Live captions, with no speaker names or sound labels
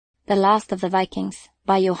The Last of the Vikings,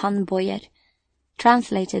 by Johan Bojer,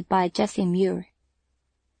 translated by Jessie Muir.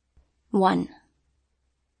 1.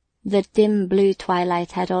 The dim blue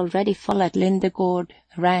twilight had already fallen. Lindegård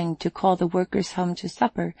rang to call the workers home to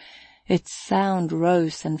supper. Its sound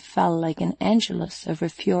rose and fell like an angelus over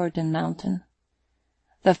fjord and mountain.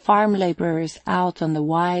 The farm laborers out on the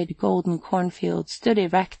wide golden cornfield stood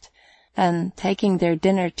erect, and, taking their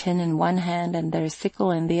dinner tin in one hand and their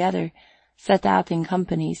sickle in the other, set out in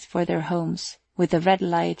companies for their homes, with the red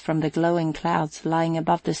light from the glowing clouds lying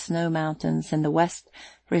above the snow mountains in the west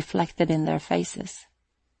reflected in their faces.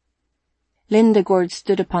 Lindegård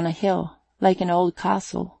stood upon a hill, like an old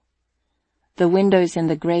castle. The windows in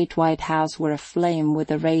the great white house were aflame with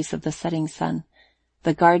the rays of the setting sun.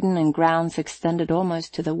 The garden and grounds extended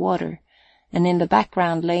almost to the water, and in the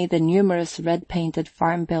background lay the numerous red-painted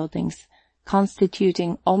farm buildings,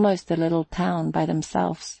 constituting almost a little town by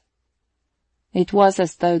themselves. It was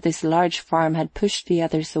as though this large farm had pushed the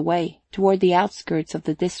others away, toward the outskirts of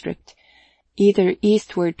the district, either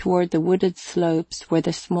eastward toward the wooded slopes where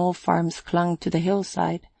the small farms clung to the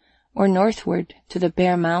hillside, or northward to the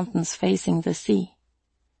bare mountains facing the sea.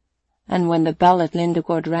 And when the bell at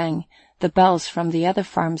Lindegård rang, the bells from the other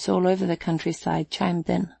farms all over the countryside chimed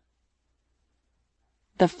in.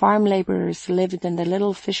 The farm laborers lived in the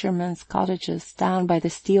little fishermen's cottages down by the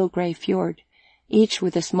steel-grey fjord, each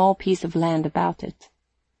with a small piece of land about it.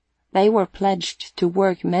 They were pledged to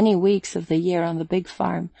work many weeks of the year on the big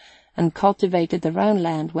farm, and cultivated their own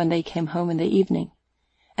land when they came home in the evening,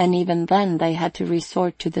 and even then they had to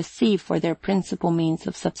resort to the sea for their principal means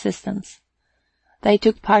of subsistence. They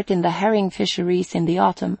took part in the herring fisheries in the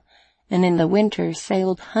autumn, and in the winter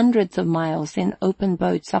sailed hundreds of miles in open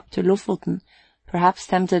boats up to Lofoten, perhaps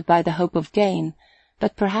tempted by the hope of gain,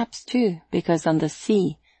 but perhaps, too, because on the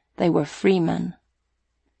sea they were free men.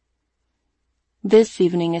 This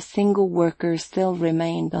evening a single worker still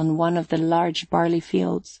remained on one of the large barley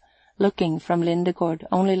fields, looking from Lindegård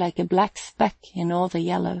only like a black speck in all the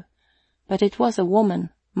yellow. But it was a woman,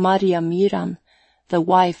 Maria Myran, the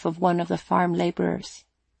wife of one of the farm laborers.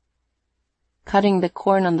 Cutting the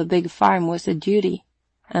corn on the big farm was a duty,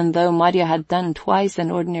 and though Maria had done twice an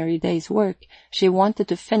ordinary day's work, she wanted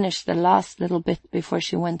to finish the last little bit before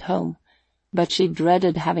she went home, but she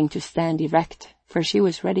dreaded having to stand erect, for she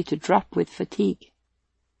was ready to drop with fatigue.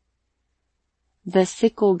 The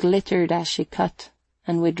sickle glittered as she cut,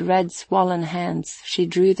 and with red swollen hands she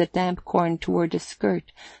drew the damp corn toward the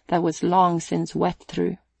skirt that was long since wet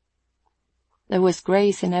through. There was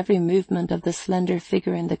grace in every movement of the slender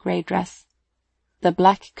figure in the grey dress. The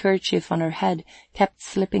black kerchief on her head kept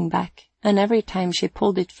slipping back, and every time she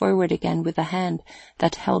pulled it forward again with the hand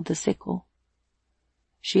that held the sickle.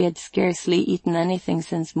 She had scarcely eaten anything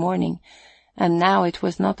since morning, and now it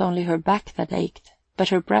was not only her back that ached, but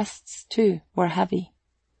her breasts, too, were heavy.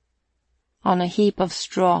 On a heap of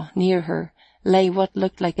straw near her lay what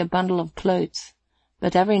looked like a bundle of clothes,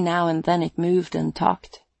 but every now and then it moved and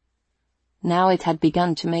talked. Now it had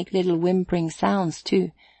begun to make little whimpering sounds,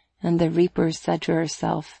 too, and the reaper said to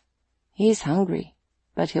herself, "He's hungry,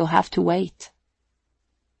 but he'll have to wait."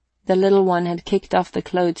 The little one had kicked off the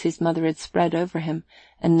clothes his mother had spread over him,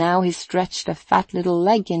 and now he stretched a fat little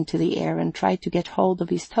leg into the air and tried to get hold of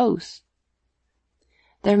his toes.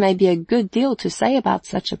 There may be a good deal to say about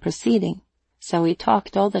such a proceeding, so he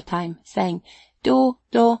talked all the time, saying do,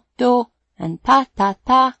 do, do, and ta, ta,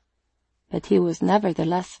 ta, but he was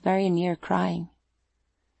nevertheless very near crying.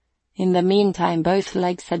 In the meantime both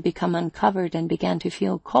legs had become uncovered and began to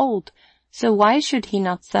feel cold, so why should he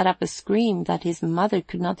not set up a scream that his mother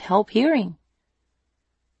could not help hearing?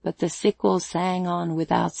 But the sickle sang on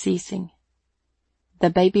without ceasing. The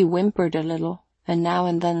baby whimpered a little, and now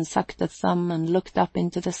and then sucked a thumb and looked up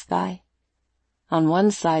into the sky. On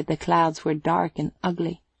one side the clouds were dark and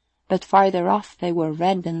ugly, but farther off they were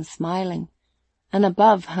red and smiling, and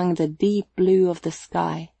above hung the deep blue of the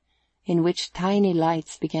sky, in which tiny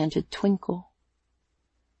lights began to twinkle.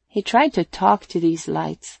 He tried to talk to these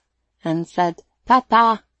lights, and said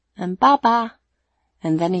ta-ta and ba-ba,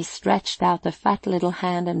 and then he stretched out a fat little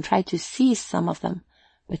hand and tried to seize some of them,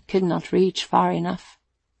 but could not reach far enough.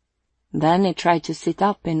 Then he tried to sit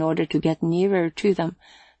up in order to get nearer to them,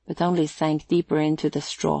 but only sank deeper into the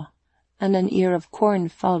straw, and an ear of corn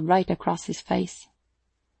fell right across his face.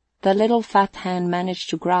 The little fat hand managed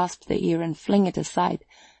to grasp the ear and fling it aside,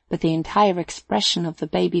 but the entire expression of the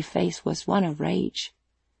baby face was one of rage.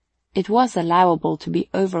 It was allowable to be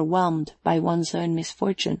overwhelmed by one's own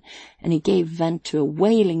misfortune, and he gave vent to a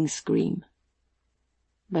wailing scream.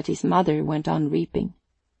 But his mother went on reaping.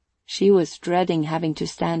 She was dreading having to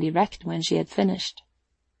stand erect when she had finished.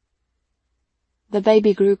 The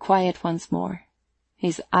baby grew quiet once more.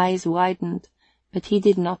 His eyes widened, but he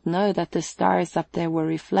did not know that the stars up there were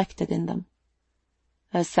reflected in them.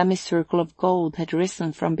 A semicircle of gold had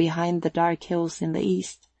risen from behind the dark hills in the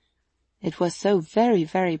east. It was so very,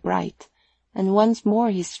 very bright, and once more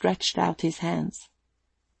he stretched out his hands.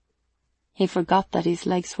 He forgot that his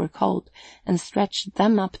legs were cold, and stretched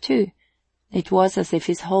them up too. It was as if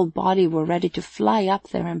his whole body were ready to fly up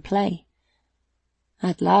there and play.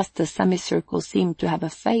 At last the semicircle seemed to have a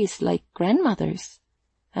face like grandmother's,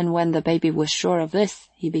 and when the baby was sure of this,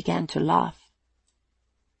 he began to laugh.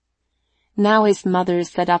 Now his mother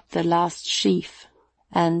set up the last sheaf,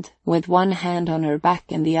 and, with one hand on her back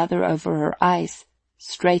and the other over her eyes,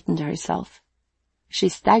 straightened herself. She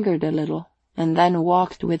staggered a little, and then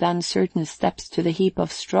walked with uncertain steps to the heap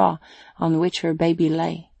of straw on which her baby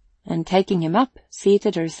lay, and taking him up,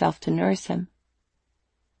 seated herself to nurse him.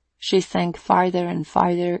 She sank farther and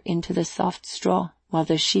farther into the soft straw, while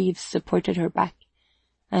the sheaves supported her back,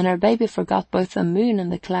 and her baby forgot both the moon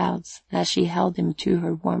and the clouds as she held him to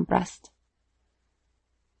her warm breast.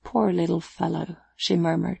 "Poor little fellow," she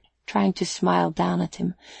murmured, trying to smile down at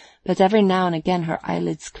him, but every now and again her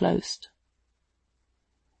eyelids closed.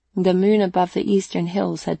 The moon above the eastern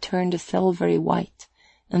hills had turned a silvery white,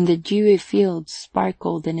 and the dewy fields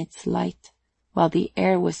sparkled in its light, while the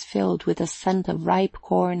air was filled with a scent of ripe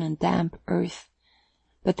corn and damp earth.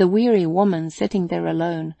 But the weary woman, sitting there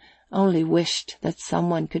alone, only wished that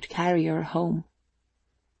someone could carry her home.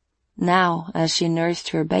 Now, as she nursed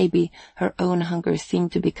her baby, her own hunger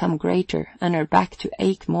seemed to become greater and her back to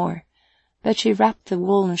ache more, but she wrapped the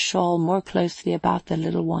woolen shawl more closely about the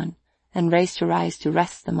little one, and raised her eyes to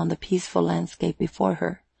rest them on the peaceful landscape before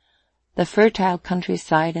her, the fertile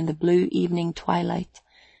countryside in the blue evening twilight,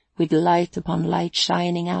 with light upon light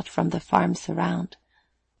shining out from the farms around,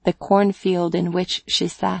 the cornfield in which she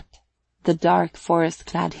sat, the dark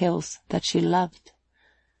forest-clad hills that she loved.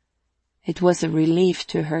 It was a relief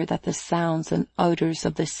to her that the sounds and odors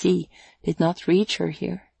of the sea did not reach her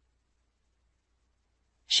here.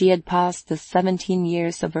 She had passed the 17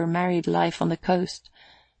 years of her married life on the coast,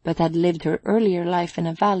 but had lived her earlier life in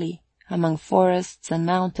a valley, among forests and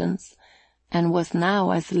mountains, and was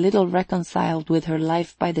now as little reconciled with her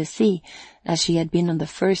life by the sea as she had been on the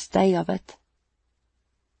first day of it.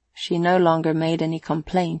 She no longer made any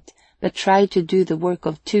complaint, but tried to do the work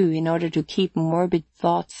of two in order to keep morbid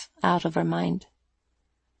thoughts out of her mind.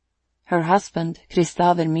 Her husband,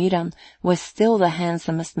 Kristofer Myran, was still the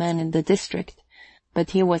handsomest man in the district,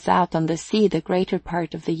 but he was out on the sea the greater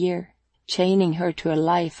part of the year, chaining her to a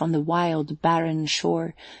life on the wild, barren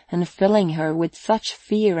shore, and filling her with such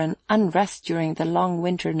fear and unrest during the long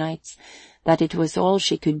winter nights that it was all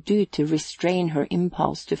she could do to restrain her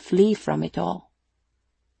impulse to flee from it all.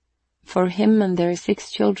 For him and their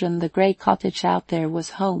 6 children the grey cottage out there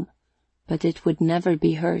was home, but it would never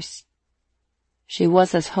be hers. She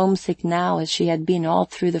was as homesick now as she had been all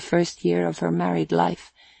through the first year of her married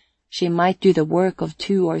life. She might do the work of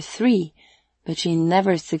 2 or 3, but she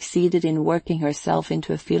never succeeded in working herself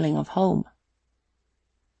into a feeling of home.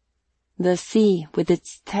 The sea, with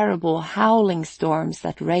its terrible howling storms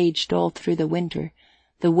that raged all through the winter,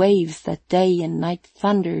 the waves that day and night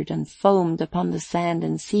thundered and foamed upon the sand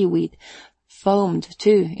and seaweed, foamed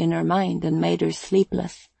too in her mind and made her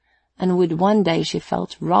sleepless, and would one day, she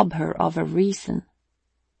felt, rob her of her reason.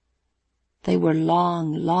 They were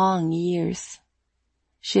long, long years.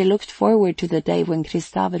 She looked forward to the day when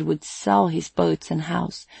Kristofer would sell his boats and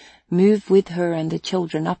house, move with her and the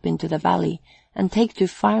children up into the valley, and take to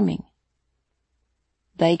farming.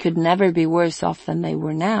 They could never be worse off than they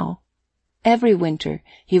were now. Every winter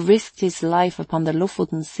he risked his life upon the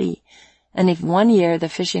Lofoten Sea, and if one year the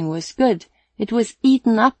fishing was good, it was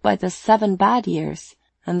eaten up by the 7 bad years,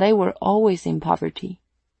 and they were always in poverty.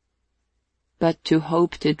 But to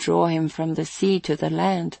hope to draw him from the sea to the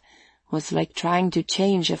land was like trying to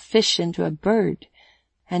change a fish into a bird,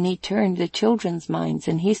 and he turned the children's minds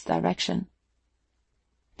in his direction.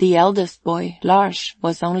 The eldest boy, Lars,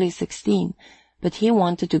 was only 16, but he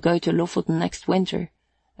wanted to go to Lofoten next winter,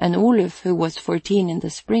 and Oluf, who was 14 in the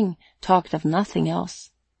spring, talked of nothing else.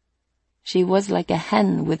 She was like a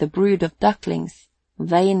hen with a brood of ducklings,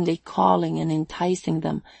 vainly calling and enticing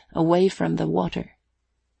them away from the water.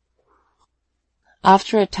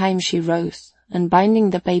 After a time she rose, and binding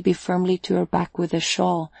the baby firmly to her back with a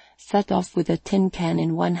shawl, set off with a tin can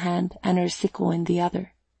in one hand and her sickle in the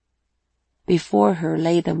other. Before her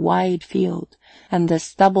lay the wide field, and the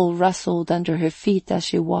stubble rustled under her feet as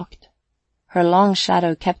she walked. Her long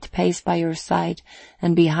shadow kept pace by her side,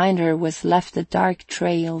 and behind her was left a dark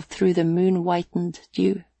trail through the moon-whitened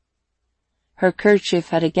dew. Her kerchief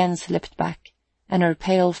had again slipped back, and her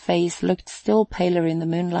pale face looked still paler in the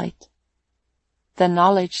moonlight. The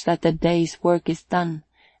knowledge that the day's work is done,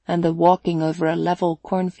 and the walking over a level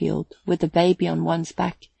cornfield with the baby on one's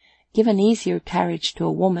back, give an easier carriage to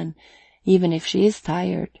a woman, even if she is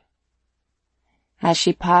tired. As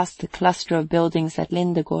she passed the cluster of buildings at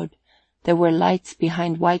Lindegård, there were lights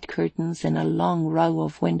behind white curtains in a long row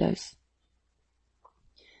of windows.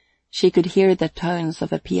 She could hear the tones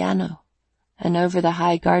of a piano, and over the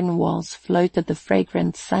high garden walls floated the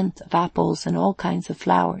fragrant scent of apples and all kinds of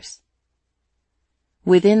flowers.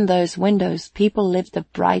 Within those windows people lived a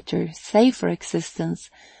brighter, safer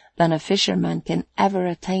existence than a fisherman can ever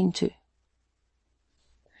attain to.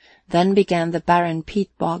 Then began the barren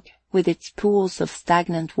peat bog, with its pools of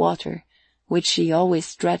stagnant water, which she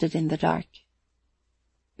always dreaded in the dark.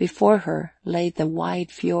 Before her lay the wide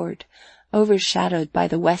fjord, overshadowed by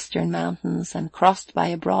the western mountains and crossed by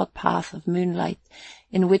a broad path of moonlight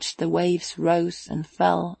in which the waves rose and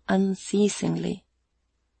fell unceasingly.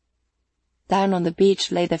 Down on the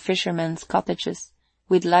beach lay the fishermen's cottages,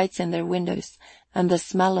 with lights in their windows, and the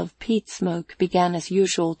smell of peat smoke began as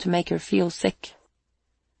usual to make her feel sick.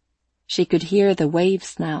 She could hear the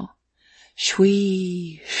waves now.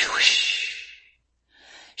 Shwee, swoosh,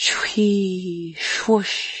 shwee,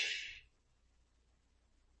 swoosh.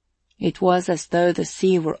 It was as though the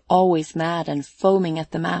sea were always mad and foaming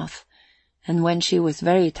at the mouth, and when she was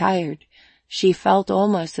very tired, she felt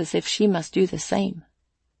almost as if she must do the same.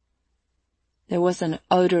 There was an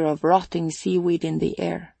odor of rotting seaweed in the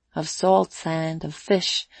air, of salt sand, of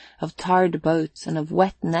fish, of tarred boats, and of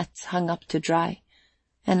wet nets hung up to dry,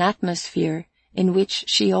 an atmosphere in which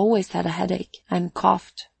she always had a headache and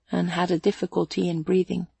coughed and had a difficulty in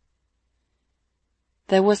breathing.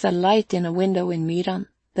 There was a light in a window in Myran,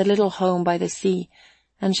 the little home by the sea,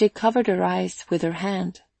 and she covered her eyes with her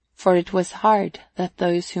hand, for it was hard that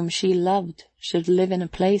those whom she loved should live in a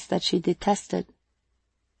place that she detested.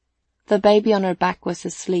 The baby on her back was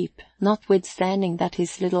asleep, notwithstanding that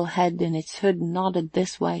his little head in its hood nodded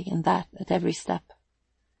this way and that at every step.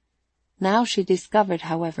 Now she discovered,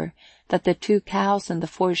 however, that the 2 cows and the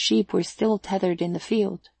 4 sheep were still tethered in the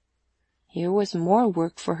field. Here was more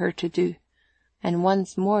work for her to do, and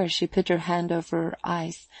once more she put her hand over her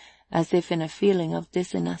eyes, as if in a feeling of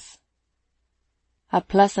dizziness. A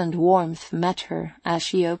pleasant warmth met her as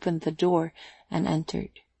she opened the door and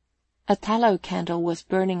entered. A tallow candle was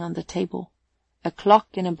burning on the table. A clock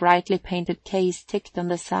in a brightly painted case ticked on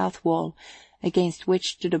the south wall, against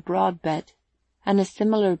which stood a broad bed, and a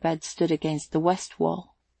similar bed stood against the west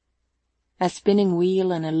wall. A spinning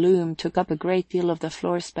wheel and a loom took up a great deal of the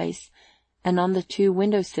floor space, and on the 2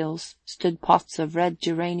 window-sills stood pots of red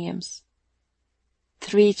geraniums.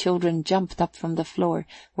 3 children jumped up from the floor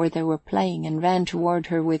where they were playing and ran toward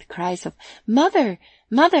her with cries of "Mother!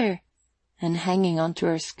 Mother!" and hanging onto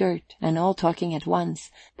her skirt, and all talking at once,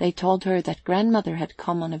 they told her that grandmother had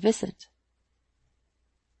come on a visit.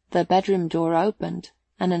 The bedroom door opened,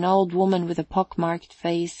 and an old woman with a pock-marked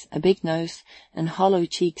face, a big nose, and hollow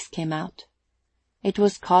cheeks came out. It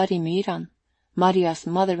was Kari Myran, Maria's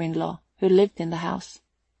mother-in-law, who lived in the house.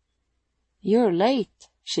 "You're late,"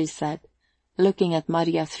 she said, looking at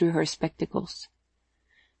Maria through her spectacles.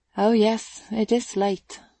 "Oh yes, it is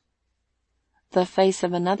late." The face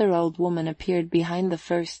of another old woman appeared behind the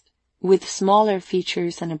first, with smaller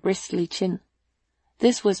features and a bristly chin.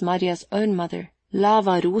 This was Maria's own mother,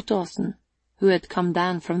 Lava Rotåsen, who had come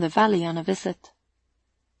down from the valley on a visit.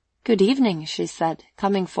 "Good evening," she said,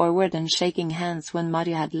 coming forward and shaking hands when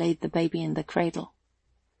Maria had laid the baby in the cradle.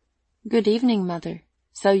 "Good evening, mother.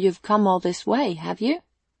 So you've come all this way, have you?"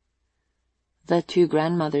 The 2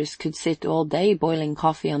 grandmothers could sit all day boiling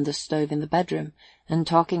coffee on the stove in the bedroom, and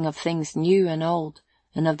talking of things new and old,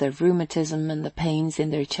 and of their rheumatism and the pains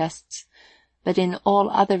in their chests, but in all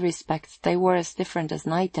other respects they were as different as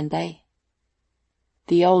night and day.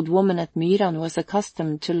 The old woman at Myran was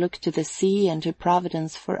accustomed to look to the sea and to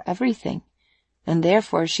Providence for everything, and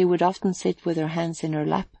therefore she would often sit with her hands in her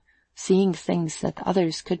lap, seeing things that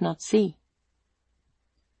others could not see.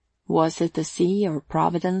 Was it the sea or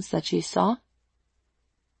Providence that she saw?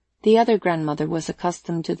 The other grandmother was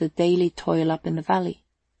accustomed to the daily toil up in the valley.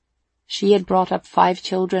 She had brought up 5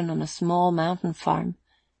 children on a small mountain farm,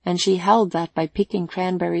 and she held that by picking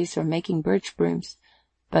cranberries or making birch brooms,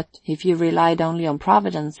 but if you relied only on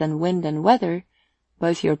Providence and wind and weather,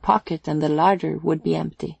 both your pocket and the larder would be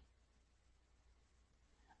empty.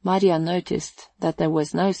 Maria noticed that there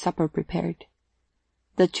was no supper prepared.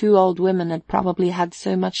 The 2 old women had probably had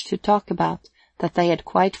so much to talk about that they had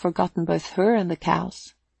quite forgotten both her and the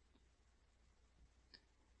cows.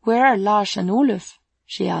 "Where are Lars and Oluf?"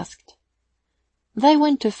 she asked. "They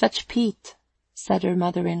went to fetch peat," said her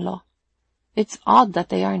mother-in-law. "It's odd that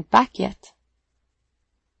they aren't back yet."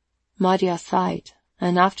 Marja sighed,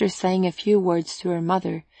 and after saying a few words to her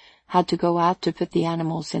mother, had to go out to put the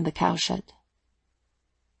animals in the cowshed.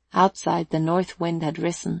 Outside, the north wind had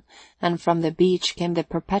risen, and from the beach came the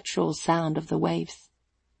perpetual sound of the waves.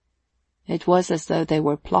 It was as though they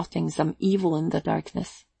were plotting some evil in the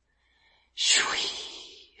darkness. Shwee,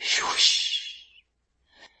 shwoosh,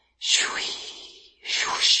 shwee,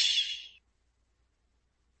 shwoosh.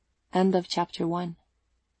 End of chapter 1.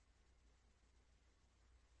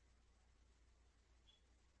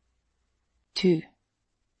 Two.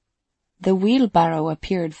 The wheelbarrow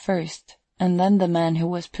appeared first, and then the man who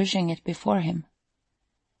was pushing it before him.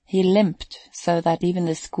 He limped so that even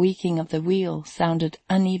the squeaking of the wheel sounded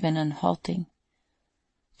uneven and halting.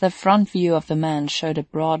 The front view of the man showed a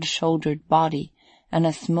broad-shouldered body and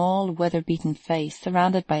a small, weather-beaten face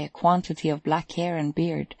surrounded by a quantity of black hair and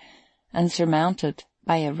beard, and surmounted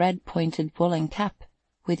by a red-pointed woolen cap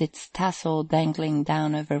with its tassel dangling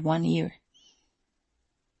down over one ear.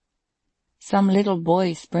 Some little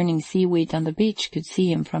boys burning seaweed on the beach could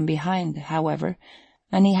see him from behind, however,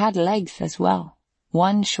 and he had legs as well,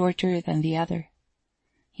 one shorter than the other.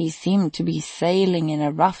 He seemed to be sailing in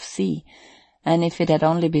a rough sea, and if it had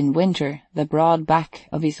only been winter, the broad back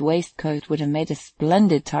of his waistcoat would have made a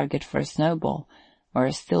splendid target for a snowball,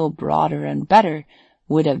 or still broader and better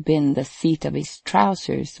would have been the seat of his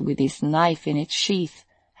trousers with his knife in its sheath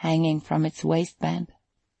hanging from its waistband.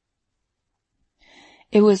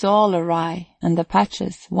 It was all awry, and the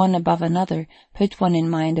patches, one above another, put one in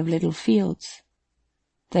mind of little fields.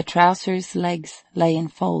 The trousers' legs lay in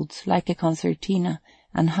folds like a concertina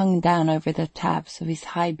and hung down over the tabs of his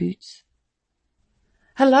high boots.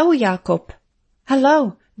 "Hello, Jacob!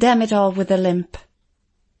 Hello, damn it all with a limp!"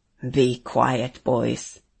 "Be quiet,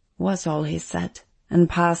 boys," was all he said, and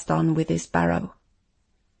passed on with his barrow.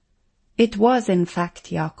 It was in fact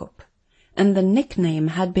Jacob, and the nickname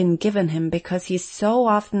had been given him because he so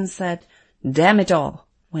often said, "Damn it all,"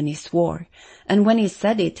 when he swore, and when he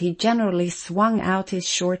said it he generally swung out his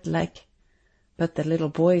short leg. But the little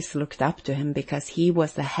boys looked up to him because he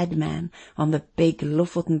was the head man on the big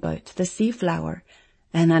Lofoten boat, the Seaflower,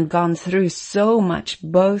 and had gone through so much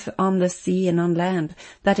both on the sea and on land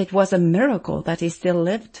that it was a miracle that he still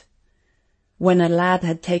lived. When a lad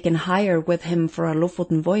had taken hire with him for a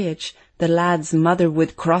Lofoten voyage, the lad's mother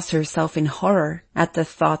would cross herself in horror at the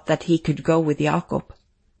thought that he could go with Jacob.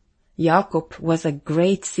 Jacob was a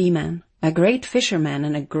great seaman, a great fisherman,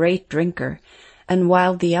 and a great drinker, and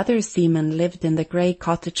while the other seamen lived in the grey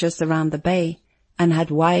cottages around the bay, and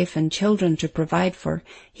had wife and children to provide for,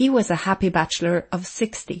 he was a happy bachelor of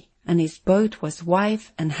 60, and his boat was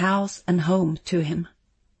wife and house and home to him.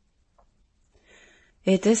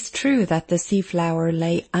 It is true that the Seaflower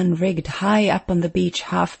lay unrigged high up on the beach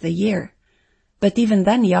half the year, but even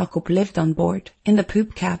then Jacob lived on board, in the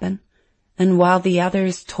poop cabin, and while the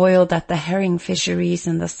others toiled at the herring fisheries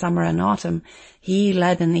in the summer and autumn, he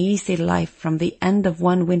led an easy life from the end of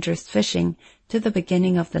one winter's fishing to the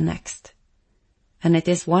beginning of the next. And it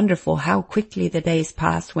is wonderful how quickly the days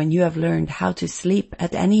pass when you have learned how to sleep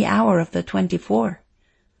at any hour of the 24.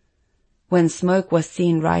 When smoke was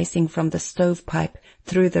seen rising from the stovepipe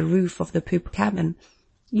through the roof of the poop cabin,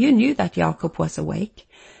 you knew that Jacob was awake,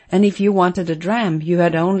 and if you wanted a dram, you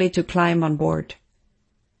had only to climb on board.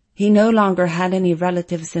 He no longer had any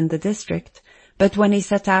relatives in the district, but when he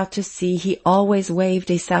set out to sea, he always waved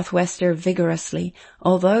his southwester vigorously,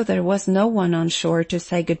 although there was no one on shore to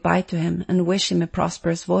say goodbye to him and wish him a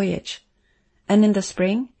prosperous voyage. And in the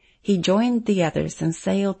spring, he joined the others and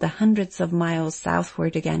sailed the hundreds of miles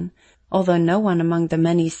southward again, although no one among the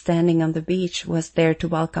many standing on the beach was there to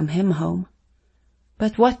welcome him home.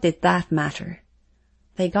 But what did that matter?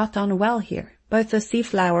 They got on well here, both the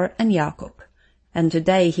Seaflower and Jacob, and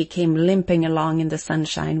today he came limping along in the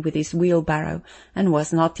sunshine with his wheelbarrow and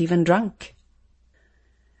was not even drunk.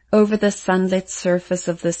 Over the sunlit surface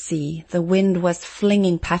of the sea, the wind was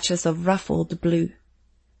flinging patches of ruffled blue.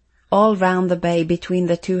 All round the bay between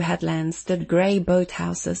the two headlands stood grey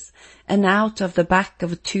boathouses, and out of the back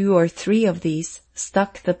of 2 or 3 of these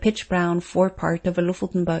stuck the pitch-brown forepart of a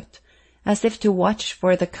Lofoten boat, as if to watch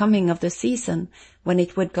for the coming of the season when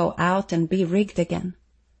it would go out and be rigged again.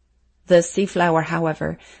 The Seaflower,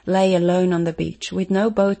 however, lay alone on the beach, with no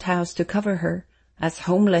boathouse to cover her, as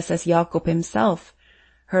homeless as Jacob himself,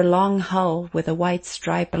 her long hull with a white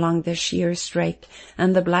stripe along the sheer strake,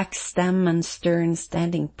 and the black stem and stern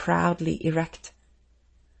standing proudly erect.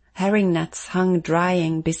 Herring nets hung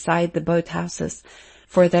drying beside the boathouses,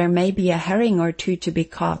 for there may be a herring or two to be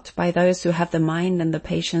caught by those who have the mind and the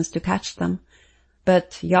patience to catch them,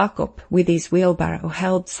 but Jacob, with his wheelbarrow,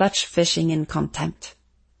 held such fishing in contempt.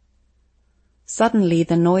 Suddenly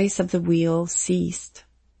the noise of the wheel ceased.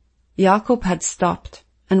 Jacob had stopped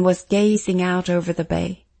and was gazing out over the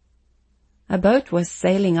bay. A boat was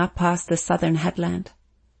sailing up past the southern headland.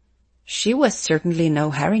 She was certainly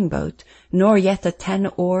no herring boat, nor yet a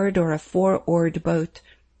 10-oared or a 4-oared boat.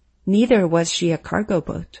 Neither was she a cargo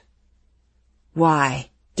boat.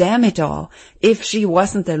 Why, damn it all, if she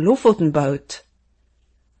wasn't a Lofoten boat!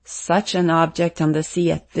 Such an object on the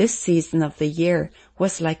sea at this season of the year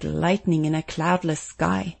was like lightning in a cloudless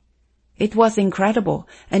sky. It was incredible,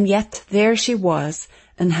 and yet there she was,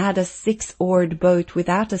 and had a 6-oared boat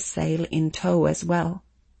without a sail in tow as well.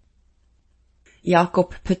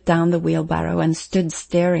 Jacob put down the wheelbarrow and stood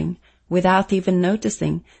staring, without even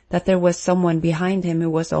noticing that there was someone behind him who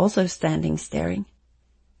was also standing staring.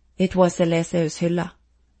 It was Eleseus Hylla,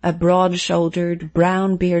 a broad-shouldered,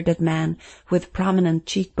 brown-bearded man with prominent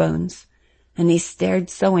cheekbones, and he stared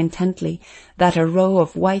so intently that a row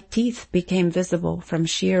of white teeth became visible from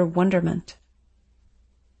sheer wonderment.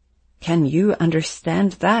 "Can you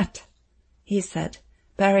understand that?" he said,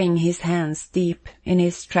 burying his hands deep in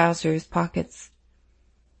his trousers pockets.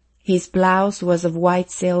 His blouse was of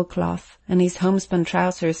white sailcloth, and his homespun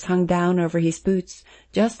trousers hung down over his boots,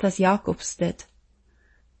 just as Jacob's did.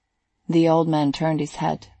 The old man turned his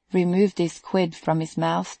head, removed his quid from his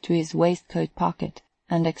mouth to his waistcoat pocket,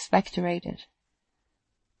 and expectorated.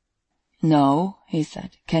 "No," he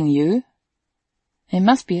said. "Can you? It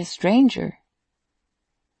must be a stranger."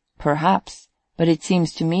 "Perhaps, but it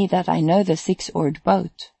seems to me that I know the 6-oared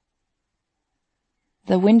boat."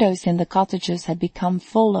 The windows in the cottages had become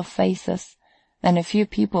full of faces, and a few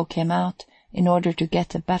people came out in order to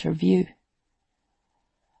get a better view.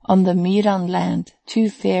 On the Myran land, 2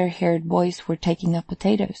 fair-haired boys were taking up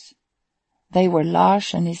potatoes. They were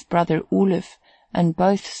Lars and his brother Oluf, and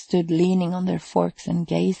both stood leaning on their forks and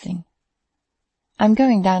gazing. "I'm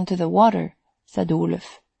going down to the water," said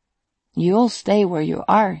Oluf. "You'll stay where you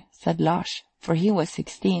are," said Lars, for he was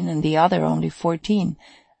 16 and the other only 14,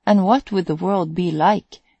 and what would the world be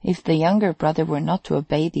like if the younger brother were not to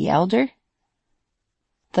obey the elder?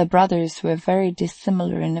 The brothers were very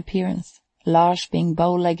dissimilar in appearance, Lars being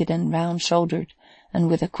bow-legged and round-shouldered, and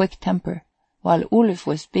with a quick temper, while Oluf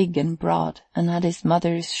was big and broad, and had his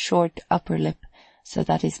mother's short upper lip, so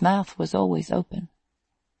that his mouth was always open.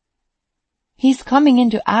 "He's coming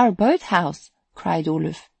into our boathouse," cried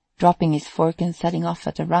Oluf, dropping his fork and setting off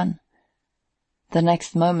at a run. The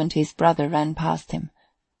next moment his brother ran past him.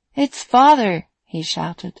 "It's father," he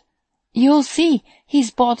shouted. "You'll see,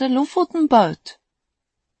 he's bought a Lofoten boat."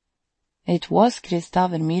 It was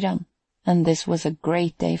Kristoffer Myran, and this was a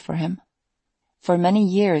great day for him. For many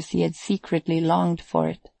years he had secretly longed for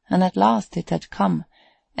it, and at last it had come,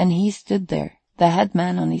 and he stood there, the head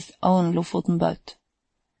man on his own Lofoten boat.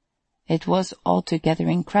 It was altogether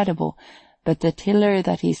incredible, but the tiller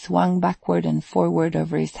that he swung backward and forward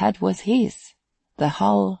over his head was his. The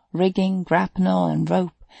hull, rigging, grapnel, and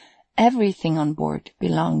rope, everything on board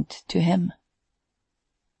belonged to him.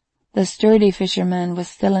 The sturdy fisherman was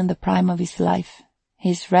still in the prime of his life.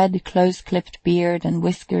 His red, close-clipped beard and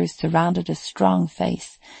whiskers surrounded a strong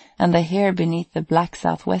face, and the hair beneath the black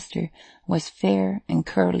southwester was fair and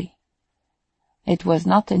curly. It was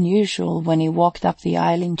not unusual when he walked up the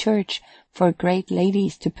aisle in church for great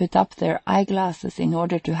ladies to put up their eyeglasses in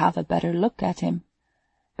order to have a better look at him.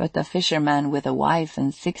 But a fisherman with a wife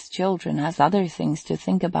and 6 children has other things to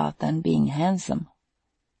think about than being handsome.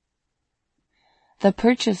 The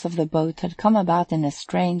purchase of the boat had come about in a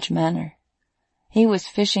strange manner. He was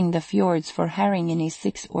fishing the fjords for herring in his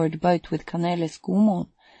 6-oared boat with Cornelis Gomol,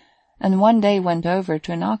 and one day went over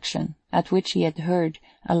to an auction, at which he had heard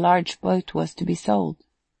a large boat was to be sold.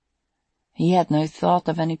 He had no thought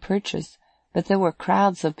of any purchase, but there were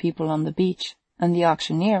crowds of people on the beach, and the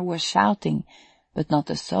auctioneer was shouting, but not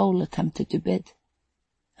a soul attempted to bid.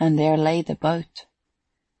 And there lay the boat.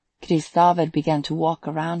 Kristoffer began to walk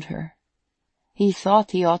around her. He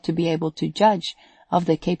thought he ought to be able to judge of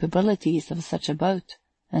the capabilities of such a boat,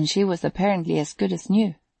 and she was apparently as good as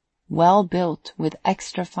new, well built with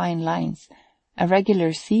extra fine lines, a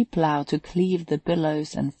regular sea plough to cleave the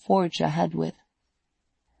billows and forge ahead with.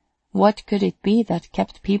 What could it be that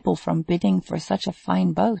kept people from bidding for such a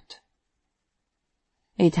fine boat?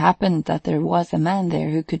 It happened that there was a man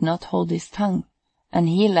there who could not hold his tongue, and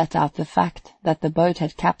he let out the fact that the boat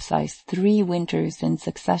had capsized 3 winters in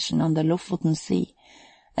succession on the Lofoten Sea,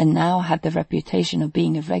 and now had the reputation of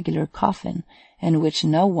being a regular coffin, in which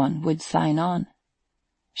no one would sign on.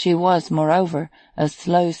 She was, moreover, a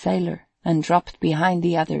slow sailor, and dropped behind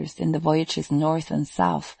the others in the voyages north and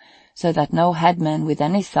south, so that no headman with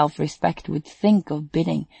any self-respect would think of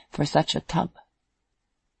bidding for such a tub.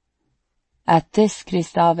 At this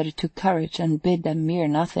Kristaver took courage and bid a mere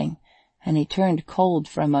nothing, and he turned cold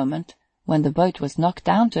for a moment, when the boat was knocked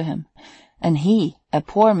down to him, and he, a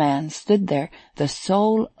poor man, stood there, the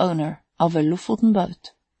sole owner of a Lofoten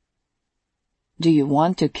boat. "Do you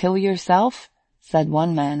want to kill yourself?" said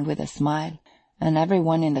one man with a smile, and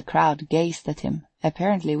everyone in the crowd gazed at him,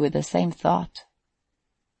 apparently with the same thought.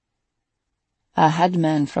 A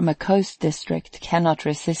headman from a coast district cannot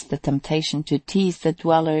resist the temptation to tease the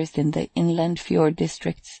dwellers in the inland fjord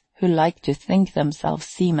districts who like to think themselves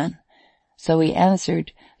seamen, so he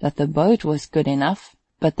answered that the boat was good enough,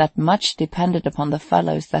 but that much depended upon the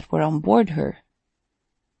fellows that were on board her.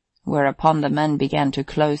 Whereupon the men began to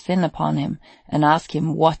close in upon him and ask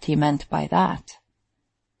him what he meant by that.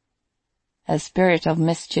 A spirit of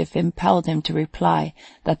mischief impelled him to reply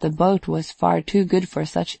that the boat was far too good for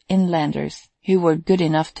such inlanders who were good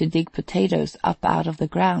enough to dig potatoes up out of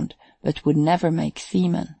the ground, but would never make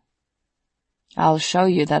seamen. "I'll show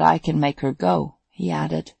you that I can make her go," he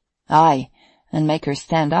added. "Aye, and make her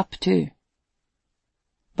stand up too."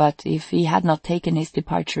 But if he had not taken his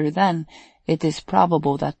departure then, it is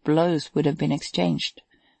probable that blows would have been exchanged.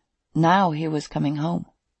 Now he was coming home.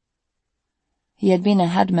 He had been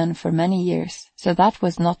a headman for many years, so that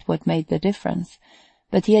was not what made the difference,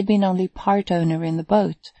 but he had been only part owner in the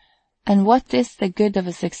boat, and what is the good of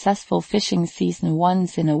a successful fishing season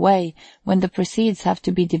once in a way when the proceeds have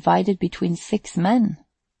to be divided between 6 men?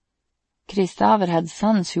 Kristaver had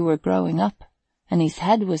sons who were growing up, and his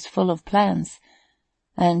head was full of plans,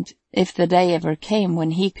 and if the day ever came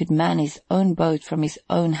when he could man his own boat from his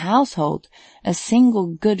own household, a single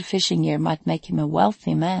good fishing year might make him a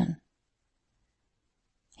wealthy man.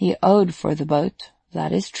 He owed for the boat,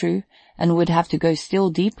 that is true, and would have to go still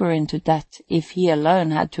deeper into debt if he alone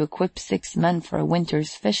had to equip 6 men for a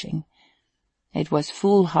winter's fishing. It was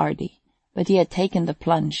foolhardy, but he had taken the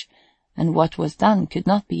plunge, and what was done could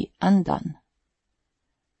not be undone.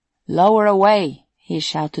 "Lower away!" he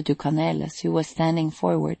shouted to Cornelis, who was standing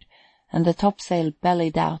forward, and the topsail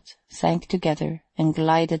bellied out, sank together, and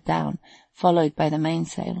glided down, followed by the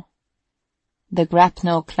mainsail. The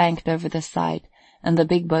grapnel clanked over the side, and the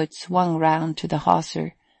big boat swung round to the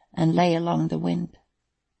hawser and lay along the wind.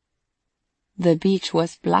 The beach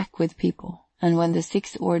was black with people, and when the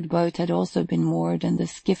 6-oared boat had also been moored and the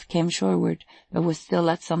skiff came shoreward but was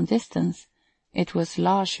still at some distance, it was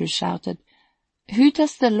Lars who shouted, "Who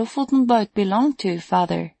does the Lofoten boat belong to,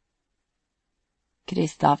 father?"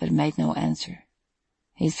 Kristaver made no answer.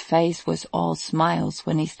 His face was all smiles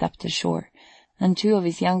when he stepped ashore, and 2 of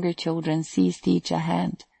his younger children seized each a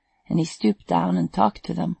hand, and he stooped down and talked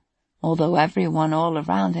to them, although everyone all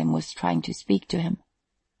around him was trying to speak to him.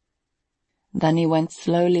 Then he went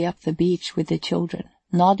slowly up the beach with the children,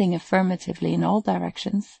 nodding affirmatively in all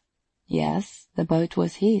directions. Yes, the boat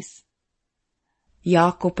was his.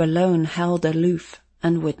 Jacob alone held aloof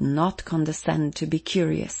and would not condescend to be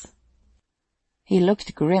curious. He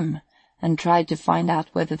looked grim and tried to find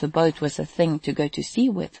out whether the boat was a thing to go to sea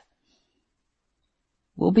with.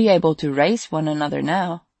 "We'll be able to race one another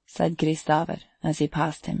now," said Kristaver as he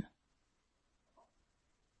passed him.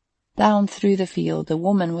 Down through the field a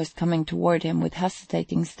woman was coming toward him with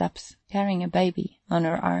hesitating steps, carrying a baby on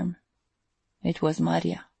her arm. It was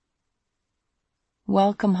Maria.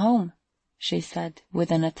 "Welcome home," she said, with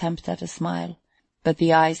an attempt at a smile, but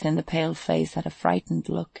the eyes in the pale face had a frightened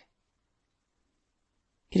look.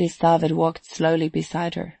 Kristaver walked slowly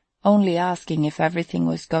beside her, only asking if everything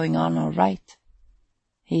was going on all right.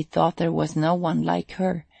 He thought there was no one like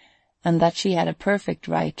her, and that she had a perfect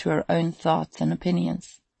right to her own thoughts and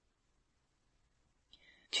opinions.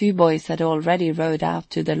 2 boys had already rowed out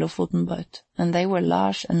to the Lofoten boat, and they were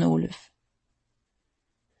Lars and Oluf.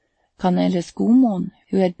 Cornelis Godmoen,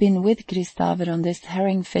 who had been with Kristaver on this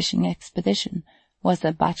herring-fishing expedition, was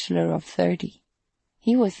a bachelor of 30.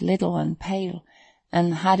 He was little and pale,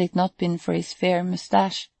 and had it not been for his fair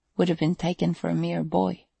moustache, would have been taken for a mere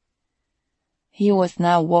boy. He was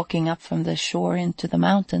now walking up from the shore into the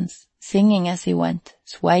mountains, singing as he went,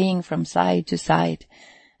 swaying from side to side,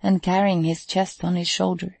 and carrying his chest on his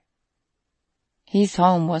shoulder. His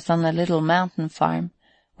home was on a little mountain farm,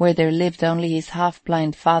 where there lived only his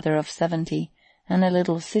half-blind father of 70, and a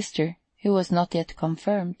little sister, who was not yet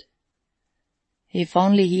confirmed. If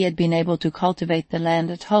only he had been able to cultivate the land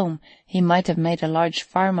at home, he might have made a large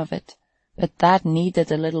farm of it, but that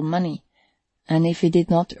needed a little money, and if he did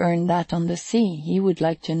not earn that on the sea, he would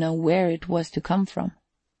like to know where it was to come from.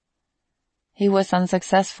 He was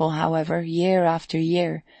unsuccessful, however, year after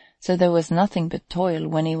year, so there was nothing but toil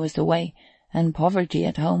when he was away, and poverty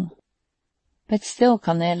at home. but still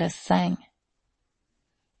Cornelis sang.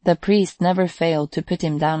 The priest never failed to put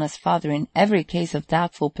him down as father in every case of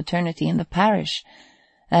doubtful paternity in the parish,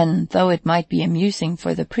 and, though it might be amusing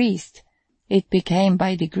for the priest, it became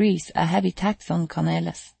by degrees a heavy tax on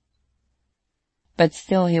Cornelis. But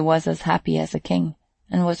still he was as happy as a king,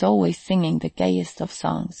 and was always singing the gayest of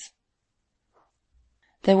songs.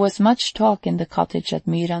 There was much talk in the cottage at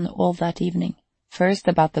Myran all that evening, first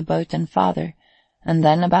about the boat and father, and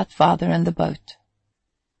then about father and the boat.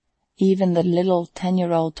 Even the little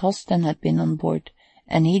 10-year-old Torsten had been on board,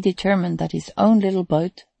 and he determined that his own little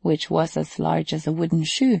boat, which was as large as a wooden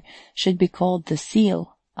shoe, should be called the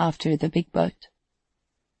Seal, after the big boat.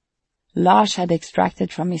 Lars had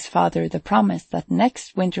extracted from his father the promise that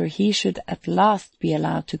next winter he should at last be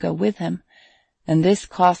allowed to go with him, and this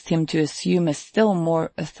caused him to assume a still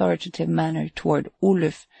more authoritative manner toward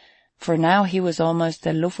Oluf, for now he was almost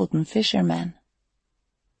a Lofoten fisherman.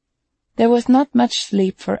 There was not much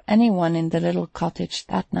sleep for anyone in the little cottage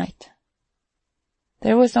that night.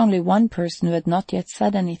 There was only one person who had not yet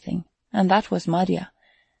said anything, and that was Maria,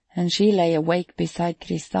 and she lay awake beside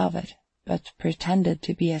Kristofer, but pretended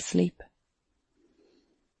to be asleep.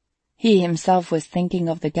 He himself was thinking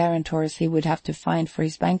of the guarantors he would have to find for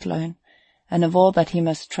his bank loan, and of all that he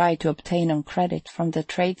must try to obtain on credit from the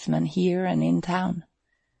tradesmen here and in town.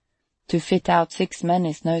 To fit out 6 men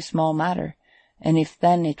is no small matter, and if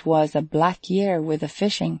then it was a black year with the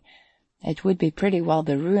fishing, it would be pretty well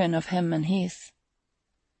the ruin of him and his.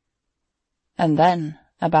 And then,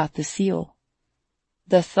 about the Seal,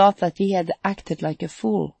 the thought that he had acted like a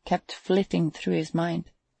fool kept flitting through his mind.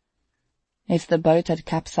 If the boat had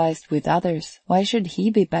capsized with others, why should he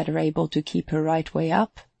be better able to keep her right way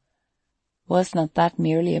up? Was not that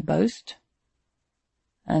merely a boast?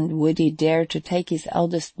 And would he dare to take his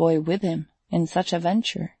eldest boy with him in such a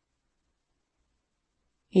venture?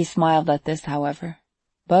 He smiled at this, however.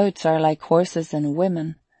 Boats are like horses and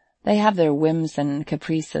women. They have their whims and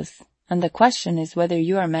caprices, and the question is whether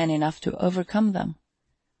you are man enough to overcome them.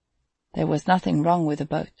 There was nothing wrong with the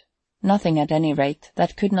boat, nothing at any rate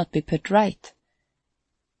that could not be put right.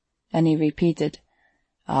 And he repeated,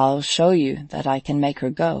 "I'll show you that I can make her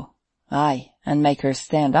go, aye, and make her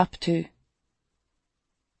stand up too."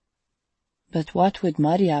 But what would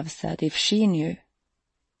Maria have said if she knew?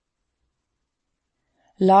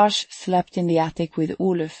 Lars slept in the attic with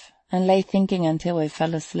Oluf, and lay thinking until he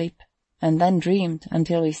fell asleep, and then dreamed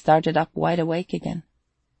until he started up wide awake again.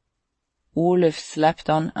 Oluf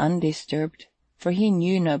slept on undisturbed, for he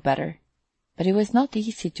knew no better, but it was not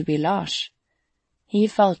easy to be Lars. He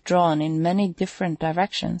felt drawn in many different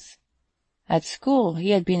directions. At school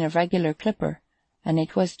he had been a regular clipper, and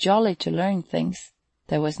it was jolly to learn things,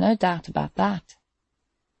 there was no doubt about that.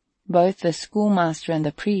 Both the schoolmaster and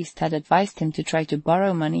the priest had advised him to try to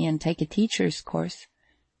borrow money and take a teacher's course.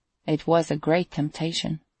 It was a great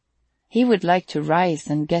temptation. He would like to rise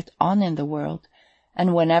and get on in the world,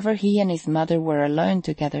 and whenever he and his mother were alone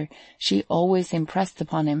together, she always impressed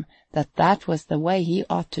upon him that that was the way he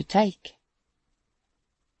ought to take.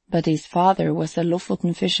 But his father was a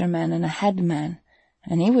Lofoten fisherman and a headman,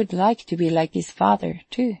 and he would like to be like his father,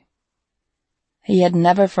 too. He had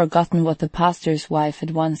never forgotten what the pastor's wife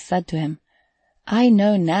had once said to him. "I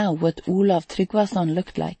know now what Olav Tryggvason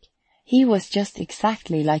looked like. He was just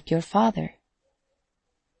exactly like your father."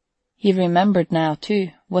 He remembered now, too,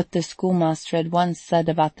 what the schoolmaster had once said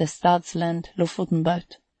about the Stadsland Lofoten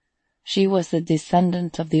boat. She was a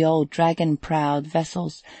descendant of the old dragon-prowed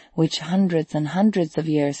vessels which hundreds and hundreds of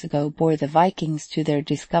years ago bore the Vikings to their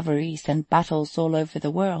discoveries and battles all over the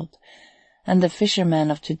world, and the fisherman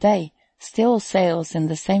of today still sails in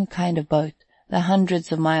the same kind of boat the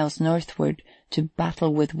hundreds of miles northward to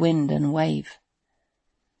battle with wind and wave.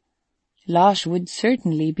 Lars would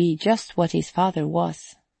certainly be just what his father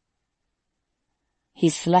was. He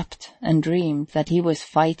slept and dreamed that he was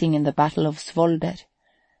fighting in the battle of Svolder.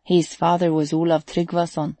 His father was Olav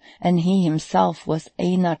Tryggvason, and he himself was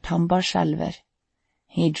Einar Tambarskjelver.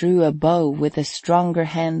 He drew a bow with a stronger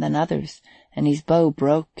hand than others, and his bow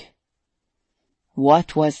broke.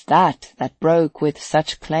 "What was that broke with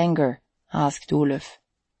such clangor?" asked Oluf.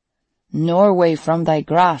 "Norway from thy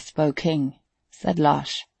grasp, O king," said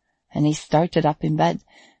Lars, and he started up in bed,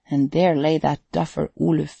 and there lay that duffer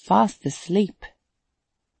Oluf fast asleep.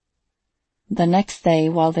 The next day,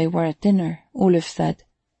 while they were at dinner, Oluf said,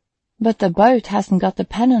 "But the boat hasn't got the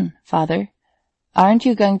pennon, father. Aren't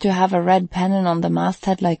you going to have a red pennon on the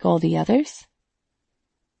masthead like all the others?"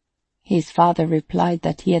 His father replied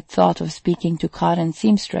that he had thought of speaking to Karin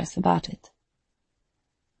seamstress about it.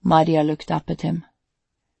 Maria looked up at him.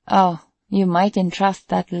 "Oh, you might entrust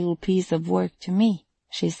that little piece of work to me,"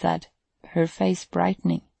 she said. her face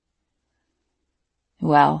brightening.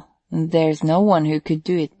 "Well, there's no one who could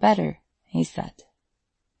do it better," he said.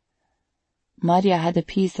 Maria had a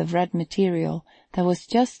piece of red material that was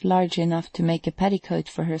just large enough to make a petticoat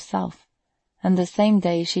for herself, and the same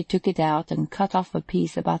day she took it out and cut off a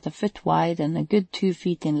piece about a foot wide and a good 2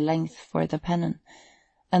 feet in length for the pennon,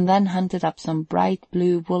 and then hunted up some bright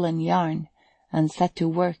blue woolen yarn and set to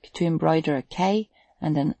work to embroider a K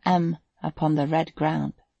and an M upon the red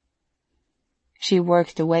ground. She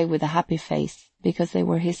worked away with a happy face because they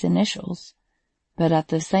were his initials, but at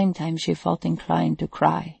the same time she felt inclined to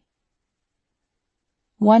cry.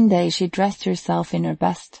 One day she dressed herself in her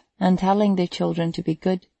best, and telling the children to be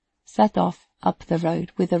good, set off up the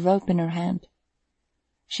road with a rope in her hand.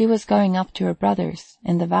 She was going up to her brother's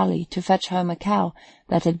in the valley to fetch home a cow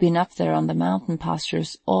that had been up there on the mountain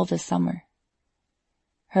pastures all the summer.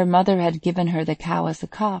 Her mother had given her the cow as a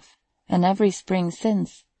calf, and every spring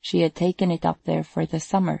since she had taken it up there for the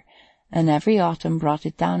summer, and every autumn brought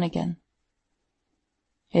it down again.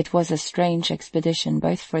 It was a strange expedition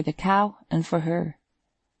both for the cow and for her.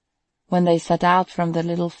 When they set out from the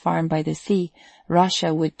little farm by the sea,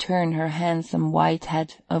 Russia would turn her handsome white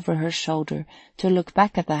head over her shoulder to look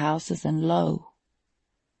back at the houses, and lo!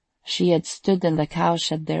 She had stood in the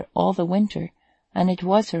cowshed there all the winter, and it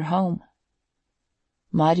was her home.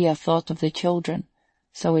 Maria thought of the children,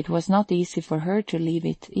 so it was not easy for her to leave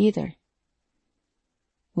it either.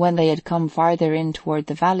 When they had come farther in toward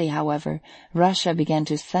the valley, however, Russia began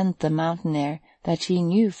to scent the mountain air that she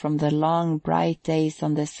knew from the long, bright days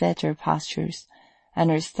on the Seter pastures, and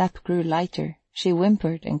her step grew lighter. She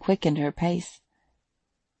whimpered and quickened her pace.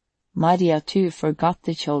 Maria, too, forgot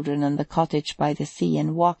the children and the cottage by the sea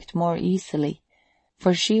and walked more easily,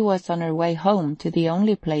 for she was on her way home to the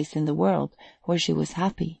only place in the world where she was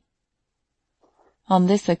happy. On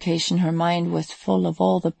this occasion her mind was full of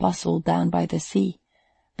all the bustle down by the sea,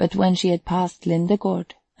 but when she had passed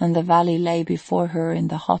Lindegård, and the valley lay before her in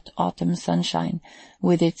the hot autumn sunshine,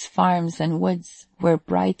 with its farms and woods, where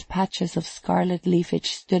bright patches of scarlet leafage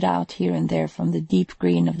stood out here and there from the deep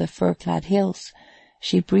green of the fir-clad hills,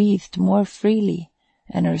 she breathed more freely,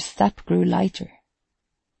 and her step grew lighter.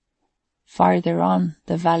 Farther on,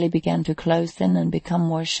 the valley began to close in and become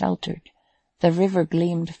more sheltered. The river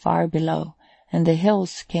gleamed far below, and the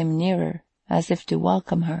hills came nearer, as if to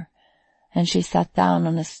welcome her, and she sat down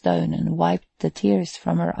on a stone and wiped the tears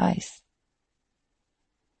from her eyes.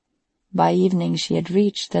 By evening she had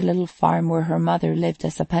reached the little farm where her mother lived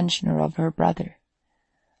as a pensioner of her brother.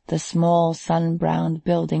 The small sun-browned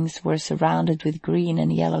buildings were surrounded with green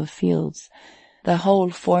and yellow fields, the whole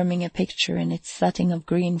forming a picture in its setting of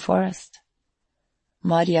green forest.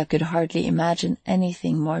 Maria could hardly imagine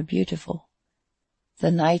anything more beautiful.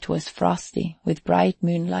 The night was frosty, with bright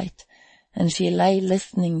moonlight, and she lay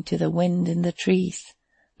listening to the wind in the trees,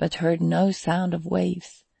 but heard no sound of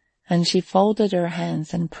waves, and she folded her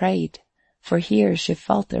hands and prayed, for here she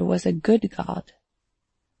felt there was a good God.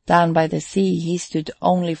 Down by the sea he stood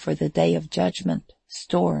only for the day of judgment,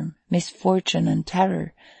 storm, misfortune, and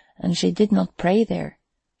terror, and she did not pray there.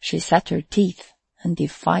 She set her teeth and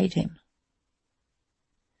defied him.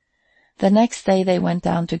 The next day they went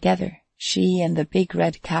down together, she and the big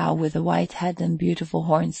red cow with the white head and beautiful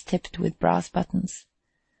horns tipped with brass buttons.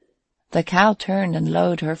 The cow turned and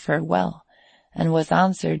lowed her farewell, and was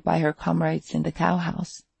answered by her comrades in the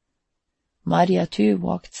cowhouse. Maria too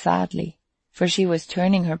walked sadly, for she was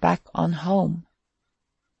turning her back on home.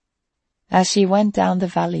 As she went down the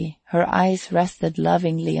valley, her eyes rested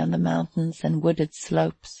lovingly on the mountains and wooded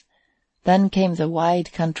slopes. Then came the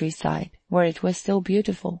wide countryside, where it was still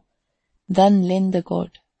beautiful. Then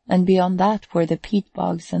Lindegård, and beyond that were the peat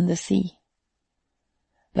bogs and the sea.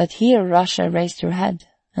 But here Russia raised her head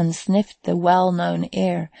and sniffed the well-known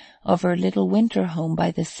air of her little winter home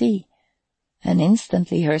by the sea, and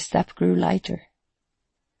instantly her step grew lighter.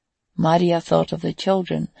 Maria thought of the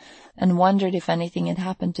children, and wondered if anything had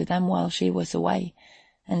happened to them while she was away,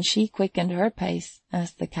 and she quickened her pace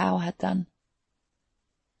as the cow had done.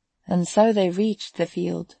 And so they reached the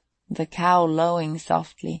field, the cow lowing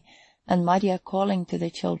softly, and Maria calling to the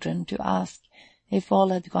children to ask if all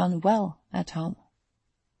had gone well at home.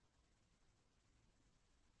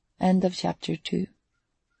 End of chapter 2.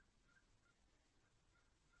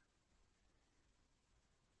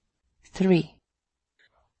 (3)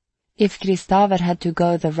 If Kristaver had to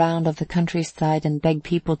go the round of the countryside and beg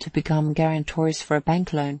people to become guarantors for a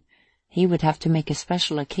bank loan, he would have to make a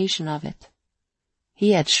special occasion of it.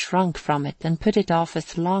 He had shrunk from it and put it off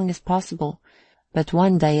as long as possible, but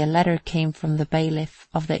one day a letter came from the bailiff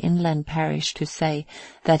of the inland parish to say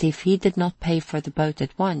that if he did not pay for the boat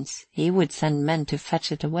at once, he would send men to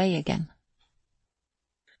fetch it away again.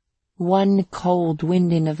 One cold,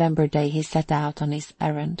 windy November day he set out on his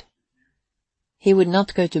errand. He would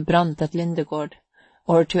not go to Brant at Lindegård,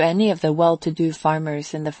 or to any of the well-to-do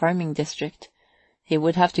farmers in the farming district. He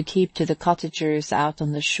would have to keep to the cottagers out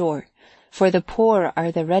on the shore, for the poor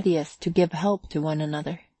are the readiest to give help to one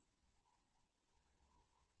another.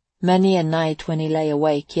 Many a night when he lay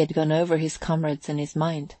awake he had gone over his comrades in his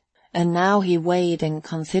mind, and now he weighed and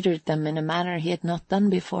considered them in a manner he had not done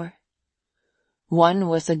before. One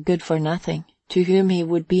was a good-for-nothing, to whom he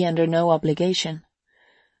would be under no obligation.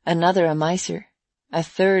 Another a miser. A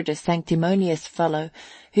third a sanctimonious fellow,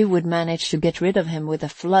 who would manage to get rid of him with a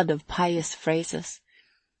flood of pious phrases.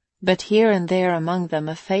 But here and there among them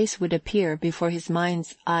a face would appear before his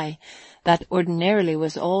mind's eye that ordinarily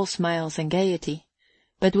was all smiles and gaiety,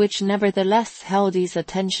 but which nevertheless held his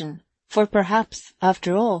attention, for perhaps,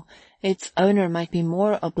 after all, its owner might be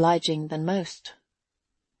more obliging than most.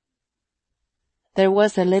 There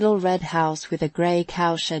was a little red house with a grey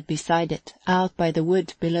cowshed beside it, out by the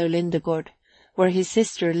wood below Lindegård, where his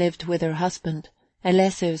sister lived with her husband,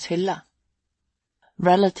 Eleseus Hylla.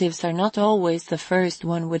 Relatives are not always the first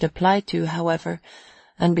one would apply to, however,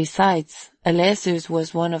 and besides, Eleseus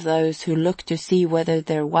was one of those who look to see whether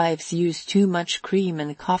their wives use too much cream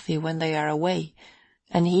and coffee when they are away,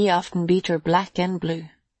 and he often beat her black and blue.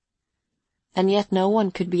 And yet no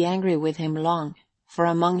one could be angry with him long, for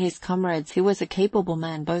among his comrades he was a capable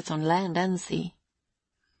man both on land and sea.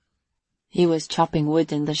 He was chopping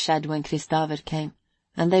wood in the shed when Kristaver came,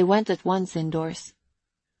 and they went at once indoors.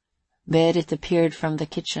 Berit appeared from the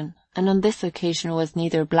kitchen, and on this occasion was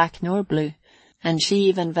neither black nor blue, and she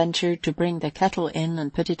even ventured to bring the kettle in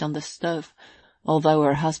and put it on the stove, although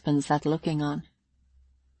her husband sat looking on.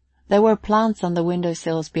 There were plants on the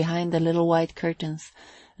window-sills behind the little white curtains,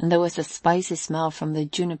 and there was a spicy smell from the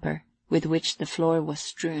juniper with which the floor was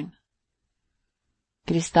strewn.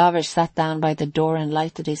 Kristaver sat down by the door and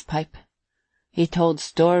lighted his pipe. He told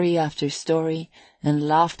story after story, and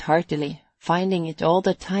laughed heartily, finding it all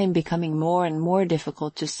the time becoming more and more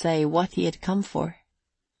difficult to say what he had come for.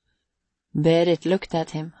 Berit looked at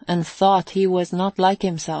him, and thought he was not like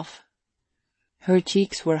himself. Her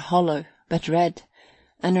cheeks were hollow, but red,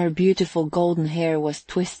 and her beautiful golden hair was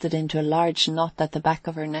twisted into a large knot at the back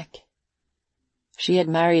of her neck. She had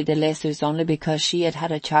married Eleseus only because she had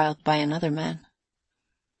had a child by another man.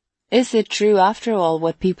 "Is it true after all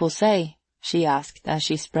what people say?" she asked as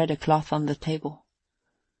she spread a cloth on the table.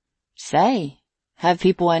 "Say, have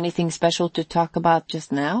people anything special to talk about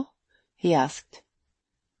just now?" he asked.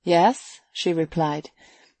 "Yes," she replied,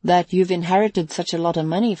 "that you've inherited such a lot of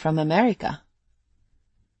money from America."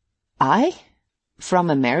 "I?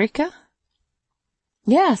 From America?"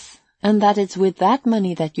 "Yes, and that it's with that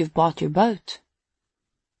money that you've bought your boat."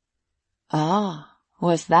 Ah,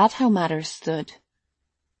 was that how matters stood?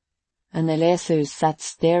 And Eleseus sat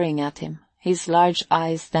staring at him, his large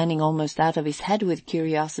eyes standing almost out of his head with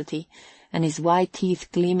curiosity, and his white teeth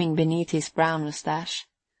gleaming beneath his brown moustache.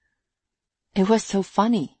 It was so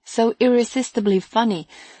funny, so irresistibly funny,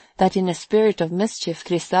 that in a spirit of mischief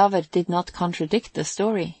Kristaver did not contradict the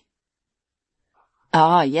story.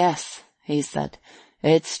 "Ah, yes," he said,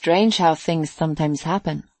 "it's strange how things sometimes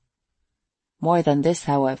happen." More than this,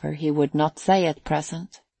 however, he would not say at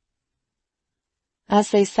present.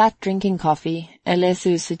 As they sat drinking coffee,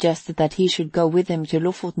 Eleseus suggested that he should go with him to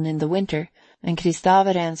Lofoten in the winter, and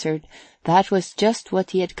Kristaver answered that was just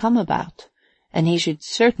what he had come about, and he should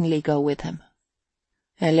certainly go with him.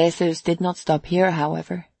 Eleseus did not stop here,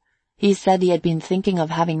 however. He said he had been thinking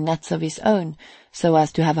of having nets of his own, so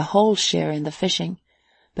as to have a whole share in the fishing,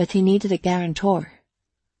 but he needed a guarantor.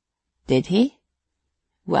 Did he?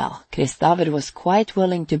 Well, Kristaver was quite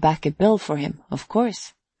willing to back a bill for him, of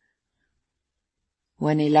course.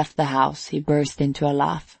 When he left the house, he burst into a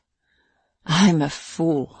laugh. "I'm a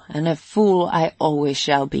fool, and a fool I always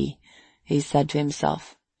shall be," he said to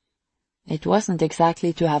himself. "It wasn't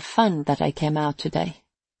exactly to have fun that I came out today."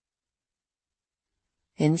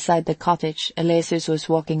 Inside the cottage, Eleseus was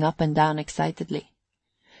walking up and down excitedly.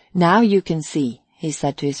 "Now you can see," he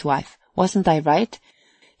said to his wife. "Wasn't I right?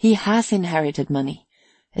 He has inherited money.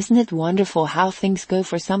 Isn't it wonderful how things go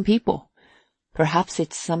for some people? Perhaps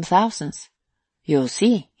it's some thousands. You'll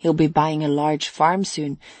see, he'll be buying a large farm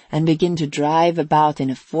soon, and begin to drive about in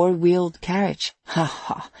a four-wheeled carriage. Ha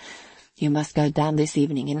ha! You must go down this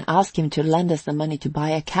evening and ask him to lend us the money to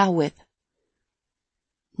buy a cow with."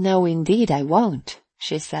 "No, indeed I won't,"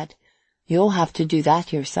 she said. "You'll have to do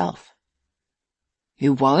that yourself."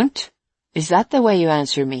 "You won't? Is that the way you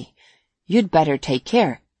answer me? You'd better take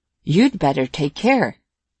care. You'd better take care."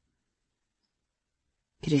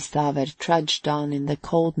 Kristaver trudged on in the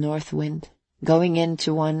cold north wind, going in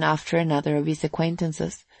to one after another of his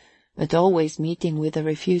acquaintances, but always meeting with a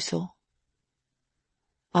refusal.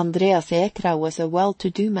 Andreas Ekra was a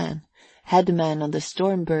well-to-do man, headman on the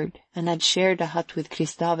Stormbird, and had shared a hut with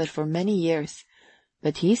Kristaver for many years,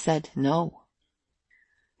 but he said no.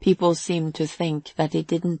 People seemed to think that it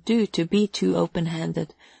didn't do to be too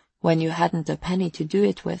open-handed when you hadn't a penny to do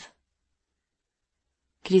it with.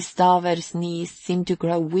 Kristaver's knees seemed to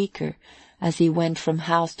grow weaker as he went from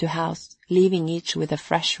house to house, leaving each with a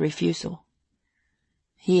fresh refusal.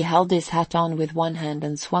 He held his hat on with one hand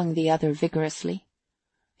and swung the other vigorously.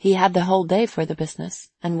 He had the whole day for the business,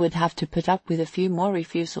 and would have to put up with a few more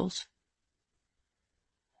refusals.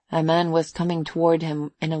 A man was coming toward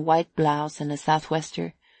him in a white blouse and a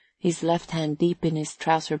southwester, his left hand deep in his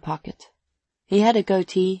trouser pocket. He had a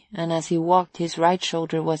goatee, and as he walked his right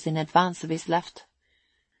shoulder was in advance of his left.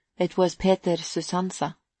 It was Peter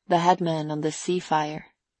Susansa, the headman on the Seafire.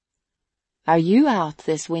 "Are you out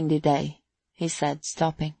this windy day?" he said,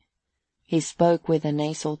 stopping. He spoke with a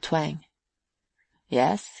nasal twang.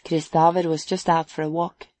 Yes, Kristaver was just out for a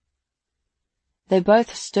walk. They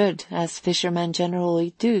both stood, as fishermen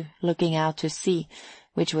generally do, looking out to sea,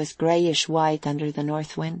 which was greyish-white under the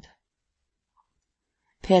north wind.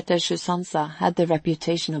 Peter Susansa had the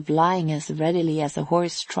reputation of lying as readily as a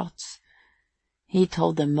horse trots. He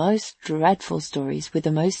told the most dreadful stories with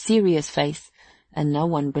the most serious face, and no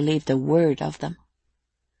one believed a word of them.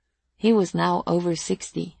 He was now over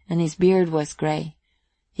 60, and his beard was grey.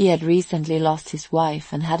 He had recently lost his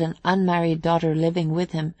wife and had an unmarried daughter living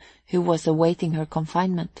with him who was awaiting her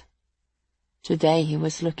confinement. Today he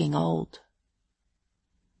was looking old.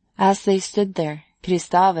 As they stood there,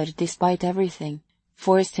 Kristaver, despite everything,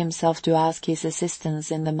 forced himself to ask his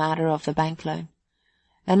assistance in the matter of the bank loan.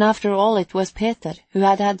 And after all it was Peter, who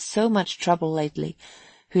had had so much trouble lately,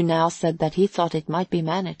 who now said that he thought it might be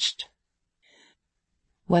managed.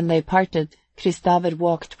 When they parted, Kristaver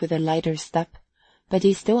walked with a lighter step, but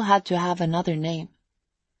he still had to have another name.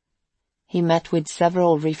 He met with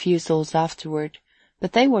several refusals afterward,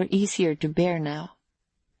 but they were easier to bear now.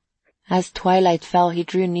 As twilight fell he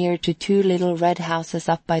drew near to 2 little red houses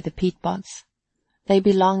up by the peat bogs. They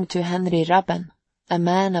belonged to Henry Rabben, a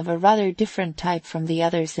man of a rather different type from the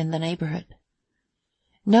others in the neighborhood.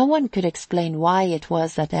 No one could explain why it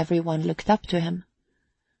was that everyone looked up to him.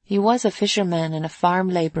 He was a fisherman and a farm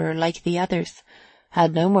laborer like the others,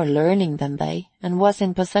 had no more learning than they, and was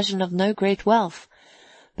in possession of no great wealth.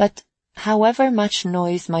 But however much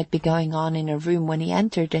noise might be going on in a room when he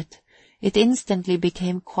entered it, it instantly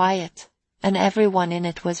became quiet, and everyone in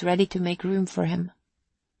it was ready to make room for him.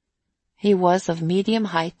 He was of medium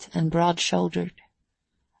height and broad-shouldered.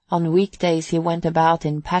 On weekdays he went about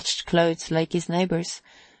in patched clothes like his neighbors,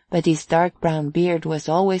 but his dark brown beard was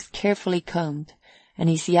always carefully combed, and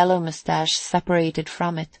his yellow moustache separated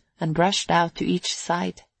from it and brushed out to each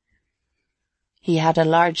side. He had a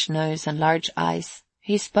large nose and large eyes.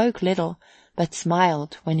 He spoke little, but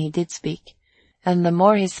smiled when he did speak, and the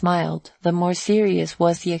more he smiled, the more serious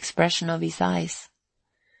was the expression of his eyes.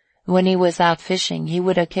 When he was out fishing, he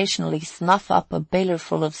would occasionally snuff up a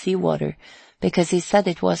bailerful of seawater, because he said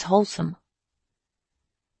it was wholesome.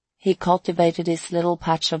 He cultivated his little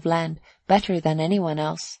patch of land better than anyone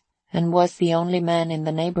else, and was the only man in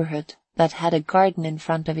the neighborhood that had a garden in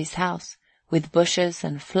front of his house, with bushes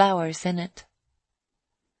and flowers in it.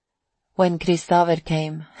 When Kristaver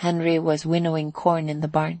came, Henry was winnowing corn in the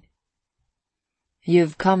barn.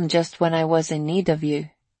 "You've come just when I was in need of you,"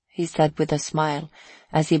 he said with a smile,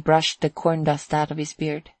 as he brushed the corn dust out of his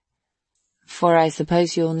beard. "For I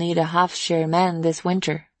suppose you'll need a half-share man this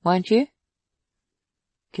winter, won't you?"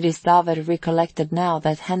 Kristaver recollected now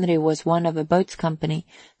that Henry was one of a boat's company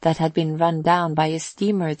that had been run down by a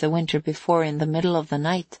steamer the winter before in the middle of the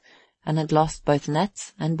night, and had lost both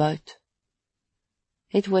nets and boat.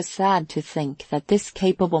 It was sad to think that this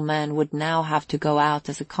capable man would now have to go out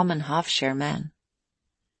as a common half-share man.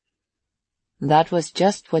 "That was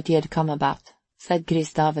just what he had come about," said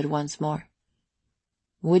Kristaver once more.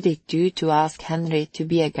 Would it do to ask Henry to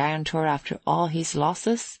be a guarantor after all his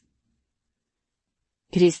losses?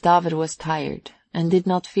 Kristaver was tired, and did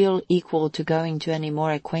not feel equal to going to any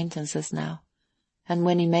more acquaintances now, and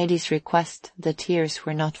when he made his request, the tears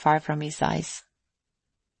were not far from his eyes.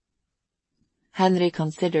 Henry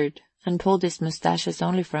considered, and pulled his moustaches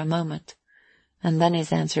only for a moment, and then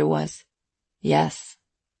his answer was, "Yes."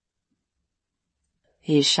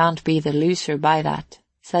 "He shan't be the loser by that,"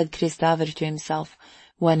 said Kristaver to himself,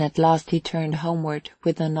 when at last he turned homeward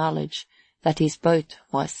with the knowledge that his boat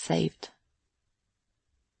was saved.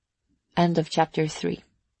 End of chapter 3. .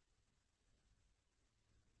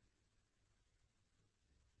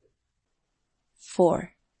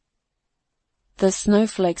 4. The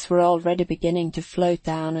snowflakes were already beginning to float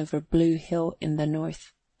down over Blue Hill in the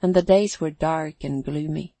north, and the days were dark and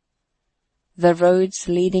gloomy. The roads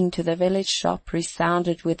leading to the village shop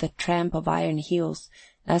resounded with the tramp of iron heels,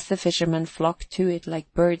 as the fishermen flocked to it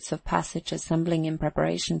like birds of passage assembling in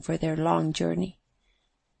preparation for their long journey.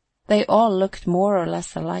 They all looked more or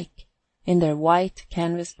less alike, in their white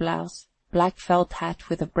canvas blouse, black felt hat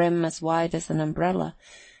with a brim as wide as an umbrella,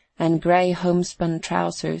 and grey homespun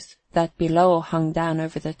trousers that below hung down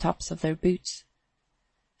over the tops of their boots.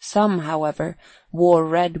 Some, however, wore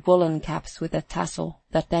red woolen caps with a tassel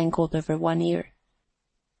that dangled over one ear.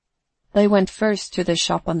 They went first to the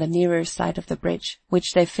shop on the nearer side of the bridge,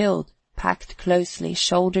 which they filled, packed closely,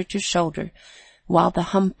 shoulder to shoulder, while the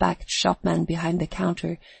humpbacked shopman behind the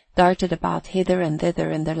counter darted about hither and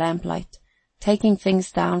thither in the lamplight, taking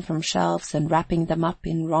things down from shelves and wrapping them up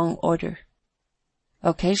in wrong order.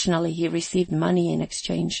 Occasionally he received money in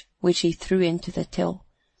exchange, which he threw into the till,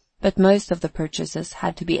 but most of the purchases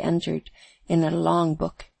had to be entered in a long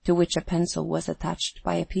book to which a pencil was attached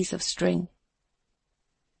by a piece of string.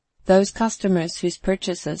 Those customers whose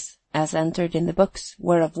purchases, as entered in the books,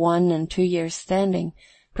 were of 1 and 2 years' standing,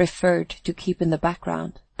 preferred to keep in the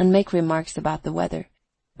background and make remarks about the weather,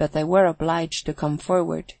 but they were obliged to come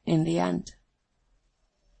forward in the end.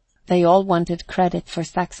 They all wanted credit for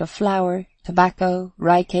sacks of flour, tobacco,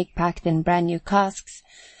 rye cake packed in brand new casks,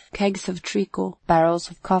 kegs of treacle, barrels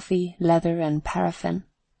of coffee, leather, and paraffin.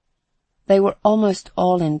 They were almost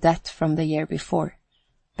all in debt from the year before,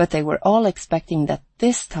 but they were all expecting that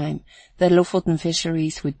this time the Lofoten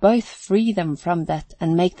fisheries would both free them from debt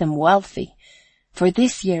and make them wealthy, for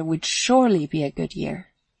this year would surely be a good year.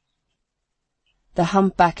 The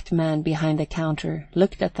humpbacked man behind the counter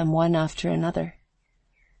looked at them one after another.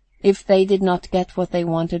 If they did not get what they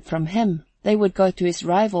wanted from him, they would go to his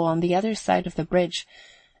rival on the other side of the bridge,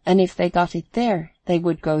 and if they got it there, they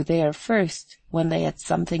would go there first, when they had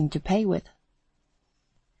something to pay with.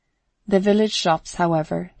 The village shops,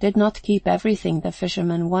 however, did not keep everything the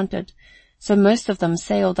fishermen wanted, so most of them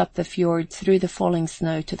sailed up the fjord through the falling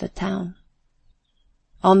snow to the town.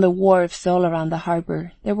 On the wharves all around the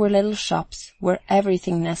harbour there were little shops where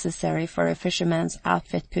everything necessary for a fisherman's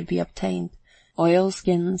outfit could be obtained: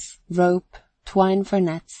 oilskins, rope, twine for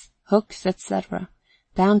nets, hooks, etc.,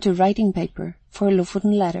 down to writing paper for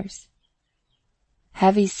Lofoten letters.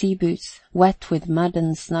 Heavy sea boots, wet with mud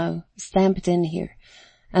and snow, stamped in here,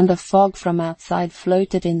 and the fog from outside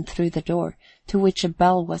floated in through the door, to which a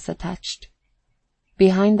bell was attached.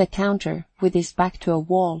 Behind the counter, with his back to a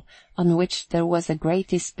wall on which there was a great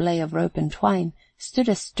display of rope and twine, stood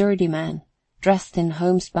a sturdy man, dressed in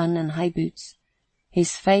homespun and high boots,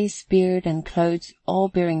 his face, beard, and clothes all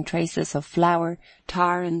bearing traces of flour,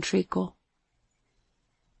 tar, and treacle.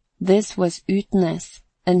 This was Utnes,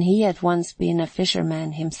 and he had once been a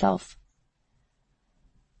fisherman himself.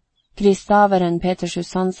 Kristaver and Peter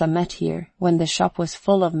Susansa met here when the shop was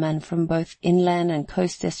full of men from both inland and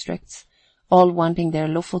coast districts, all wanting their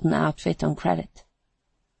Lofoten outfit on credit.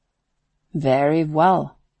 "Very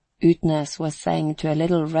well," Utnes was saying to a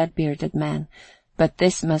little red-bearded man, "but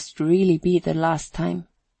this must really be the last time."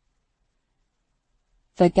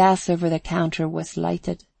 The gas over the counter was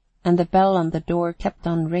lighted, and the bell on the door kept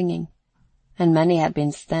on ringing, and many had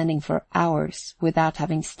been standing for hours without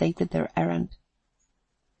having stated their errand.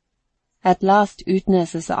 At last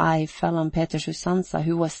Utnes's eye fell on Peter Susansa,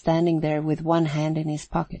 who was standing there with one hand in his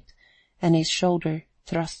pocket and his shoulder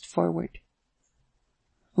thrust forward.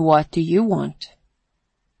 "What do you want?"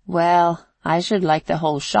 "Well, I should like the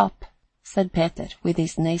whole shop," said Peter with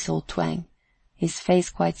his nasal twang, his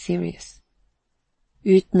face quite serious.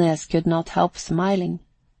 Utnes could not help smiling,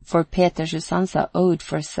 for Peter Susansa owed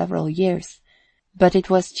for several years, but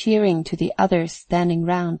it was cheering to the others standing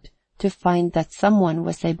round to find that someone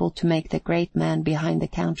was able to make the great man behind the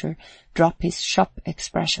counter drop his shop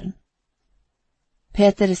expression.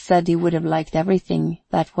 Peter said he would have liked everything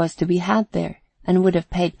that was to be had there, and would have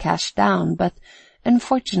paid cash down, but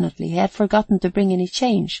unfortunately he had forgotten to bring any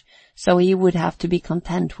change, so he would have to be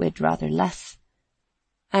content with rather less.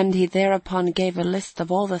 And he thereupon gave a list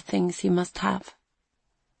of all the things he must have.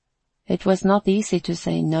 It was not easy to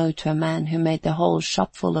say no to a man who made the whole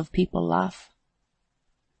shop full of people laugh.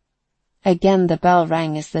 Again the bell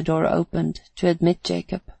rang as the door opened to admit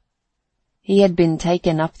Jacob. He had been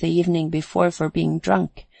taken up the evening before for being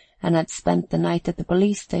drunk, and had spent the night at the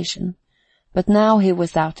police station, but now he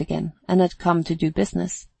was out again, and had come to do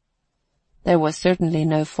business. There was certainly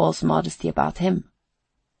no false modesty about him.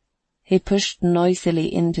 He pushed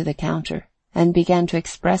noisily into the counter, and began to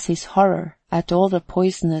express his horror at all the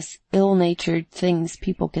poisonous, ill-natured things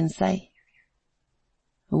people can say.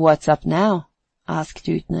 What's up now? Asked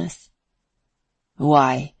Utnes.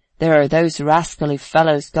 Why, there are those rascally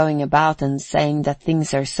fellows going about and saying that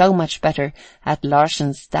things are so much better at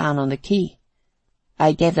Larsen's down on the quay.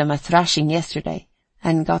 I gave them a thrashing yesterday,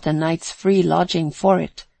 and got a night's free lodging for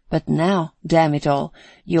it, but now, damn it all,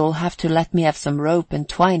 you'll have to let me have some rope and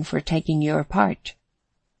twine for taking your part.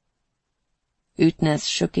 Utnes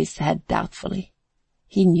shook his head doubtfully.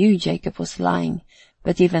 He knew Jacob was lying,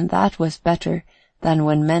 but even that was better than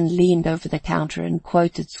when men leaned over the counter and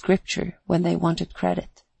quoted scripture when they wanted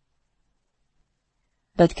credit.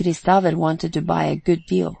 But Kristaver wanted to buy a good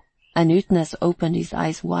deal, and Utnes opened his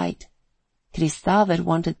eyes wide. Kristaver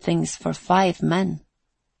wanted things for 5 men.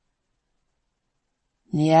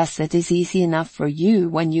 Yes, it is easy enough for you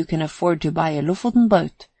when you can afford to buy a Lofoten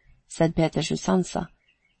boat, said Peter Susansa,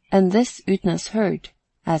 and this Utnes heard,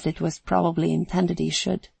 as it was probably intended he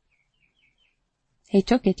should. He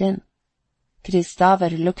took it in.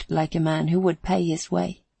 Kristaver looked like a man who would pay his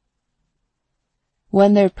way.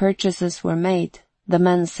 When their purchases were made, the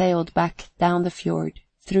men sailed back down the fjord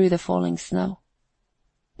through the falling snow.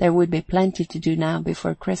 There would be plenty to do now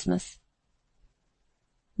before Christmas.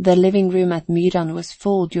 The living room at Myran was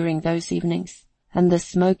full during those evenings, and the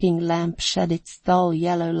smoking lamp shed its dull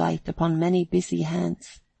yellow light upon many busy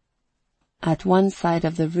hands. At one side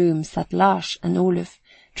of the room sat Lars and Oluf,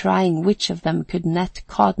 trying which of them could net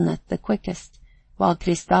codnet the quickest, while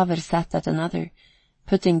Kristaver sat at another,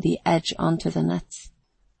 putting the edge onto the nets.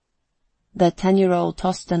 The 10-year-old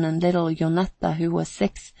Torsten and little Jonetta, who was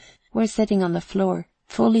 6, were sitting on the floor,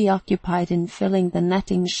 fully occupied in filling the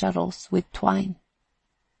netting shuttles with twine.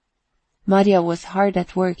 Maria was hard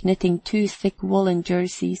at work knitting 2 thick woolen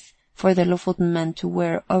jerseys for the Lofoten men to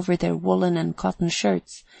wear over their woolen and cotton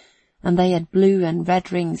shirts, and they had blue and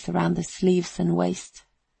red rings around the sleeves and waist.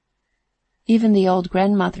 Even the old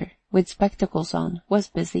grandmother, with spectacles on, was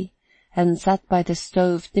busy, and sat by the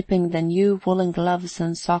stove dipping the new woolen gloves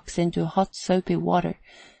and socks into hot soapy water,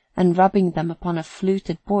 and rubbing them upon a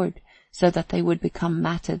fluted board so that they would become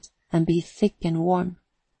matted and be thick and warm.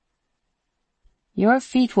 Your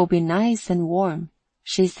feet will be nice and warm,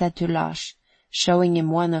 she said to Lars, showing him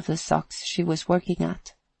one of the socks she was working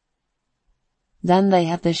at. Then they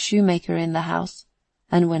had the shoemaker in the house,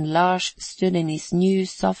 and when Lars stood in his new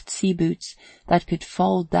soft sea boots that could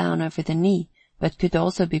fold down over the knee, but could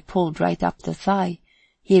also be pulled right up the thigh,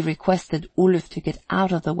 he requested Oluf to get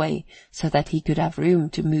out of the way so that he could have room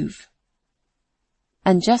to move.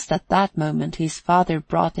 And just at that moment his father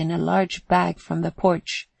brought in a large bag from the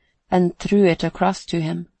porch, and threw it across to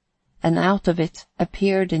him, and out of it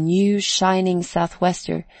appeared a new shining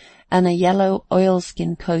southwester and a yellow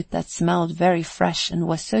oilskin coat that smelled very fresh and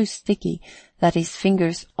was so sticky that his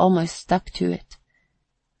fingers almost stuck to it.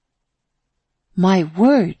 My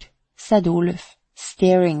word, said Oluf,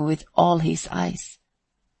 staring with all his eyes.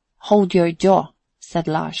 Hold your jaw, said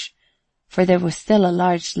Lars, for there was still a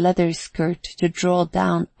large leather skirt to draw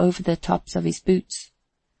down over the tops of his boots.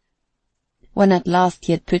 When at last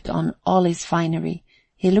he had put on all his finery,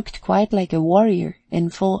 he looked quite like a warrior in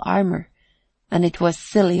full armor, and it was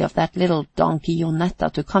silly of that little donkey Jonetta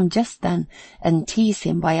to come just then and tease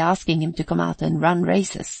him by asking him to come out and run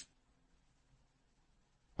races.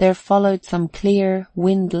 There followed some clear,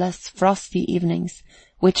 windless, frosty evenings,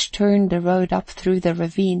 which turned the road up through the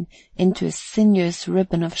ravine into a sinuous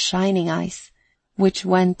ribbon of shining ice, which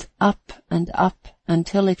went up and up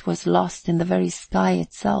until it was lost in the very sky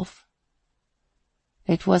itself.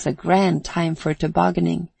 It was a grand time for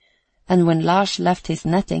tobogganing, and when Lars left his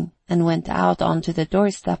netting and went out onto the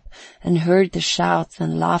doorstep and heard the shouts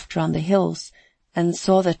and laughter on the hills, and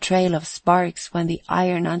saw the trail of sparks when the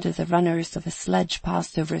iron under the runners of a sledge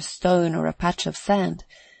passed over a stone or a patch of sand,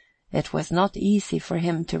 it was not easy for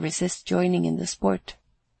him to resist joining in the sport.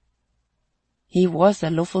 He was a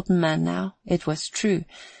Lofoten man now, it was true,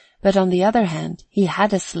 but on the other hand he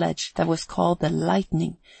had a sledge that was called the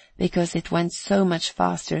Lightning, because it went so much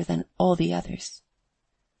faster than all the others.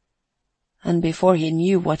 And before he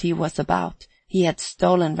knew what he was about, he had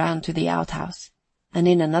stolen round to the outhouse, and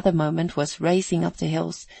in another moment was racing up the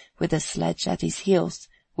hills with the sledge at his heels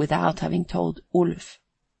without having told Oluf.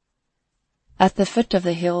 At the foot of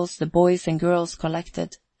the hills the boys and girls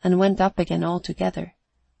collected and went up again all together,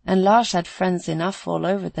 and Lars had friends enough all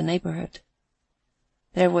over the neighborhood.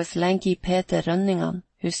 There was lanky Peter Rønningan,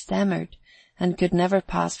 who stammered and could never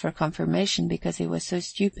pass for confirmation because he was so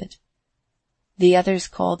stupid. The others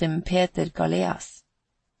called him Peter Galeas.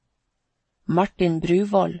 Martin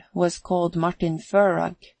Bruvoll was called Martin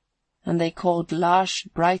Førrag, and they called Lars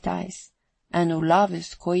Bright Eyes, and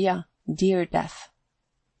Olavus Koja Dear Death.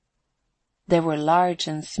 There were large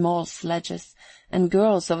and small sledges, and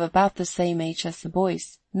girls of about the same age as the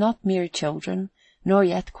boys, not mere children, nor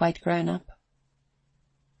yet quite grown up.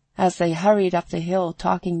 As they hurried up the hill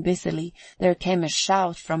talking busily, there came a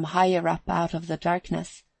shout from higher up out of the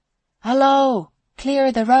darkness. "Hullo!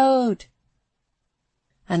 Clear the road!"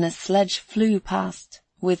 And a sledge flew past,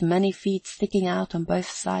 with many feet sticking out on both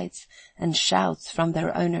sides, and shouts from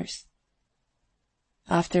their owners.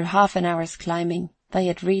 After half an hour's climbing, they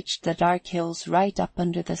had reached the dark hills right up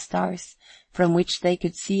under the stars, from which they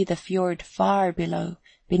could see the fjord far below,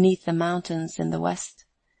 beneath the mountains in the west,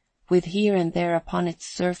 with here and there upon its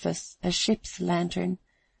surface a ship's lantern,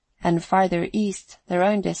 and farther east their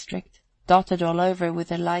own district, dotted all over with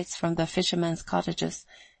the lights from the fishermen's cottages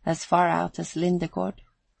as far out as Lindegård.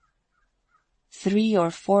 3 or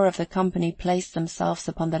 4 of the company placed themselves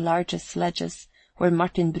upon the largest sledges, where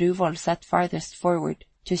Martin Bruvoll sat farthest forward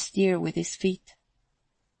to steer with his feet.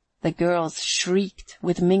 The girls shrieked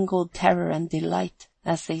with mingled terror and delight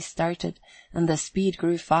as they started, and the speed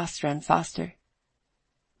grew faster and faster.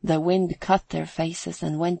 The wind cut their faces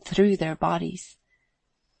and went through their bodies.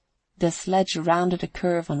 The sledge rounded a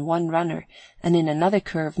curve on one runner, and in another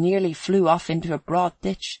curve nearly flew off into a broad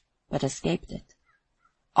ditch, but escaped it.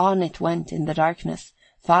 On it went in the darkness,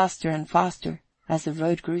 faster and faster, as the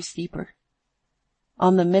road grew steeper.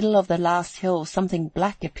 On the middle of the last hill something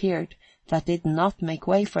black appeared that did not make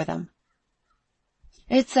way for them.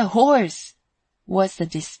 "It's a horse!" was the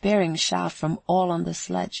despairing shout from all on the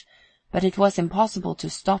sledge, but it was impossible to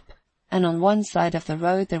stop, and on one side of the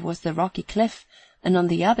road there was the rocky cliff, and on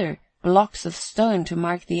the other blocks of stone to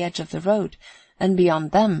mark the edge of the road, and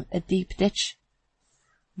beyond them a deep ditch.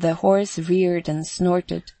 The horse reared and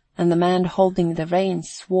snorted, and the man holding the reins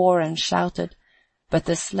swore and shouted, but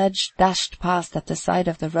the sledge dashed past at the side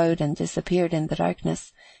of the road and disappeared in the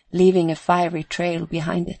darkness, leaving a fiery trail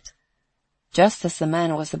behind it. Just as the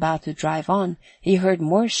man was about to drive on, he heard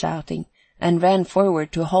more shouting, and ran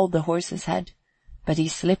forward to hold the horse's head, but he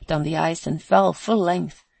slipped on the ice and fell full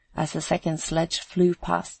length as the second sledge flew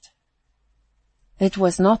past. It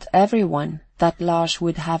was not everyone that Lars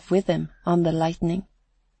would have with him on the Lightning.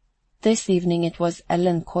 This evening it was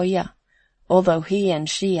Ellen Koya, although he and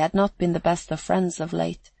she had not been the best of friends of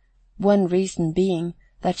late, one reason being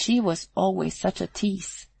that she was always such a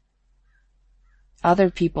tease. Other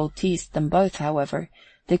people teased them both, however,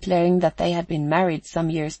 declaring that they had been married some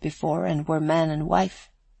years before and were man and wife.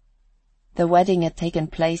 The wedding had taken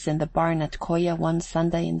place in the barn at Koya one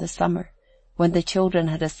Sunday in the summer, when the children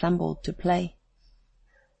had assembled to play.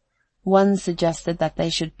 One suggested that they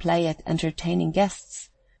should play at entertaining guests,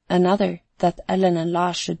 another that Ellen and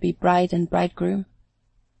Lars should be bride and bridegroom.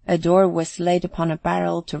 A door was laid upon a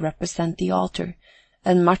barrel to represent the altar,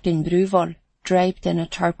 and Martin Bruvoll, draped in a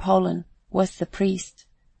tarpaulin, was the priest,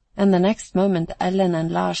 and the next moment Ellen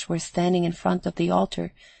and Lars were standing in front of the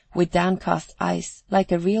altar with downcast eyes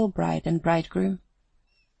like a real bride and bridegroom.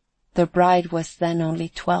 The bride was then only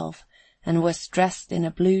 12 and was dressed in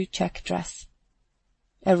a blue check dress.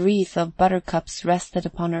 A wreath of buttercups rested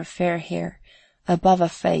upon her fair hair, above a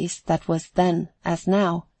face that was then, as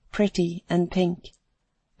now, pretty and pink,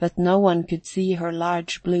 but no one could see her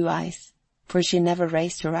large blue eyes, for she never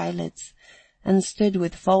raised her eyelids, and stood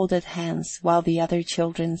with folded hands while the other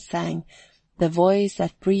children sang, the voice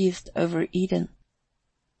that breathed over Eden.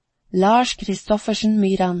 "Lars Kristoffersen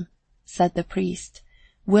Myran," said the priest,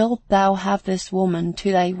 "wilt thou have this woman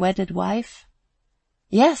to thy wedded wife?"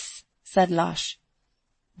 "Yes," said Lars.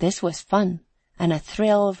 This was fun, and a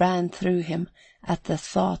thrill ran through him at the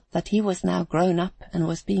thought that he was now grown up and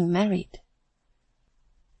was being married.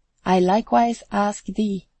 "I likewise ask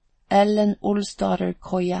thee, Ellen Olsdottir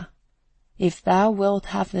Koya, if thou wilt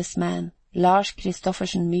have this man, Lars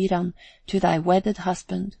Kristoffersen Myran, to thy wedded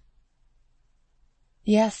husband."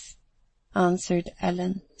 "Yes," answered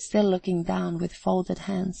Ellen, still looking down with folded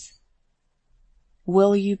hands.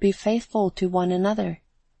 "Will you be faithful to one another?"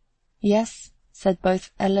 "Yes," said both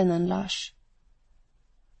Ellen and Lars.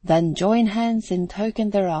 "Then join hands in token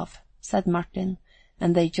thereof," said Martin,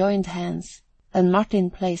 and they joined hands, and Martin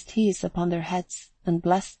placed his upon their heads and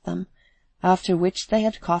blessed them, after which they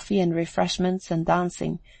had coffee and refreshments and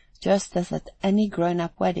dancing, just as at any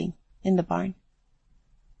grown-up wedding in the barn.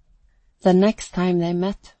 The next time they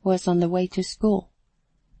met was on the way to school.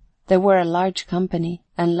 There were a large company,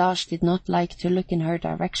 and Lars did not like to look in her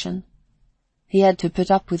direction. He had to put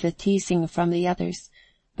up with the teasing from the others,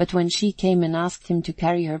 but when she came and asked him to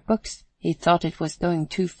carry her books, he thought it was going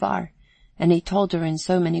too far, and he told her in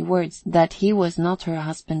so many words that he was not her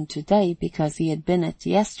husband today because he had been it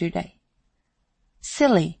yesterday.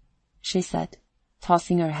 "Silly," she said,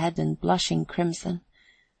 tossing her head and blushing crimson.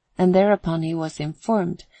 and thereupon he was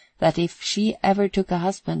informed that if she ever took a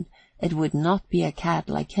husband, it would not be a cad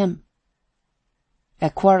like him. A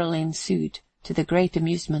quarrel ensued, to the great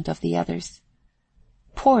amusement of the others.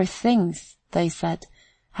 "Poor things," they said,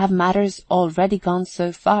 "have matters already gone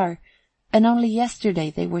so far, and only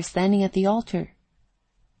yesterday they were standing at the altar."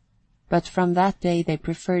 But from that day they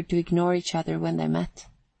preferred to ignore each other when they met.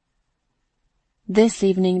 This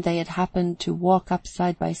evening they had happened to walk up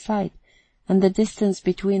side by side, and the distance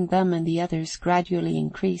between them and the others gradually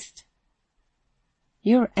increased.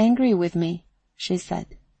 "You're angry with me," she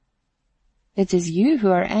said. "It is you who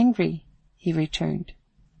are angry," he returned.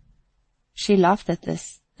 She laughed at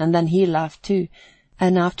this, and then he laughed too,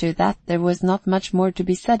 and after that there was not much more to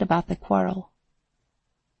be said about the quarrel.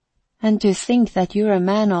 "And to think that you're a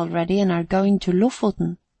man already and are going to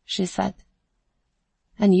Lofoten," she said.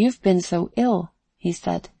 "And you've been so ill," he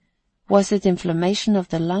said. "Was it inflammation of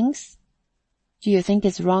the lungs? Do you think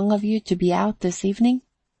it's wrong of you to be out this evening?"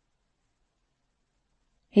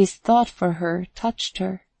 His thought for her touched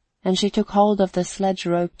her, and she took hold of the sledge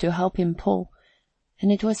rope to help him pull,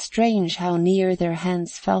 and it was strange how near their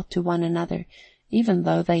hands felt to one another, even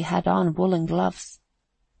though they had on woolen gloves.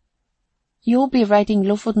 "You'll be writing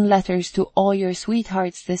Lofoten letters to all your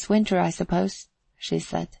sweethearts this winter, I suppose," she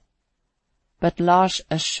said. But Lars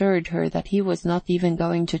assured her that he was not even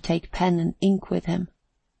going to take pen and ink with him.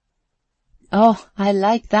 "Oh, I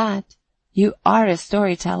like that. You are a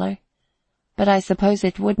storyteller. But I suppose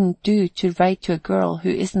it wouldn't do to write to a girl who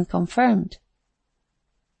isn't confirmed."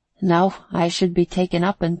 "No, I should be taken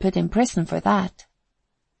up and put in prison for that."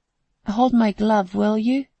 "Hold my glove, will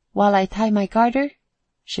you, while I tie my garter?"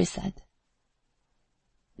 she said.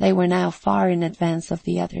 They were now far in advance of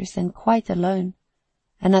the others and quite alone,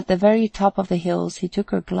 and at the very top of the hills he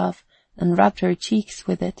took her glove and rubbed her cheeks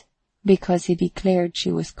with it, because he declared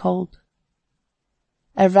she was cold.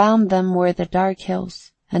 Around them were the dark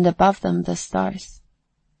hills, and above them the stars.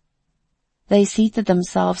 They seated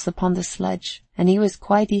themselves upon the sledge, and he was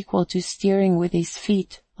quite equal to steering with his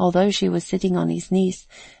feet, although she was sitting on his knees,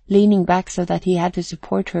 leaning back so that he had to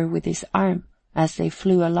support her with his arm as they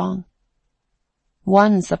flew along.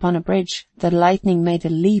 Once upon a bridge the lightning made a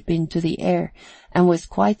leap into the air, and was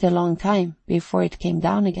quite a long time before it came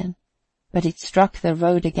down again, but it struck the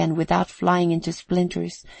road again without flying into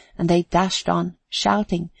splinters, and they dashed on,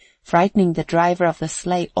 shouting, frightening the driver of the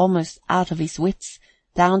sleigh almost out of his wits,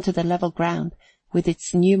 down to the level ground, with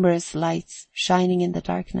its numerous lights shining in the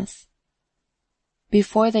darkness.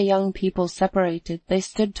 Before the young people separated, they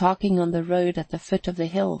stood talking on the road at the foot of the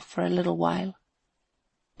hill for a little while.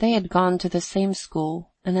 They had gone to the same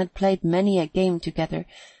school, and had played many a game together,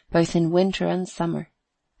 both in winter and summer,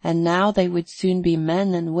 and now they would soon be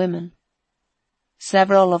men and women.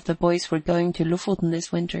 Several of the boys were going to Lofoten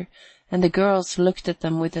this winter, and the girls looked at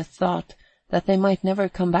them with the thought that they might never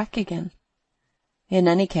come back again. In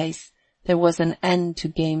any case, there was an end to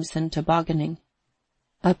games and tobogganing.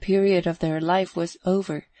 A period of their life was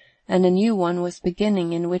over, and a new one was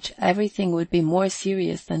beginning in which everything would be more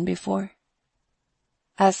serious than before.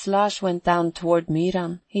 As Lars went down toward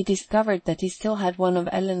Myran, he discovered that he still had one of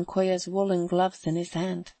Ellen Koya's woolen gloves in his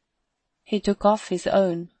hand. He took off his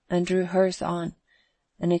own and drew hers on,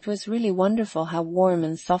 and it was really wonderful how warm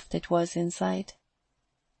and soft it was inside.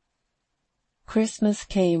 Christmas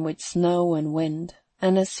came with snow and wind,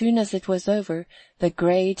 and as soon as it was over, the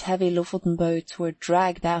great heavy Lofoten boats were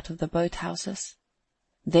dragged out of the boathouses.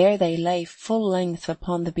 There they lay full length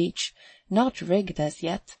upon the beach, not rigged as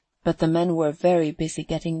yet, but the men were very busy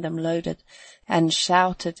getting them loaded, and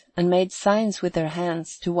shouted and made signs with their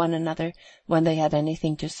hands to one another when they had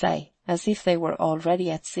anything to say, as if they were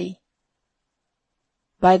already at sea.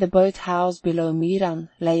 By the boat-house below Myran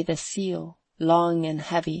lay the seal, long and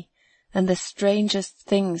heavy, and the strangest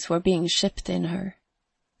things were being shipped in her.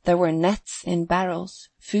 There were nets in barrels,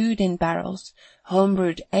 food in barrels,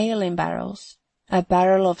 home-brewed ale in barrels, a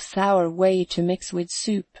barrel of sour whey to mix with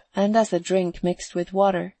soup and as a drink mixed with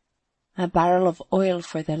water, a barrel of oil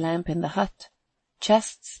for the lamp in the hut,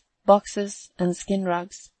 chests, boxes, and skin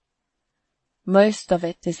rugs. Most of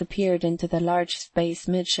it disappeared into the large space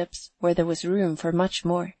midships, where there was room for much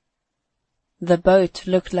more. The boat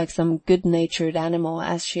looked like some good-natured animal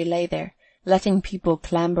as she lay there, letting people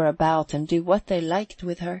clamber about and do what they liked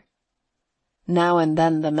with her. Now and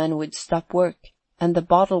then the men would stop work, and the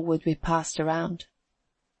bottle would be passed around.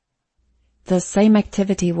 The same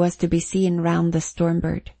activity was to be seen round the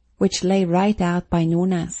Stormbird, which lay right out by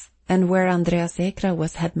Nordnes, and where Andreas Ekra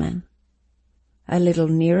was headman. A little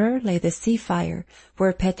nearer lay the Sea Fire,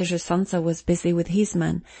 where Peter Susanza was busy with his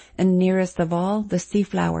men, and nearest of all the Sea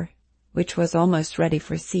Flower, which was almost ready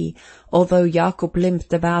for sea, although Jacob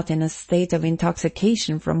limped about in a state of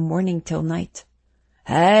intoxication from morning till night.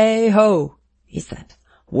 "Hey ho," he said.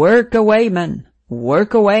 "Work away, men.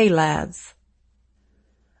 Work away, lads."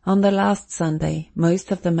 On the last Sunday,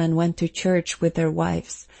 most of the men went to church with their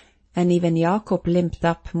wives, and even Jacob limped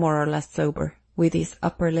up more or less sober, with his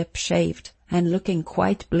upper lip shaved, and looking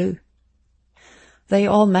quite blue. They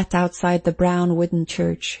all met outside the brown wooden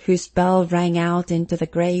church, whose bell rang out into the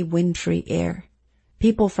grey wintry air.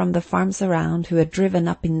 People from the farms around, who had driven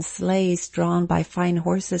up in sleighs drawn by fine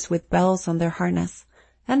horses with bells on their harness,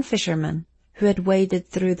 and fishermen, who had waded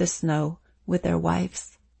through the snow with their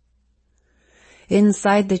wives.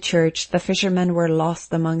 Inside the church, the fishermen were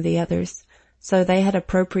lost among the others, so they had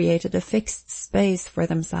appropriated a fixed space for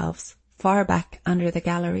themselves, far back under the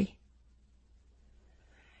gallery.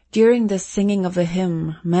 During the singing of the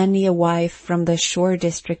hymn, many a wife from the shore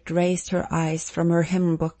district raised her eyes from her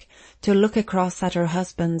hymn book to look across at her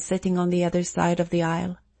husband sitting on the other side of the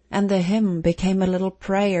aisle, and the hymn became a little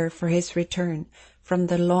prayer for his return from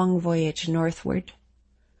the long voyage northward.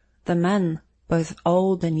 The men, both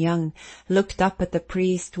old and young, looked up at the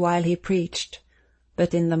priest while he preached,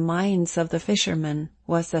 but in the minds of the fishermen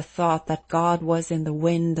was the thought that God was in the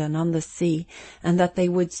wind and on the sea, and that they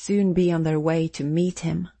would soon be on their way to meet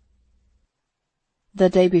him. The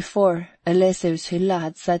day before, Eleseus Hylla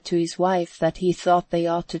had said to his wife that he thought they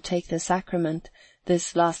ought to take the sacrament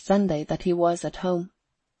this last Sunday that he was at home.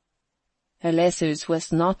 Eleseus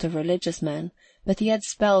was not a religious man, but he had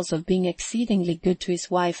spells of being exceedingly good to his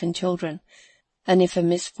wife and children, and if a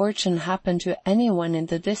misfortune happened to anyone in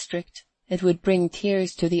the district, it would bring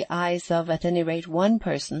tears to the eyes of at any rate one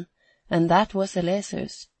person, and that was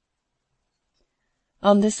Eleseus.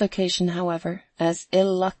 On this occasion, however, as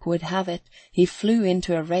ill luck would have it, he flew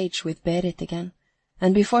into a rage with Berit again,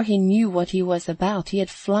 and before he knew what he was about, he had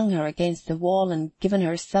flung her against the wall and given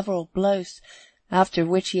her several blows, after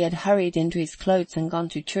which he had hurried into his clothes and gone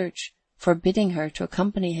to church, forbidding her to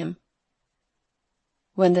accompany him.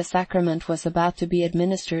 When the sacrament was about to be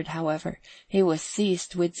administered, however, he was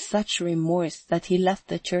seized with such remorse that he left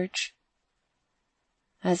the church.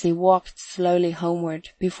 As he walked slowly homeward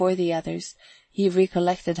before the others, he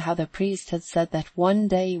recollected how the priest had said that one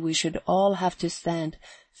day we should all have to stand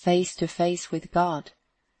face to face with God,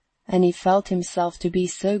 and he felt himself to be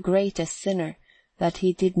so great a sinner that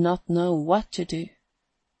he did not know what to do.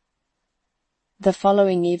 The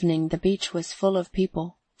following evening the beach was full of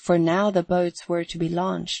people, for now the boats were to be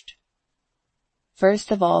launched.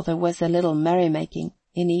 First of all there was a little merrymaking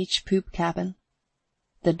in each poop cabin.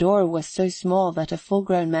 The door was so small that a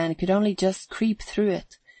full-grown man could only just creep through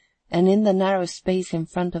it, and in the narrow space in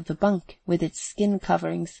front of the bunk, with its skin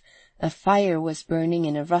coverings, a fire was burning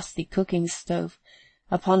in a rusty cooking stove,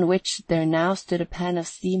 upon which there now stood a pan of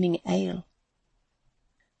steaming ale.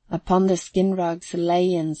 Upon the skin rugs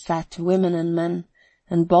lay and sat women and men,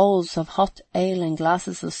 and bowls of hot ale and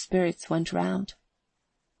glasses of spirits went round.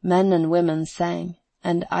 Men and women sang,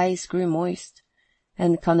 and eyes grew moist,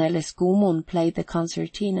 and Cornelis Gomund played the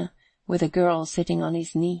concertina with a girl sitting on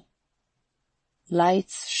his knee.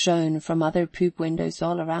 Lights shone from other poop windows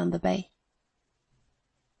all around the bay.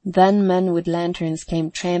 Then men with lanterns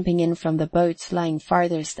came tramping in from the boats lying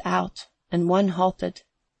farthest out, and one halted.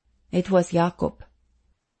 It was Jacob.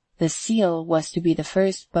 The Seal was to be the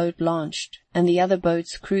first boat launched, and the other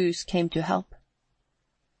boats' crews came to help.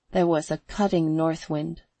 There was a cutting north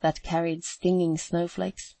wind that carried stinging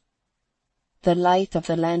snowflakes. The light of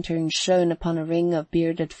the lantern shone upon a ring of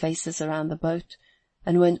bearded faces around the boat,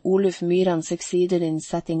 and when Oluf Myran succeeded in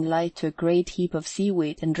setting light to a great heap of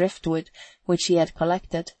seaweed and driftwood which he had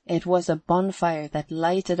collected, it was a bonfire that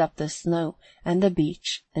lighted up the snow and the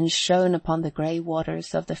beach and shone upon the grey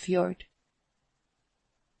waters of the fjord.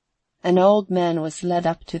 An old man was led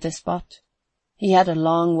up to the spot. He had a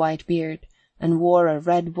long white beard, and wore a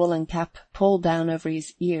red woolen cap pulled down over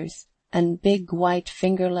his ears, and big white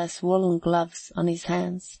fingerless woolen gloves on his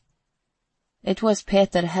hands. It was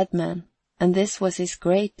Peter Headman, and this was his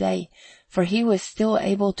great day, for he was still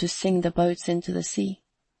able to sing the boats into the sea.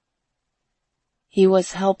 He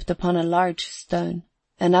was helped upon a large stone,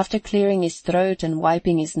 and after clearing his throat and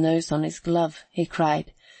wiping his nose on his glove, he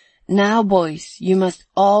cried, "Now, boys, you must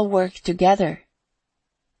all work together."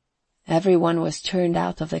 Everyone was turned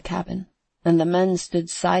out of the cabin, and the men stood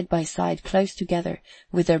side by side close together,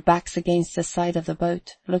 with their backs against the side of the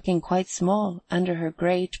boat, looking quite small under her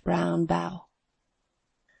great brown bow.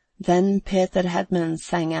 Then Peter Headman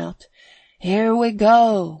sang out, "Here we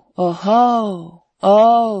go! Oh-ho!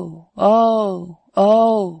 Oh! Oh!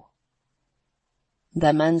 Oh!"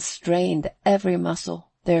 The men strained every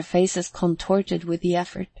muscle, their faces contorted with the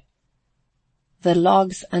effort. The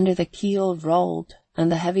logs under the keel rolled,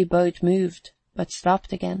 and the heavy boat moved, but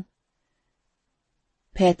stopped again.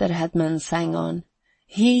 Peter Hedman sang on,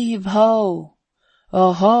 "Heave ho!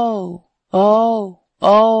 Oh ho! Oh!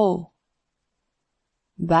 Oh!"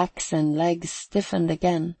 Backs and legs stiffened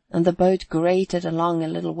again, and the boat grated along a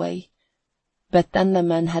little way, but then the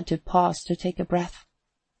men had to pause to take a breath.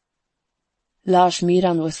 Lars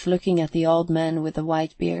Myran was looking at the old man with the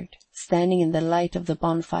white beard, standing in the light of the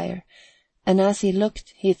bonfire, and as he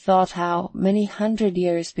looked he thought how, many 100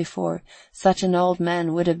 years before, such an old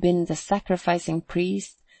man would have been the sacrificing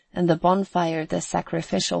priest, and the bonfire the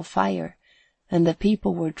sacrificial fire, and the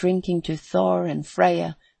people were drinking to Thor and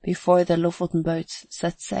Freya before the Lofoten boats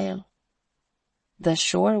set sail. The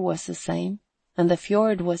shore was the same, and the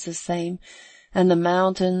fjord was the same, and the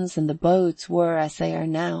mountains and the boats were as they are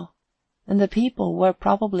now, and the people were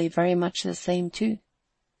probably very much the same too.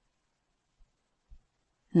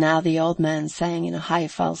 Now the old man sang in a high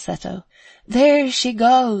falsetto, "There she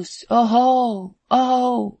goes! Oh-ho!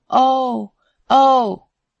 Oh! Oh! Oh!"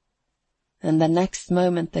 And the next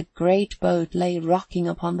moment the great boat lay rocking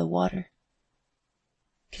upon the water.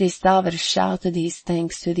 Kristaver shouted his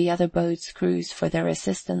thanks to the other boats' crews for their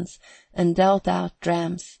assistance, and dealt out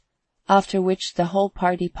drams, after which the whole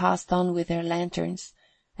party passed on with their lanterns,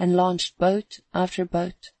 and launched boat after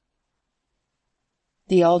boat.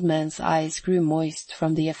 The old man's eyes grew moist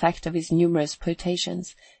from the effect of his numerous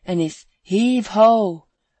potations, and his "Heave ho!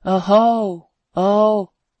 Oh ho!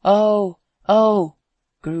 Oh! Oh! Oh!"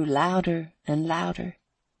 grew louder and louder.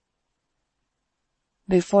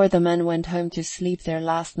 Before the men went home to sleep their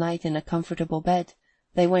last night in a comfortable bed,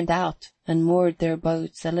 they went out and moored their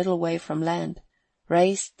boats a little way from land,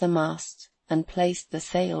 raised the mast, and placed the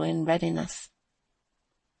sail in readiness.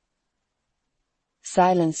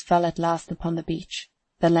 Silence fell at last upon the beach.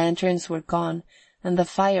 The lanterns were gone, and the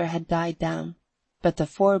fire had died down, but the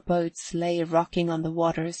 4 boats lay rocking on the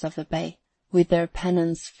waters of the bay, with their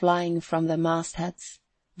pennants flying from the mastheads,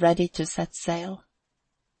 ready to set sail.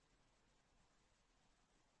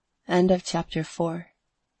 End of chapter 4.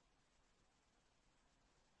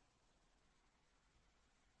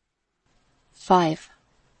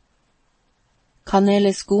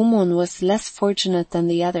 Cornelis Gomund was less fortunate than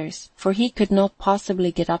the others, for he could not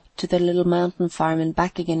possibly get up to the little mountain farm and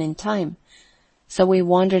back again in time, so he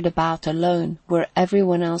wandered about alone where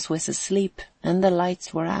everyone else was asleep and the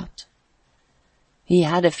lights were out. He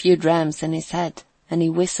had a few drams in his head, and he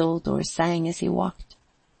whistled or sang as he walked.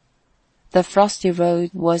 The frosty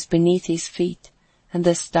road was beneath his feet, and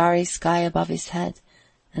the starry sky above his head,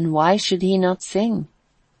 and why should he not sing?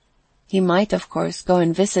 He might, of course, go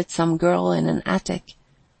and visit some girl in an attic,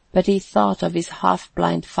 but he thought of his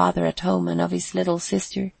half-blind father at home and of his little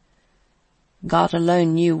sister. God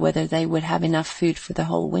alone knew whether they would have enough food for the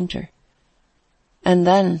whole winter. And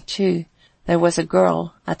then, too, there was a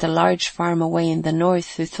girl at a large farm away in the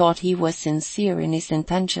north who thought he was sincere in his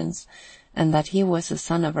intentions, and that he was the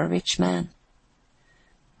son of a rich man.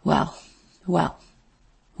 Well, well,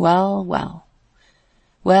 well, well,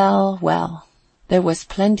 well, well. There was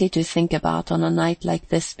plenty to think about on a night like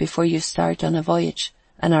this before you start on a voyage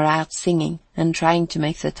and are out singing and trying to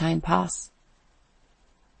make the time pass.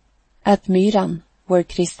 At Myran, where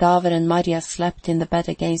Kristaver and Maria slept in the bed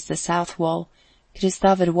against the south wall,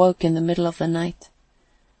 Kristaver woke in the middle of the night,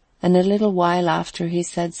 and a little while after he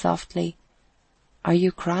said softly, "Are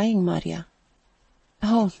you crying, Maria?"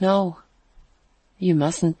 "Oh, no." "You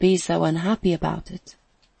mustn't be so unhappy about it."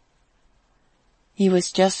 He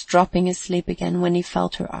was just dropping asleep again when he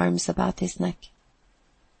felt her arms about his neck.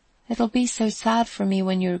 "It'll be so sad for me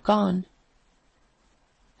when you're gone."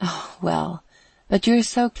 "Oh, well, but you're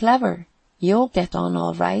so clever. You'll get on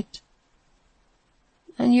all right."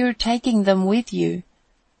 "And you're taking them with you.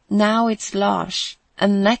 Now it's Lars,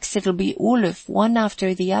 and next it'll be Oluf, one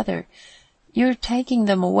after the other. You're taking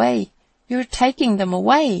them away. You're taking them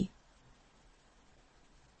away."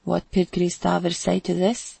 What could Kristaver say to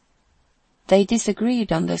this? They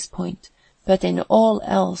disagreed on this point, but in all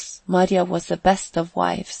else Maria was the best of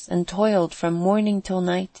wives and toiled from morning till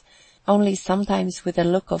night, only sometimes with a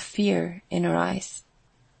look of fear in her eyes.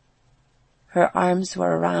 Her arms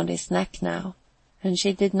were around his neck now, and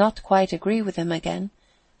she did not quite agree with him again,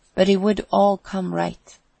 but it would all come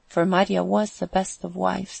right, for Maria was the best of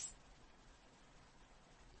wives.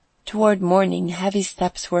 Toward morning heavy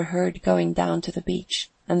steps were heard going down to the beach,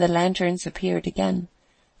 and the lanterns appeared again,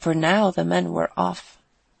 for now the men were off.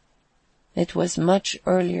 It was much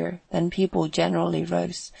earlier than people generally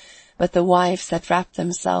rose, but the wives had wrapped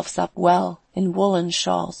themselves up well in woolen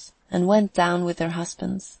shawls and went down with their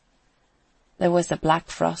husbands. There was a black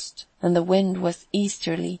frost, and the wind was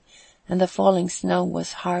easterly, and the falling snow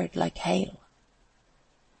was hard like hail.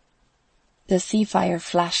 The sea fire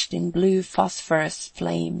flashed in blue phosphorus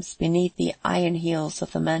flames beneath the iron heels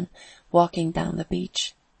of the men walking down the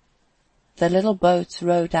beach. The little boats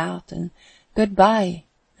rowed out, and "Goodbye"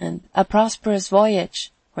 and "A prosperous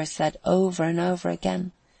voyage" were said over and over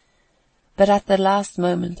again. But at the last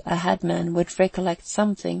moment a headman would recollect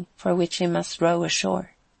something for which he must row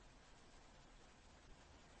ashore.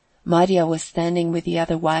 Maria was standing with the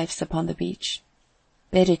other wives upon the beach.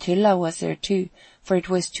 Beritilla was there too, for it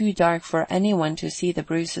was too dark for anyone to see the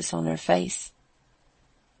bruises on her face.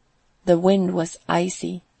 The wind was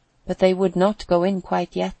icy, but they would not go in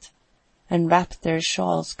quite yet, and wrapped their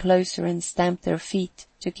shawls closer and stamped their feet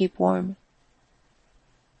to keep warm.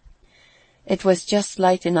 It was just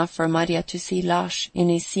light enough for Maria to see Lars in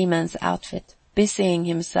his seaman's outfit, busying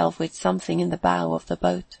himself with something in the bow of the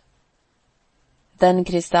boat. Then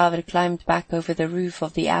Kristaver climbed back over the roof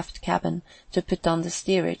of the aft cabin to put on the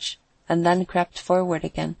steerage, and then crept forward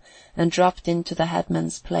again and dropped into the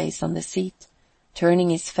headman's place on the seat,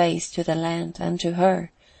 turning his face to the land and to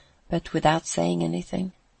her, but without saying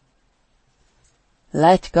anything.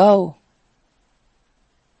 "Let go!"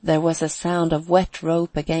 There was a sound of wet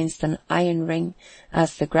rope against an iron ring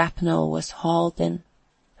as the grapnel was hauled in.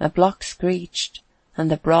 A block screeched, and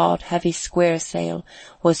the broad, heavy square sail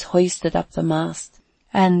was hoisted up the mast,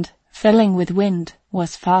 and, filling with wind,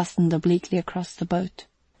 was fastened obliquely across the boat,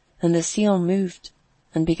 and the seal moved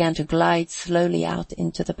and began to glide slowly out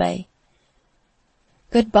into the bay.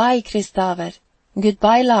 "Goodbye, Kristaver!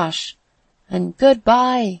 Goodbye, Lars! And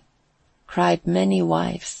goodbye!" cried many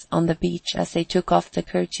wives on the beach as they took off the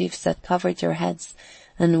kerchiefs that covered their heads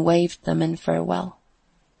and waved them in farewell.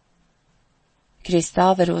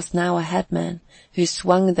 Kristaver was now a headman who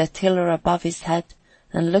swung the tiller above his head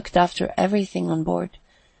and looked after everything on board,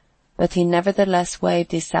 but he nevertheless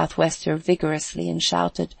waved his southwester vigorously and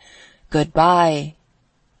shouted, "Goodbye!"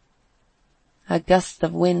 A gust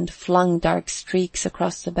of wind flung dark streaks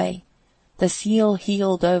across the bay. The seal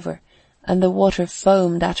heeled over, and the water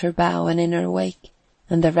foamed at her bow and in her wake,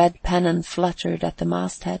 and the red pennon fluttered at the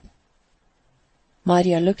masthead.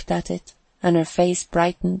 Maria looked at it, and her face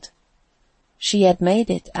brightened. She had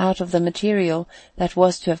made it out of the material that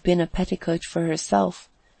was to have been a petticoat for herself,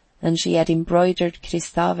 and she had embroidered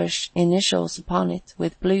Kristaver's initials upon it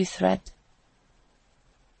with blue thread.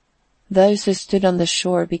 Those who stood on the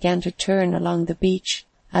shore began to turn along the beach,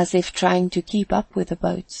 as if trying to keep up with the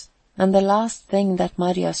boats, and the last thing that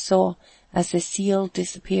Maria saw as the seal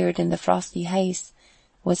disappeared in the frosty haze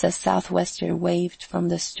was a southwester waved from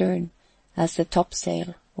the stern as the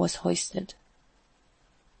topsail was hoisted.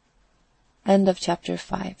 End of chapter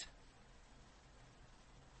 5.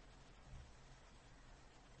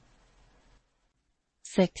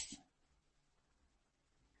 (6)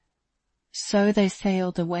 So they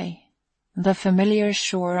sailed away. The familiar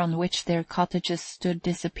shore on which their cottages stood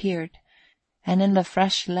disappeared, and in the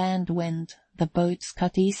fresh land wind the boats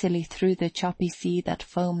cut easily through the choppy sea that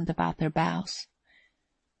foamed about their bows.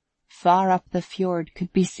 Far up the fjord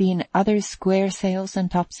could be seen other square sails and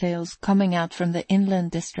topsails coming out from the inland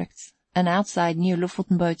districts, and outside new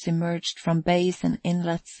Lofoten boats emerged from bays and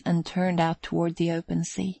inlets and turned out toward the open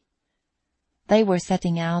sea. They were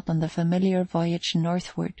setting out on the familiar voyage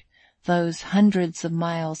northward, those hundreds of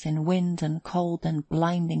miles in wind and cold and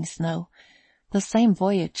blinding snow, the same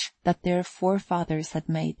voyage that their forefathers had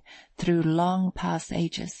made through long past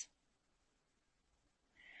ages.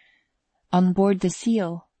 On board the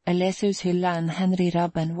Seal, Eleseus Hylla and Henry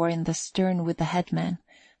Rabben were in the stern with the headman,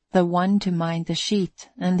 the one to mind the sheet,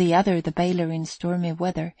 and the other the bailer in stormy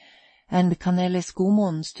weather, and Cornelis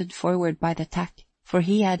Gomund stood forward by the tack, for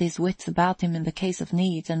he had his wits about him in the case of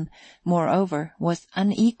need, and, moreover, was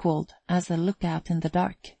unequalled as a lookout in the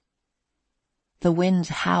dark. The wind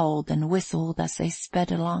howled and whistled as they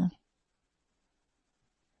sped along.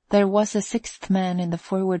 There was a sixth man in the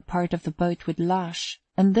forward part of the boat with Lars,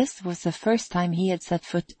 and this was the first time he had set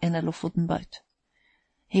foot in a Lofoten boat.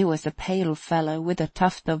 He was a pale fellow with a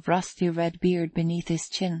tuft of rusty red beard beneath his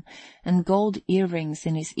chin and gold earrings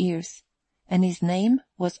in his ears, and his name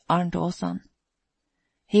was Arnt Åsson.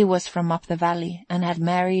 He was from up the valley and had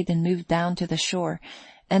married and moved down to the shore,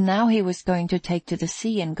 and now he was going to take to the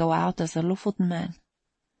sea and go out as a Lofoten man.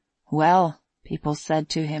 "Well," people said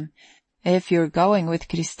to him, "if you're going with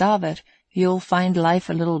Kristaver, you'll find life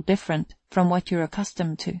a little different from what you're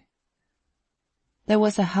accustomed to." There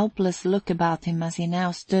was a helpless look about him as he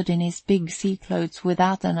now stood in his big sea clothes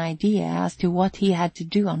without an idea as to what he had to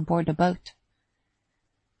do on board a boat.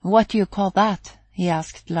 "What do you call that?" he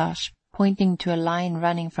asked Lars, pointing to a line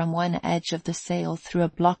running from one edge of the sail through a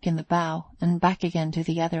block in the bow and back again to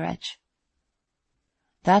the other edge.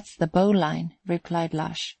 That's the bowline, replied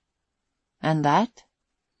Lars. And that?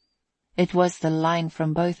 It was the line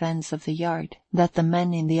from both ends of the yard that the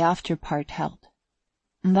men in the after part held.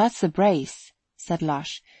 That's the brace, said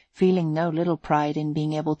Lars, feeling no little pride in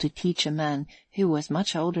being able to teach a man who was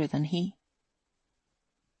much older than he.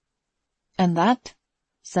 And that,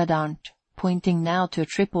 said Arndt, pointing now to a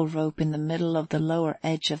triple rope in the middle of the lower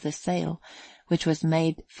edge of the sail, which was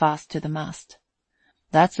made fast to the mast.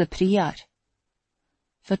 That's the priar.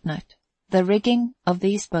 Footnote. The rigging of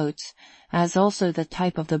these boats, as also the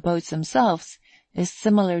type of the boats themselves, is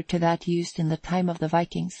similar to that used in the time of the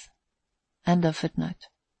Vikings. End of footnote.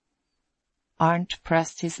 Arndt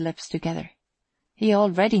pressed his lips together. He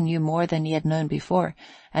already knew more than he had known before,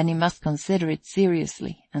 and he must consider it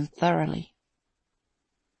seriously and thoroughly.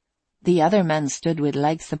 The other men stood with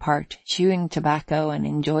legs apart, chewing tobacco and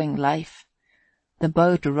enjoying life. The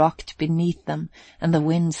boat rocked beneath them, and the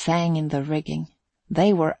wind sang in the rigging.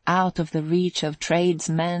 They were out of the reach of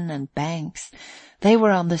tradesmen and banks. They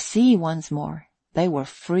were on the sea once more. They were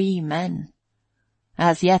free men.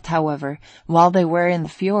 As yet, however, while they were in the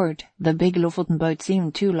fjord, the big Lofoten boat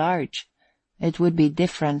seemed too large. It would be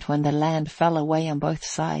different when the land fell away on both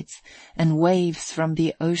sides, and waves from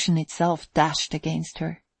the ocean itself dashed against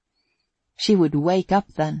her. She would wake up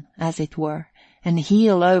then, as it were, and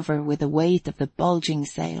heel over with the weight of the bulging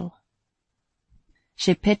sail.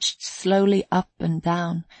 She pitched slowly up and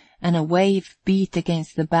down, and a wave beat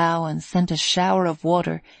against the bow and sent a shower of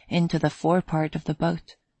water into the forepart of the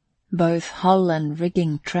boat. Both hull and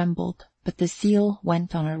rigging trembled, but the seal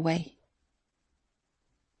went on her way.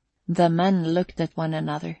 The men looked at one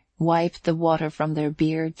another, wiped the water from their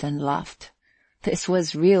beards, and laughed. This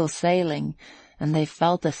was real sailing, and they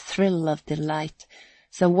felt a thrill of delight,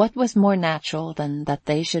 so what was more natural than that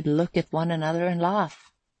they should look at one another and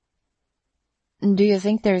laugh? "Do you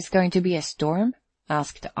think there is going to be a storm?"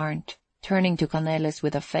 asked Arndt, turning to Cornelis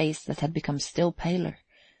with a face that had become still paler.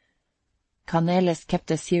 Cornelis kept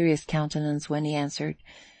a serious countenance when he answered,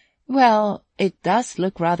 "Well, it does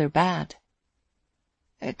look rather bad."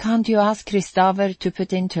 "Can't you ask Kristofer to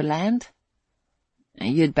put in to land?"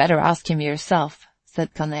 "You'd better ask him yourself,"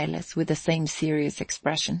 said Cornelis with the same serious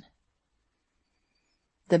expression.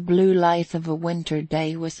 The blue light of a winter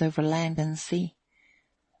day was over land and sea.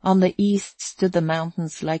 On the east stood the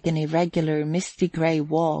mountains like an irregular, misty grey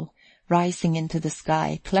wall, rising into the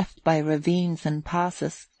sky, cleft by ravines and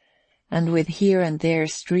passes, and with here and there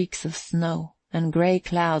streaks of snow, and grey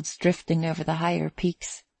clouds drifting over the higher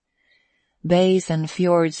peaks. Bays and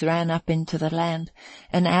fjords ran up into the land,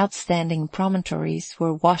 and outstanding promontories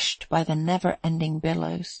were washed by the never-ending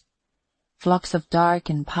billows. Flocks of dark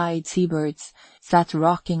and pied seabirds sat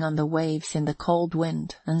rocking on the waves in the cold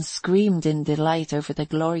wind and screamed in delight over the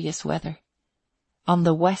glorious weather. On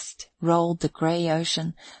the west rolled the grey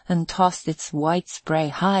ocean and tossed its white spray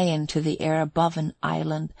high into the air above an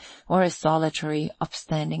island or a solitary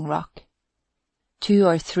upstanding rock. 2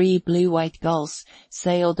 or 3 blue-white gulls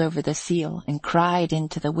sailed over the seal and cried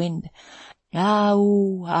into the wind,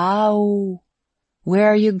 "Ow, ow! Where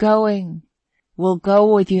are you going? We'll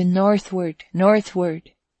go with you northward,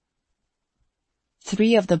 northward."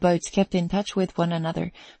 3 of the boats kept in touch with one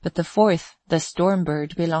another, but the 4th, the storm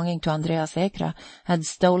bird belonging to Andreas Ekra, had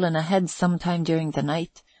stolen ahead some time during the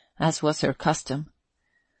night, as was her custom.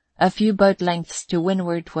 A few boat lengths to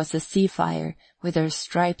windward was the Seafire with her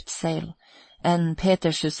striped sail, and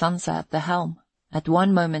Peter Susansa at the helm, at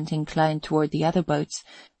one moment inclined toward the other boats,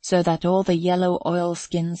 so that all the yellow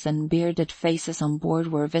oilskins and bearded faces on board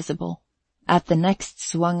were visible. At the next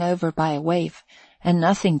swung over by a wave, and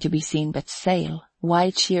nothing to be seen but sail,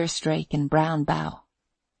 white sheer-strake and brown bow.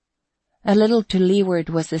 A little to leeward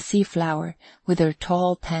was the Seaflower with her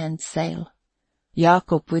tall tanned sail.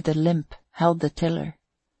 Jacob with a limp held the tiller.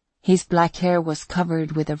 His black hair was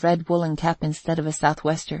covered with a red woolen cap instead of a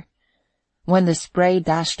southwester. When the spray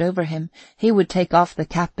dashed over him, he would take off the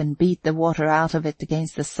cap and beat the water out of it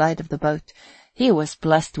against the side of the boat. He was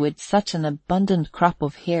blessed with such an abundant crop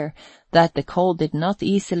of hair that the cold did not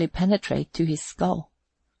easily penetrate to his skull.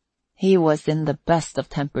 He was in the best of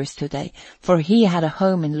tempers today, for he had a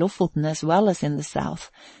home in Lofoten as well as in the south,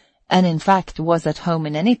 and in fact was at home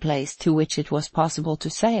in any place to which it was possible to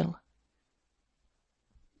sail.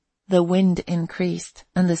 The wind increased,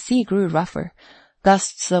 and the sea grew rougher.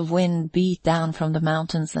 Gusts of wind beat down from the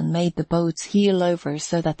mountains and made the boats heel over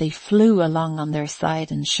so that they flew along on their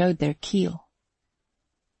side and showed their keel.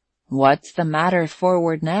 "What's the matter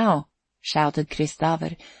forward now?" shouted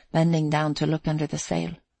Kristofer, bending down to look under the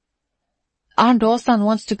sail. "Arndt Åsand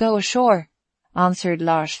wants to go ashore," answered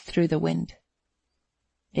Lars through the wind.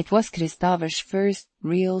 It was Kristofer's first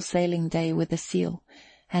real sailing day with the seal,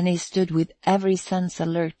 and he stood with every sense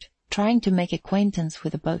alert, trying to make acquaintance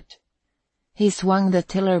with the boat. He swung the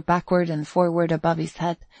tiller backward and forward above his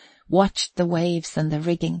head, watched the waves and the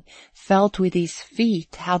rigging, felt with his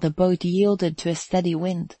feet how the boat yielded to a steady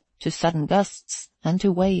wind, to sudden gusts, and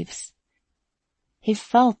to waves. He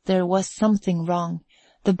felt there was something wrong.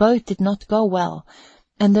 The boat did not go well,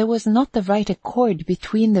 and there was not the right accord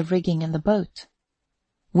between the rigging and the boat.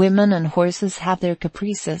 Women and horses have their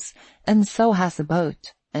caprices, and so has a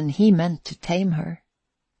boat, and he meant to tame her.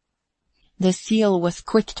 The seal was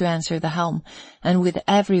quick to answer the helm, and with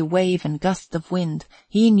every wave and gust of wind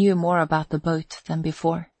he knew more about the boat than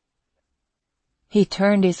before. He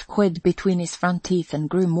turned his quid between his front teeth and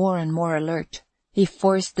grew more and more alert. He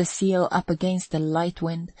forced the seal up against a light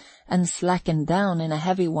wind, and slackened down in a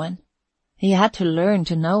heavy one. He had to learn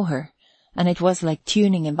to know her, and it was like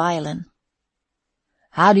tuning a violin.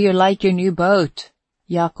 "How do you like your new boat?"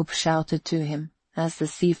 Jacob shouted to him, as the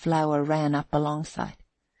sea flower ran up alongside.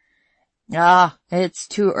 "Ah, it's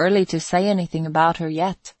too early to say anything about her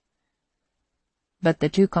yet." But the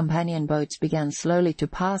two companion boats began slowly to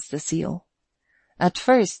pass the seal. At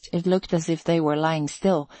first it looked as if they were lying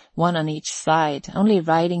still, one on each side, only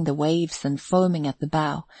riding the waves and foaming at the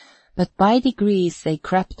bow, but by degrees they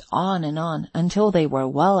crept on and on, until they were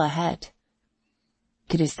well ahead.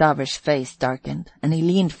 Kristofer's face darkened, and he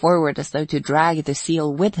leaned forward as though to drag the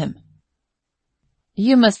seal with him.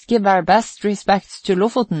 "You must give our best respects to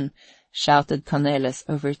Lofoten," shouted Cornelis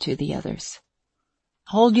over to the others.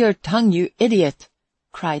 "Hold your tongue, you idiot!"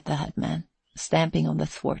 cried the headman, stamping on the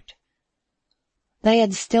thwart. They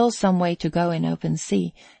had still some way to go in open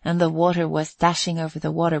sea, and the water was dashing over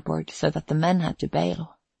the waterboard so that the men had to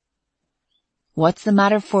bail. "What's the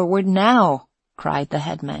matter forward now?" cried the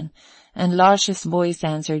headman, and Lars's voice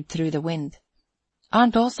answered through the wind.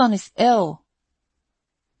 "Arnt Olsson is ill."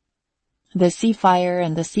 The sea fire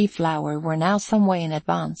and the sea flower were now some way in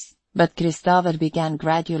advance, but Kristofer began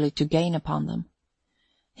gradually to gain upon them.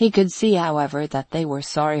 He could see, however, that they were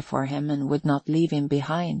sorry for him and would not leave him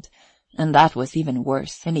behind, and that was even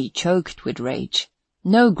worse, and he choked with rage.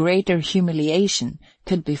 No greater humiliation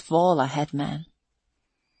could befall a headman.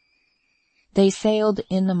 They sailed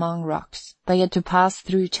in among rocks. They had to pass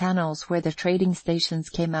through channels where the trading stations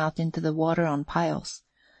came out into the water on piles.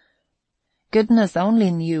 Goodness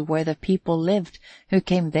only knew where the people lived who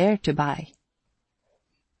came there to buy.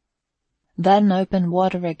 Then open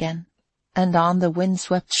water again, and on the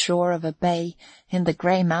wind-swept shore of a bay in the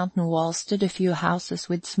grey mountain wall stood a few houses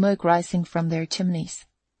with smoke rising from their chimneys.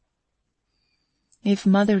 If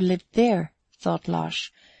Mother lived there, thought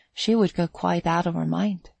Lars, she would go quite out of her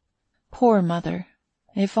mind. Poor Mother,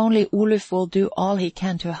 if only Oluf will do all he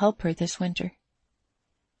can to help her this winter.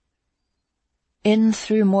 In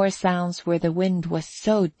through more sounds where the wind was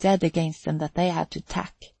so dead against them that they had to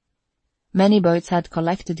tack. Many boats had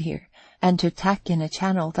collected here, and to tack in a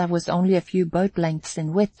channel that was only a few boat lengths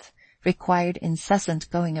in width required incessant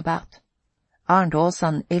going about. Arnt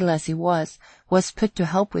Olsson, ill as he was put to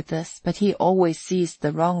help with this, but he always seized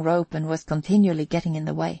the wrong rope and was continually getting in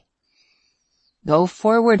the way. "Go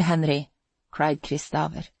forward, Henry," cried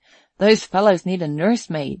Kristofer. "Those fellows need a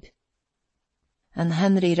nursemaid." And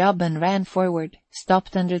Henry Rabben ran forward,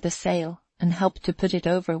 stopped under the sail, and helped to put it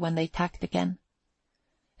over when they tacked again.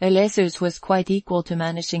 Elesus was quite equal to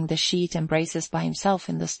managing the sheet and braces by himself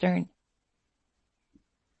in the stern.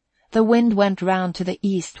 The wind went round to the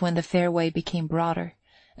east when the fairway became broader,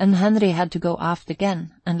 and Henry had to go aft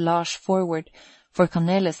again, and Lars forward, for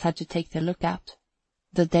Cornelis had to take the lookout.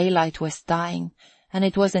 The daylight was dying, and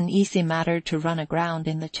it was an easy matter to run aground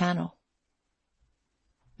in the channel.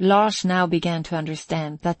 Lars now began to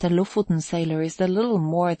understand that the Lofoten sailor is a little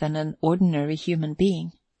more than an ordinary human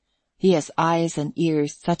being. He has eyes and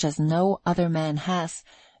ears such as no other man has,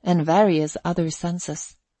 and various other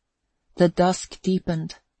senses. The dusk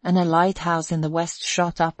deepened, and a lighthouse in the west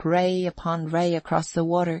shot up ray upon ray across the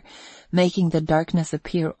water, making the darkness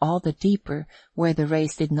appear all the deeper where the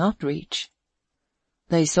rays did not reach.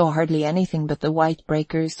 They saw hardly anything but the white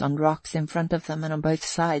breakers on rocks in front of them and on both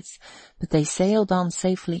sides, but they sailed on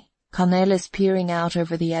safely, Cornelis peering out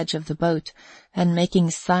over the edge of the boat and making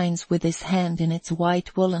signs with his hand in its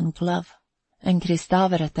white woolen glove, and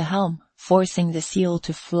Kristofer at the helm, forcing the seal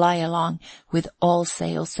to fly along with all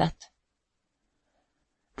sail set.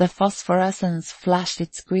 The phosphorescence flashed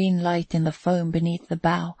its green light in the foam beneath the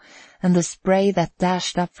bow, and the spray that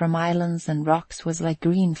dashed up from islands and rocks was like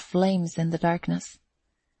green flames in the darkness.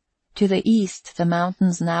 To the east the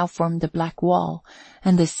mountains now formed a black wall,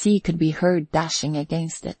 and the sea could be heard dashing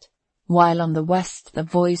against it, while on the west the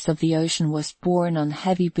voice of the ocean was borne on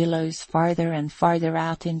heavy billows farther and farther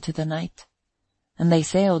out into the night. and they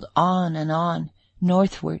sailed on,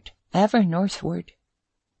 northward, ever northward.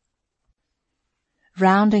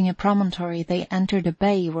 Rounding a promontory, they entered a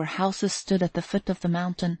bay where houses stood at the foot of the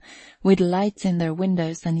mountain, with lights in their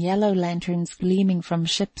windows and yellow lanterns gleaming from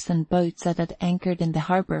ships and boats that had anchored in the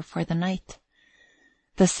harbour for the night.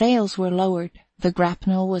 The sails were lowered, the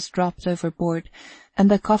grapnel was dropped overboard, and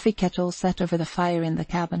the coffee kettle set over the fire in the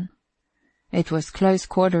cabin. It was close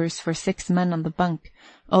quarters for 6 men on the bunk,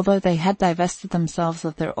 although they had divested themselves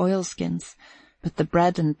of their oilskins, but the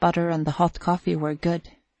bread and butter and the hot coffee were good.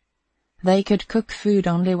 They could cook food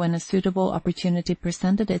only when a suitable opportunity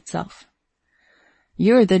presented itself.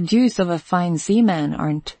 "You're the deuce of a fine seaman,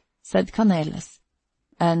 Arndt," said Cornelis,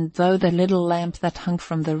 and though the little lamp that hung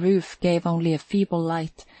from the roof gave only a feeble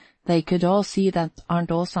light, they could all see that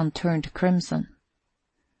Arndt Olsson turned crimson.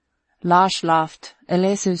 Lars laughed,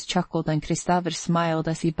 Eleseus chuckled, and Kristofer smiled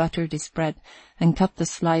as he buttered his bread and cut the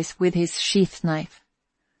slice with his sheath knife.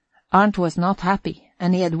 Arndt was not happy,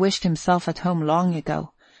 and he had wished himself at home long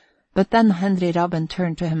ago. But then Henry Rabben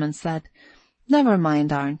turned to him and said, "Never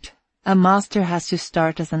mind, Arndt. A master has to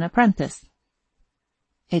start as an apprentice."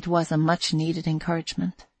 It was a much-needed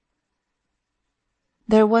encouragement.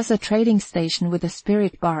 There was a trading station with a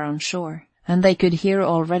spirit bar on shore, and they could hear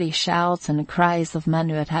already shouts and cries of men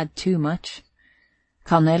who had had too much.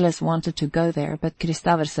 Cornelis wanted to go there, but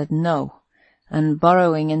Kristofer said no, and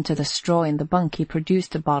burrowing into the straw in the bunk, he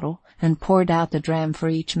produced a bottle and poured out a dram for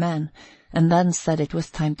each man, and then said it was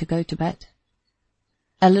time to go to bed.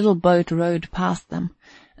 A little boat rowed past them,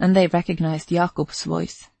 and they recognized Jakob's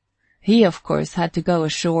voice. He, of course, had to go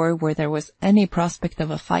ashore where there was any prospect of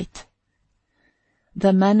a fight.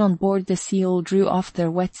 The men on board the Seal drew off their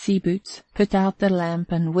wet sea boots, put out the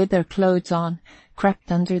lamp, and with their clothes on,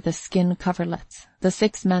 crept under the skin coverlets, the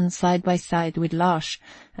 6 men side by side with Lars,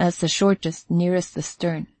 as the shortest nearest the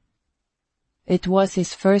stern. It was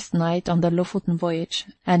his first night on the Lofoten voyage,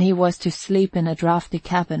 and he was to sleep in a draughty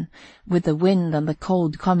cabin, with the wind and the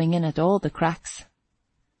cold coming in at all the cracks.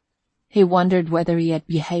 He wondered whether he had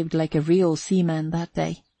behaved like a real seaman that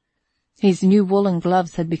day. His new woolen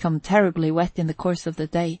gloves had become terribly wet in the course of the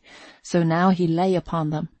day, so now he lay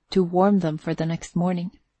upon them, to warm them for the next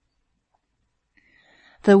morning.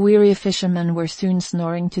 The weary fishermen were soon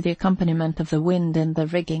snoring to the accompaniment of the wind in the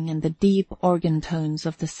rigging and the deep organ tones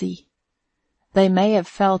of the sea. They may have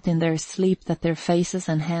felt in their sleep that their faces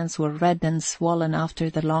and hands were red and swollen after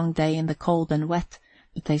the long day in the cold and wet,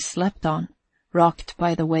 but they slept on, rocked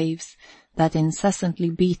by the waves that incessantly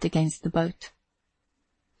beat against the boat.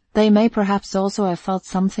 They may perhaps also have felt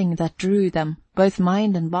something that drew them, both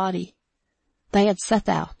mind and body. They had set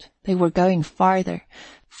out, they were going farther,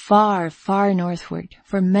 far, far northward,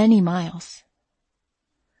 for many miles.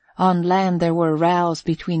 On land there were rows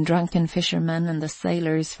between drunken fishermen and the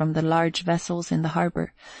sailors from the large vessels in the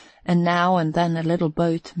harbour, and now and then a little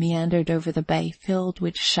boat meandered over the bay filled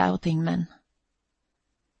with shouting men.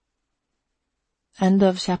 End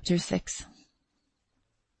of chapter 6.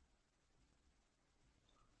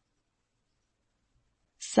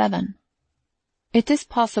 (7) It is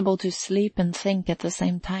possible to sleep and think at the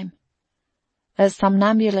same time. A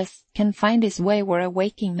somnambulist can find his way where a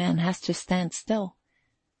waking man has to stand still.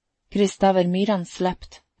 Kristofer Myran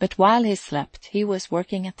slept, but while he slept, he was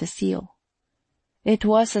working at the Seal. It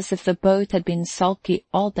was as if the boat had been sulky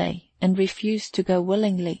all day and refused to go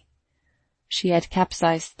willingly. She had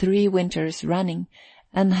capsized 3 winters running,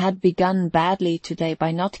 and had begun badly today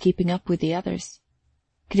by not keeping up with the others.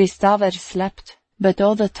 Kristofer slept, but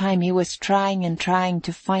all the time he was trying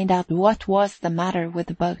to find out what was the matter with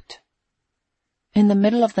the boat. In the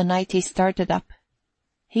middle of the night he started up.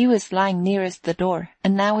 He was lying nearest the door,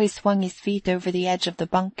 and now he swung his feet over the edge of the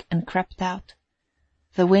bunk and crept out.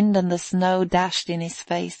 The wind and the snow dashed in his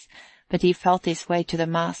face, but he felt his way to the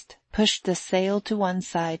mast, pushed the sail to one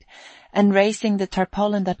side, and raising the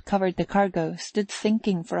tarpaulin that covered the cargo, stood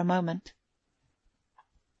thinking for a moment.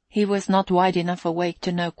 He was not wide enough awake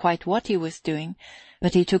to know quite what he was doing,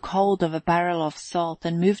 but he took hold of a barrel of salt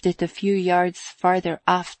and moved it a few yards farther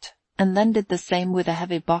aft, and then did the same with a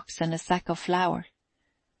heavy box and a sack of flour.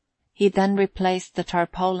 He then replaced the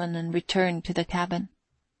tarpaulin and returned to the cabin.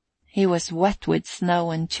 He was wet with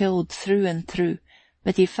snow and chilled through and through,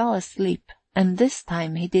 but he fell asleep, and this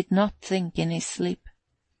time he did not think in his sleep.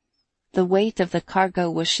 The weight of the cargo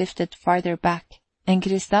was shifted farther back, and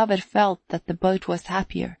Kristofer felt that the boat was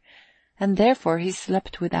happier, and therefore he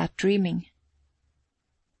slept without dreaming.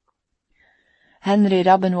 Henry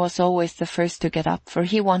Rabben was always the first to get up, for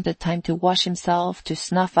he wanted time to wash himself, to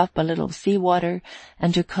snuff up a little sea-water,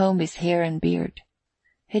 and to comb his hair and beard.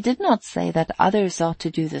 He did not say that others ought to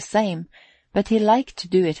do the same, but he liked to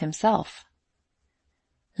do it himself.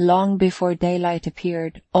 Long before daylight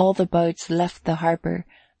appeared, all the boats left the harbor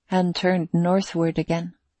and turned northward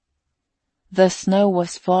again. The snow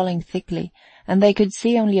was falling thickly, and they could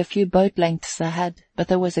see only a few boat lengths ahead, but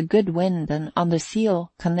there was a good wind, and on the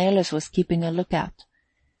seal Cornelis was keeping a lookout.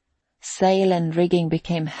 Sail and rigging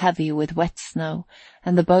became heavy with wet snow,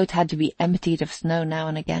 and the boat had to be emptied of snow now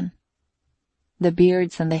and again. The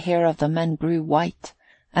beards and the hair of the men grew white,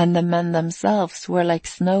 and the men themselves were like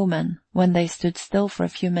snowmen when they stood still for a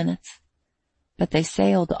few minutes. But they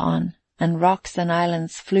sailed on, and rocks and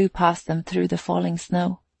islands flew past them through the falling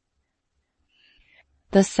snow.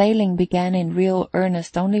 The sailing began in real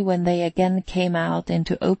earnest only when they again came out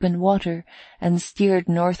into open water and steered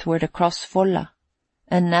northward across Folla,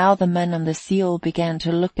 and now the men on the seal began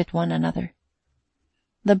to look at one another.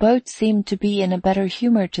 The boat seemed to be in a better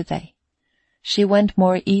humor today. She went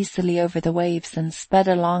more easily over the waves and sped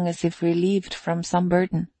along as if relieved from some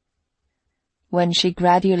burden. When she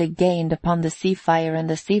gradually gained upon the sea fire and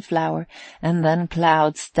the sea flower, and then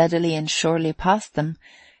plowed steadily and surely past them,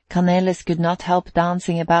 Cornelis could not help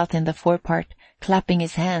dancing about in the forepart, clapping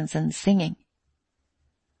his hands and singing.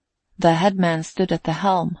 The headman stood at the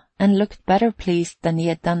helm, and looked better pleased than he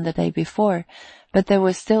had done the day before, but there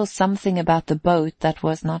was still something about the boat that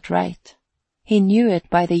was not right. He knew it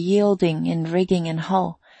by the yielding in rigging and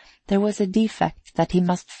hull. There was a defect that he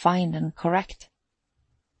must find and correct.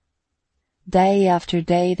 Day after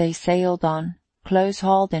day they sailed on,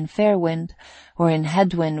 close-hauled in fair wind, or in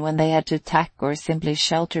headwind when they had to tack or simply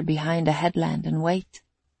shelter behind a headland and wait.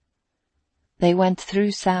 They went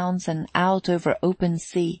through sounds and out over open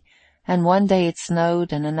sea, and one day it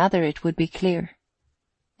snowed and another it would be clear.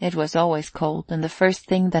 It was always cold, and the first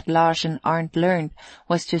thing that Lars and Arndt learned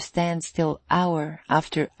was to stand still hour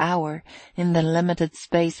after hour in the limited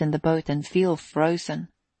space in the boat and feel frozen.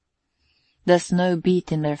 The snow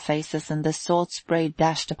beat in their faces and the salt spray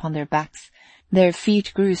dashed upon their backs. Their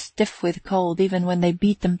feet grew stiff with cold even when they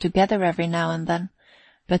beat them together every now and then,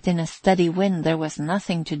 but in a steady wind there was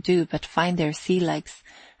nothing to do but find their sea legs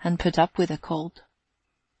and put up with the cold.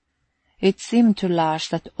 It seemed to Lars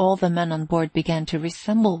that all the men on board began to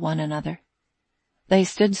resemble one another. They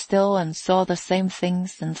stood still and saw the same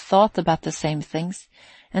things and thought about the same things,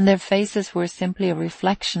 and their faces were simply a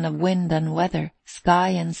reflection of wind and weather, sky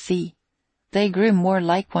and sea. They grew more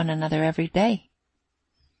like one another every day.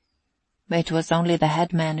 It was only the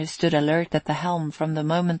headman who stood alert at the helm from the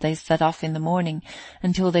moment they set off in the morning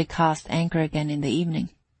until they cast anchor again in the evening.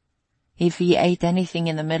 If he ate anything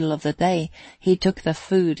in the middle of the day, he took the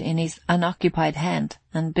food in his unoccupied hand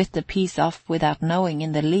and bit the piece off without knowing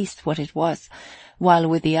in the least what it was, while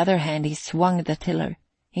with the other hand he swung the tiller,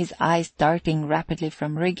 his eyes darting rapidly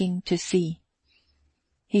from rigging to sea.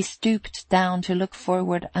 He stooped down to look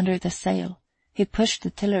forward under the sail. He pushed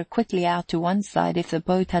the tiller quickly out to one side if the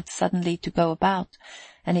boat had suddenly to go about,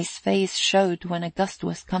 and his face showed when a gust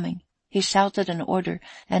was coming. He shouted an order,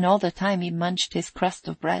 and all the time he munched his crust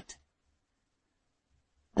of bread.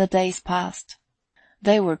 The days passed.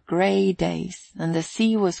 They were grey days, and the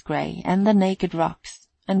sea was grey, and the naked rocks,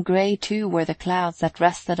 and grey too were the clouds that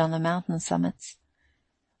rested on the mountain summits.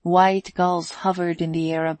 White gulls hovered in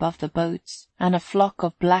the air above the boats, and a flock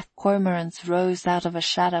of black cormorants rose out of a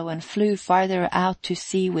shadow and flew farther out to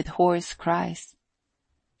sea with hoarse cries.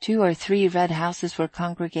 2 or 3 red houses were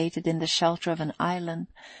congregated in the shelter of an island,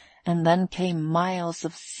 and then came miles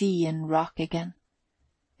of sea and rock again.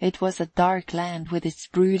 It was a dark land with its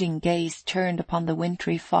brooding gaze turned upon the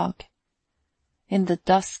wintry fog. In the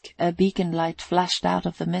dusk a beacon light flashed out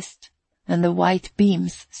of the mist, and the white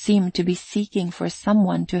beams seemed to be seeking for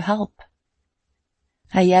someone to help.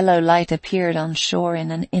 A yellow light appeared on shore in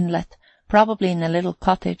an inlet, probably in a little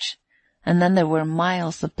cottage, and then there were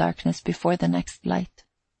miles of darkness before the next light.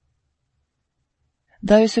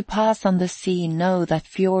 Those who pass on the sea know that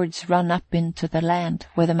fjords run up into the land,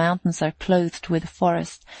 where the mountains are clothed with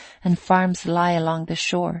forest, and farms lie along the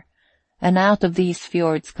shore, and out of these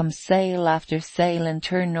fjords come sail after sail and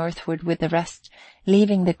turn northward with the rest,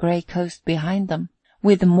 leaving the grey coast behind them,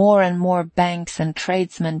 with more and more banks and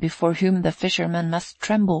tradesmen before whom the fishermen must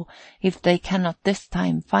tremble if they cannot this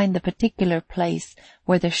time find the particular place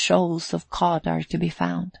where the shoals of cod are to be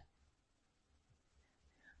found.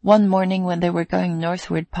 One morning when they were going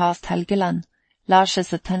northward past Helgeland,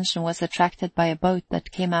 Lars's attention was attracted by a boat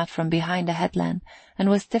that came out from behind a headland and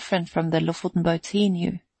was different from the Lofoten boats he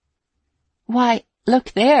knew. "Why,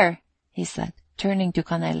 look there," he said, turning to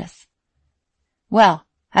Cornelis. "Well,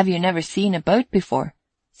 have you never seen a boat before?"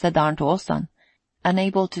 said Arndt Åsan,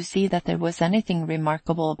 unable to see that there was anything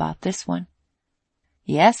remarkable about this one.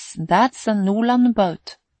 "Yes, that's a Nordland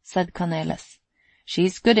boat," said Cornelis.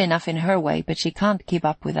 She's good enough in her way, but she can't keep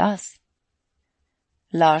up with us."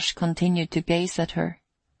 Lars continued to gaze at her.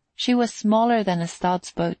 She was smaller than a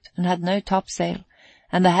stadsboat and had no topsail,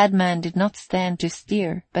 and the headman did not stand to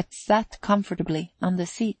steer, but sat comfortably on the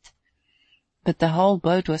seat. But the whole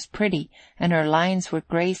boat was pretty, and her lines were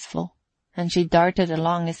graceful, and she darted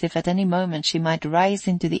along as if at any moment she might rise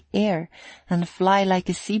into the air and fly like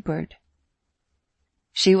a seabird.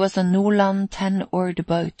 She was a Nordland 10-oared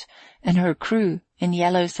boat, and her crew, in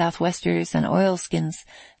yellow southwesters and oilskins,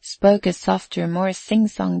 spoke a softer, more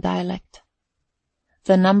sing-song dialect.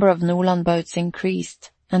 The number of Nordland boats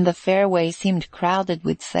increased, and the fairway seemed crowded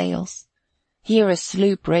with sails. Here a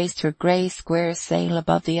sloop raised her grey square sail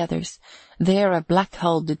above the others, there a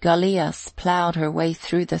black-hulled galleass ploughed her way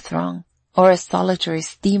through the throng, or a solitary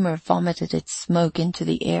steamer vomited its smoke into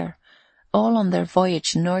the air, all on their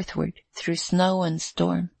voyage northward through snow and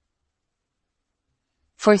storm.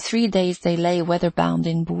 For 3 days they lay weather-bound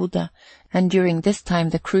in Bodø, and during this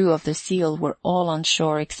time the crew of the Seal were all on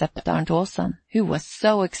shore except Arnt Åsan, who was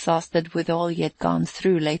so exhausted with all he had gone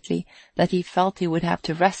through lately that he felt he would have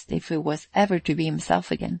to rest if he was ever to be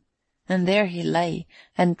himself again. And there he lay,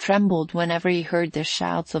 and trembled whenever he heard the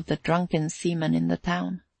shouts of the drunken seamen in the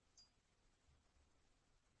town.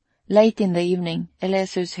 Late in the evening,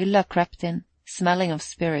 Eleasur's Hylla crept in, smelling of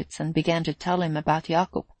spirits, and began to tell him about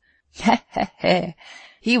Jacob. "He,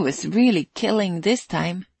 he was really killing this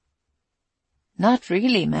time." "Not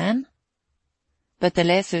really, man." But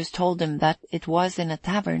Eleasur's told him that it was in a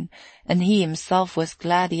tavern, and he himself was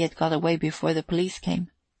glad he had got away before the police came.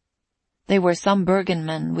 They were some Bergen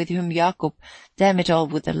men with whom Jacob, damn it all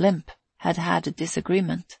with a limp, had had a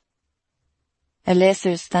disagreement.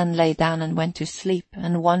 Eleasur's then lay down and went to sleep,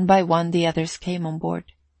 and one by one the others came on board.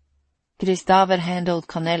 Kristofer handled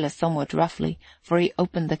Cornelis somewhat roughly, for he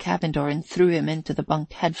opened the cabin door and threw him into the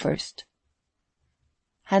bunk head first.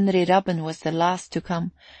 Henry Rabben was the last to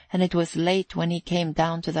come, and it was late when he came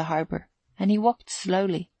down to the harbour, and he walked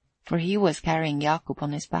slowly, for he was carrying Jacob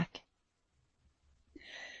on his back.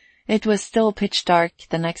 It was still pitch dark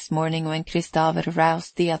the next morning when Kristofer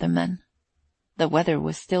roused the other men. The weather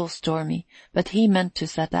was still stormy, but he meant to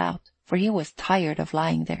set out, for he was tired of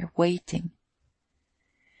lying there, waiting.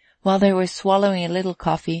 While they were swallowing a little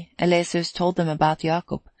coffee, Eleasus told them about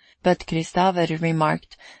Jacob, but Kristofer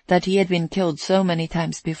remarked that he had been killed so many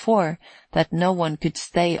times before that no one could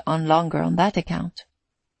stay on longer on that account.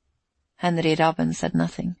 Henry Rabben said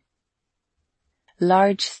nothing.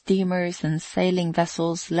 Large steamers and sailing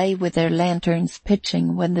vessels lay with their lanterns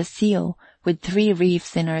pitching when the Seal, with 3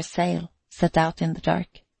 reefs in her sail, set out in the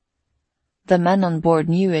dark. The men on board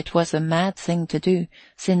knew it was a mad thing to do,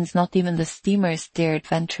 since not even the steamers dared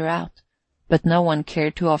venture out, but no one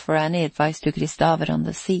cared to offer any advice to Kristofer on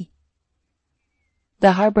the sea.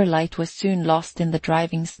 The harbour light was soon lost in the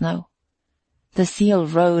driving snow. The Seal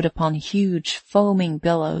rode upon huge, foaming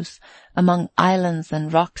billows, among islands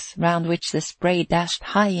and rocks round which the spray dashed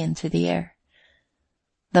high into the air.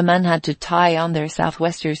 The men had to tie on their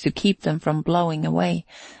southwesters to keep them from blowing away,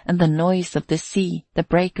 and the noise of the sea, the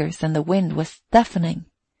breakers, and the wind was deafening.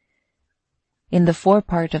 In the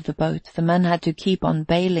forepart of the boat, the men had to keep on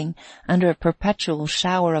bailing under a perpetual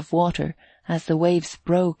shower of water as the waves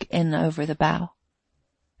broke in over the bow.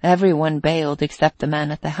 Everyone bailed except the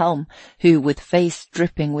man at the helm, who, with face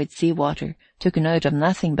dripping with sea-water, took note of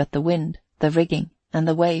nothing but the wind, the rigging, and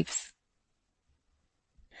the waves.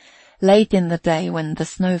 Late in the day, when the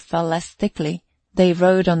snow fell less thickly, they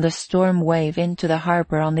rode on the storm wave into the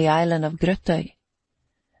harbour on the island of Grøtøy.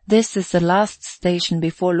 This is the last station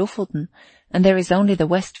before Lofoten, and there is only the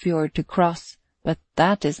West Fjord to cross, but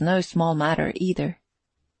that is no small matter either.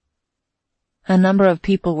 A number of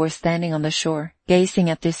people were standing on the shore, gazing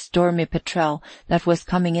at this stormy petrel that was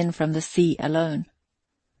coming in from the sea alone.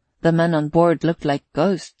 The men on board looked like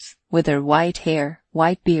ghosts, with their white hair,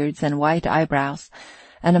 white beards, and white eyebrows,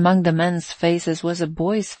 and among the men's faces was a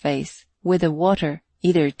boy's face, with the water,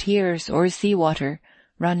 either tears or sea-water,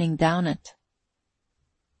 running down it.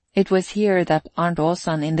 It was here that Arnt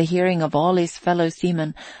Åsan, in the hearing of all his fellow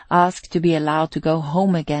seamen, asked to be allowed to go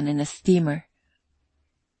home again in a steamer.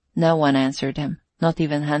 No one answered him, not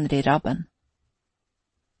even Henry Rabben.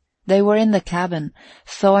 They were in the cabin,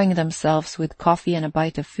 thawing themselves with coffee and a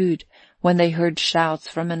bite of food, when they heard shouts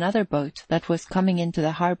from another boat that was coming into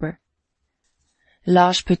the harbour.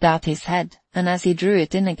 Lars put out his head, and as he drew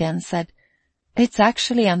it in again, said, "It's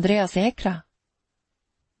actually Andreas Ekra."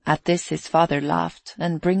 At this his father laughed,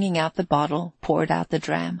 and bringing out the bottle, poured out the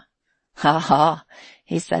dram. "Ha ha,"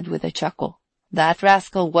 he said with a chuckle, "that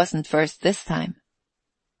rascal wasn't first this time."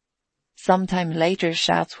 Some time later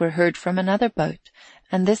shouts were heard from another boat,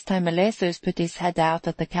 and this time Eleseus put his head out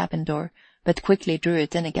at the cabin door, but quickly drew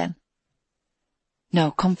it in again.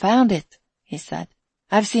 "No, confound it," he said.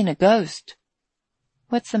 "I've seen a ghost."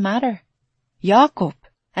 "What's the matter?" "Jacob,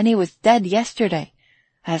 and he was dead yesterday.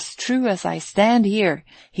 As true as I stand here,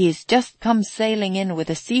 he has just come sailing in with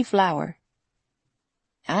a sea flower."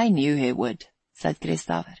 "I knew he would," said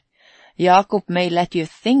Kristofer. "Jacob may let you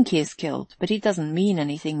think he is killed, but he doesn't mean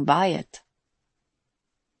anything by it."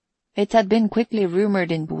 It had been quickly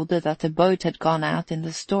rumored in Bodø that the boat had gone out in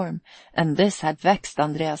the storm, and this had vexed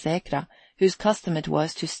Andreas Ekra, whose custom it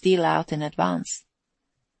was to steal out in advance.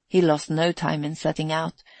 He lost no time in setting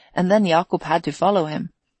out, and then Jacob had to follow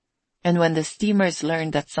him. And when the steamers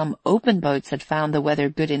learned that some open boats had found the weather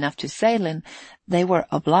good enough to sail in, they were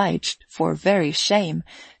obliged, for very shame,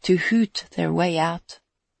 to hoot their way out.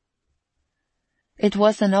 It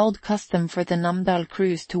was an old custom for the Namdal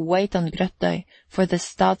crews to wait on Grøttøy for the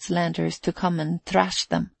Stadslanders to come and thrash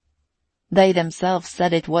them. They themselves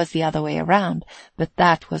said it was the other way around, but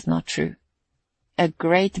that was not true. A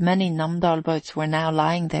great many Namdal boats were now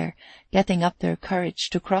lying there, getting up their courage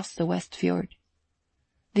to cross the West Fjord.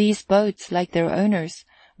 These boats, like their owners,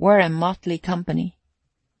 were a motley company.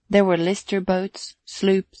 There were Lister boats,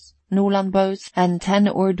 sloops, Nordland boats, and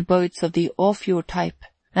 10-oared boats of the Åfjord type,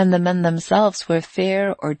 and the men themselves were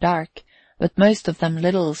fair or dark, but most of them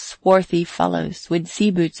little swarthy fellows with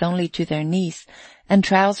sea boots only to their knees, and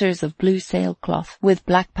trousers of blue sailcloth with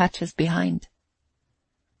black patches behind.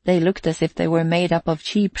 They looked as if they were made up of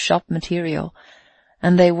cheap shop material,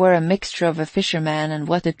 and they were a mixture of a fisherman and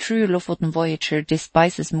what a true Lofoten voyager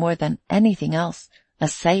despises more than anything else, a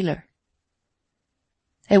sailor.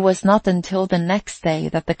 It was not until the next day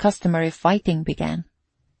that the customary fighting began.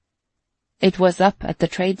 It was up at the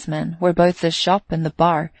tradesmen, where both the shop and the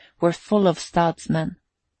bar were full of stadsmen.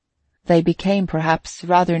 They became perhaps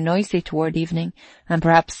rather noisy toward evening, and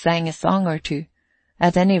perhaps sang a song or two.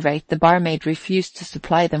 At any rate, the barmaid refused to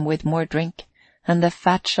supply them with more drink, and the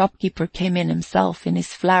fat shopkeeper came in himself in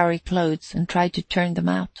his flowery clothes and tried to turn them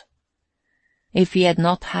out. If he had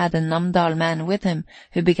not had a Namdal man with him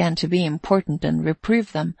who began to be important and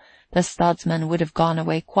reprove them, the stadsmen would have gone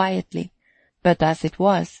away quietly, but as it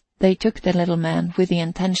was, they took the little man with the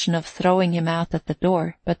intention of throwing him out at the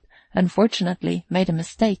door, but unfortunately made a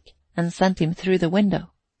mistake and sent him through the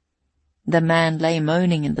window. The man lay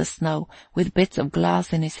moaning in the snow, with bits of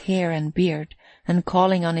glass in his hair and beard, and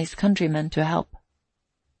calling on his countrymen to help.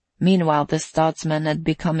 Meanwhile the stadsmen had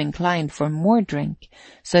become inclined for more drink,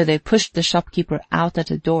 so they pushed the shopkeeper out at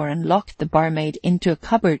the door and locked the barmaid into a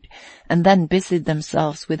cupboard, and then busied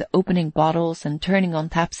themselves with opening bottles and turning on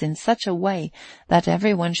taps in such a way that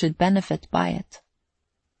everyone should benefit by it.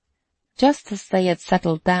 Just as they had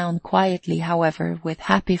settled down quietly, however, with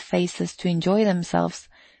happy faces to enjoy themselves,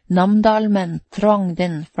 Namdal men thronged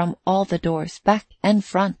in from all the doors, back and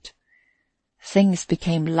front. Things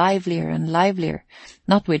became livelier and livelier,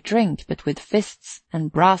 not with drink, but with fists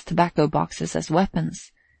and brass tobacco boxes as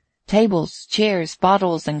weapons. Tables, chairs,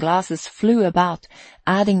 bottles, and glasses flew about,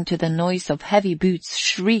 adding to the noise of heavy boots,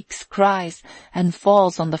 shrieks, cries, and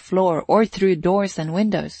falls on the floor or through doors and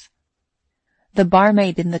windows. The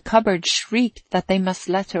barmaid in the cupboard shrieked that they must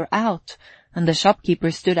let her out, and the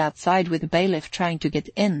shopkeeper stood outside with the bailiff trying to get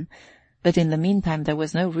in, but in the meantime there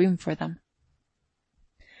was no room for them.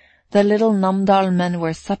 The little Namdal men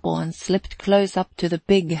were supple and slipped close up to the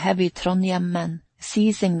big, heavy Trondhjem men,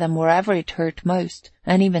 seizing them wherever it hurt most,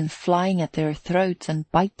 and even flying at their throats and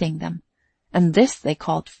biting them. And this they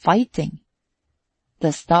called fighting.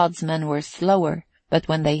 The stadsmen were slower, but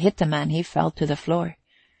when they hit a man he fell to the floor.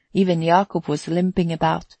 Even Jacob was limping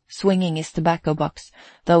about, swinging his tobacco box,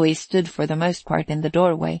 though he stood for the most part in the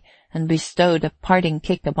doorway, and bestowed a parting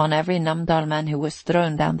kick upon every Namdal man who was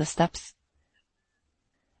thrown down the steps.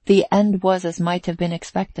 The end was as might have been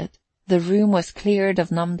expected. The room was cleared of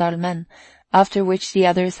Namdal men, after which the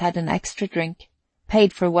others had an extra drink,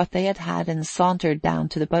 paid for what they had had, and sauntered down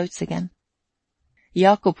to the boats again.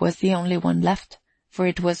 Jacob was the only one left, for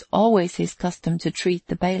it was always his custom to treat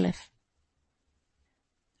the bailiff.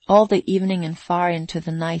 All the evening and far into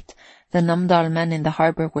the night, the Namdal men in the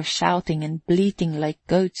harbour were shouting and bleating like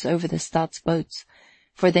goats over the Stads boats,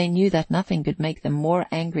 for they knew that nothing could make them more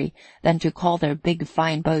angry than to call their big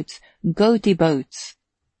fine boats goaty boats.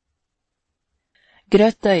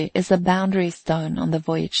 Grøttøy is a boundary stone on the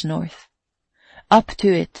voyage north. Up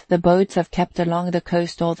to it the boats have kept along the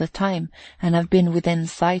coast all the time and have been within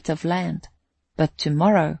sight of land, but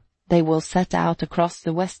tomorrow they will set out across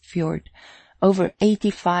the West Fjord, over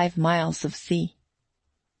 85 miles of sea.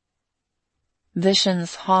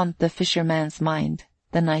 Visions haunt the fisherman's mind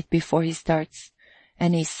the night before he starts,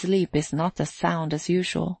 and his sleep is not as sound as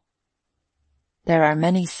usual. There are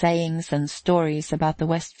many sayings and stories about the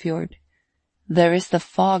West Fjord. There is the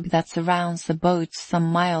fog that surrounds the boats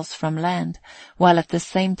some miles from land, while at the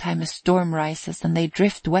same time a storm rises and they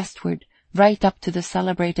drift westward, right up to the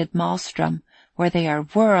celebrated maelstrom, where they are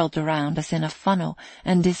whirled around as in a funnel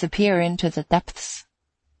and disappear into the depths.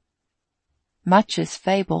 Much is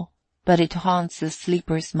fable, but it haunts the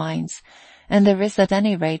sleepers' minds, and there is at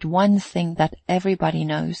any rate one thing that everybody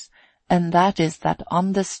knows, and that is that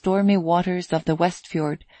on the stormy waters of the West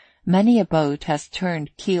Fjord many a boat has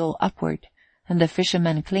turned keel upward, and the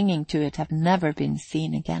fishermen clinging to it have never been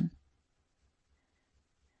seen again.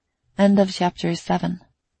 End of chapter 7.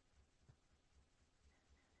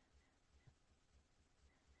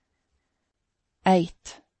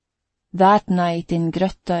 That night in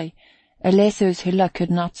Grøttøy, Eleseus Hylla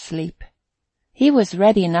could not sleep. He was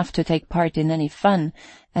ready enough to take part in any fun,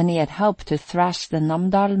 and he had helped to thrash the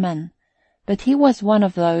Namdal men, but he was one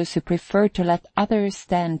of those who preferred to let others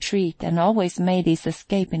stand treat and always made his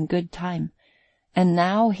escape in good time, and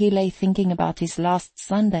now he lay thinking about his last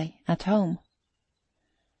Sunday at home.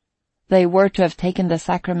 They were to have taken the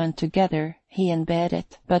sacrament together, he and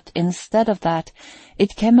Berit, but instead of that,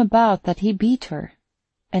 it came about that he beat her,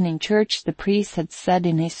 and in church the priest had said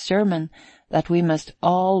in his sermon that we must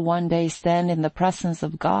all one day stand in the presence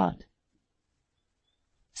of God.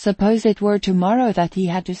 Suppose it were tomorrow that he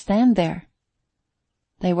had to stand there.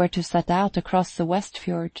 They were to set out across the West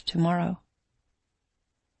Fjord tomorrow.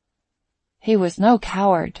 He was no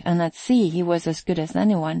coward, and at sea he was as good as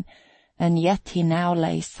anyone, and yet he now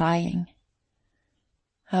lay sighing.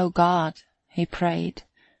 "Oh God," he prayed,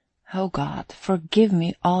 "oh God, forgive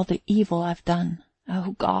me all the evil I've done.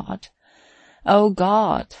 Oh God, oh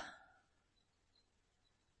God."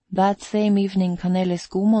 That same evening Cornelis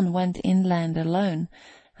Gomund went inland alone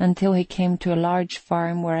until he came to a large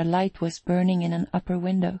farm where a light was burning in an upper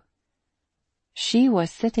window. She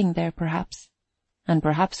was sitting there perhaps, and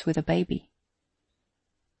perhaps with a baby.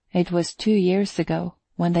 It was 2 years ago,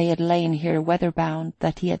 when they had lain here weather-bound,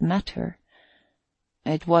 that he had met her.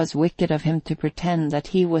 It was wicked of him to pretend that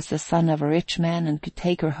he was the son of a rich man and could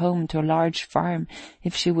take her home to a large farm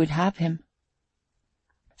if she would have him.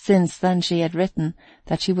 Since then she had written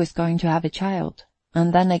that she was going to have a child,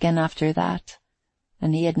 and then again after that,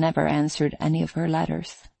 and he had never answered any of her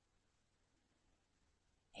letters.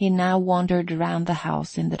 He now wandered around the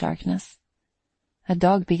house in the darkness. A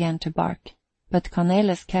dog began to bark, but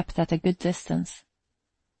Cornelis kept at a good distance.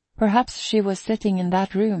 Perhaps she was sitting in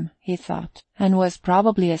that room, he thought, and was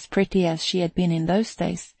probably as pretty as she had been in those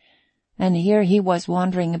days, and here he was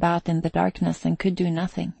wandering about in the darkness and could do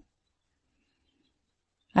nothing.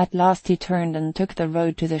 At last he turned and took the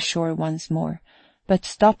road to the shore once more, but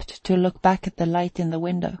stopped to look back at the light in the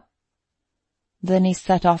window. Then he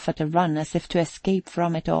set off at a run as if to escape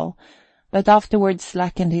from it all, but afterwards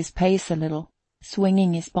slackened his pace a little,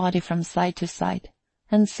 swinging his body from side to side,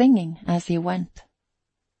 and singing as he went.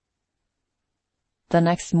 The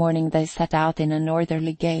next morning they set out in a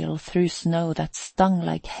northerly gale through snow that stung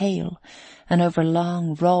like hail, and over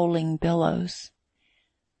long rolling billows.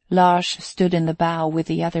 Lars stood in the bow with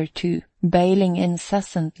the other two, bailing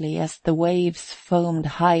incessantly as the waves foamed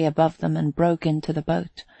high above them and broke into the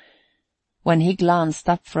boat. When he glanced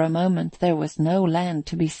up for a moment, there was no land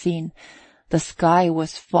to be seen. The sky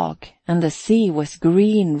was fog, and the sea was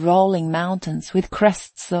green rolling mountains with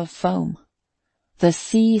crests of foam. The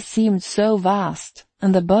sea seemed so vast,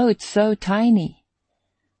 and the boat so tiny.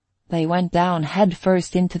 They went down head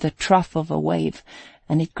first into the trough of a wave,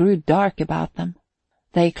 and it grew dark about them.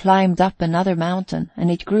 They climbed up another mountain,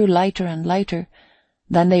 and it grew lighter and lighter.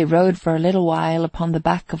 Then they rode for a little while upon the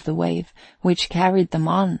back of the wave, which carried them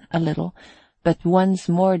on a little, but once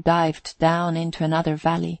more dived down into another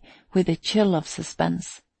valley, with a chill of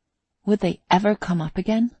suspense. Would they ever come up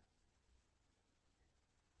again?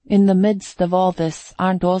 In the midst of all this,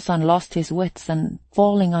 Arnt Åsan lost his wits, and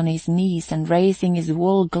falling on his knees and raising his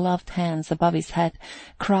wool-gloved hands above his head,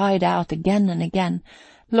 cried out again and again,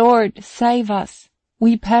 "Lord, save us!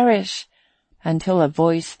 We perish!" until a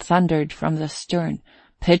voice thundered from the stern,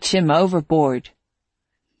 "Pitch him overboard!"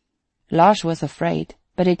 Lars was afraid,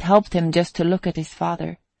 but it helped him just to look at his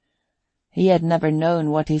father. He had never known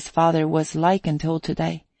what his father was like until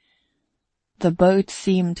today. The boat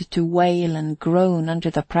seemed to wail and groan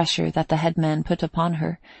under the pressure that the headman put upon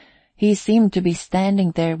her. He seemed to be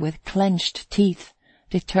standing there with clenched teeth,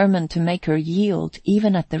 determined to make her yield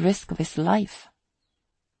even at the risk of his life.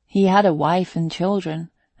 He had a wife and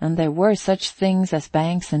children, and there were such things as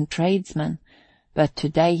banks and tradesmen, but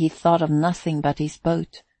today he thought of nothing but his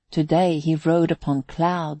boat. Today he rode upon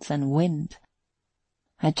clouds and wind.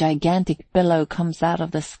 A gigantic billow comes out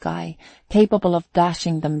of the sky, capable of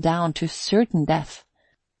dashing them down to certain death.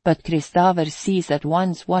 But Kristofer sees at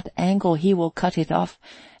once what angle he will cut it off,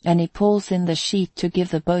 and he pulls in the sheet to give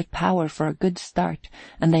the boat power for a good start,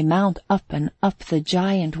 and they mount up and up the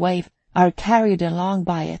giant wave, are carried along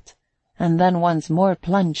by it, and then once more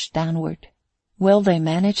plunge downward. Will they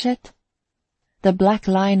manage it? The black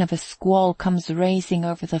line of a squall comes racing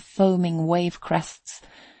over the foaming wave crests,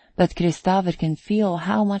 but Kristofer can feel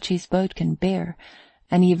how much his boat can bear,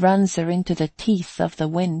 and he runs her into the teeth of the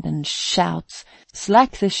wind and shouts,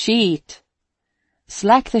 "Slack the sheet!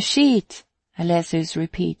 Slack the sheet!" Eleseus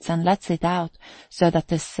repeats and lets it out so that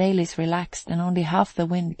the sail is relaxed and only half the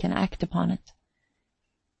wind can act upon it.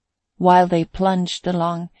 While they plunged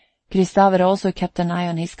along, Kristofer also kept an eye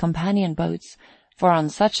on his companion boats, for on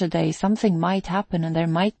such a day something might happen and there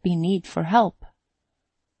might be need for help.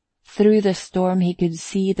 Through the storm he could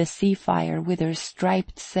see the Sea Fire with her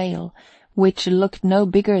striped sail, which looked no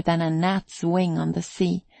bigger than a gnat's wing on the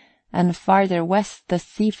sea, and farther west the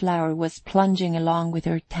Sea Flower was plunging along with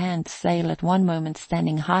her tanned sail, at one moment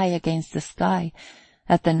standing high against the sky,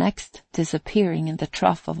 at the next disappearing in the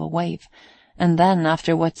trough of a wave, and then,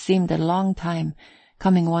 after what seemed a long time,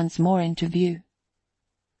 coming once more into view.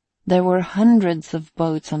 There were hundreds of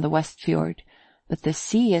boats on the West Fjord, but the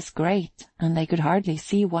sea is great, and they could hardly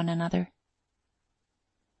see one another.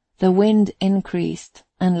 The wind increased,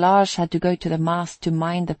 and Lars had to go to the mast to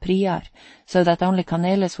mind the priar, so that only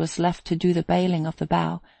Cornelis was left to do the bailing of the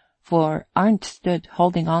bow, for Arnt stood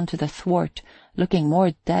holding on to the thwart, looking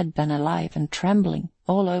more dead than alive and trembling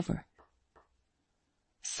all over.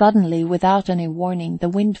 Suddenly, without any warning, the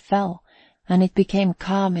wind fell, and it became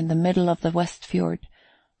calm in the middle of the West Fjord,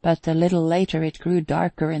 but a little later it grew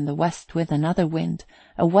darker in the west with another wind,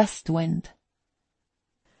 a west wind.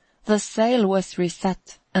 The sail was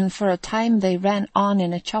reset, and for a time they ran on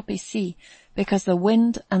in a choppy sea, because the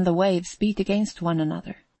wind and the waves beat against one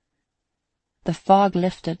another. The fog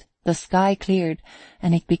lifted, the sky cleared,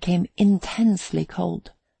 and it became intensely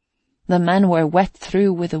cold. The men were wet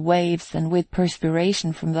through with the waves and with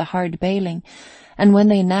perspiration from the hard bailing, and when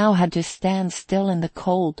they now had to stand still in the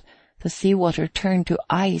cold, the sea-water turned to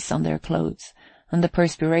ice on their clothes, and the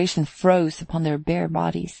perspiration froze upon their bare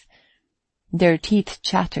bodies. Their teeth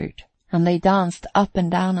chattered, and they danced up and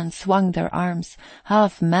down and swung their arms,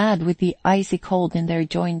 half mad with the icy cold in their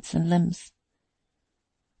joints and limbs.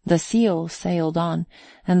 The seal sailed on,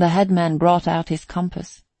 and the headman brought out his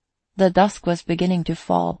compass. The dusk was beginning to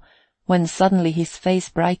fall, when suddenly his face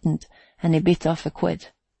brightened, and he bit off a quid.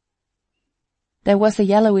 There was a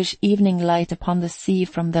yellowish evening light upon the sea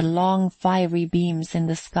from the long fiery beams in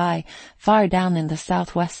the sky far down in the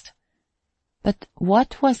southwest. But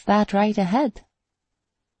what was that right ahead?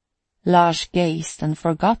 Lars gazed and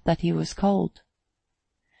forgot that he was cold.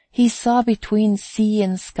 He saw between sea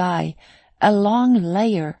and sky a long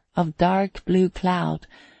layer of dark blue cloud,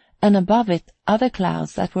 and above it other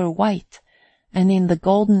clouds that were white, and in the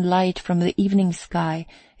golden light from the evening sky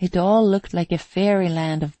it all looked like a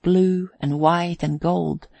fairyland of blue and white and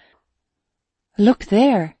gold. "Look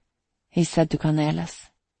there," he said to Cornelis.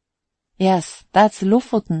 "Yes, that's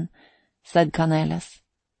Lofoten," said Cornelis.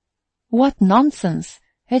 "What nonsense!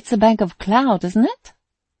 It's a bank of cloud, isn't it?"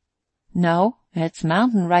 "No, it's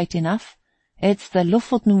mountain right enough. It's the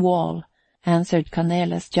Lofoten wall," answered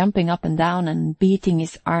Cornelis, jumping up and down and beating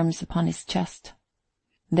his arms upon his chest.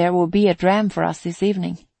 "There will be a dram for us this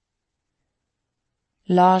evening."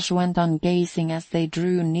 Lars went on gazing as they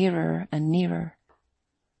drew nearer and nearer.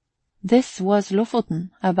 This was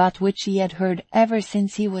Lofoten, about which he had heard ever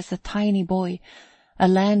since he was a tiny boy, a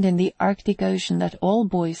land in the Arctic Ocean that all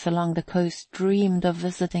boys along the coast dreamed of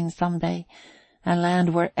visiting some day, a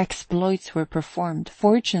land where exploits were performed,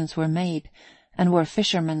 fortunes were made, and where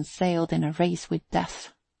fishermen sailed in a race with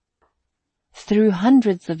death. Through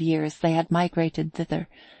hundreds of years they had migrated thither,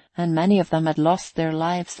 and many of them had lost their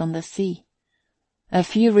lives on the sea. A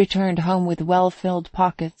few returned home with well-filled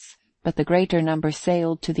pockets, but the greater number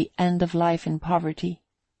sailed to the end of life in poverty.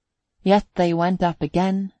 Yet they went up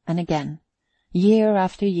again and again, year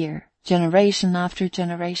after year, generation after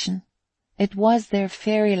generation. It was their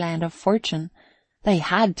fairyland of fortune. They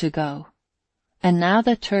had to go. And now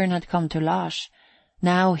the turn had come to Lars.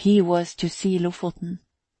 Now he was to see Lofoten.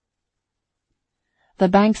 The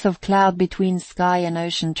banks of cloud between sky and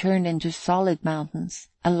ocean turned into solid mountains,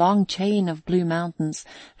 a long chain of blue mountains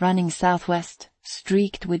running southwest,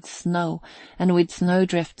 streaked with snow and with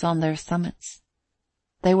snowdrifts on their summits.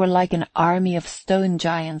 They were like an army of stone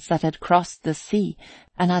giants that had crossed the sea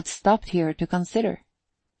and had stopped here to consider.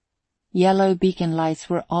 Yellow beacon lights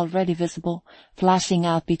were already visible, flashing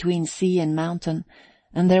out between sea and mountain,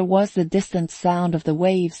 and there was the distant sound of the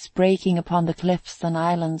waves breaking upon the cliffs and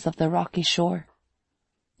islands of the rocky shore.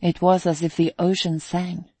 It was as if the ocean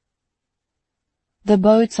sang. The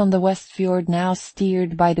boats on the west fjord now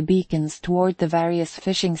steered by the beacons toward the various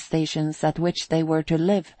fishing stations at which they were to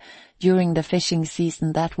live during the fishing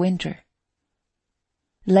season that winter.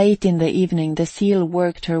 Late in the evening the Seal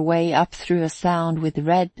worked her way up through a sound with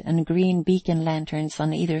red and green beacon lanterns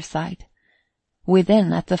on either side.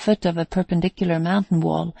 Within, at the foot of a perpendicular mountain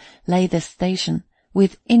wall, lay the station,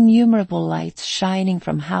 with innumerable lights shining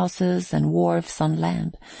from houses and wharves on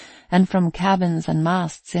land, and from cabins and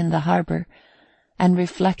masts in the harbour, and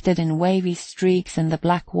reflected in wavy streaks in the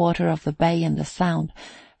black water of the bay and the sound,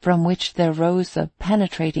 from which there rose a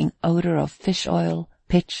penetrating odour of fish oil,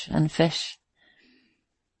 pitch and fish.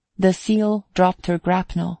 The Seal dropped her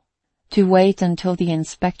grapnel, to wait until the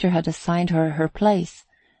inspector had assigned her her place,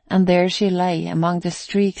 and there she lay among the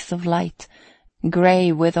streaks of light,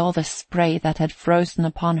 grey with all the spray that had frozen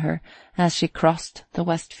upon her as she crossed the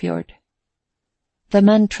west fjord. The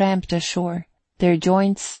men tramped ashore, their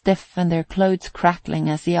joints stiff and their clothes crackling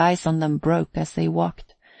as the ice on them broke as they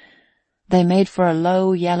walked. They made for a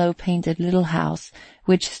low, yellow-painted little house,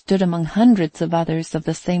 which stood among hundreds of others of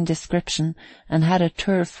the same description, and had a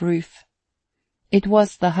turf roof. It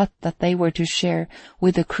was the hut that they were to share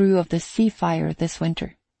with the crew of the Seafire this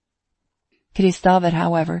winter. Kristofer,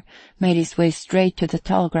 however, made his way straight to the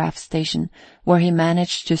telegraph station, where he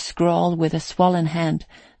managed to scrawl with a swollen hand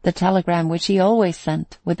the telegram which he always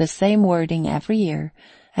sent with the same wording every year,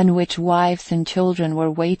 and which wives and children were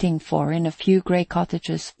waiting for in a few grey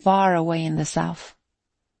cottages far away in the south.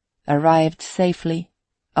 Arrived safely,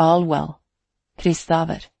 all well,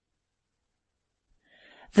 Kristofer.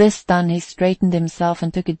 This done, he straightened himself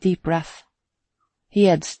and took a deep breath. He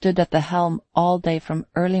had stood at the helm all day from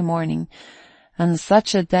early morning, and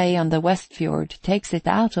such a day on the west fjord takes it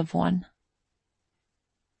out of one.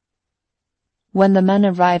 When the men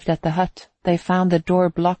arrived at the hut, they found the door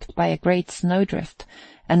blocked by a great snowdrift,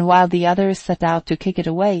 and while the others set out to kick it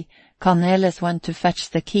away, Cornelis went to fetch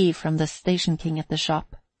the key from the station king at the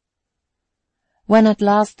shop. When at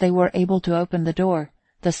last they were able to open the door,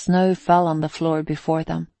 the snow fell on the floor before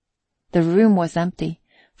them. The room was empty,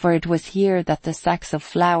 for it was here that the sacks of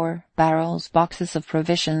flour, barrels, boxes of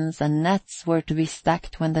provisions, and nets were to be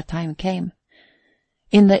stacked when the time came.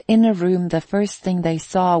 In the inner room the first thing they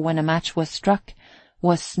saw when a match was struck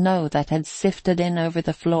was snow that had sifted in over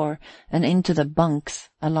the floor and into the bunks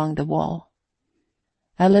along the wall.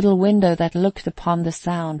 A little window that looked upon the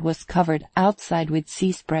Sound was covered outside with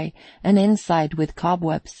sea spray and inside with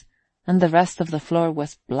cobwebs, and the rest of the floor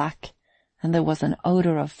was black, and there was an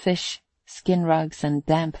odour of fish, skin rugs, and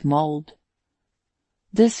damp mould.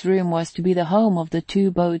 This room was to be the home of the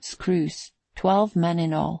 2 boats' crews, 12 men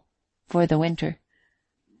in all, for the winter.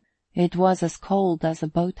 It was as cold as a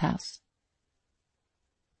boathouse.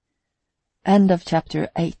 End of chapter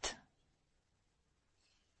 8.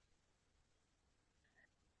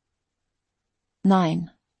 (9)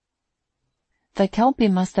 The Kelpie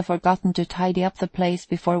must have forgotten to tidy up the place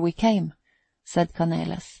before we came, said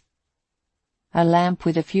Cornelis. A lamp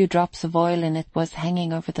with a few drops of oil in it was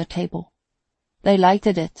hanging over the table. They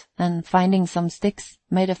lighted it, and, finding some sticks,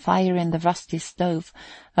 made a fire in the rusty stove,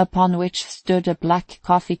 upon which stood a black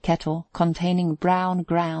coffee kettle containing brown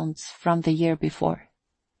grounds from the year before.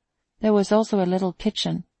 There was also a little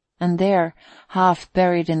kitchen, and there, half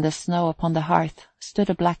buried in the snow upon the hearth, stood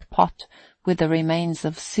a black pot with the remains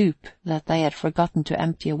of soup that they had forgotten to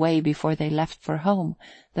empty away before they left for home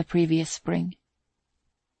the previous spring.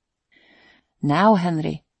 "Now,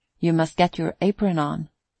 Henry, you must get your apron on,"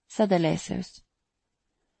 said the Eleseus.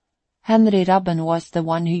 Henry Rabben was the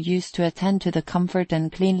one who used to attend to the comfort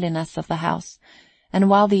and cleanliness of the house, and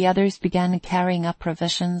while the others began carrying up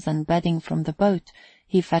provisions and bedding from the boat,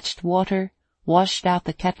 he fetched water, washed out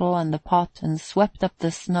the kettle and the pot, and swept up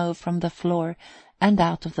the snow from the floor and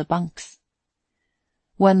out of the bunks.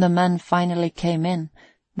 When the men finally came in,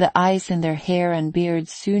 the ice in their hair and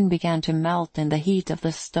beards soon began to melt in the heat of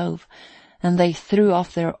the stove, and they threw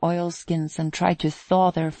off their oilskins and tried to thaw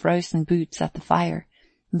their frozen boots at the fire,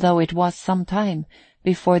 though it was some time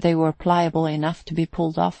before they were pliable enough to be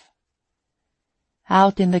pulled off.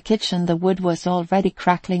 Out in the kitchen the wood was already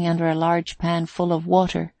crackling under a large pan full of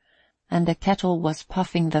water, and the kettle was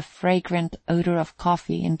puffing the fragrant odour of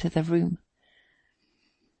coffee into the room.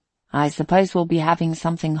 "I suppose we'll be having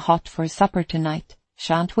something hot for supper tonight,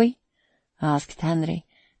 shan't we?" asked Henry,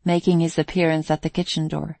 making his appearance at the kitchen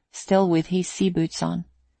door, still with his sea boots on.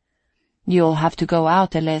 "You'll have to go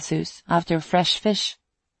out, Eleseus, after fresh fish."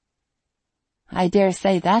 "I dare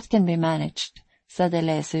say that can be managed," said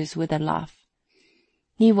Eleseus with a laugh.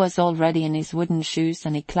 He was already in his wooden shoes,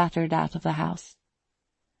 and he clattered out of the house.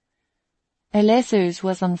 Eleseus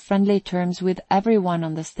was on friendly terms with everyone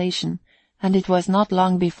on the station, and it was not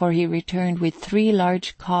long before he returned with 3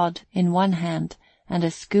 large cod in one hand and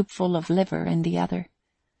a scoopful of liver in the other.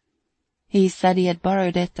 He said he had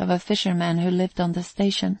borrowed it of a fisherman who lived on the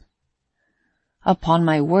station. "Upon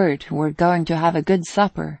my word, we're going to have a good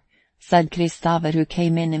supper," said Kristofer, who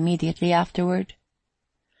came in immediately afterward.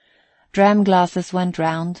 Dram glasses went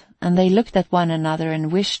round, and they looked at one another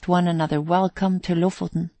and wished one another welcome to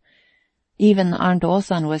Lofoten. Even Arnt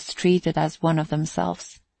Åsan was treated as one of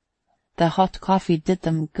themselves. The hot coffee did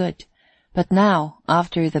them good, but now,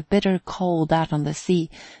 after the bitter cold out on the sea,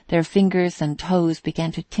 their fingers and toes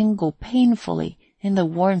began to tingle painfully in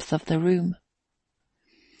the warmth of the room.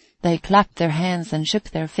 They clapped their hands and shook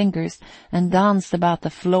their fingers, and danced about the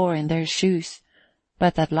floor in their shoes,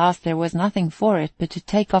 but at last there was nothing for it but to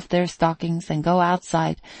take off their stockings and go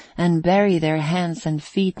outside and bury their hands and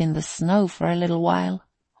feet in the snow for a little while.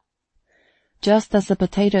 Just as the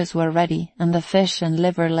potatoes were ready and the fish and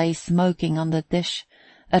liver lay smoking on the dish,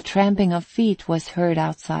 a tramping of feet was heard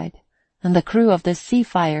outside, and the crew of the sea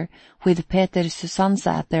fire, with Peter Susansa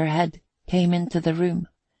at their head, came into the room.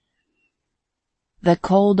 The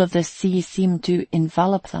cold of the sea seemed to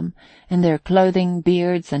envelop them, and their clothing,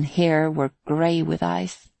 beards, and hair were grey with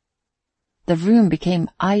ice. The room became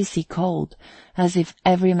icy cold, as if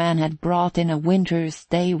every man had brought in a winter's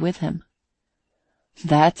day with him.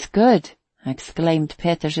 "That's good," exclaimed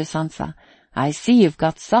Peter Susansa. "I see you've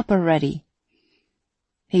got supper ready."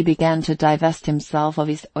 He began to divest himself of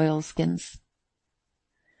his oilskins.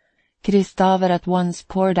 Kristofer at once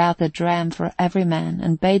poured out the dram for every man,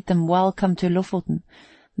 and bade them welcome to Lofoten,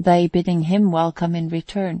 they bidding him welcome in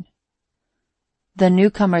return. The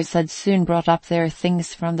newcomers had soon brought up their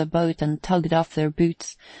things from the boat and tugged off their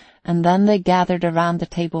boots, and then they gathered around the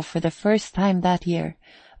table for the first time that year,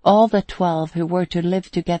 all the 12 who were to live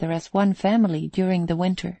together as one family during the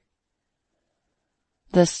winter.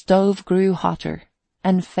 The stove grew hotter,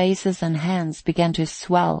 and faces and hands began to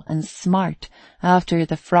swell and smart after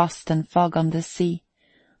the frost and fog on the sea,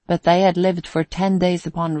 but they had lived for 10 days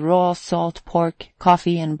upon raw salt pork,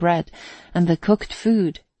 coffee, and bread, and the cooked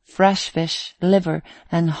food, fresh fish, liver,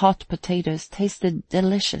 and hot potatoes tasted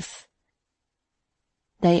delicious.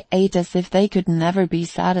 They ate as if they could never be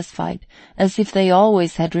satisfied, as if they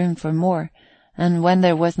always had room for more, and when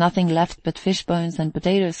there was nothing left but fish bones and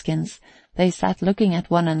potato skins, they sat looking at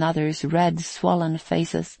one another's red, swollen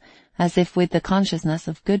faces, as if with the consciousness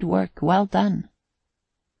of good work well done.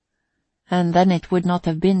 And then it would not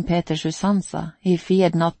have been Peter Susansa if he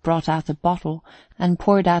had not brought out a bottle and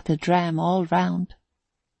poured out the dram all round.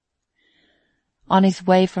 On his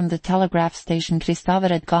way from the telegraph station,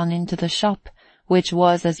 Kristofer had gone into the shop, which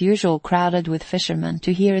was as usual crowded with fishermen,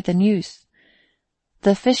 to hear the news.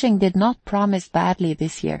 The fishing did not promise badly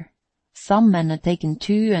this year. Some men had taken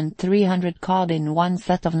 200 and 300 cod in one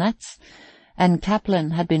set of nets, and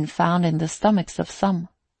capelin had been found in the stomachs of some.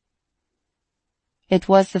 It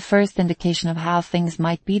was the first indication of how things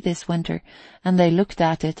might be this winter, and they looked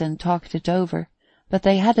at it and talked it over, but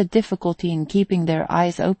they had a difficulty in keeping their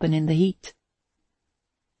eyes open in the heat.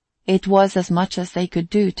 It was as much as they could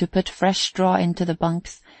do to put fresh straw into the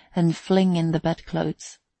bunks and fling in the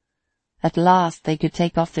bedclothes. At last they could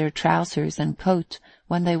take off their trousers and coat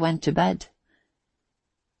when they went to bed.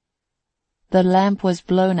 The lamp was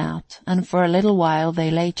blown out, and for a little while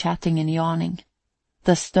they lay chatting and yawning.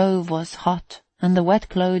 The stove was hot, and the wet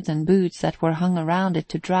clothes and boots that were hung around it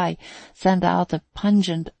to dry sent out a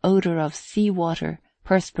pungent odor of sea-water,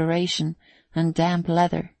 perspiration, and damp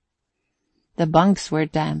leather. The bunks were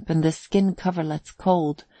damp and the skin coverlets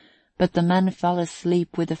cold, but the men fell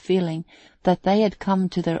asleep with the feeling that they had come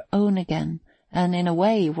to their own again, and in a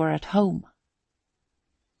way were at home.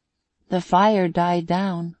 The fire died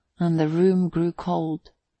down, and the room grew cold.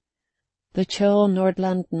 The chill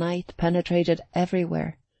Nordland night penetrated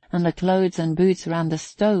everywhere, and the clothes and boots round the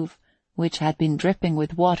stove, which had been dripping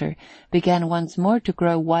with water, began once more to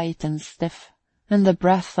grow white and stiff, and the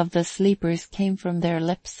breath of the sleepers came from their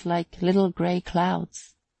lips like little grey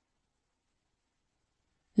clouds.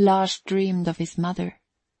 Lars dreamed of his mother.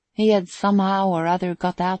 He had somehow or other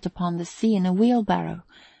got out upon the sea in a wheelbarrow,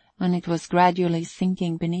 and it was gradually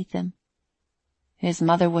sinking beneath him. His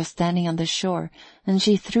mother was standing on the shore, and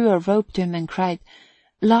she threw a rope to him and cried,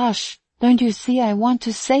 "Lars, don't you see I want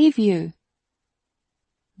to save you?"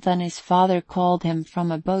 Then his father called him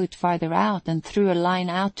from a boat farther out and threw a line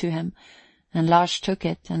out to him, and Lars took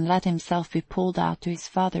it and let himself be pulled out to his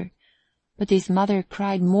father. But his mother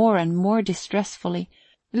cried more and more distressfully,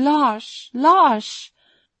 "Lars, Lars!"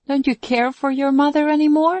 Don't you care for your mother any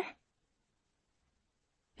more?"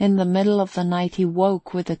 In the middle of the night he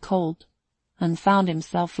woke with a cold, and found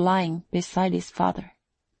himself lying beside his father.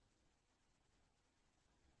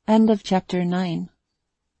 End of chapter 9.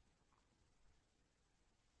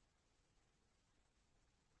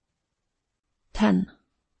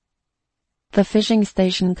 The fishing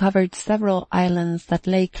station covered several islands that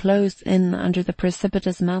lay close in under the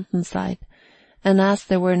precipitous mountainside, and as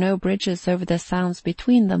there were no bridges over the sounds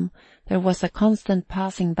between them, there was a constant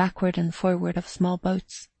passing backward and forward of small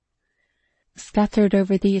boats. Scattered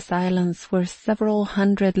over these islands were several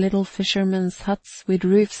hundred little fishermen's huts with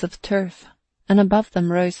roofs of turf, and above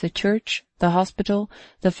them rose the church, the hospital,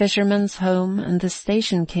 the fisherman's home, and the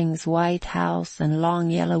station king's white house and long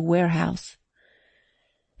yellow warehouse.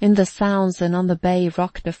 In the sounds and on the bay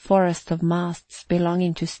rocked a forest of masts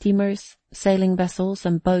belonging to steamers, sailing vessels,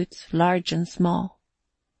 and boats large and small.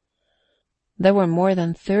 There were more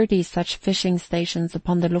than 30 such fishing stations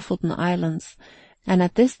upon the Lofoten Islands, and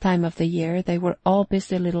at this time of the year they were all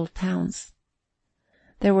busy little towns.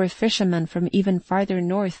 There were fishermen from even farther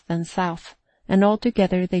north than south, and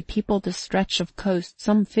altogether they peopled a stretch of coast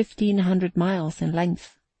some 1,500 miles in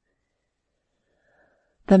length.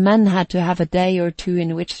 The men had to have a day or two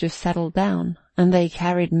in which to settle down, and they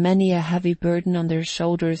carried many a heavy burden on their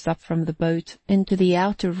shoulders up from the boat into the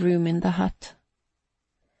outer room in the hut.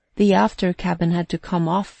 The after cabin had to come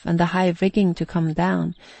off and the high rigging to come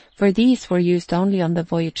down, for these were used only on the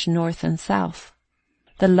voyage north and south,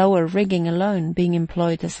 the lower rigging alone being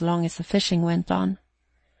employed as long as the fishing went on.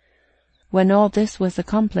 When all this was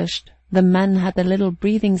accomplished, the men had a little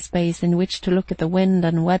breathing space in which to look at the wind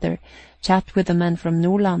and weather, chat with the men from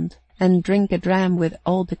Nordland, and drink a dram with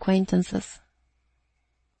old acquaintances.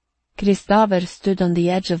 Kristaver stood on the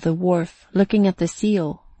edge of the wharf, looking at the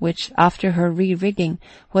Seal, which, after her re-rigging,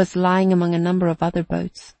 was lying among a number of other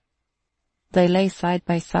boats. They lay side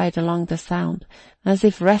by side along the sound, as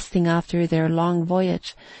if resting after their long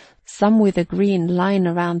voyage, some with a green line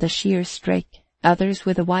around the sheer strake, others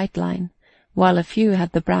with a white line, while a few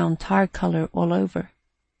had the brown tar color all over.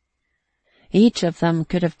 Each of them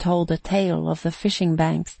could have told a tale of the fishing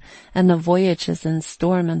banks and of voyages in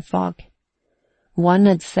storm and fog. One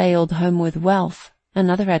had sailed home with wealth,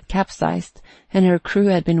 another had capsized, and her crew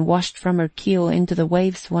had been washed from her keel into the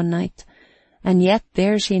waves one night, and yet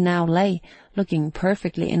there she now lay, looking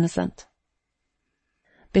perfectly innocent.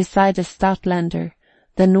 Beside a Stoutlander,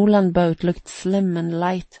 the Nordland boat looked slim and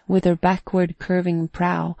light, with her backward curving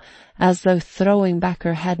prow, as though throwing back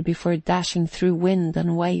her head before dashing through wind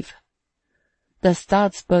and wave. The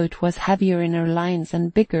Stad's boat was heavier in her lines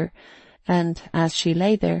and bigger, and, as she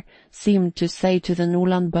lay there, seemed to say to the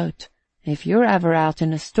Nordland boat, "If you're ever out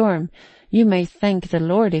in a storm, you may thank the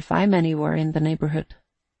Lord if I'm anywhere in the neighborhood."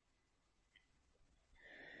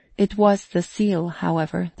 It was the Seal,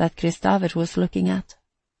 however, that Kristaver was looking at.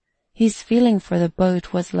 His feeling for the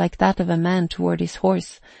boat was like that of a man toward his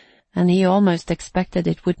horse, and he almost expected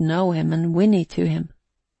it would know him and whinny to him.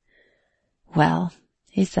 "Well,"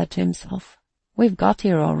 he said to himself, "we've got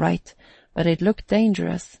here all right, but it looked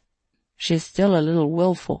dangerous. She's still a little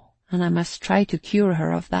willful, and I must try to cure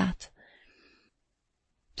her of that."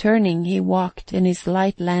 Turning, he walked in his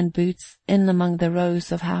light land boots in among the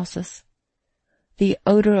rows of houses. The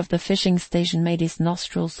odor of the fishing station made his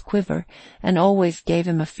nostrils quiver, and always gave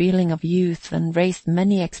him a feeling of youth and raised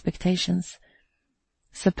many expectations.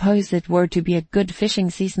 Suppose it were to be a good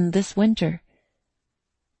fishing season this winter?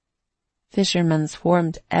 Fishermen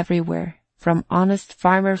swarmed everywhere, from honest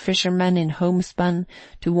farmer fishermen in homespun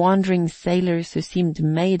to wandering sailors who seemed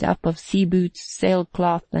made up of sea boots,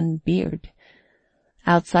 sailcloth, and beard.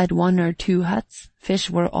 Outside one or two huts, fish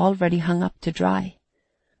were already hung up to dry.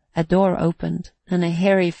 A door opened, and a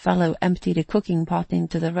hairy fellow emptied a cooking pot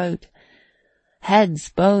into the road. Heads,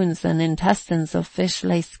 bones, and intestines of fish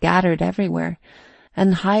lay scattered everywhere,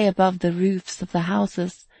 and high above the roofs of the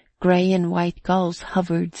houses, grey and white gulls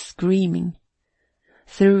hovered screaming.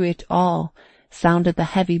 Through it all sounded the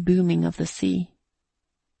heavy booming of the sea.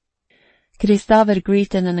 Kristaver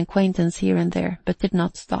greeted an acquaintance here and there, but did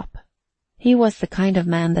not stop. He was the kind of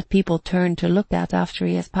man that people turn to look at after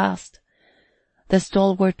he has passed. The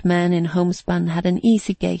stalwart man in homespun had an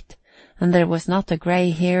easy gait, and there was not a grey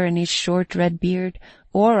hair in his short red beard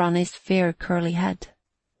or on his fair curly head.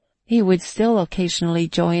 He would still occasionally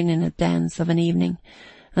join in a dance of an evening,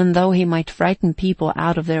 and though he might frighten people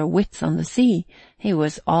out of their wits on the sea, he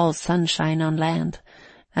was all sunshine on land,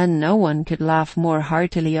 and no one could laugh more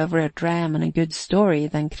heartily over a dram and a good story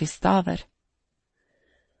than Kristaver.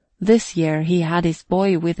 This year he had his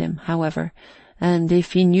boy with him, however, and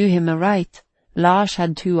if he knew him aright, Lars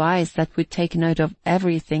had 2 eyes that would take note of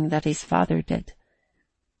everything that his father did.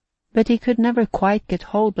 But he could never quite get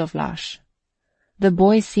hold of Lars. The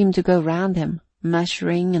boy seemed to go round him,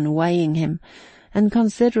 measuring and weighing him, and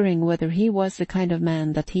considering whether he was the kind of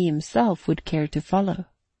man that he himself would care to follow.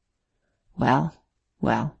 Well,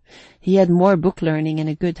 he had more book learning and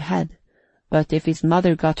a good head, but if his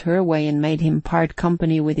mother got her way and made him part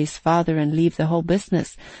company with his father and leave the whole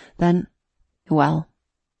business, then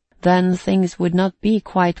things would not be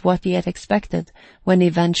quite what he had expected when he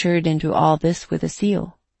ventured into all this with a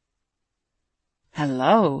seal.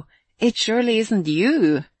 "Hello, it surely isn't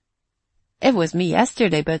you." "It was me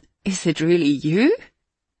yesterday, but is it really you?"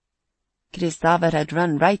 Kristoffer had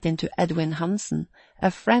run right into Edwin Hansen,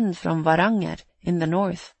 a friend from Varanger in the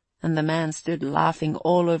north, and the man stood laughing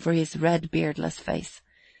all over his red beardless face.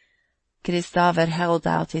 Kristoffer held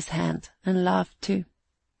out his hand and laughed too.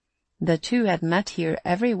 The two had met here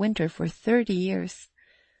every winter for 30 years.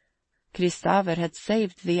 Kristoffer had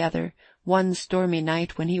saved the other one stormy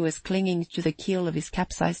night when he was clinging to the keel of his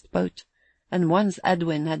capsized boat, and once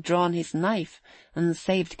Edwin had drawn his knife and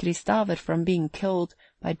saved Kristoffer from being killed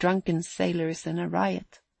by drunken sailors in a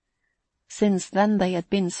riot. Since then they had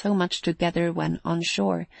been so much together when on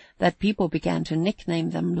shore that people began to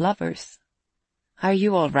nickname them lovers. "Are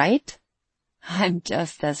you all right?" "I'm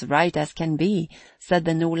just as right as can be," said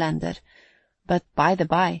the Nordlander. "But by the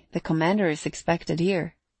by, the commander is expected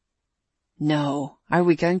here." "No, are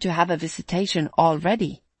we going to have a visitation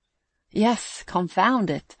already?" "Yes, confound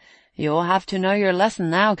it. You'll have to know your lesson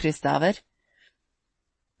now, Kristoffer."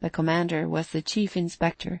 The commander was the chief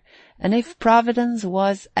inspector, and if Providence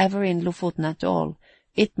was ever in Lofoten at all,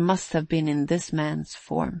 it must have been in this man's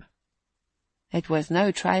form. It was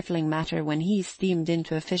no trifling matter when he steamed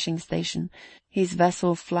into a fishing station, his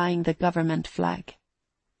vessel flying the government flag.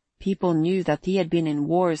 People knew that he had been in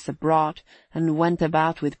wars abroad and went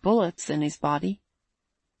about with bullets in his body.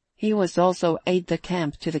 He was also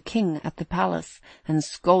aide-de-camp to the king at the palace, and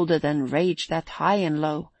scolded and raged at high and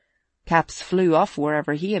low. Caps flew off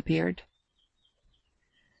wherever he appeared.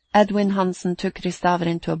 Edwin Hansen took Kristoffer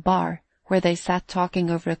into a bar, where they sat talking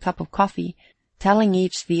over a cup of coffee, telling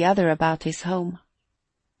each the other about his home.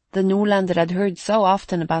 The Nordlander had heard so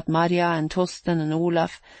often about Maria and Torsten and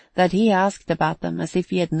Olaf that he asked about them as if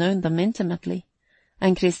he had known them intimately,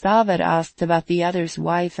 and Kristoffer asked about the other's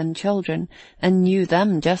wife and children and knew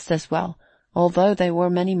them just as well, although they were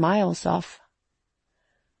many miles off.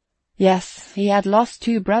 Yes, he had lost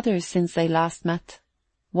 2 brothers since they last met.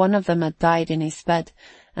 One of them had died in his bed,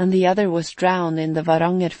 and the other was drowned in the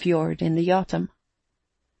Varanger fjord in the autumn.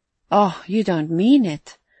 "Oh, you don't mean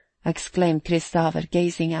it!" exclaimed Kristoffer,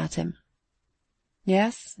 gazing at him.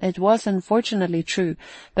 Yes, it was unfortunately true,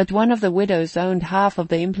 but one of the widows owned half of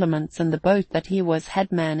the implements and the boat that he was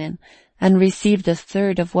headman in, and received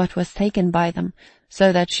 1/3 of what was taken by them,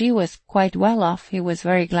 so that she was quite well off, he was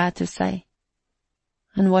very glad to say.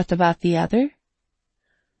 And what about the other?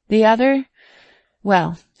 The other?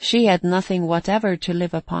 Well, she had nothing whatever to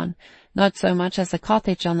live upon, not so much as a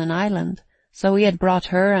cottage on an island, so he had brought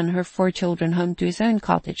her and her 4 children home to his own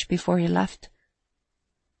cottage before he left.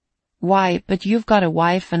 "Why, but you've got a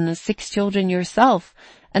wife and 6 children yourself,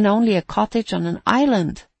 and only a cottage on an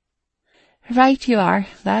island." "Right you are,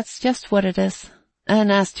 that's just what it is.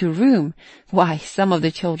 And as to room, why, some of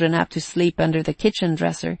the children have to sleep under the kitchen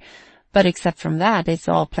dresser, but except from that, it's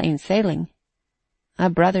all plain sailing. A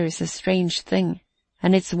brother is a strange thing,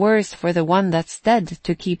 and it's worse for the one that's dead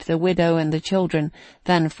to keep the widow and the children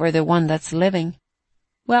than for the one that's living.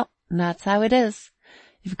 Well, that's how it is.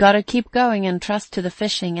 You've got to keep going and trust to the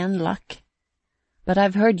fishing and luck. But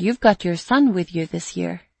I've heard you've got your son with you this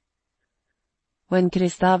year." When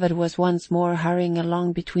Kristoffer was once more hurrying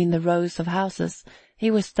along between the rows of houses,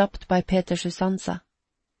 he was stopped by Peter Susansa.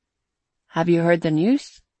 "Have you heard the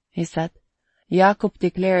news?" he said. "Jacob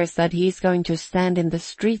declares that he's going to stand in the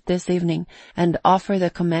street this evening and offer the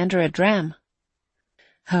commander a dram."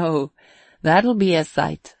 "Oh, that'll be a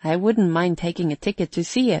sight. I wouldn't mind taking a ticket to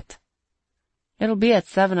see it." "It'll be at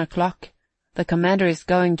 7 o'clock. The commander is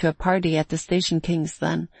going to a party at the Station King's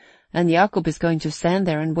then, and Jacob is going to stand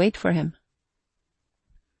there and wait for him."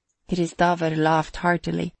 Kristoffer laughed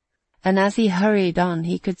heartily, and as he hurried on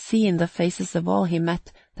he could see in the faces of all he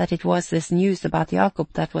met that it was this news about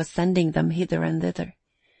Jacob that was sending them hither and thither.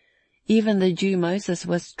 Even the Jew Moses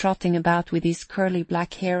was trotting about with his curly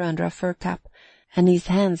black hair under a fur cap, and his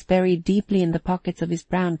hands buried deeply in the pockets of his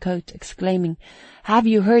brown coat, exclaiming, "Have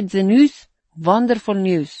you heard the news? Wonderful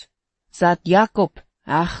news! That Jacob,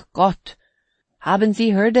 ach Gott! Haben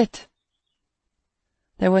Sie heard it?"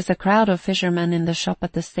 There was a crowd of fishermen in the shop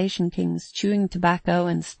at the Station King's, chewing tobacco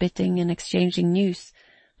and spitting and exchanging news,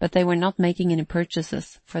 but they were not making any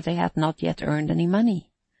purchases, for they had not yet earned any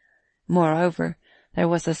money. Moreover, there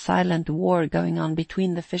was a silent war going on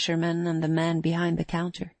between the fishermen and the man behind the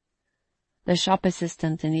counter. The shop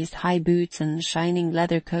assistant, in his high boots and shining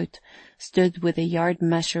leather coat, stood with a yard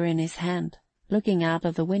measure in his hand, looking out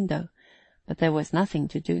of the window, but there was nothing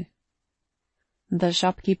to do. The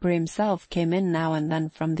shopkeeper himself came in now and then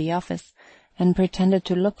from the office, and pretended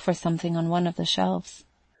to look for something on one of the shelves.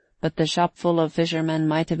 But the shop full of fishermen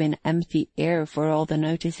might have been empty air for all the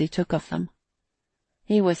notice he took of them.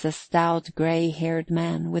 He was a stout, grey-haired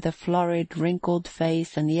man, with a florid, wrinkled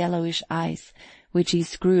face and yellowish eyes, which he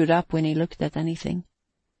screwed up when he looked at anything.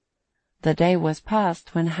 The day was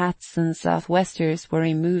past when hats and southwesters were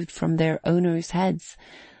removed from their owners' heads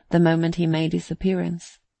the moment he made his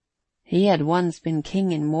appearance. He had once been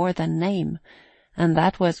king in more than name, and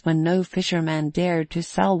that was when no fisherman dared to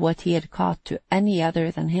sell what he had caught to any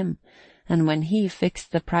other than him, and when he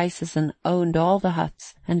fixed the prices and owned all the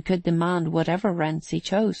huts, and could demand whatever rents he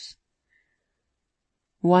chose.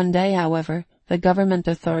 One day, however, the government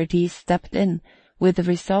authorities stepped in, with the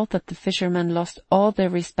result that the fishermen lost all their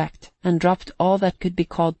respect, and dropped all that could be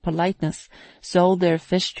called politeness, sold their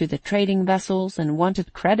fish to the trading vessels, and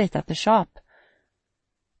wanted credit at the shop.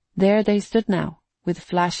 There they stood now, with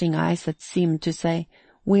flashing eyes that seemed to say,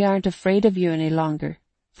 "We aren't afraid of you any longer.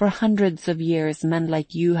 For hundreds of years men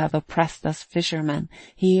like you have oppressed us fishermen,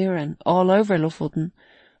 here and all over Lofoten,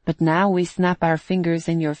 but now we snap our fingers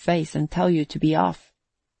in your face and tell you to be off."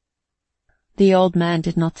 The old man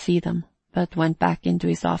did not see them, but went back into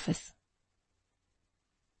his office.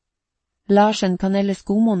 Lars and Cornelis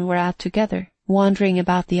Gomund were out together, wandering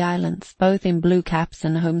about the islands, both in blue caps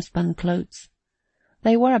and homespun clothes.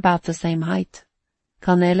 They were about the same height.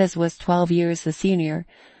 Cornelis was 12 years the senior,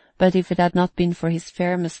 but if it had not been for his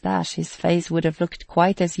fair moustache, his face would have looked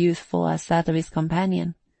quite as youthful as that of his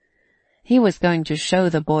companion. He was going to show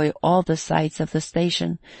the boy all the sights of the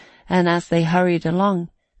station, and as they hurried along,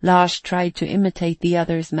 Lars tried to imitate the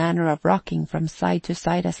other's manner of rocking from side to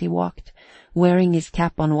side as he walked, wearing his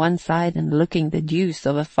cap on one side and looking the deuce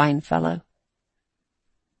of a fine fellow.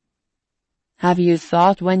 "Have you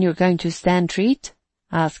thought when you're going to stand treat?"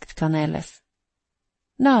 asked Cornelis.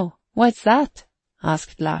 "No, what's that?"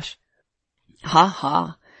 asked Lars. "Ha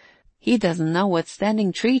ha, he doesn't know what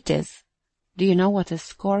standing treat is. Do you know what a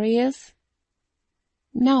scory is?"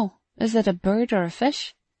 "No, is it a bird or a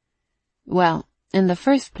fish?" "Well, in the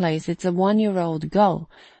first place it's a 1-year-old gull,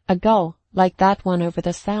 a gull like that one over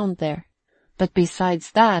the sound there. But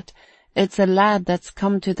besides that, it's a lad that's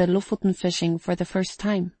come to the Lofoten fishing for the first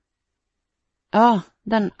time." "Oh,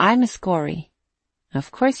 then I'm a scory." "Of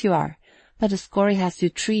course you are, but a scory has to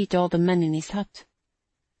treat all the men in his hut."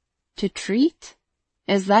 "To treat?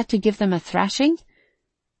 Is that to give them a thrashing?"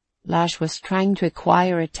 Lars was trying to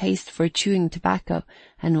acquire a taste for chewing tobacco,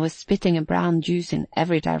 and was spitting a brown juice in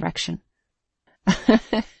every direction.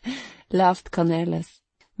 laughed Cornelis,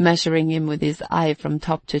 measuring him with his eye from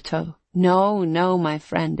top to toe. "No, no, my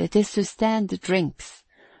friend, it is to stand drinks.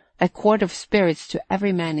 A quart of spirits to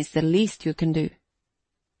every man is the least you can do."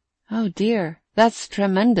 "Oh dear, that's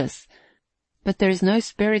tremendous. But there is no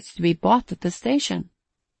spirits to be bought at the station."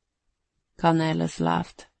 Cornelis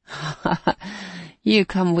laughed. "You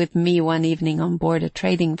come with me one evening on board a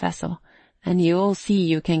trading vessel, and you'll see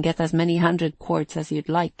you can get as many 100 quarts as you'd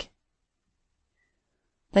like."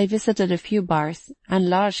 They visited a few bars, and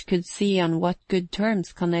Lars could see on what good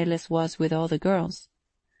terms Cornelis was with all the girls.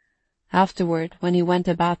 Afterward, when he went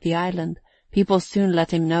about the island, people soon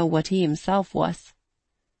let him know what he himself was.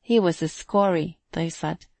 He was a scory, they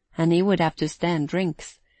said, and he would have to stand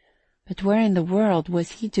drinks. But where in the world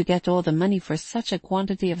was he to get all the money for such a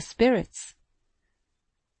quantity of spirits?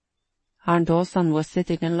 Arnd Åsan was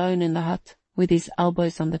sitting alone in the hut, with his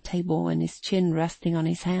elbows on the table and his chin resting on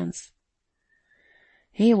his hands.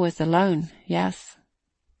 He was alone, yes.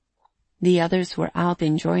 The others were out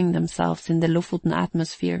enjoying themselves in the Lofoten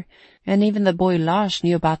atmosphere, and even the boy Lars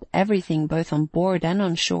knew about everything both on board and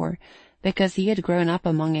on shore, because he had grown up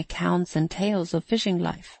among accounts and tales of fishing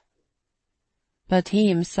life. But he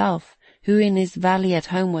himself, who in his valley at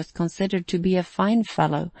home was considered to be a fine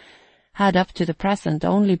fellow, had up to the present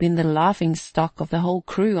only been the laughing-stock of the whole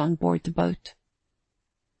crew on board the boat.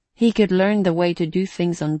 He could learn the way to do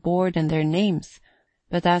things on board and their names,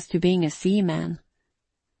 but as to being a seaman,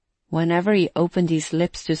 whenever he opened his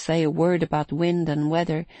lips to say a word about wind and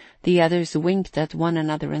weather, the others winked at one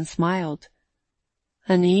another and smiled.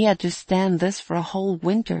 And he had to stand this for a whole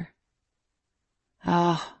winter.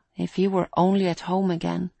 Ah, if he were only at home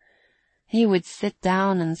again. He would sit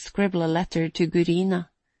down and scribble a letter to Gurina.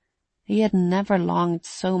 He had never longed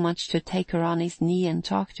so much to take her on his knee and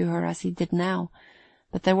talk to her as he did now,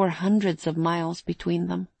 but there were hundreds of miles between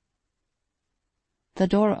them. The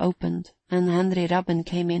door opened, and Henry Rabben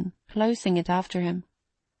came in, closing it after him.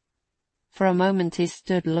 For a moment he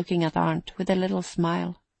stood looking at Arndt with a little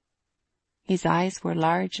smile. His eyes were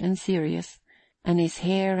large and serious, and his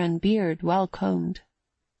hair and beard well combed.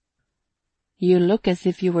 "You look as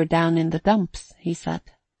if you were down in the dumps," he said.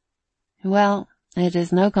 "Well, it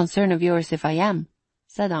is no concern of yours if I am,"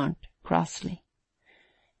 said Arndt crossly.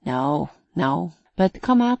 No, but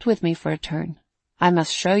come out with me for a turn. I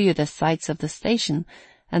must show you the sights of the station,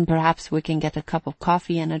 and perhaps we can get a cup of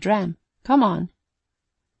coffee and a dram. Come on."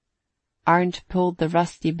 Arndt pulled the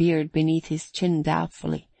rusty beard beneath his chin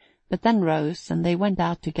doubtfully, but then rose, and they went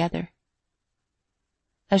out together.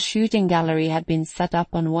 A shooting gallery had been set up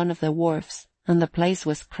on one of the wharfs, and the place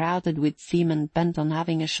was crowded with seamen bent on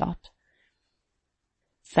having a shot.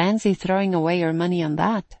 "Fancy throwing away your money on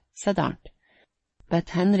that," said Arndt. But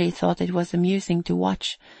Henry thought it was amusing to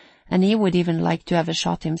watch, and he would even like to have a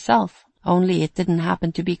shot himself, only it didn't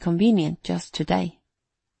happen to be convenient just today.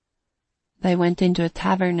 They went into a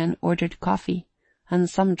tavern and ordered coffee, and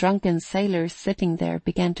some drunken sailors sitting there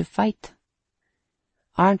began to fight.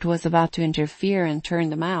 Arndt was about to interfere and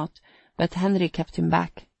turn them out, but Henry kept him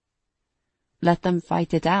back. "Let them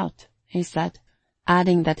fight it out," he said,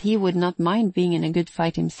 adding that he would not mind being in a good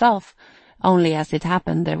fight himself, only as it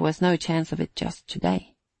happened there was no chance of it just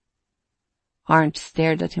today. Arndt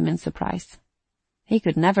stared at him in surprise. He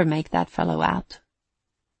could never make that fellow out.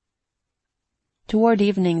 Toward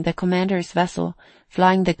evening the commander's vessel,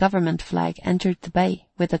 flying the government flag, entered the bay,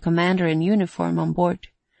 with the commander in uniform on board.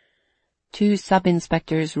 2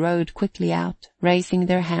 sub-inspectors rowed quickly out, raising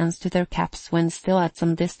their hands to their caps when still at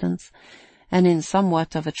some distance, and in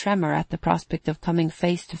somewhat of a tremor at the prospect of coming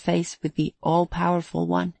face to face with the all-powerful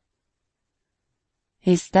one.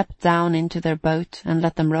 He stepped down into their boat and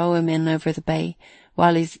let them row him in over the bay,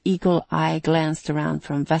 while his eagle eye glanced around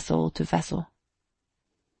from vessel to vessel.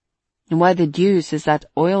 "And why the deuce is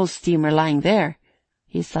that oil steamer lying there?"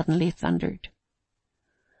 he suddenly thundered.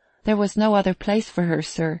 "There was no other place for her,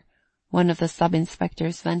 sir," one of the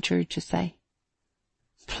sub-inspectors ventured to say.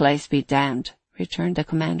 "Place be damned," returned the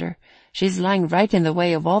commander. "She's lying right in the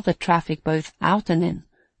way of all the traffic both out and in.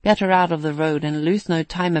 Get her out of the road and lose no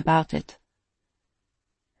time about it."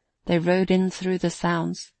 They rowed in through the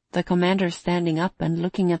sounds, the commander standing up and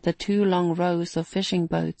looking at the 2 long rows of fishing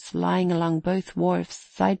boats lying along both wharves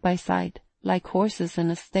side by side, like horses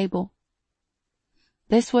in a stable.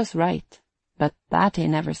 This was right, but that he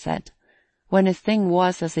never said. When a thing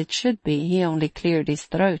was as it should be, he only cleared his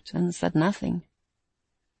throat and said nothing.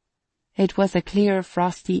 It was a clear,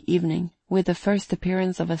 frosty evening, with the first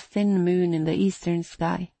appearance of a thin moon in the eastern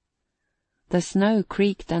sky. The snow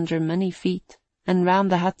creaked under many feet, and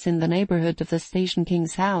round the huts in the neighborhood of the station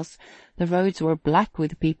king's house the roads were black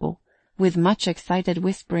with people, with much excited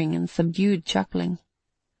whispering and subdued chuckling.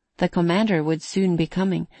 The commander would soon be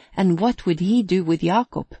coming, and what would he do with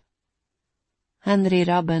Jacob? Henry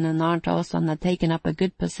Rabben and Arndt Olsson had taken up a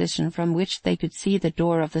good position from which they could see the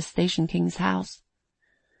door of the station king's house.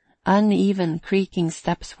 Uneven, creaking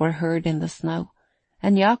steps were heard in the snow,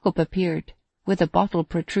 and Jacob appeared, with a bottle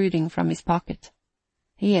protruding from his pocket.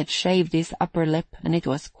 He had shaved his upper lip, and it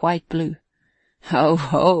was quite blue. "Ho,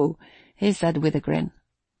 ho," he said with a grin.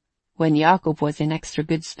 When Jacob was in extra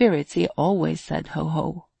good spirits, he always said ho,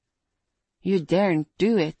 ho. "You daren't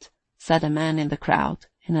do it," said a man in the crowd,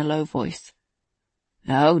 in a low voice.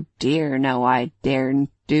 "Oh dear, no, I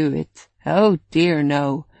daren't do it. Oh dear,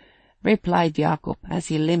 no," replied Jacob as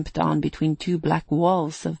he limped on between 2 black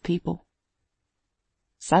walls of people.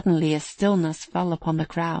 Suddenly a stillness fell upon the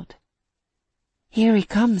crowd. "Here he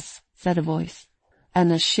comes," said a voice,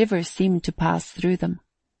 and a shiver seemed to pass through them.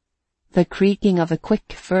 The creaking of a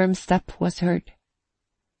quick, firm step was heard.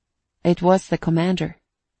 It was the commander.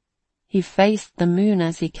 He faced the moon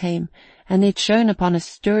as he came, and it shone upon a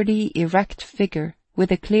sturdy, erect figure,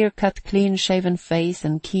 with a clear-cut, clean-shaven face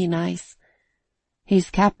and keen eyes. His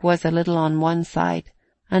cap was a little on one side,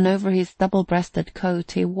 and over his double-breasted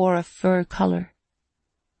coat he wore a fur collar.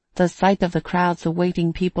 The sight of the crowds of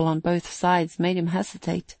waiting people on both sides made him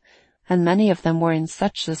hesitate, and many of them were in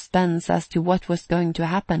such suspense as to what was going to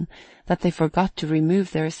happen that they forgot to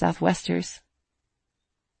remove their southwesters.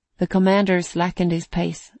 The commander slackened his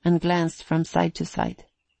pace and glanced from side to side.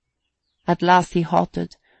 At last he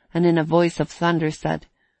halted, and in a voice of thunder said,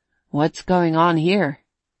 "What's going on here?"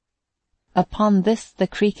 Upon this the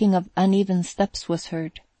creaking of uneven steps was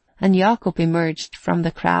heard, and Jacob emerged from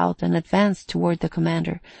the crowd and advanced toward the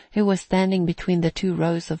commander, who was standing between the 2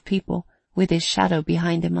 rows of people, with his shadow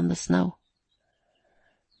behind him on the snow.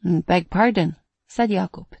 "Beg pardon," said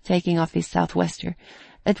Jacob, taking off his southwester.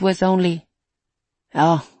 "It was only—"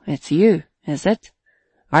 "Oh, it's you, is it?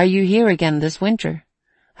 Are you here again this winter?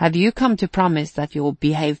 Have you come to promise that you'll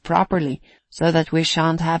behave properly, so that we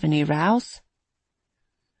shan't have any rows?"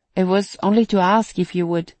 "It was only to ask if you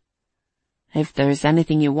would—" "If there's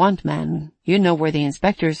anything you want, man, you know where the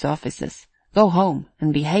inspector's office is. Go home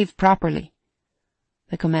and behave properly."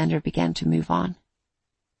 The commander began to move on.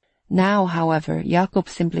 Now, however, Jacob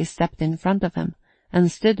simply stepped in front of him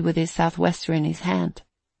and stood with his southwester in his hand,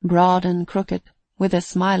 broad and crooked, with a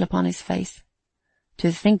smile upon his face.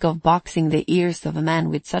 To think of boxing the ears of a man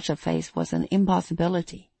with such a face was an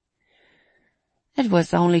impossibility. "It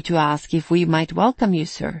was only to ask if we might welcome you,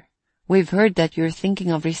 sir. We've heard that you're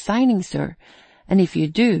thinking of resigning, sir, and if you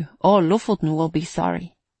do, all Lofoten will be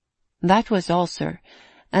sorry. That was all, sir,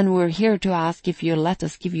 and we're here to ask if you'll let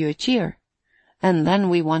us give you a cheer. And then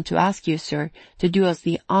we want to ask you, sir, to do us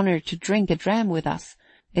the honor to drink a dram with us.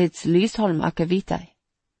 It's Lysholm akavite."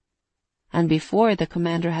 And before the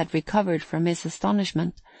commander had recovered from his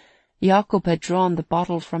astonishment, Jacob had drawn the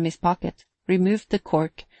bottle from his pocket, removed the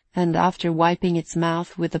cork, and after wiping its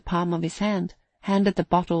mouth with the palm of his hand, handed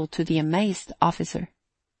the bottle to the amazed officer.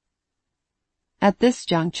 At this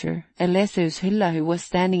juncture, Eleseus Hylla, who was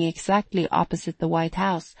standing exactly opposite the White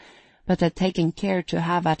House, but had taken care to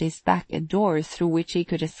have at his back a door through which he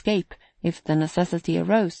could escape if the necessity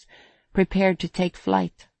arose, prepared to take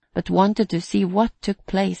flight, but wanted to see what took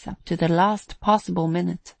place up to the last possible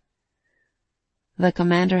minute. The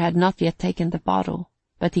commander had not yet taken the bottle,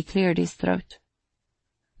 but he cleared his throat.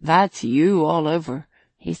 "That's you all over,"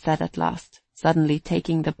 he said at last, suddenly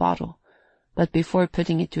taking the bottle, but before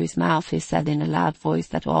putting it to his mouth he said in a loud voice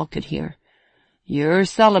that all could hear, "You're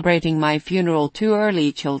celebrating my funeral too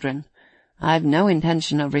early, children. I've no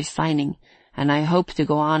intention of resigning, and I hope to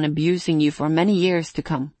go on abusing you for many years to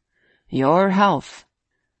come. Your health."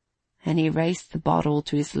 And he raised the bottle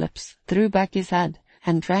to his lips, threw back his head,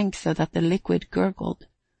 and drank so that the liquid gurgled.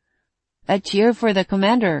 "A cheer for the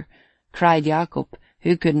commander!" cried Jacob,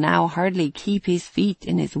 who could now hardly keep his feet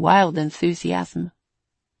in his wild enthusiasm.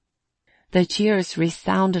 The cheers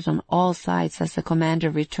resounded on all sides as the commander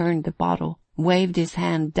returned the bottle, waved his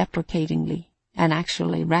hand deprecatingly, and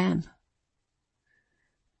actually ran.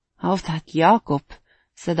 "Oh, that Jacob,"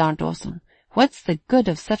 said Arnt Olsson. "What's the good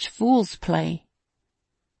of such fool's play?"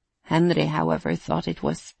 Henry, however, thought it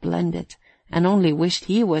was splendid, and only wished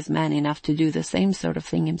he was man enough to do the same sort of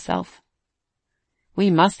thing himself. "We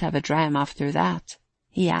must have a dram after that,"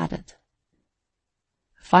 he added.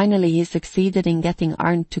 Finally he succeeded in getting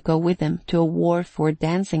Arndt to go with him to a wharf where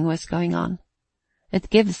dancing was going on. It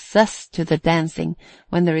gives zest to the dancing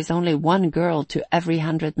when there is only one girl to every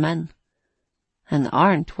 100 men. And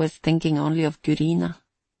Arndt was thinking only of Gurina.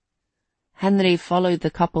 Henry followed the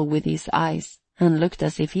couple with his eyes and looked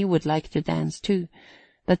as if he would like to dance too,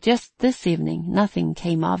 but just this evening nothing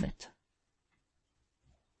came of it.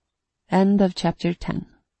 End of chapter 10.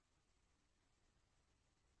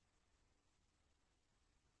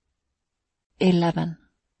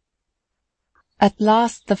 At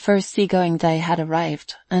last the first seagoing day had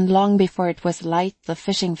arrived, and long before it was light the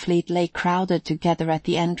fishing fleet lay crowded together at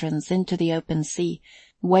the entrance into the open sea,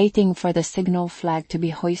 waiting for the signal flag to be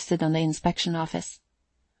hoisted on the inspection office.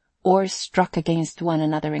 Oars struck against one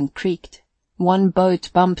another and creaked. One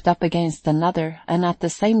boat bumped up against another, and at the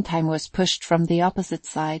same time was pushed from the opposite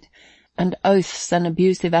side, and oaths and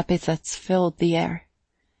abusive epithets filled the air.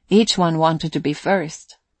 Each one wanted to be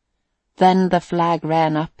first. Then the flag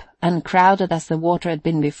ran up, and crowded as the water had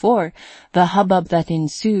been before, the hubbub that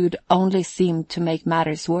ensued only seemed to make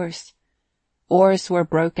matters worse. Oars were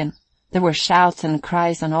broken, there were shouts and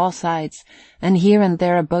cries on all sides, and here and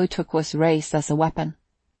there a boat-hook was raised as a weapon.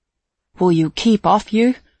 "Will you keep off,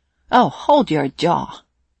 you? Oh, hold your jaw!"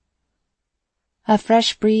 A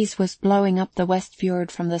fresh breeze was blowing up the west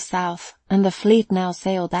fjord from the south, and the fleet now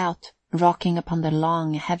sailed out, rocking upon the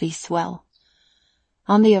long, heavy swell.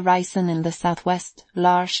 On the horizon in the southwest,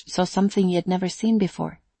 Lars saw something he had never seen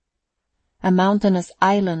before. A mountainous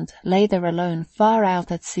island lay there alone, far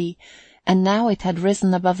out at sea, and now it had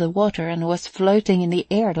risen above the water and was floating in the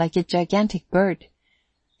air like a gigantic bird.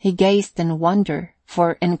 He gazed in wonder,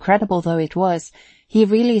 for, incredible though it was, he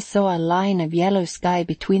really saw a line of yellow sky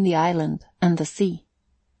between the island and the sea.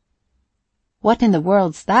 "What in the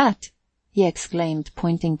world's that?" he exclaimed,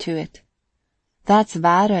 pointing to it. "That's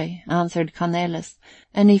Værøy," answered Cornelis,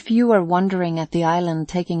 "and if you were wondering at the island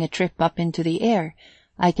taking a trip up into the air,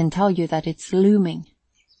 I can tell you that it's looming."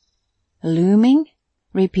 Looming?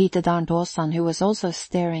 Repeated Arnt Åsan, who was also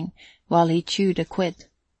staring, while he chewed a quid.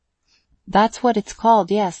 That's what it's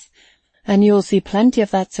called, yes, and you'll see plenty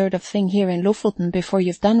of that sort of thing here in Lofoten before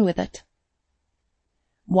you've done with it.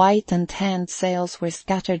 White and tanned sails were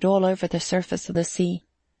scattered all over the surface of the sea.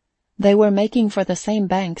 They were making for the same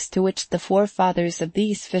banks to which the forefathers of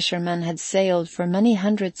these fishermen had sailed for many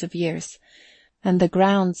hundreds of years, and the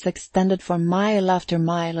grounds extended for mile after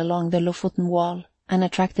mile along the Lofoten wall, and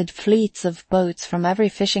attracted fleets of boats from every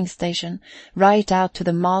fishing station, right out to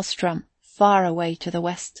the maelstrom, far away to the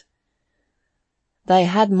west. They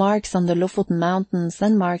had marks on the Lofoten mountains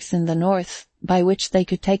and marks in the north, by which they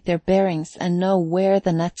could take their bearings and know where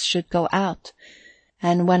the nets should go out,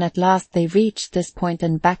 and when at last they reached this point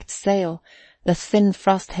and backed sail, the thin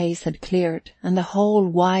frost haze had cleared, and the whole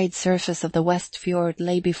wide surface of the West Fjord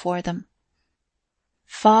lay before them.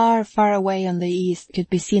 Far, far away on the east could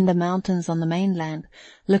be seen the mountains on the mainland,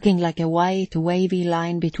 looking like a white, wavy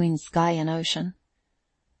line between sky and ocean.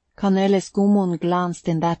 Cornelis Gudmund glanced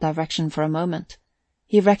in that direction for a moment.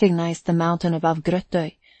 He recognized the mountain above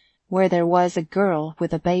Grøtøy, where there was a girl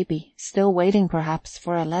with a baby, still waiting perhaps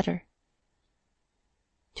for a letter.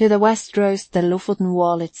 To the west rose the Lofoten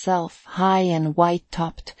wall itself, high and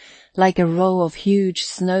white-topped, like a row of huge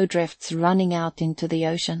snowdrifts running out into the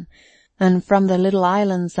ocean, and from the little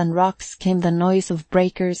islands and rocks came the noise of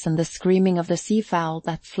breakers and the screaming of the seafowl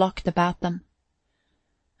that flocked about them.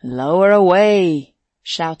 "Lower away!"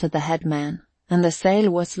 shouted the headman, and the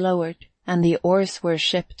sail was lowered, and the oars were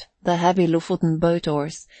shipped, the heavy Lofoten boat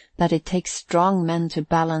oars, that it takes strong men to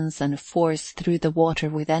balance and force through the water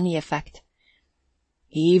with any effect.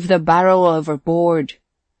 "Heave the barrel overboard!"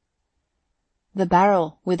 The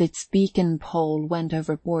barrel, with its beacon pole, went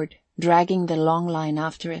overboard, dragging the long line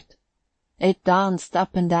after it. It danced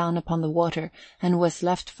up and down upon the water, and was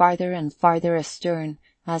left farther and farther astern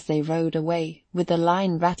as they rowed away, with the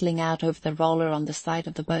line rattling out over the roller on the side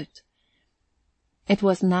of the boat. It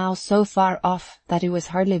was now so far off that it was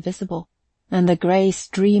hardly visible, and the grey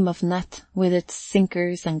stream of net, with its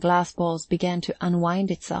sinkers and glass balls, began to unwind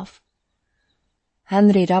itself.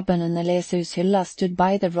 Henry Rabben and Eleseus Hylla stood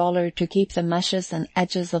by the roller to keep the meshes and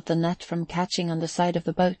edges of the net from catching on the side of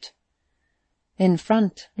the boat. In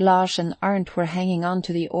front, Lars and Arnt were hanging on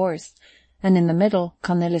to the oars, and in the middle,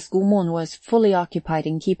 Cornelis Gudmund was fully occupied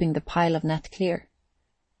in keeping the pile of net clear.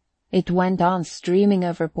 It went on streaming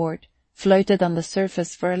overboard, floated on the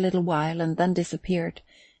surface for a little while, and then disappeared,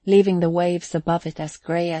 leaving the waves above it as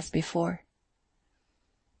grey as before.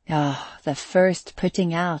 Ah, the first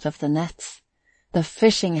putting out of the nets! The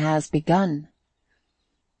fishing has begun.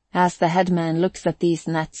 As the headman looks at these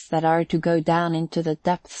nets that are to go down into the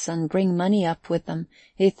depths and bring money up with them,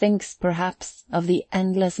 he thinks, perhaps, of the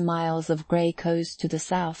endless miles of grey coast to the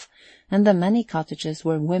south, and the many cottages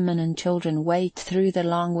where women and children wait through the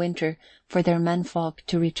long winter for their menfolk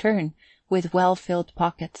to return with well-filled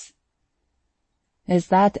pockets. Is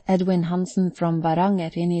that Edwin Hansen from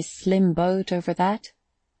Varanger in his slim boat over that?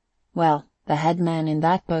 Well, the headman in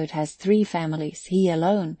that boat has 3 families, he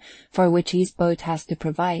alone, for which his boat has to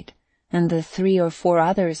provide, and the 3 or 4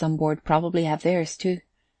 others on board probably have theirs too.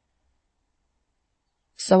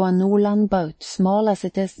 So a Nordland boat, small as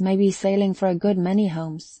it is, may be sailing for a good many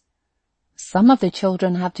homes. Some of the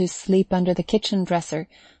children have to sleep under the kitchen dresser,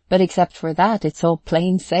 but except for that, it's all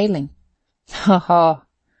plain sailing. Oh,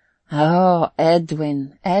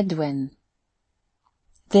 Edwin.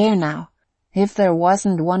 There now. If there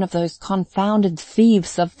wasn't one of those confounded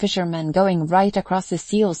thieves of fishermen going right across the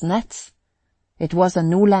seals' nets. It was a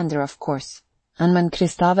Nordlander, of course, and when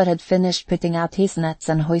Kristofer had finished putting out his nets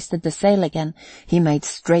and hoisted the sail again, he made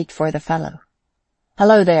straight for the fellow.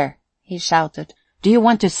 "Hello there," he shouted. "Do you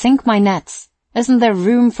want to sink my nets? Isn't there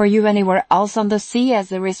room for you anywhere else on the sea as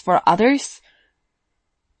there is for others?"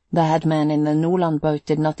 The headman in the Nordland boat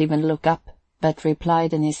did not even look up, but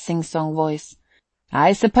replied in his sing-song voice,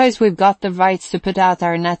 "I suppose we've got the rights to put out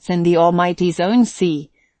our nets in the Almighty's own sea.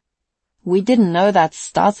 We didn't know that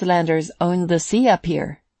Statslanders owned the sea up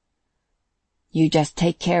here." "You just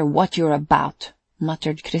take care what you're about,"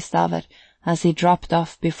 muttered Kristofer, as he dropped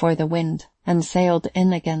off before the wind and sailed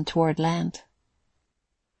in again toward land.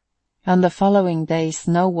 On the following day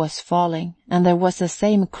snow was falling, and there was the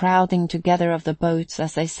same crowding together of the boats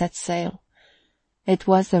as they set sail. It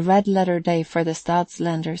was a red-letter day for the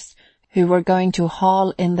Statslanders, who were going to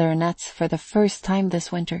haul in their nets for the first time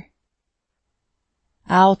this winter.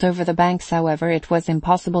 Out over the banks, however, it was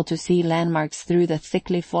impossible to see landmarks through the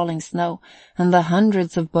thickly falling snow, and the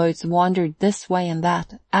hundreds of boats wandered this way and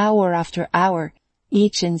that, hour after hour,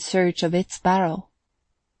 each in search of its barrel.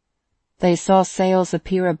 They saw sails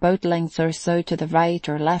appear a boat length or so to the right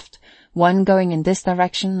or left, one going in this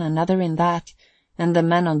direction, another in that, and the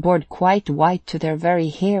men on board quite white to their very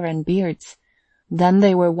hair and beards. Then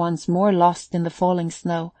they were once more lost in the falling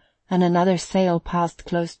snow, and another sail passed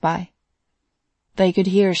close by. They could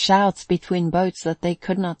hear shouts between boats that they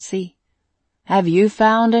could not see. "Have you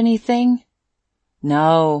found anything?"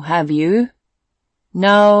 "No, have you?"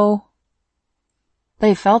 "No."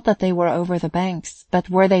 They felt that they were over the banks, but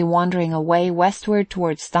were they wandering away westward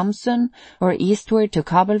towards Stamsund, or eastward to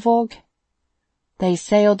Kabelvåg? They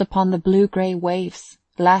sailed upon the blue-grey waves,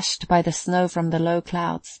 lashed by the snow from the low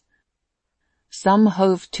clouds. Some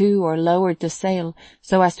hove to or lowered the sail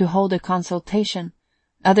so as to hold a consultation.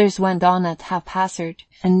 Others went on at haphazard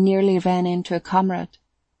and nearly ran into a comrade.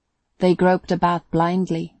 They groped about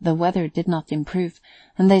blindly, the weather did not improve,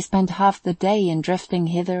 and they spent half the day in drifting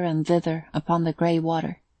hither and thither upon the grey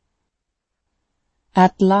water.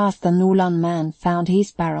 At last the Nordland man found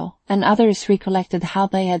his barrel, and others recollected how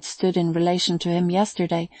they had stood in relation to him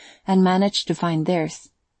yesterday, and managed to find theirs.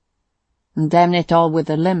 Damn it all with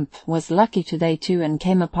the limp was lucky today too, and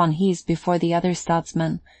came upon his before the other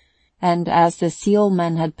Stadsmen, and as the seal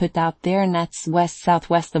men had put out their nets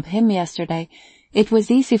west-southwest of him yesterday, it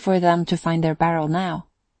was easy for them to find their barrel now.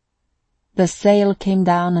 The sail came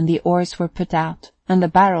down and the oars were put out, and the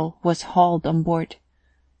barrel was hauled on board.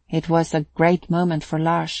 It was a great moment for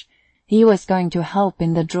Lars. He was going to help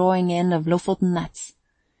in the drawing in of Lofoten nets.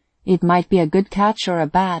 It might be a good catch or a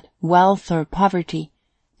bad, wealth or poverty.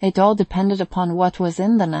 It all depended upon what was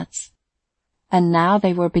in the nets. And now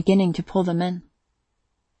they were beginning to pull them in.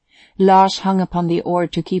 Lars hung upon the oar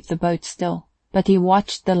to keep the boat still, but he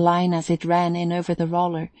watched the line as it ran in over the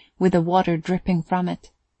roller, with the water dripping from it.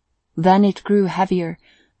 Then it grew heavier,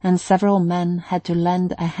 and several men had to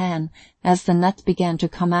lend a hand as the net began to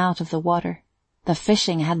come out of the water. The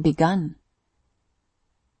fishing had begun.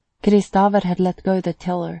 Kristofer had let go the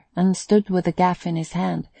tiller and stood with the gaff in his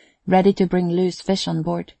hand, ready to bring loose fish on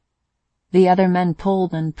board. The other men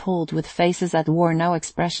pulled and pulled with faces that wore no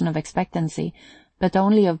expression of expectancy, but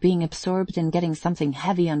only of being absorbed in getting something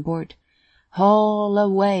heavy on board. Haul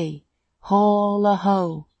away!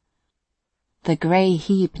 Haul-a-ho! The grey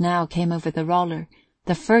heap now came over the roller,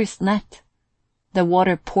 the first net. The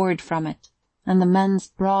water poured from it, and the men's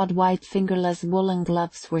broad white fingerless woolen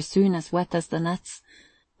gloves were soon as wet as the nets,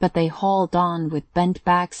 but they hauled on with bent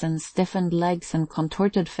backs and stiffened legs and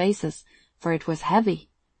contorted faces, for it was heavy.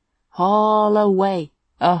 Haul away!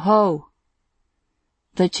 A-ho!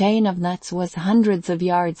 The chain of nets was hundreds of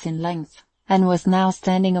yards in length, and was now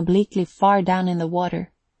standing obliquely far down in the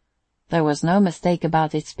water. There was no mistake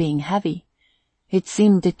about its being heavy. It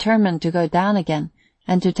seemed determined to go down again,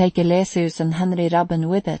 and to take Eleseus and Henry Rabben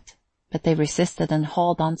with it, but they resisted and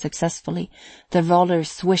hauled on successfully, the roller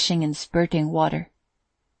swishing and spurting water.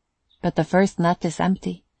 But the first net is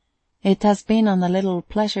empty. It has been on a little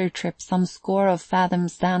pleasure trip some score of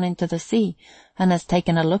fathoms down into the sea, and has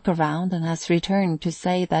taken a look around, and has returned to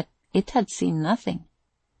say that it had seen nothing.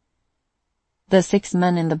 The 6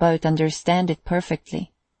 men in the boat understand it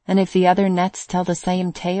perfectly, and if the other nets tell the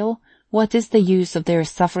same tale, what is the use of their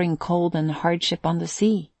suffering cold and hardship on the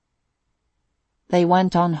sea? They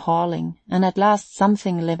went on hauling, and at last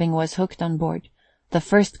something living was hooked on board, the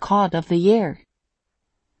first cod of the year.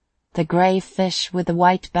 The grey fish with the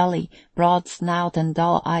white belly, broad snout and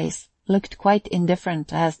dull eyes looked quite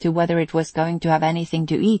indifferent as to whether it was going to have anything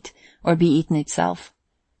to eat or be eaten itself.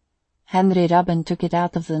 Henry Rabben took it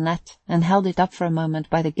out of the net and held it up for a moment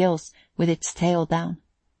by the gills with its tail down.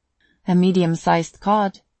 A medium-sized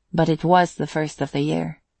cod, but it was the first of the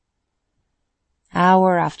year.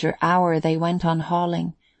 Hour after hour they went on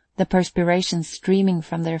hauling, the perspiration streaming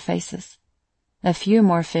from their faces. A few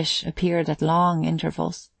more fish appeared at long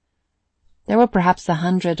intervals. There were perhaps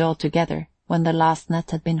 100 altogether when the last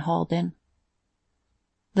net had been hauled in.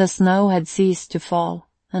 The snow had ceased to fall,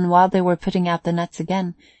 and while they were putting out the nets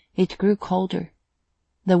again, it grew colder.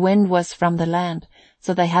 The wind was from the land,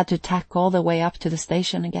 so they had to tack all the way up to the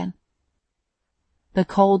station again. The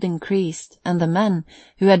cold increased, and the men,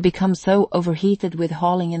 who had become so overheated with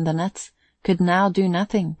hauling in the nets, could now do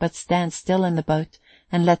nothing but stand still in the boat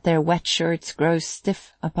and let their wet shirts grow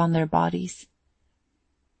stiff upon their bodies.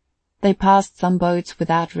 They passed some boats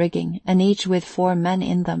without rigging, and each with 4 men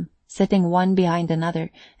in them, sitting one behind another,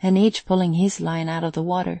 and each pulling his line out of the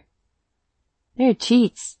water. "They're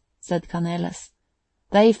cheats," said Cornelis.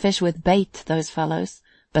 "They fish with bait, those fellows,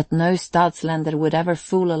 but no Stadslander would ever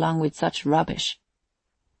fool along with such rubbish."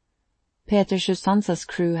 Peter Susansa's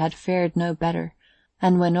crew had fared no better,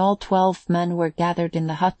 and when all 12 men were gathered in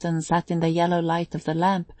the hut and sat in the yellow light of the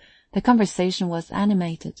lamp, the conversation was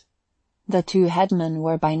animated. The two headmen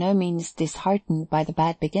were by no means disheartened by the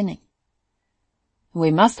bad beginning. "We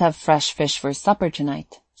must have fresh fish for supper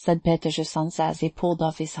tonight," said Peter Susanse as he pulled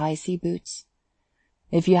off his high sea boots.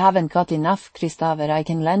 "If you haven't got enough, Kristaver, I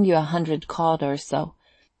can lend you 100 cod or so.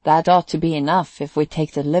 That ought to be enough if we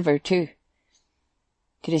take the liver too."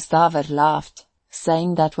 Kristaver laughed,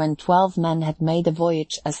 saying that when 12 men had made a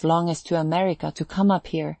voyage as long as to America to come up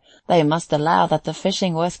here, they must allow that the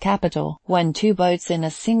fishing was capital when 2 boats in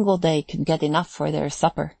a single day could get enough for their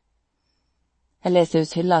supper.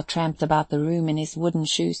 Eleseus Hylla tramped about the room in his wooden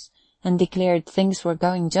shoes, and declared things were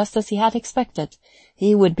going just as he had expected.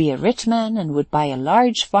 He would be a rich man and would buy a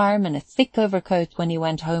large farm and a thick overcoat when he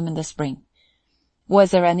went home in the spring.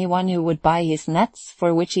 Was there anyone who would buy his nets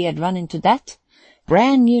for which he had run into debt?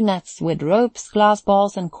 Brand new nets with ropes, glass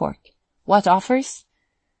balls and cork. What offers?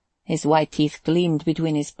 His white teeth gleamed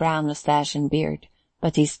between his brown moustache and beard,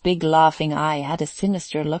 but his big laughing eye had a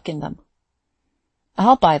sinister look in them.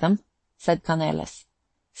 "I'll buy them," said Cornelis.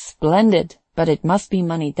 "Splendid, but it must be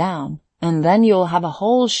money down, and then you'll have a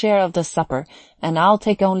whole share of the supper, and I'll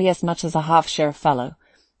take only as much as a half-share fellow,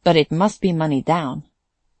 but it must be money down."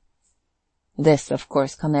 This, of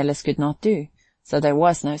course, Cornelis could not do, so there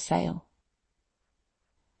was no sale.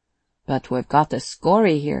 "But we've got a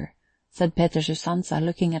scory here," said Peter Susanse,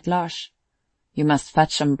 looking at Lars. "You must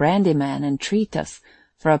fetch some brandy, man, and treat us,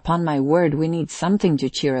 for upon my word we need something to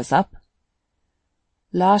cheer us up."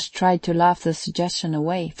 Lars tried to laugh the suggestion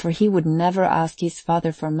away, for he would never ask his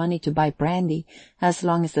father for money to buy brandy as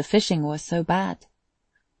long as the fishing was so bad.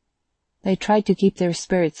 They tried to keep their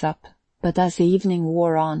spirits up, but as the evening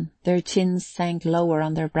wore on, their chins sank lower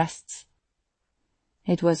on their breasts.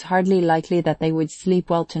 It was hardly likely that they would sleep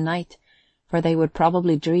well tonight, for they would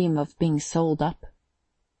probably dream of being sold up.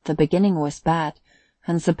 The beginning was bad,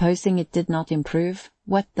 and supposing it did not improve,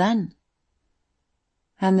 what then?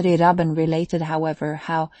 Henry Rabben related, however,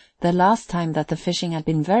 how, the last time that the fishing had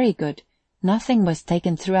been very good, nothing was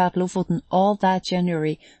taken throughout Lofoten all that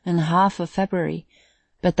January and half of February,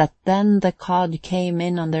 but that then the cod came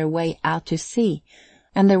in on their way out to sea,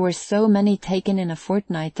 and there were so many taken in a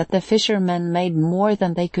fortnight that the fishermen made more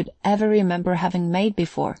than they could ever remember having made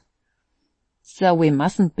before. "So we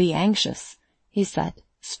mustn't be anxious," he said,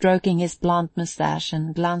 stroking his blond moustache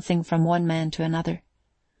and glancing from one man to another.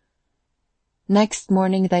 Next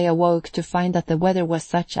morning they awoke to find that the weather was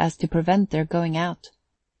such as to prevent their going out.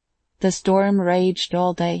 The storm raged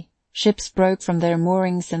all day. Ships broke from their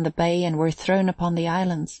moorings in the bay and were thrown upon the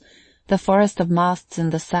islands. The forest of masts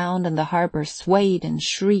in the Sound and the harbour swayed and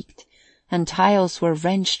shrieked, and tiles were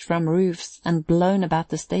wrenched from roofs and blown about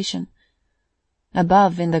the station.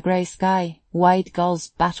 Above, in the grey sky, white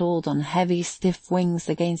gulls battled on heavy, stiff wings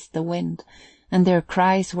against the wind, and their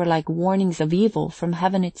cries were like warnings of evil from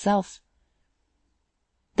heaven itself.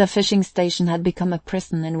 The fishing station had become a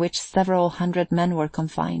prison in which several hundred men were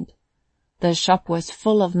confined. The shop was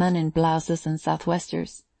full of men in blouses and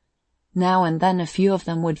southwesters. Now and then a few of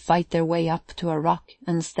them would fight their way up to a rock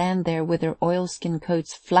and stand there with their oilskin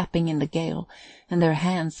coats flapping in the gale, and their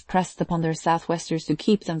hands pressed upon their southwesters to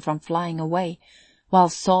keep them from flying away, while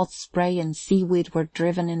salt spray and seaweed were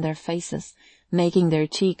driven in their faces, making their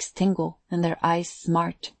cheeks tingle and their eyes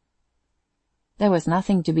smart. There was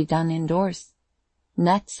nothing to be done indoors.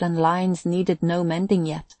 Nets and lines needed no mending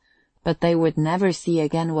yet, but they would never see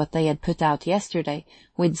again what they had put out yesterday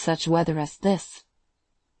with such weather as this.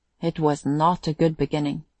 It was not a good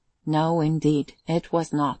beginning. No, indeed, it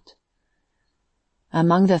was not.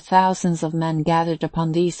 Among the thousands of men gathered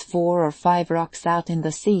upon these 4 or 5 rocks out in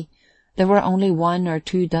the sea, there were only 1 or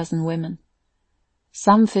 2 dozen women.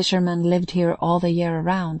 Some fishermen lived here all the year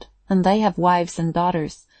around, and they have wives and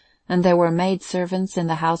daughters, and there were maid-servants in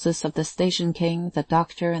the houses of the station king, the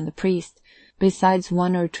doctor, and the priest, besides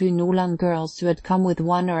 1 or 2 Nordland girls who had come with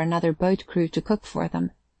one or another boat crew to cook for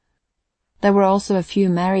them. There were also a few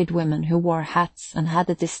married women who wore hats and had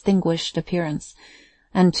a distinguished appearance,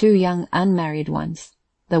 and 2 young unmarried ones,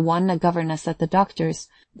 the one a governess at the doctor's,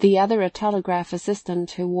 the other a telegraph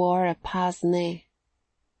assistant who wore a pince-nez.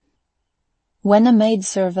 When a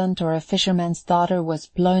maid-servant or a fisherman's daughter was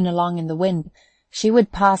blown along in the wind, she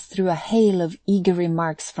would pass through a hail of eager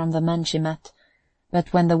remarks from the men she met,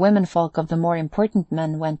 but when the womenfolk of the more important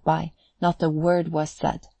men went by, not a word was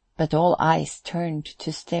said, but all eyes turned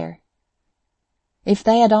to stare. If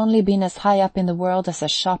they had only been as high up in the world as a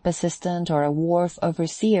shop assistant or a wharf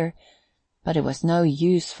overseer, but it was no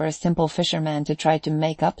use for a simple fisherman to try to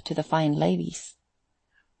make up to the fine ladies.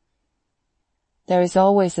 There is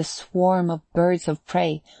always a swarm of birds of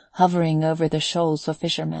prey hovering over the shoals of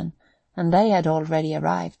fishermen, and they had already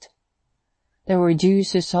arrived. There were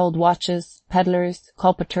Jews who sold watches, peddlers,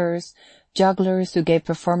 colporteurs, jugglers who gave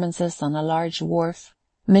performances on a large wharf,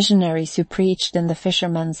 missionaries who preached in the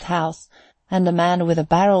fisherman's house, and a man with a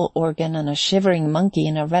barrel organ and a shivering monkey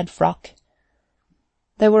in a red frock.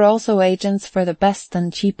 There were also agents for the best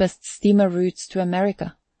and cheapest steamer routes to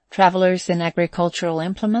America, travelers in agricultural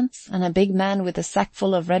implements, and a big man with a sack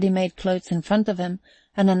full of ready-made clothes in front of him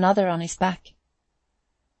and another on his back.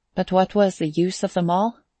 But what was the use of them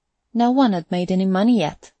all? No one had made any money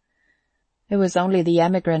yet. It was only the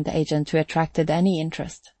emigrant agent who attracted any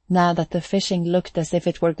interest, now that the fishing looked as if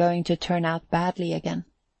it were going to turn out badly again.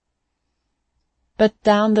 But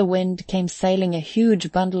down the wind came sailing a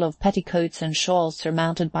huge bundle of petticoats and shawls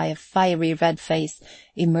surmounted by a fiery red face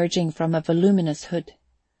emerging from a voluminous hood.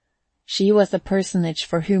 She was a personage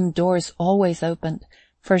for whom doors always opened,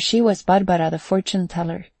 for she was Barbara the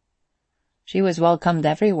fortune-teller. She was welcomed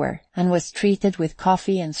everywhere, and was treated with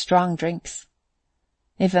coffee and strong drinks.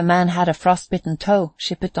 If a man had a frostbitten toe,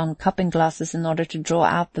 she put on cupping glasses in order to draw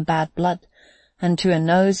out the bad blood, and to a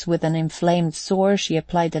nose with an inflamed sore she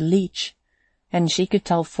applied a leech, and she could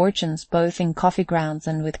tell fortunes both in coffee grounds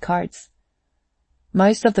and with cards.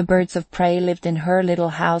 Most of the birds of prey lived in her little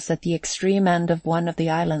house at the extreme end of one of the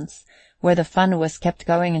islands, where the fun was kept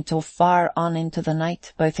going until far on into the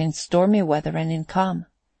night, both in stormy weather and in calm.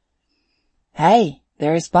 "Hey,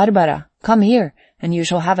 there's Barbara. Come here, and you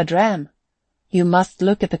shall have a dram. You must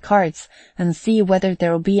look at the cards and see whether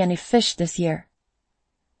there'll be any fish this year."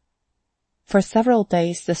 For several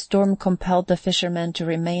days the storm compelled the fishermen to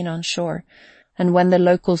remain on shore, and when the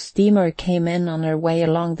local steamer came in on her way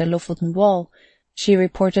along the Lofoten wall, she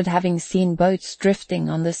reported having seen boats drifting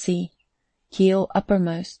on the sea, keel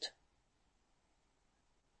uppermost.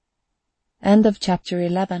 End of chapter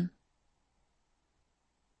 11.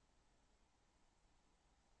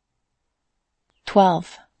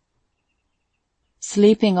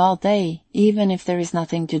 Sleeping all day, even if there is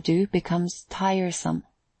nothing to do, becomes tiresome.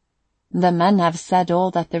 The men have said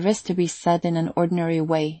all that there is to be said in an ordinary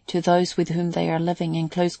way to those with whom they are living in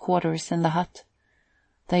close quarters in the hut.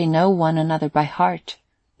 They know one another by heart.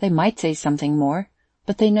 They might say something more,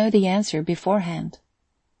 but they know the answer beforehand.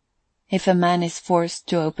 If a man is forced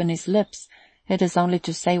to open his lips, it is only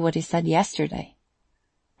to say what he said yesterday.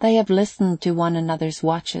 They have listened to one another's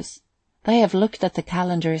watches. They have looked at the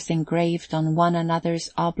calendars engraved on one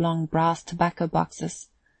another's oblong brass tobacco boxes.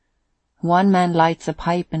 One man lights a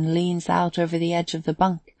pipe and leans out over the edge of the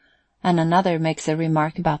bunk, and another makes a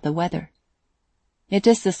remark about the weather. It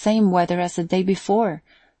is the same weather as the day before,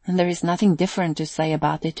 and there is nothing different to say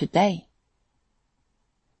about it today.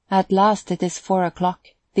 At last it is 4 o'clock,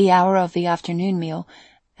 the hour of the afternoon meal,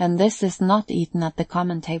 and this is not eaten at the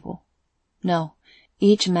common table. No,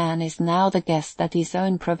 each man is now the guest at his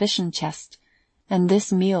own provision chest, and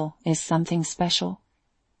this meal is something special.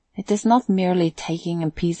 It is not merely taking a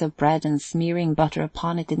piece of bread and smearing butter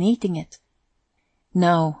upon it and eating it.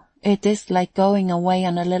 No, it is like going away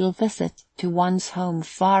on a little visit to one's home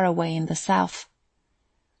far away in the south.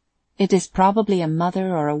 It is probably a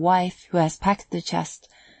mother or a wife who has packed the chest,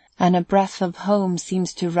 and a breath of home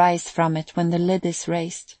seems to rise from it when the lid is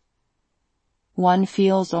raised. One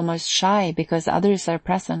feels almost shy because others are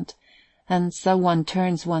present, and so one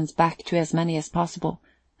turns one's back to as many as possible,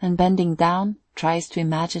 and bending down, tries to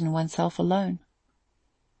imagine oneself alone.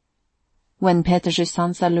 When Peter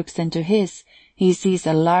Jusansa looks into his, he sees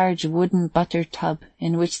a large wooden butter tub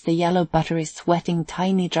in which the yellow butter is sweating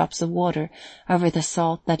tiny drops of water over the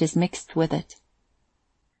salt that is mixed with it.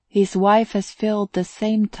 His wife has filled the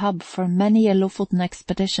same tub for many a Lofoten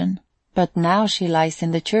expedition, but now she lies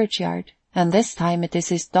in the churchyard, and this time it is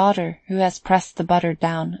his daughter who has pressed the butter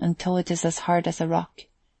down until it is as hard as a rock.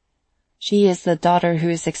 She is the daughter who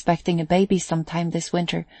is expecting a baby sometime this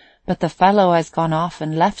winter, but the fellow has gone off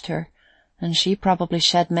and left her, and she probably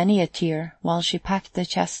shed many a tear while she packed the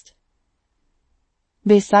chest.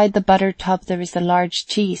 Beside the butter tub there is a large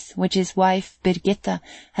cheese, which his wife, Birgitta,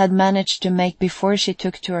 had managed to make before she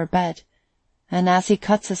took to her bed, and as he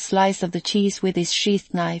cuts a slice of the cheese with his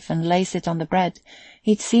sheath knife and lays it on the bread,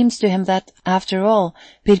 it seems to him that, after all,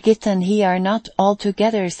 Birgitta and he are not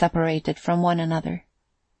altogether separated from one another.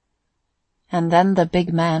 And then the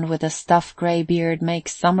big man with the stuffed grey beard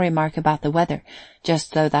makes some remark about the weather,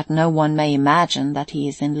 just so that no one may imagine that he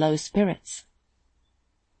is in low spirits.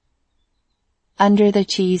 Under the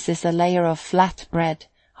cheese is a layer of flat bread,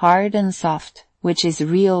 hard and soft, which is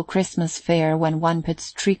real Christmas fare when one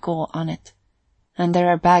puts treacle on it. And there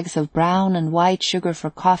are bags of brown and white sugar for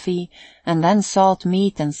coffee, and then salt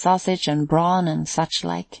meat and sausage and brawn and such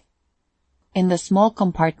like. In the small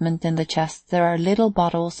compartment in the chest there are little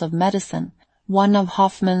bottles of medicine, one of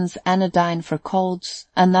Hoffman's anodyne for colds,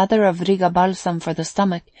 another of Riga balsam for the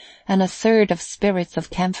stomach, and a third of spirits of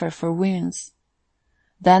camphor for wounds.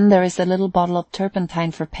 Then there is a little bottle of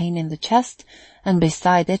turpentine for pain in the chest, and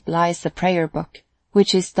beside it lies a prayer book,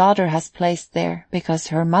 which his daughter has placed there because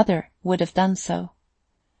her mother would have done so.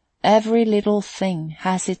 Every little thing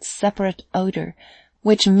has its separate odor,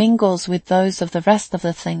 which mingles with those of the rest of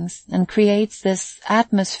the things and creates this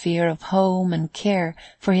atmosphere of home and care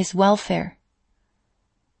for his welfare.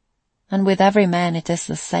 And with every man it is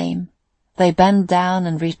the same. They bend down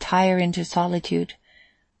and retire into solitude.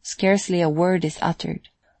 Scarcely a word is uttered.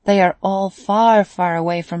 They are all far, far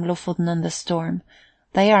away from Lofoten and the storm.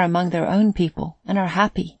 They are among their own people and are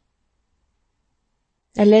happy.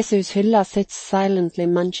 Elesu's Hylla sits silently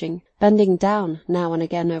munching, bending down now and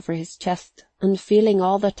again over his chest, and feeling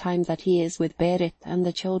all the time that he is with Berit and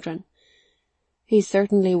the children. He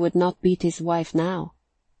certainly would not beat his wife now.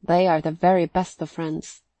 They are the very best of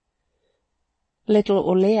friends. Little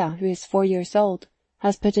Olea, who is 4 years old,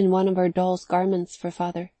 has put in one of her doll's garments for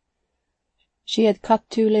father. She had cut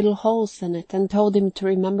 2 little holes in it and told him to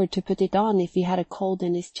remember to put it on if he had a cold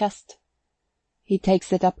in his chest. He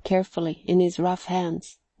takes it up carefully in his rough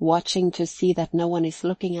hands, watching to see that no one is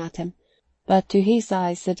looking at him, but to his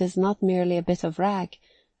eyes it is not merely a bit of rag,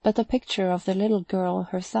 but a picture of the little girl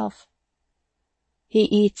herself. He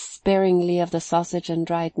eats sparingly of the sausage and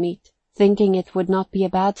dried meat, thinking it would not be a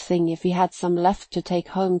bad thing if he had some left to take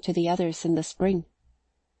home to the others in the spring.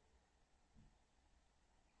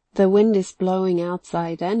 The wind is blowing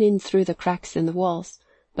outside and in through the cracks in the walls,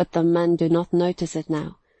 but the men do not notice it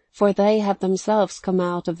now, for they have themselves come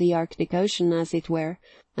out of the Arctic Ocean, as it were,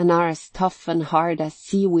 and are as tough and hard as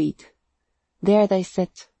seaweed. There they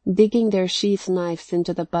sit, digging their sheath knives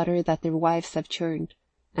into the butter that their wives have churned,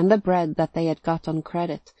 and the bread that they had got on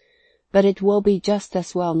credit, but it will be just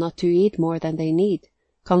as well not to eat more than they need,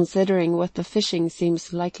 considering what the fishing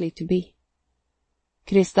seems likely to be.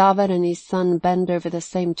 Kristaver and his son bend over the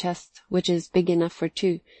same chest, which is big enough for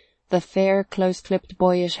 2, the fair, close-clipped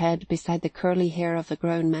boyish head beside the curly hair of the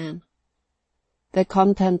grown man. The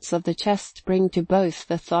contents of the chest bring to both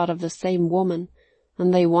the thought of the same woman,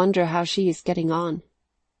 and they wonder how she is getting on.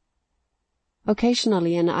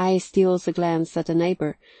 Occasionally an eye steals a glance at a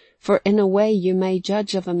neighbor, for in a way you may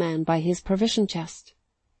judge of a man by his provision chest.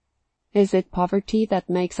 Is it poverty that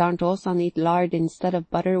makes Arnt Åsan eat lard instead of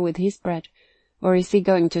butter with his bread, or is he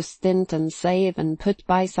going to stint and save and put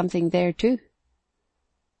by something there too?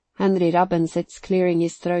 Henry Rabben sits clearing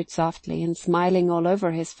his throat softly and smiling all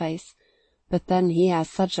over his face, but then he has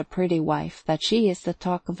such a pretty wife that she is the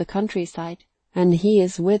talk of the countryside, and he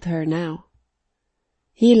is with her now.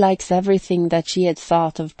 He likes everything that she had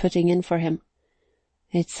thought of putting in for him.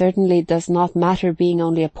 It certainly does not matter being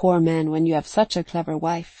only a poor man when you have such a clever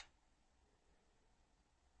wife.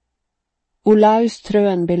 Olaus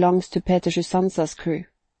Trøen belongs to Peter Susansa's crew.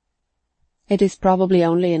 It is probably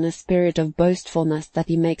only in a spirit of boastfulness that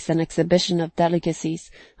he makes an exhibition of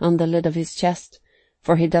delicacies on the lid of his chest,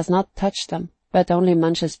 for he does not touch them, but only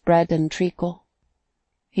munches bread and treacle.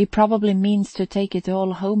 He probably means to take it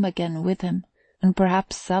all home again with him, and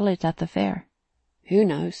perhaps sell it at the fair. Who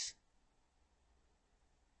knows?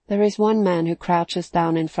 There is one man who crouches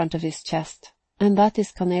down in front of his chest, and that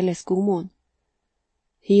is Cornelis Godmoen.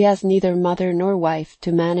 He has neither mother nor wife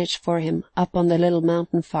to manage for him up on the little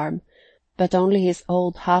mountain farm, but only his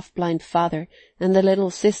old half-blind father and the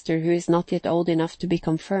little sister who is not yet old enough to be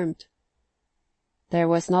confirmed. There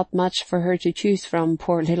was not much for her to choose from,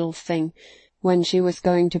 poor little thing, when she was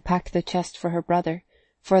going to pack the chest for her brother,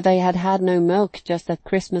 for they had had no milk just at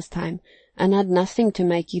Christmas time, and had nothing to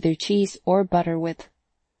make either cheese or butter with.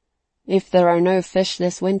 If there are no fish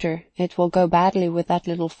this winter, it will go badly with that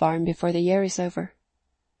little farm before the year is over.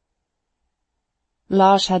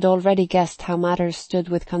 Lars had already guessed how matters stood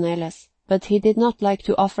with Cornelis, but he did not like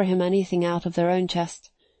to offer him anything out of their own chest.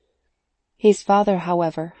 His father,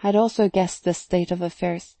 however, had also guessed the state of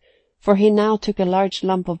affairs, for he now took a large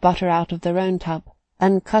lump of butter out of their own tub,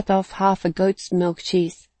 and cut off half a goat's milk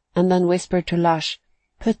cheese, and then whispered to Lars,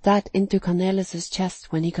 "Put that into Cornelis's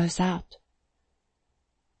chest when he goes out."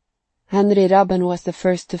 Henry Rabben was the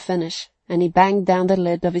first to finish, and he banged down the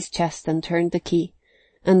lid of his chest and turned the key,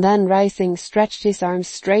 and then rising stretched his arms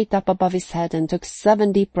straight up above his head and took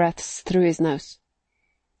 7 deep breaths through his nose.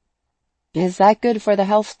 "Is that good for the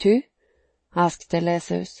health too?" asked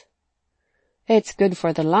Eleseus. "It's good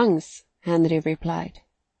for the lungs," Henry replied.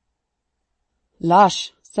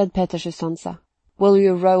 "Lars," said Peter Susansa, "will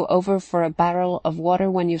you row over for a barrel of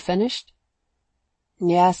water when you've finished?"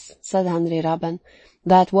 "Yes," said Henry Rabben,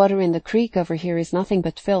 "that water in the creek over here is nothing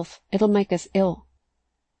but filth. It'll make us ill."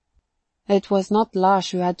 It was not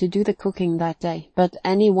Lars who had to do the cooking that day, but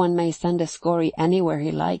anyone may send a scory anywhere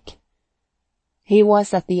he like. He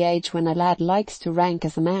was at the age when a lad likes to rank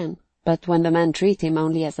as a man, but when the men treat him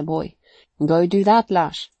only as a boy. Go do that,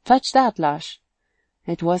 Lars. Fetch that, Lars.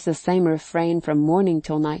 It was the same refrain from morning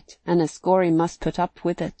till night, and a scory must put up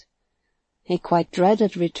with it. He quite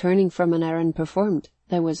dreaded returning from an errand performed.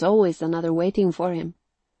 There was always another waiting for him.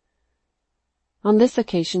 On this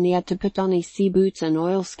occasion he had to put on his sea boots and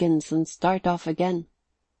oilskins and start off again.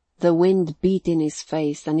 The wind beat in his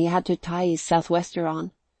face, and he had to tie his southwester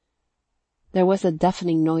on. There was a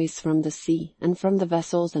deafening noise from the sea, and from the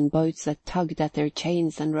vessels and boats that tugged at their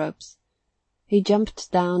chains and ropes. He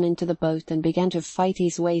jumped down into the boat and began to fight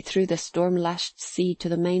his way through the storm-lashed sea to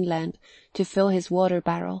the mainland to fill his water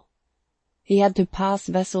barrel. He had to pass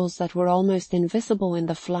vessels that were almost invisible in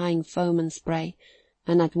the flying foam and spray,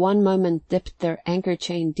 and at one moment dipped their anchor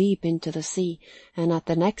chain deep into the sea, and at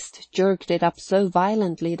the next jerked it up so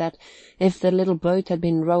violently that, if the little boat had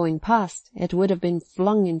been rowing past, it would have been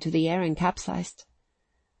flung into the air and capsized.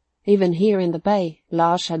 Even here in the bay,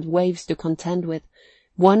 Lars had waves to contend with,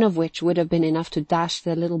 one of which would have been enough to dash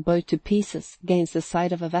the little boat to pieces against the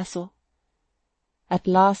side of a vessel. At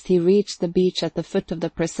last he reached the beach at the foot of the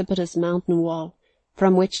precipitous mountain wall,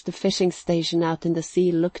 from which the fishing station out in the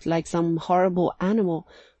sea looked like some horrible animal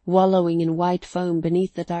wallowing in white foam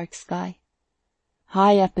beneath the dark sky.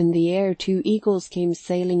 High up in the air 2 eagles came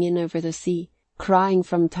sailing in over the sea, crying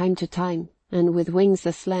from time to time, and with wings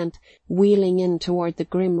aslant, wheeling in toward the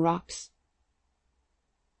grim rocks.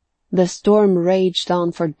 The storm raged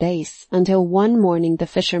on for days, until one morning the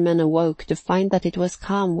fishermen awoke to find that it was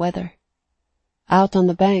calm weather. Out on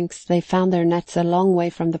the banks they found their nets a long way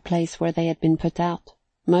from the place where they had been put out,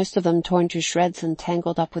 most of them torn to shreds and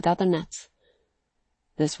tangled up with other nets.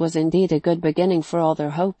 This was indeed a good beginning for all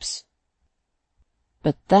their hopes.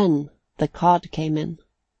 But then the cod came in.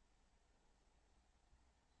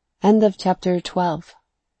 End of chapter 12.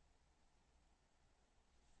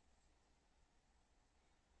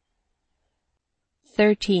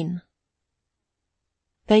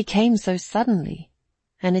 They came so suddenly,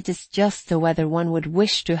 and it is just the weather one would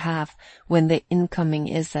wish to have when the incoming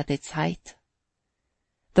is at its height.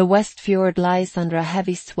 The west fjord lies under a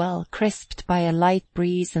heavy swell, crisped by a light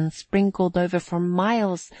breeze and sprinkled over for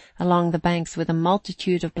miles along the banks with a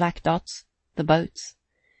multitude of black dots, the boats.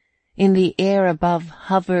 In the air above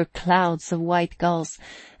hover clouds of white gulls,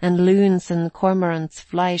 and loons and cormorants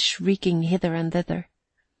fly shrieking hither and thither.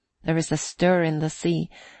 There is a stir in the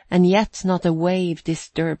sea, and yet not a wave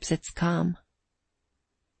disturbs its calm.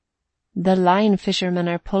 The line fishermen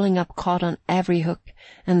are pulling up cod on every hook,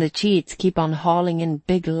 and the cheats keep on hauling in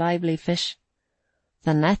big lively fish.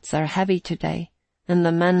 The nets are heavy today, and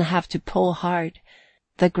the men have to pull hard.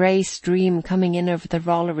 The grey stream coming in over the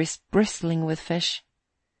roller is bristling with fish.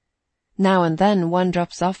 Now and then one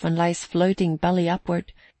drops off and lies floating belly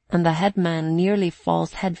upward, and the headman nearly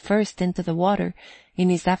falls head first into the water in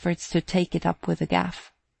his efforts to take it up with a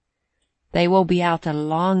gaff. They will be out a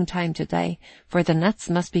long time today, for the nets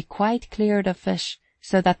must be quite cleared of fish,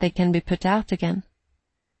 so that they can be put out again.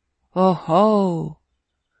 Oh-ho!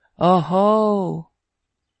 Oh-ho!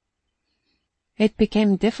 It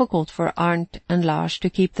became difficult for Arndt and Lars to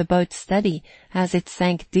keep the boat steady as it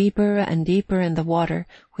sank deeper and deeper in the water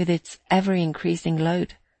with its ever-increasing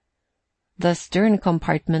load. The stern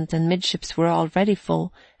compartment and midships were already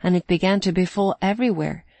full, and it began to be full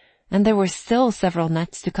everywhere, and there were still several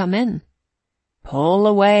nets to come in. Pull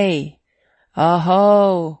away!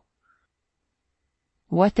 Oh-ho!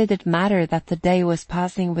 What did it matter that the day was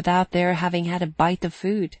passing without their having had a bite of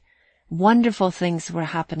food? Wonderful things were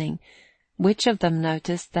happening. Which of them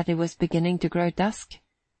noticed that it was beginning to grow dusk?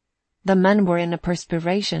 The men were in a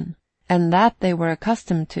perspiration, and that they were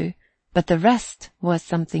accustomed to, but the rest was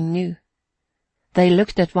something new. They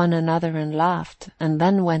looked at one another and laughed, and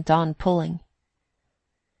then went on pulling.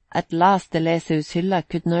 At last the Lesu's Hylla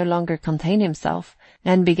could no longer contain himself,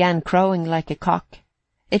 and began crowing like a cock.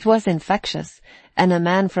 It was infectious, and a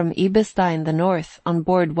man from Ibestad in the north, on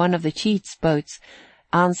board one of the cheats' boats,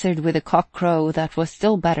 answered with a cock crow that was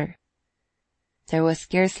still better. There was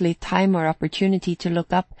scarcely time or opportunity to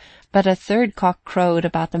look up, but a third cock crowed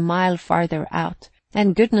about a mile farther out,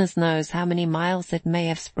 and goodness knows how many miles it may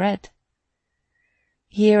have spread.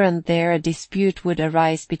 Here and there a dispute would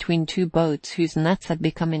arise between 2 boats whose nets had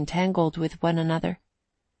become entangled with one another.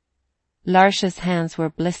 Lars's hands were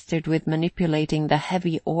blistered with manipulating the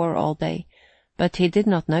heavy oar all day, but he did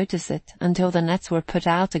not notice it until the nets were put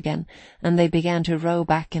out again and they began to row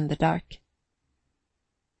back in the dark.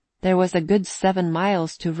 There was a good 7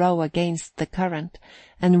 miles to row against the current,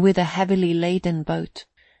 and with a heavily laden boat,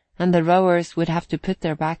 and the rowers would have to put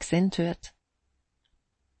their backs into it.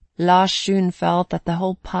 Lars soon felt that the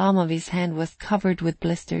whole palm of his hand was covered with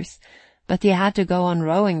blisters, but he had to go on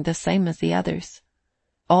rowing the same as the others.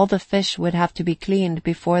 All the fish would have to be cleaned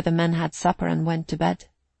before the men had supper and went to bed.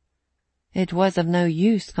 It was of no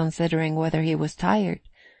use considering whether he was tired.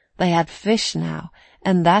 They had fish now,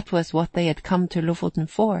 and that was what they had come to Lofoten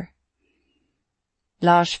for.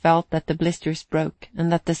 Lars felt that the blisters broke,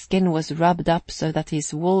 and that the skin was rubbed up so that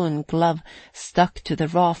his woolen glove stuck to the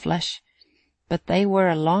raw flesh. But they were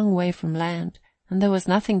a long way from land, and there was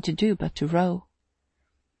nothing to do but to row.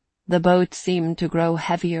 The boat seemed to grow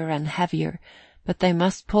heavier and heavier, but they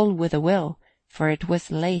must pull with a will, for it was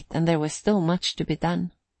late and there was still much to be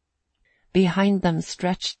done. Behind them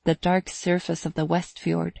stretched the dark surface of the West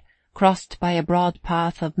Fjord, crossed by a broad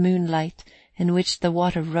path of moonlight in which the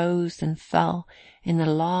water rose and fell in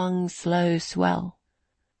a long, slow swell.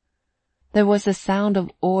 There was a sound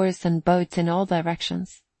of oars and boats in all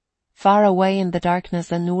directions. Far away in the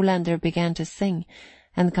darkness a Nordlander began to sing,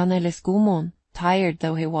 and Cornelis Gomon, tired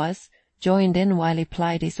though he was, joined in while he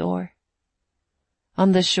plied his oar.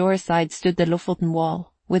 On the shore side stood the Lofoten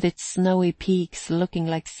wall, with its snowy peaks looking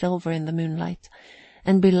like silver in the moonlight,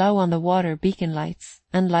 and below on the water beacon lights,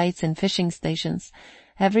 and lights in fishing stations,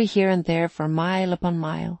 every here and there for mile upon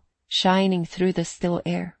mile, shining through the still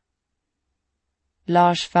air.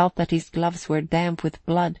 Lars felt that his gloves were damp with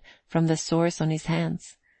blood from the sores on his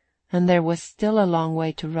hands, and there was still a long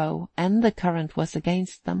way to row, and the current was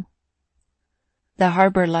against them. The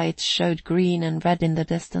harbour lights showed green and red in the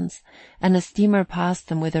distance, and a steamer passed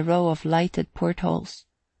them with a row of lighted portholes.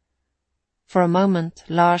 For a moment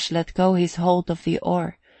Lars let go his hold of the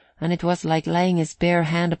oar, and it was like laying his bare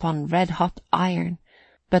hand upon red-hot iron,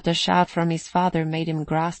 but a shout from his father made him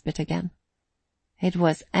grasp it again. It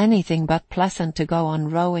was anything but pleasant to go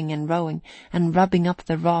on rowing and rubbing up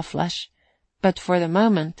the raw flesh, but for the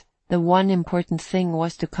moment the one important thing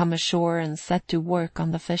was to come ashore and set to work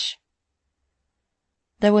on the fish.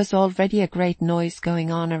 There was already a great noise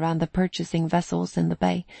going on around the purchasing vessels in the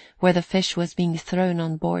bay, where the fish was being thrown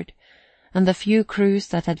on board, and the few crews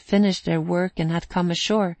that had finished their work and had come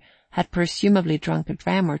ashore had presumably drunk a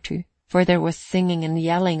dram or two, for there was singing and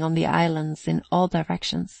yelling on the islands in all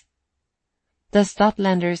directions. The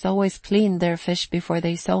Statlanders always cleaned their fish before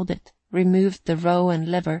they sold it, removed the roe and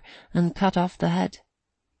liver, and cut off the head.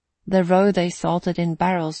 The roe they salted in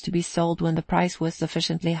barrels to be sold when the price was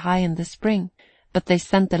sufficiently high in the spring, but they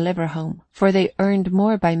sent the liver home, for they earned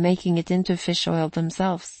more by making it into fish oil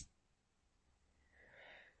themselves.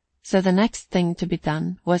 So the next thing to be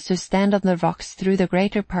done was to stand on the rocks through the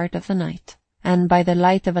greater part of the night, and by the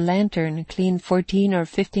light of a lantern clean 1,400 or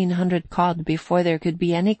 1,500 cod before there could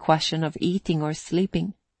be any question of eating or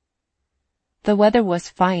sleeping. The weather was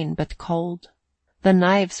fine but cold. The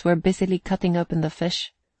knives were busily cutting open the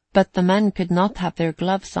fish, but the men could not have their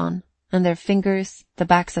gloves on, and their fingers, the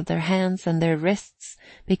backs of their hands, and their wrists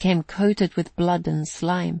became coated with blood and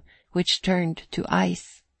slime, which turned to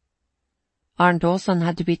ice. Arnt Olsson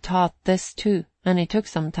had to be taught this too, and it took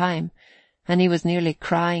some time, and he was nearly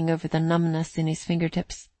crying over the numbness in his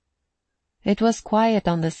fingertips. It was quiet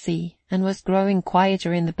on the sea, and was growing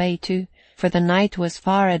quieter in the bay too, for the night was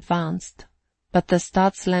far advanced, but the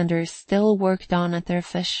Statslanders still worked on at their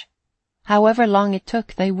fish. However long it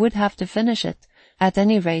took, they would have to finish it, at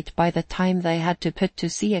any rate by the time they had to put to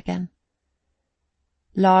sea again.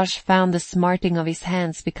 Lars found the smarting of his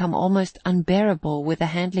hands become almost unbearable with the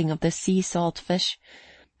handling of the sea-salt fish,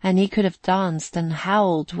 and he could have danced and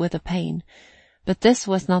howled with the pain, but this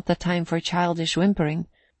was not the time for childish whimpering.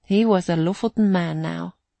 He was a Lofoten man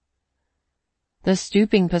now. The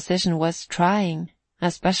stooping position was trying,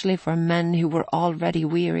 especially for men who were already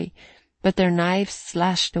weary, but their knives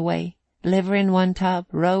slashed away, liver in one tub,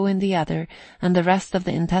 roe in the other, and the rest of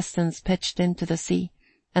the intestines pitched into the sea,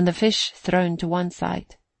 and the fish thrown to one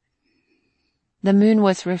side. The moon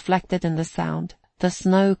was reflected in the sound, the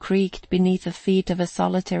snow creaked beneath the feet of a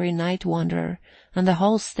solitary night wanderer, and the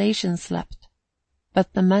whole station slept.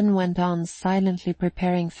 But the men went on silently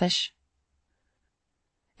preparing fish.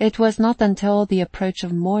 It was not until the approach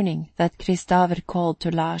of morning that Kristaver called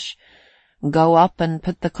to Lars, "Go up and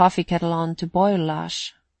put the coffee kettle on to boil,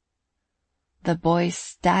 Lars." The boy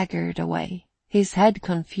staggered away, his head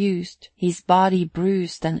confused, his body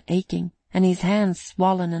bruised and aching, and his hands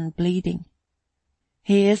swollen and bleeding.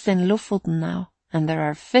 He is in Lofoten now, and there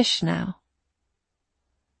are fish now.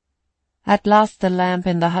 At last the lamp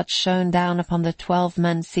in the hut shone down upon the 12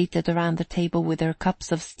 men seated around the table with their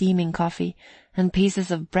cups of steaming coffee and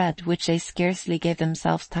pieces of bread which they scarcely gave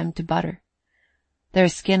themselves time to butter. Their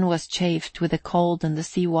skin was chafed with the cold and the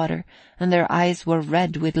sea water, and their eyes were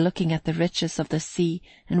red with looking at the riches of the sea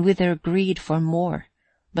and with their greed for more,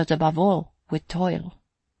 but above all with toil.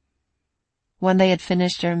 When they had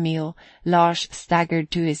finished their meal, Lars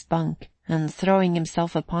staggered to his bunk, and throwing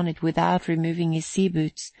himself upon it without removing his sea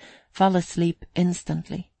boots, fell asleep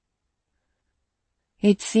instantly.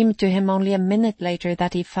 It seemed to him only a minute later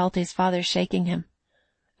that he felt his father shaking him.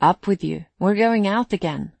 "Up with you, we're going out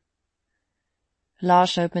again."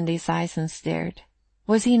 Lars opened his eyes and stared.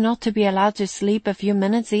 Was he not to be allowed to sleep a few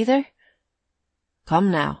minutes either?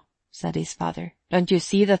 "Come now," said his father. "Don't you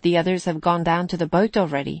see that the others have gone down to the boat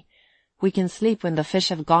already? We can sleep when the fish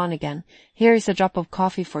have gone again. Here is a drop of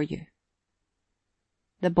coffee for you."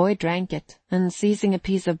 The boy drank it, and seizing a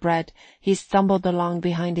piece of bread, he stumbled along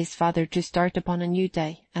behind his father to start upon a new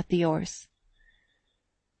day at the oars.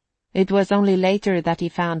 It was only later that he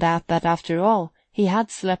found out that after all, he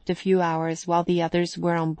had slept a few hours while the others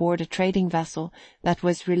were on board a trading vessel that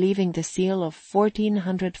was relieving the seal of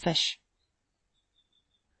 1,400 fish.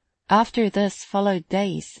 After this followed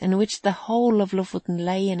days in which the whole of Lofoten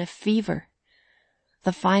lay in a fever.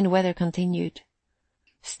 The fine weather continued.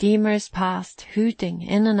 Steamers passed, hooting,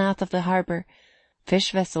 in and out of the harbor.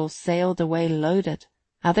 Fish vessels sailed away loaded.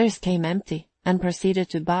 Others came empty and proceeded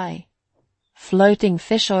to buy. Floating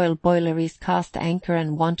fish oil boileries cast anchor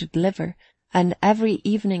and wanted liver, and every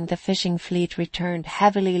evening the fishing fleet returned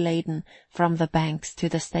heavily laden from the banks to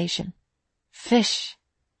the station. Fish!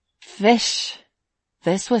 Fish!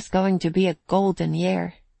 This was going to be a golden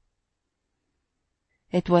year.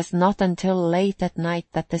 It was not until late at night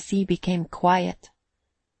that the sea became quiet.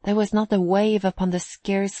 There was not a wave upon the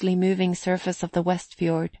scarcely moving surface of the West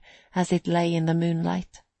Fjord as it lay in the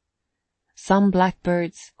moonlight. Some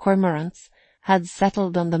blackbirds, cormorants, had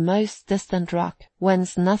settled on the most distant rock,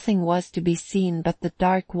 whence nothing was to be seen but the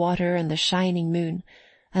dark water and the shining moon,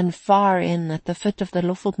 and far in at the foot of the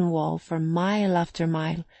Lofoten wall for mile after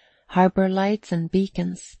mile, harbour lights and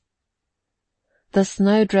beacons. The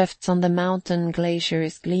snowdrifts on the mountain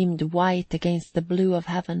glaciers gleamed white against the blue of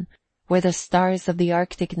heaven, where the stars of the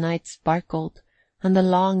Arctic night sparkled, and the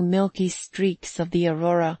long milky streaks of the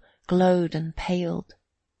aurora glowed and paled.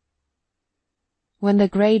 When the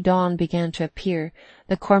grey dawn began to appear,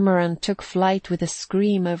 the cormorant took flight with a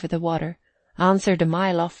scream over the water, answered a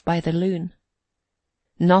mile off by the loon.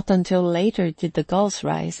 Not until later did the gulls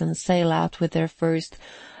rise and sail out with their first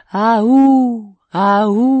 "Ah-oo!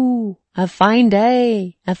 Ah-oo! A fine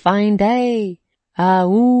day! A fine day!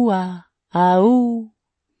 Ah-oo-ah! Ah-oo!"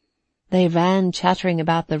 They ran chattering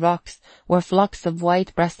about the rocks, where flocks of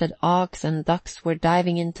white-breasted auks and ducks were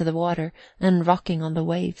diving into the water and rocking on the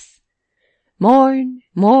waves. "Morn!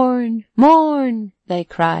 Morn! Morn!" they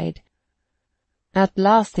cried. At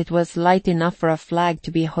last it was light enough for a flag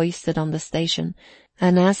to be hoisted on the station,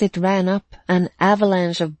 and as it ran up, an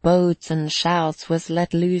avalanche of boats and shouts was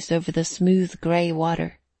let loose over the smooth grey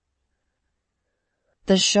water.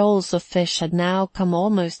 The shoals of fish had now come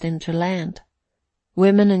almost into land.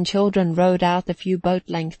 Women and children rowed out a few boat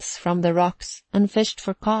lengths from the rocks and fished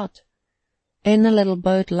for cod. In a little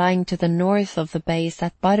boat lying to the north of the bay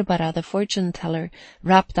sat Barbara the fortune-teller,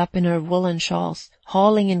 wrapped up in her woolen shawls,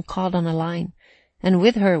 hauling in cod on a line, and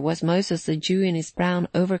with her was Moses the Jew in his brown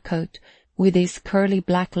overcoat, with his curly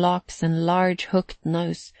black locks and large hooked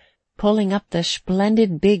nose, pulling up the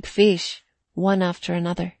splendid big fish, one after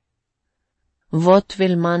another. "What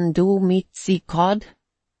will man do mit the cod?"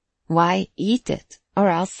 "Why, eat it, or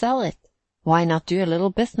I'll sell it. Why not do a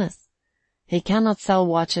little business? He cannot sell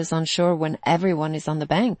watches on shore when everyone is on the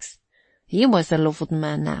banks." He was a Lofoten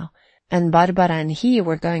man now, and Barbara and he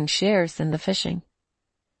were going shares in the fishing.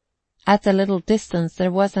 At a little distance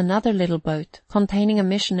there was another little boat, containing a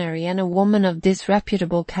missionary and a woman of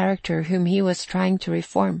disreputable character whom he was trying to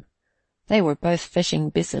reform. They were both fishing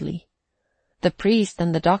busily. The priest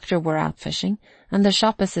and the doctor were out fishing, and the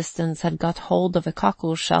shop assistants had got hold of a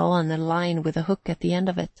cockle shell and a line with a hook at the end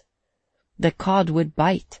of it. The cod would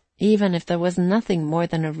bite, even if there was nothing more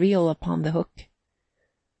than a reel upon the hook.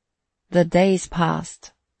 The days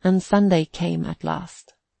passed, and Sunday came at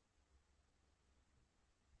last.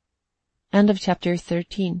 End of chapter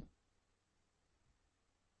 13.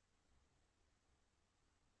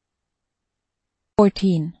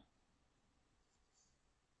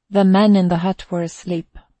 The men in the hut were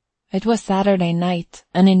asleep. It was Saturday night,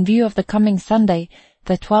 and in view of the coming Sunday,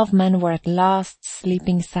 the 12 men were at last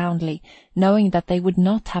sleeping soundly, knowing that they would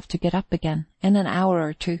not have to get up again in an hour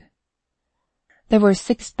or two. There were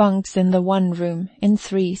 6 bunks in the one room, in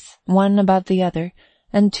threes, one above the other,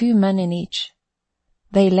 and 2 men in each.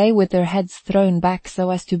 They lay with their heads thrown back so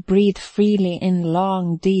as to breathe freely in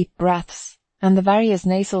long, deep breaths, and the various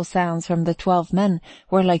nasal sounds from the 12 men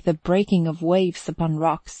were like the breaking of waves upon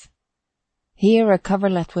rocks. Here a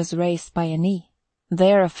coverlet was raised by a knee,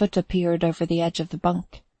 there a foot appeared over the edge of the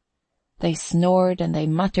bunk. They snored and they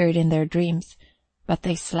muttered in their dreams, but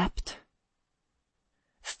they slept.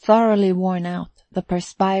 Thoroughly worn out, the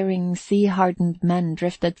perspiring, sea-hardened men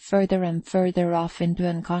drifted further and further off into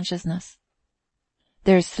unconsciousness.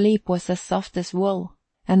 Their sleep was as soft as wool,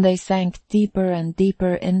 and they sank deeper and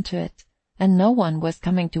deeper into it, and no one was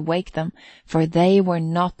coming to wake them, for they were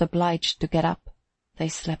not obliged to get up. They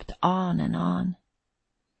slept on and on.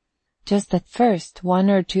 Just at first, one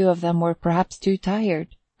or two of them were perhaps too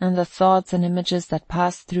tired, and the thoughts and images that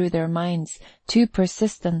passed through their minds too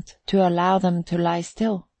persistent to allow them to lie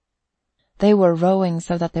still. They were rowing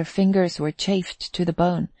so that their fingers were chafed to the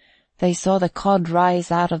bone. They saw the cod rise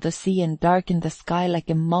out of the sea and darken the sky like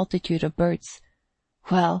a multitude of birds.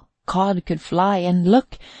 Well, cod could fly, and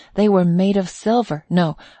look, they were made of silver,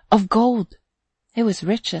 no, of gold. It was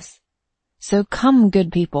riches. So come,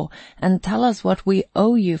 good people, and tell us what we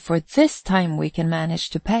owe you, for this time we can manage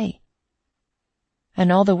to pay.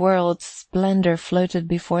 And all the world's splendor floated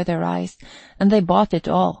before their eyes, and they bought it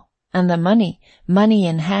all. And the money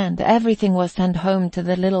in hand, everything was sent home to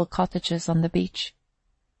the little cottages on the beach.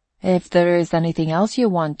 If there is anything else you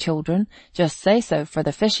want, children, just say so, for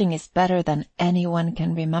the fishing is better than anyone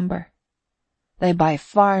can remember. They buy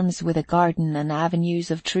farms with a garden and avenues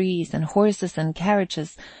of trees and horses and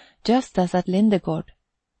carriages, just as at Lindegård.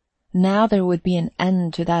 Now there would be an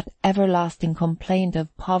end to that everlasting complaint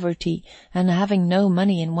of poverty and having no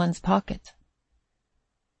money in one's pocket.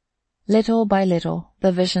 Little by little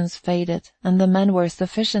the visions faded, and the men were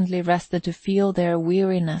sufficiently rested to feel their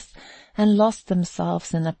weariness, and lost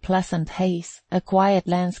themselves in a pleasant haze, a quiet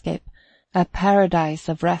landscape, a paradise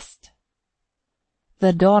of rest.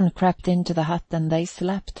 The dawn crept into the hut, and they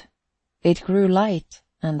slept. It grew light,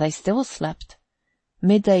 and they still slept.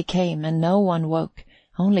 Midday came, and no one woke,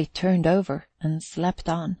 only turned over and slept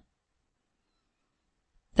on.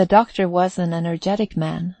 The doctor was an energetic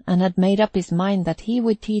man, and had made up his mind that he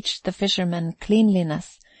would teach the fishermen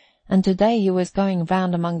cleanliness, and today he was going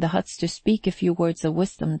round among the huts to speak a few words of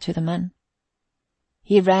wisdom to the men.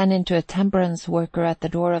 He ran into a temperance worker at the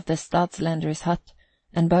door of the stadslander's hut,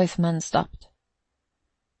 and both men stopped.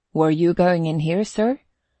 "Were you going in here, sir?"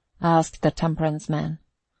 asked the temperance man.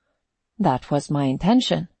 "That was my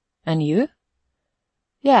intention. And you?"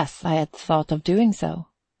 "Yes, I had thought of doing so."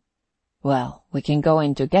 "Well, we can go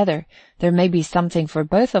in together. There may be something for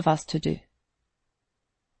both of us to do."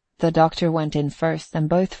 The doctor went in first, and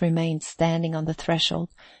both remained standing on the threshold,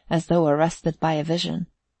 as though arrested by a vision.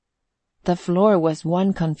 The floor was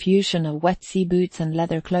one confusion of wet sea boots and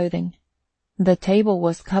leather clothing. The table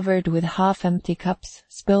was covered with half-empty cups,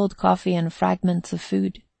 spilled coffee, and fragments of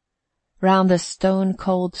food. Round the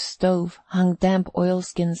stone-cold stove hung damp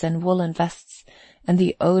oilskins and woolen vests, and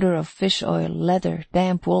the odor of fish oil, leather,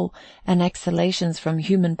 damp wool, and exhalations from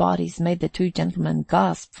human bodies made the two gentlemen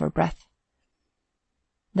gasp for breath.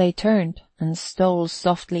 They turned and stole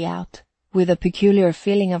softly out, with a peculiar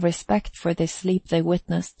feeling of respect for the sleep they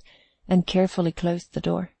witnessed, and carefully closed the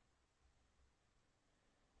door.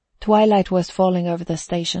 Twilight was falling over the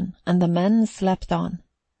station, and the men slept on.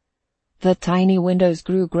 The tiny windows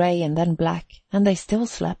grew grey and then black, and they still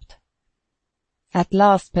slept. At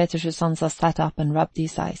last Peter Susansa sat up and rubbed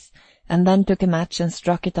his eyes, and then took a match and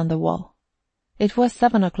struck it on the wall. It was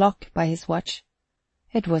 7 o'clock by his watch.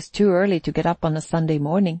 It was too early to get up on a Sunday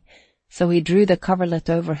morning, so he drew the coverlet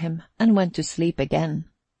over him and went to sleep again.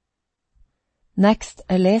 Next,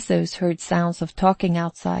 Eleseus heard sounds of talking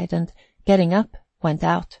outside, and, getting up, went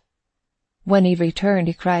out. When he returned,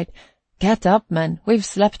 he cried, "Get up, men, we've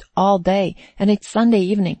slept all day, and it's Sunday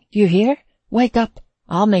evening. Do you hear? Wake up,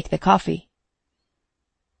 I'll make the coffee."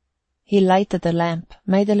 He lighted the lamp,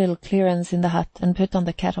 made a little clearance in the hut, and put on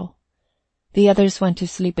the kettle. The others went to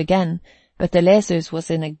sleep again, but Eleseus was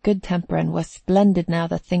in a good temper and was splendid now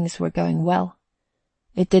that things were going well.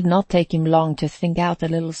 It did not take him long to think out a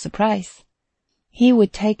little surprise. He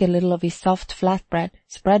would take a little of his soft flatbread,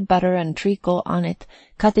 spread butter and treacle on it,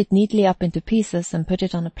 cut it neatly up into pieces and put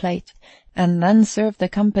it on a plate, and then serve the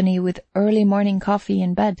company with early morning coffee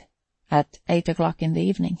in bed, at 8 o'clock in the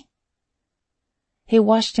evening. He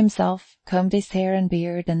washed himself, combed his hair and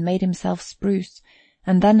beard, and made himself spruce,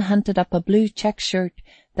 and then hunted up a blue check shirt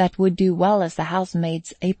that would do well as a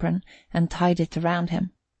housemaid's apron, and tied it around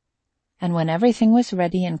him. And when everything was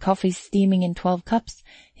ready and coffee steaming in 12 cups,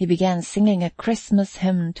 he began singing a Christmas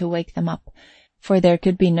hymn to wake them up, for there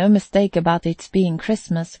could be no mistake about its being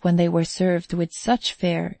Christmas when they were served with such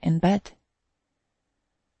fare in bed.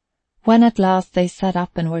 When at last they sat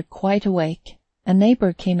up and were quite awake, a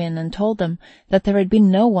neighbor came in and told them that there had been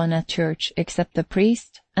no one at church except the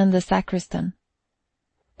priest and the sacristan.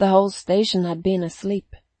 The whole station had been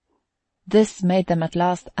asleep. This made them at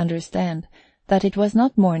last understand that it was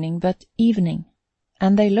not morning but evening,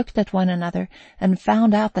 and they looked at one another and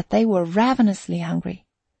found out that they were ravenously hungry.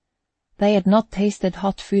 They had not tasted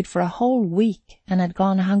hot food for a whole week and had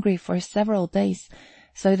gone hungry for several days,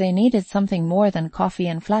 so they needed something more than coffee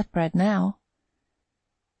and flatbread now.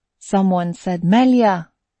 Someone said, "Melja,"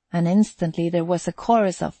 and instantly there was a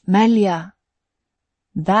chorus of "Melja."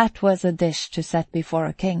 That was a dish to set before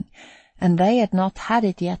a king, and they had not had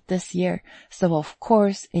it yet this year, so of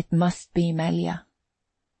course it must be Melja.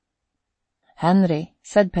 "Henry,"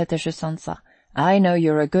 said Peter Sonsa, "I know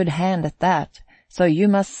you're a good hand at that, so you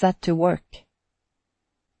must set to work."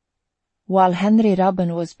 While Henry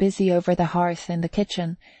Rabben was busy over the hearth in the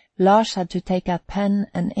kitchen, Lars had to take out pen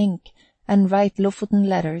and ink and write Lofoten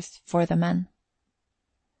letters for the men.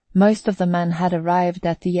 Most of the men had arrived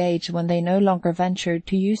at the age when they no longer ventured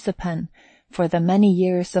to use a pen, for the many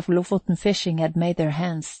years of Lofoten fishing had made their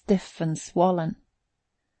hands stiff and swollen.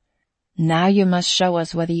 "Now you must show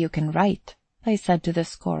us whether you can write," they said to the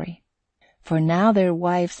scory, for now their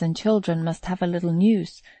wives and children must have a little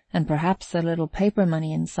news, and perhaps a little paper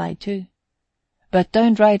money inside too. "But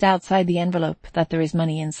don't write outside the envelope that there is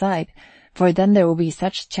money inside, for then there will be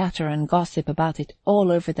such chatter and gossip about it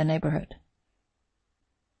all over the neighborhood."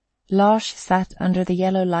 Lars sat under the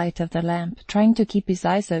yellow light of the lamp, trying to keep his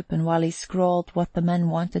eyes open while he scrawled what the men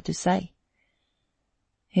wanted to say.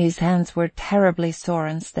 His hands were terribly sore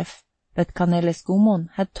and stiff, but Cornelis Gomon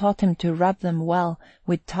had taught him to rub them well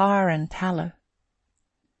with tar and tallow.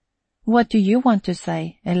 "What do you want to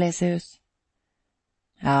say, Eleseus?"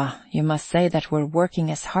 You must say that we're working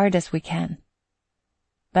as hard as we can."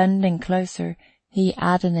 Bending closer, he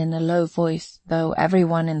added in a low voice, though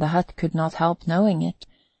everyone in the hut could not help knowing it,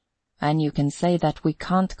 "And you can say that we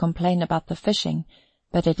can't complain about the fishing,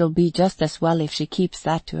 but it'll be just as well if she keeps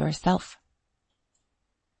that to herself."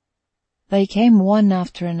 They came one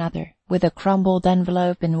after another, with a crumbled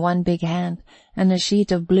envelope in one big hand and a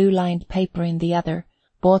sheet of blue-lined paper in the other,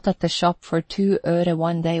 bought at the shop for 2 öre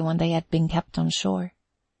one day when they had been kept on shore.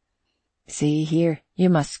 "See here, you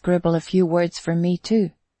must scribble a few words for me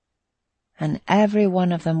too." And every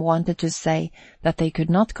one of them wanted to say that they could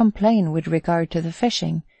not complain with regard to the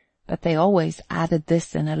fishing, but they always added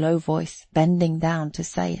this in a low voice, bending down to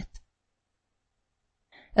say it.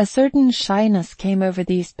 A certain shyness came over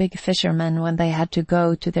these big fishermen when they had to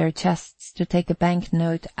go to their chests to take a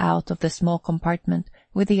banknote out of the small compartment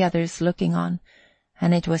with the others looking on,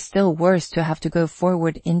 and it was still worse to have to go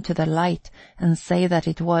forward into the light and say that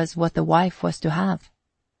it was what the wife was to have.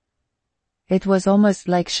 It was almost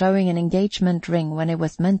like showing an engagement ring when it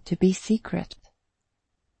was meant to be secret.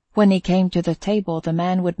 When he came to the table, the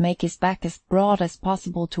man would make his back as broad as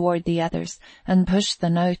possible toward the others and push the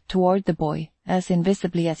note toward the boy, as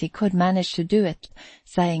invisibly as he could manage to do it,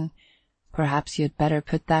 saying, "Perhaps you'd better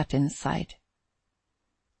put that inside."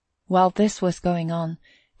 While this was going on,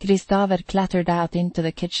 Kristaver clattered out into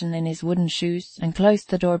the kitchen in his wooden shoes and closed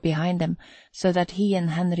the door behind him so that he and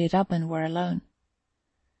Henry Rabben were alone.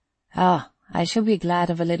 "I shall be glad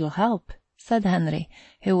of a little help," said Henry,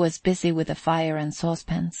 who was busy with the fire and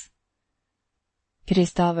saucepans.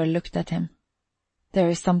 Kristaver looked at him. "There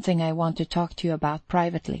is something I want to talk to you about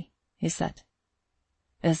privately," he said.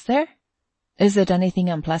 "Is there? Is it anything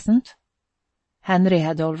unpleasant?" Henry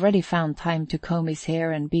had already found time to comb his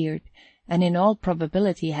hair and beard, and in all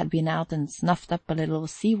probability had been out and snuffed up a little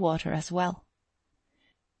sea-water as well.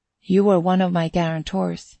 "You were one of my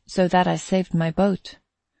guarantors, so that I saved my boat."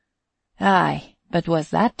 "Aye, but was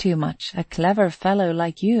that too much? A clever fellow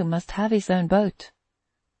like you must have his own boat."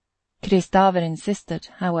 Kristaver insisted,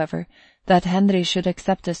 however, that Henry should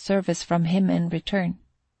accept a service from him in return.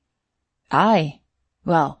 "Aye,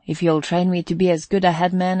 well, if you'll train me to be as good a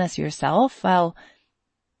headman as yourself,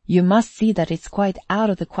 You must see that it's quite out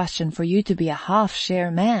of the question for you to be a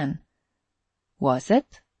half-share man." Was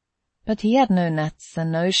it? But he had no nets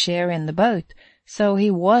and no share in the boat, so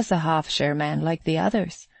he was a half-share man like the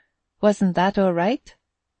others. Wasn't that all right?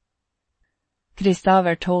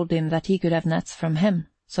 Kristaver told him that he could have nets from him,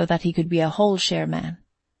 so that he could be a whole-share man.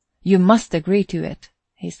 "You must agree to it,"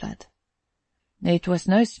 he said. It was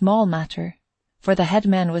no small matter, for the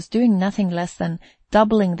headman was doing nothing less than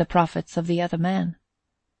doubling the profits of the other man.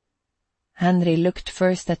 Henry looked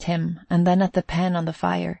first at him and then at the pen on the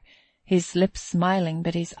fire, his lips smiling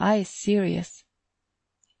but his eyes serious.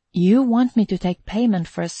 "You want me to take payment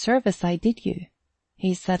for a service I did you,"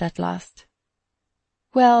 he said at last.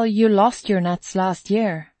 Well, you lost your nets last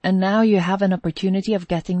year, and now you have an opportunity of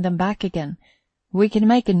getting them back again. We can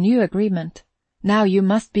make a new agreement. Now you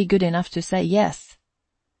must be good enough to say yes.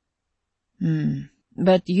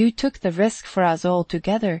 But you took the risk for us all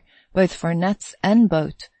together, both for nets and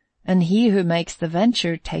boat, and he who makes the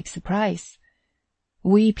venture takes the prize.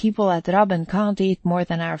 We people at Rabben can't eat more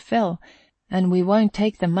than our fill, and we won't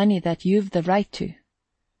take the money that you've the right to.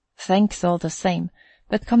 Thanks all the same,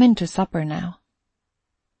 but come in to supper now.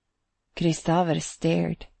 Kristofer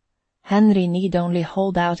stared. Henry need only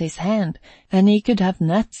hold out his hand, and he could have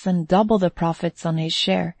nets and double the profits on his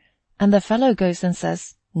share, and the fellow goes and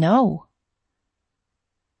says, no.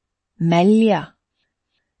 Melja.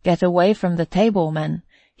 Get away from the table, men.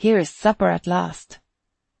 Here is supper at last.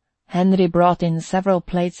 Henry brought in several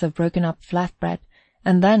plates of broken-up flatbread,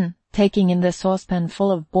 and then, taking in the saucepan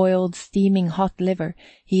full of boiled, steaming hot liver,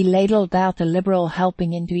 he ladled out a liberal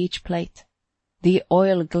helping into each plate. The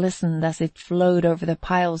oil glistened as it flowed over the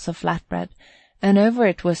piles of flatbread, and over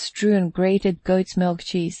it was strewn grated goat's milk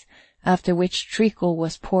cheese, after which treacle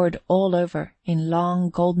was poured all over in long,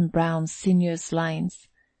 golden-brown, sinuous lines.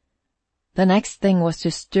 The next thing was to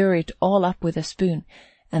stir it all up with a spoon,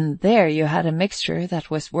 and there you had a mixture that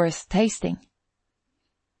was worth tasting.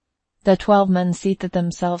 The 12 men seated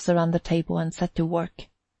themselves around the table and set to work.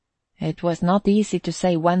 It was not easy to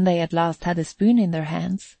say when they at last had a spoon in their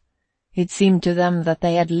hands. It seemed to them that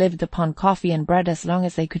they had lived upon coffee and bread as long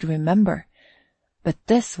as they could remember. But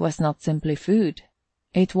this was not simply food.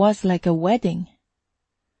 It was like a wedding.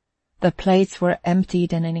 The plates were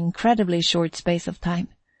emptied in an incredibly short space of time.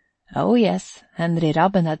 Oh yes, Henry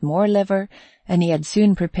Rabben had more liver, and he had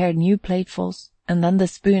soon prepared new platefuls, and then the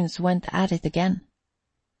spoons went at it again.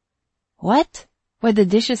 What? Were the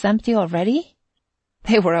dishes empty already?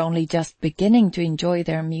 They were only just beginning to enjoy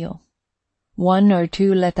their meal. 1 or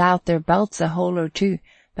 2 let out their belts a hole or 2,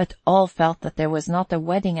 but all felt that there was not a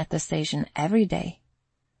wedding at the station every day.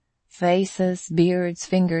 Faces, beards,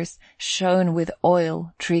 fingers shone with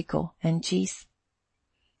oil, treacle, and cheese.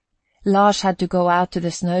 Lars had to go out to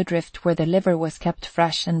the snowdrift where the liver was kept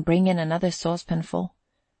fresh and bring in another saucepanful.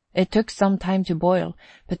 It took some time to boil,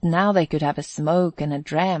 but now they could have a smoke and a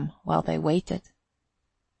dram while they waited.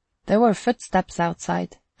 There were footsteps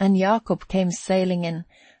outside, and Jacob came sailing in,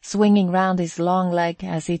 swinging round his long leg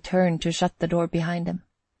as he turned to shut the door behind him.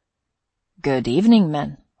 Good evening,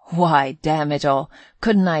 men. Why, damn it all,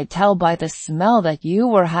 couldn't I tell by the smell that you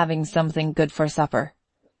were having something good for supper?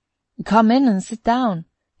 Come in and sit down,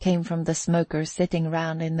 came from the smokers sitting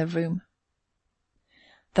round in the room.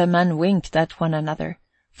 The men winked at one another,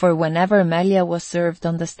 for whenever Melja was served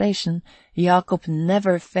on the station, Jacob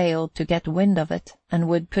never failed to get wind of it, and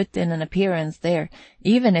would put in an appearance there,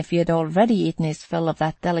 even if he had already eaten his fill of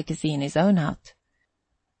that delicacy in his own hut.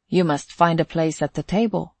 You must find a place at the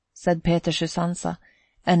table, said Peter Schusansa,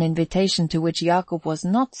 an invitation to which Jacob was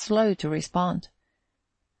not slow to respond.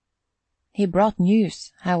 He brought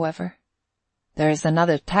news, however. There is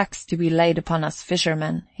another tax to be laid upon us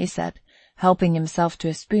fishermen, he said, helping himself to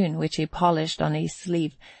a spoon which he polished on his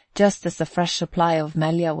sleeve, just as a fresh supply of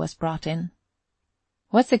Melja was brought in.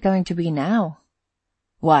 What's it going to be now?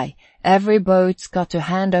 Why, every boat's got to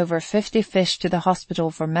hand over 50 fish to the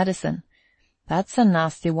hospital for medicine. That's a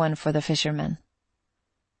nasty one for the fishermen.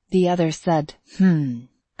 The others said, and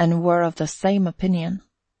were of the same opinion.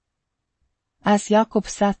 As Jacob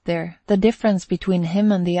sat there, the difference between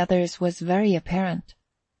him and the others was very apparent.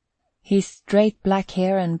 His straight black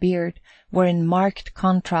hair and beard were in marked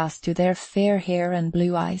contrast to their fair hair and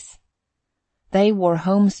blue eyes. They wore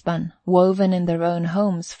homespun, woven in their own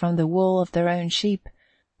homes from the wool of their own sheep,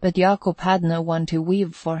 but Jacob had no one to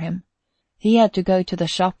weave for him. He had to go to the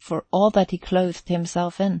shop for all that he clothed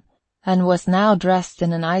himself in, and was now dressed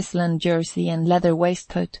in an Iceland jersey and leather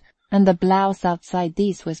waistcoat, and the blouse outside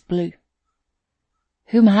these was blue.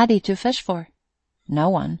 Whom had he to fish for? No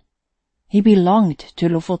one. He belonged to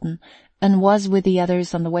Lofoten, and was with the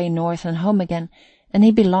others on the way north and home again, and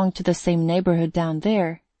he belonged to the same neighborhood down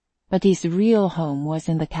there, but his real home was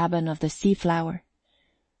in the cabin of the Sea Flower.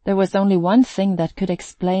 There was only one thing that could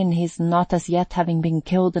explain his not as yet having been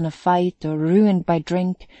killed in a fight, or ruined by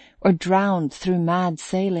drink, or drowned through mad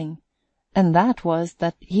sailing, and that was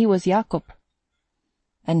that he was Jacob.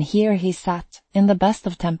 And here he sat, in the best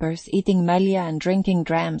of tempers, eating Melja and drinking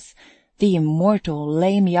drams, the immortal,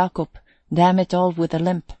 lame Jacob, damn it all with a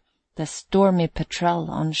limp, the stormy petrel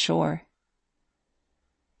on shore.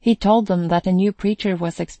 He told them that a new preacher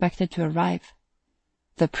was expected to arrive.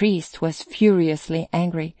 The priest was furiously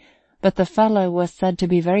angry, but the fellow was said to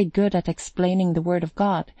be very good at explaining the word of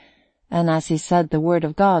God, and as he said the word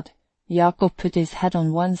of God, Jacob put his head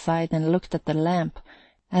on one side and looked at the lamp,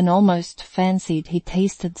 and almost fancied he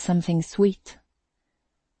tasted something sweet.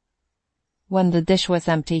 When the dish was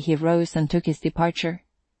empty, he rose and took his departure.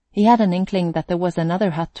 He had an inkling that there was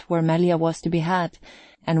another hut where Melia was to be had,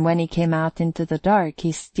 and when he came out into the dark,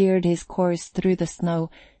 he steered his course through the snow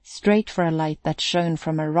straight for a light that shone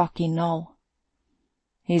from a rocky knoll.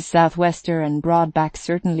 His southwester and broad back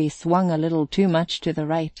certainly swung a little too much to the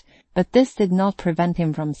right, but this did not prevent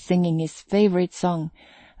him from singing his favorite song,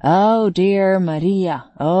 "Oh, dear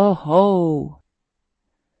Maria, oh ho!"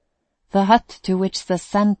 The hut to which the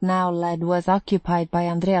scent now led was occupied by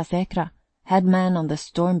Andreas Ekra, headman on the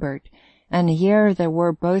Stormbird, and here there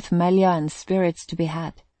were both Melia and spirits to be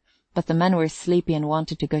had. But the men were sleepy and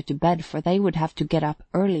wanted to go to bed, for they would have to get up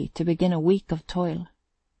early to begin a week of toil.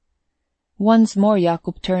 Once more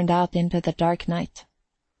Jacob turned out into the dark night.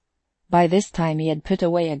 By this time he had put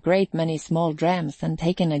away a great many small drams and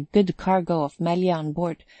taken a good cargo of Melia on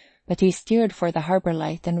board, but he steered for the harbour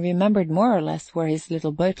light and remembered more or less where his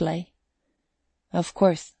little boat lay. Of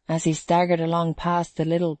course, as he staggered along past the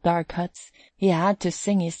little dark huts, he had to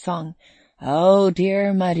sing his song, "Oh,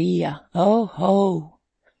 dear Maria, oh ho!"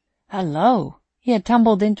 Hello! He had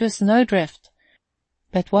tumbled into a snowdrift.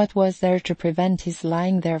 But what was there to prevent his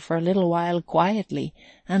lying there for a little while quietly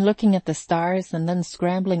and looking at the stars and then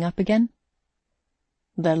scrambling up again?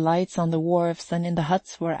 The lights on the wharves and in the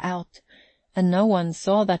huts were out, and no one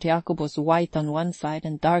saw that Jacob was white on one side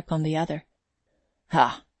and dark on the other.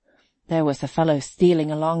 Ha! There was a fellow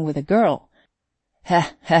stealing along with a girl. Heh,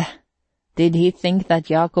 heh! Did he think that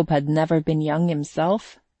Jacob had never been young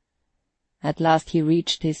himself? At last he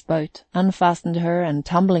reached his boat, unfastened her, and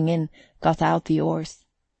tumbling in, got out the oars.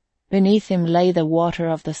 Beneath him lay the water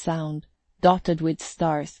of the Sound, dotted with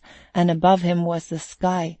stars, and above him was the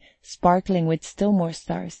sky, sparkling with still more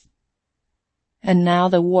stars. And now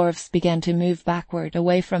the wharves began to move backward,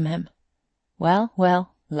 away from him. Well,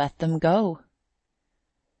 well, let them go.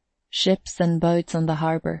 Ships and boats on the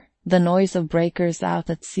harbour, the noise of breakers out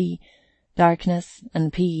at sea, darkness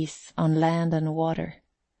and peace on land and water.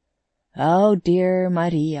 Oh, dear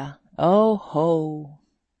Maria, oh ho!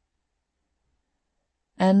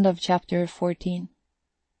 End of chapter 14.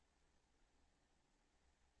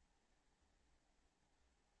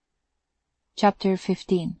 Chapter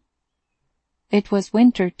 15. It was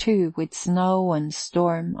winter too, with snow and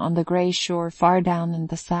storm on the grey shore far down in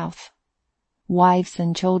the south. Wives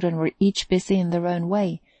and children were each busy in their own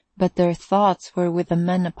way, but their thoughts were with the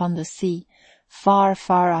men upon the sea, far,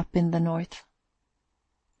 far up in the north.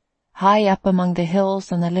 High up among the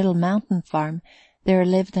hills on a little mountain farm, there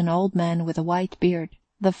lived an old man with a white beard,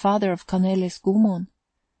 the father of Cornelis Gudmund.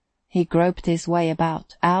 He groped his way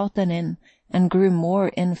about, out and in, and grew more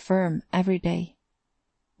infirm every day.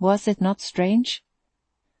 Was it not strange?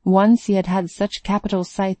 Once he had had such capital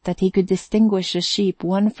sight that he could distinguish the sheep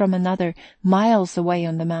one from another miles away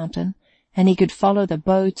on the mountain, and he could follow the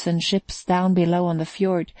boats and ships down below on the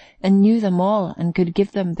fjord, and knew them all and could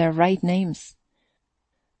give them their right names.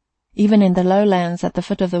 Even in the lowlands at the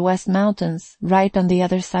foot of the West Mountains, right on the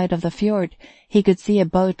other side of the fjord, he could see a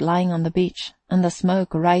boat lying on the beach, and the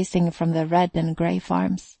smoke rising from the red and grey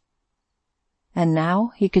farms. And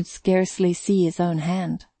now he could scarcely see his own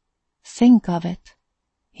hand. Think of it!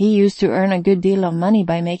 He used to earn a good deal of money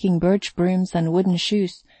by making birch brooms and wooden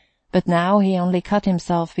shoes, but now he only cut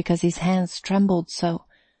himself because his hands trembled so,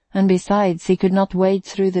 and besides he could not wade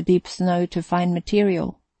through the deep snow to find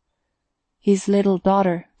material. His little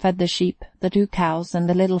daughter fed the sheep, the 2 cows, and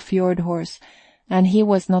the little fjord horse, and he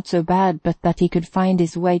was not so bad but that he could find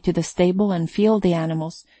his way to the stable and feel the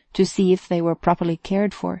animals to see if they were properly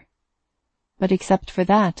cared for. But except for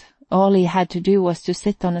that, all he had to do was to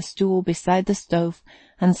sit on a stool beside the stove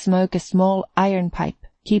and smoke a small iron pipe,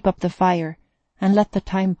 keep up the fire, and let the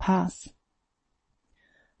time pass.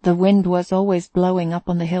 The wind was always blowing up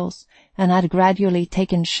on the hills, and had gradually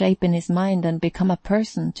taken shape in his mind and become a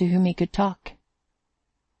person to whom he could talk.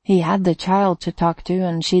 He had the child to talk to,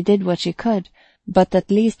 and she did what she could, but at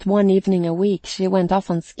least one evening a week she went off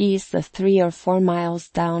on skis the 3 or 4 miles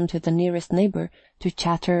down to the nearest neighbour to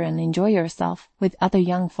chatter and enjoy herself with other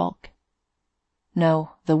young folk.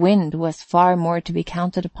 No, the wind was far more to be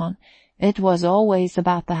counted upon. It was always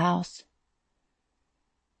about the house.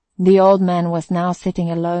 The old man was now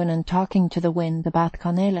sitting alone and talking to the wind about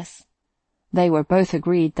Cornelis. They were both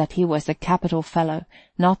agreed that he was a capital fellow,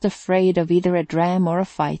 not afraid of either a dram or a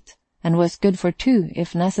fight, and was good for 2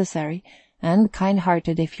 if necessary, and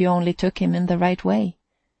kind-hearted if you only took him in the right way.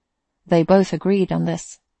 They both agreed on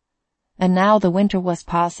this. And now the winter was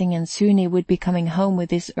passing, and soon he would be coming home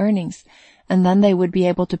with his earnings, and then they would be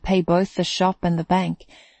able to pay both the shop and the bank,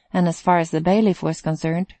 and as far as the bailiff was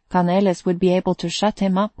concerned, Cornelis would be able to shut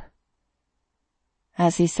him up.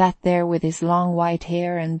 As he sat there with his long white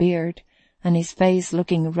hair and beard, and his face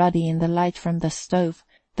looking ruddy in the light from the stove,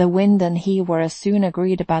 the wind and he were as soon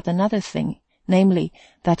agreed about another thing, namely,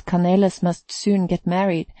 that Cornelis must soon get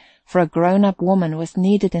married, for a grown-up woman was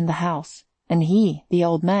needed in the house, and he, the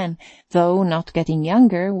old man, though not getting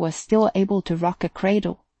younger, was still able to rock a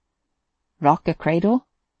cradle. Rock a cradle?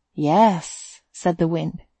 Yes, said the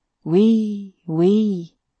wind.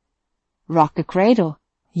 Wee. Rock a cradle?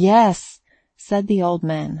 Yes, said the old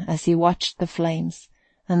man as he watched the flames,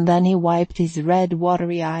 and then he wiped his red,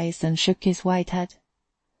 watery eyes and shook his white head.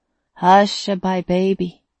 Hush-a-bye,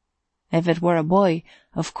 baby. If it were a boy,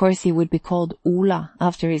 of course he would be called Ola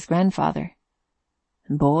after his grandfather.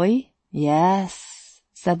 Boy? Yes,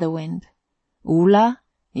 said the wind. Ola?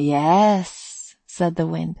 Yes, said the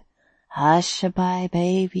wind. Hush-a-bye,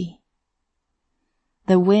 baby.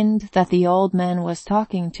 The wind that the old man was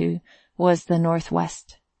talking to was the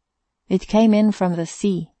northwest. It came in from the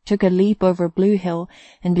sea, took a leap over Blue Hill,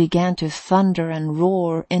 and began to thunder and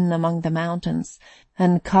roar in among the mountains,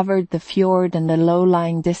 and covered the fjord and the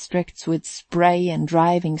low-lying districts with spray and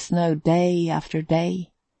driving snow day after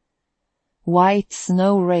day. White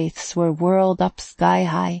snow wraiths were whirled up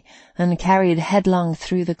sky-high and carried headlong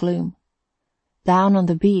through the gloom. Down on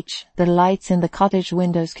the beach, the lights in the cottage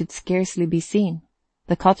windows could scarcely be seen.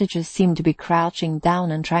 The cottages seemed to be crouching down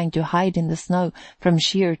and trying to hide in the snow from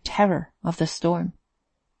sheer terror of the storm.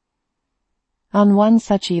 On one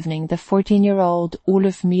such evening, the 14-year-old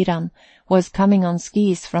Oluf Myran was coming on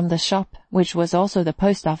skis from the shop, which was also the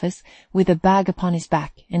post office, with a bag upon his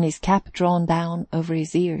back and his cap drawn down over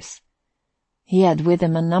his ears. He had with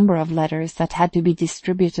him a number of letters that had to be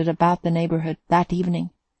distributed about the neighborhood that evening.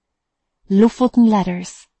 Lofoten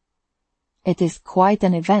letters. It is quite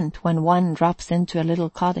an event when one drops into a little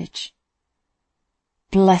cottage.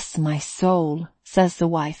 Bless my soul, says the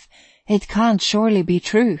wife, it can't surely be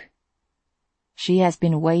true. She has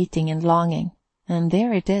been waiting and longing, and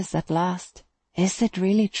there it is at last. Is it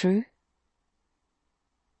really true?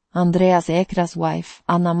 Andreas Ekra's wife,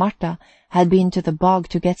 Anna Marta, had been to the bog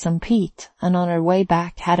to get some peat, and on her way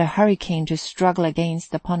back had a hurricane to struggle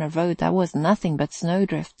against upon a road that was nothing but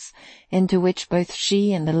snowdrifts, into which both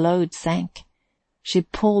she and the load sank. She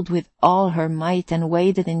pulled with all her might and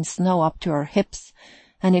waded in snow up to her hips,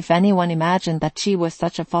 and if anyone imagined that she was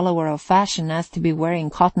such a follower of fashion as to be wearing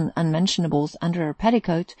cotton unmentionables under her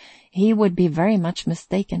petticoat, he would be very much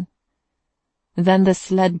mistaken. Then the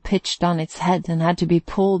sled pitched on its head and had to be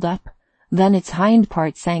pulled up. Then its hind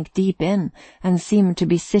part sank deep in and seemed to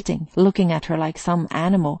be sitting, looking at her like some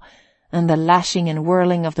animal, and the lashing and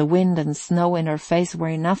whirling of the wind and snow in her face were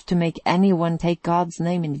enough to make anyone take God's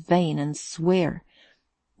name in vain and swear.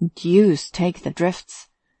 Deuce take the drifts.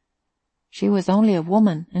 She was only a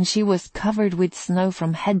woman, and she was covered with snow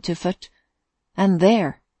from head to foot. And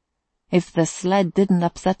there, if the sled didn't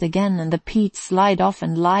upset again and the peat slide off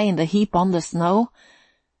and lie in the heap on the snow.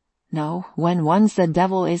 No, when once the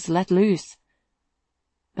devil is let loose.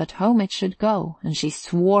 But home it should go, and she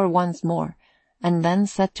swore once more, and then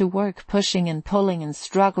set to work pushing and pulling and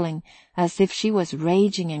struggling, as if she was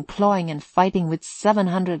raging and clawing and fighting with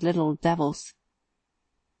 700 little devils.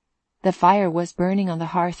 The fire was burning on the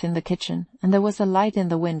hearth in the kitchen, and there was a light in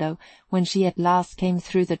the window when she at last came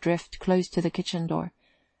through the drift close to the kitchen door,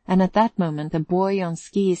 and at that moment a boy on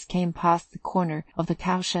skis came past the corner of the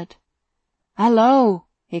cowshed. "Hello!"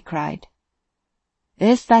 he cried.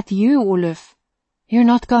 "Is that you, Oluf? You're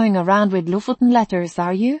not going around with Lofoten letters,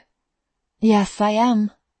 are you?" "Yes, I am."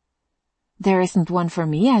 "There isn't one for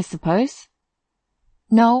me, I suppose?"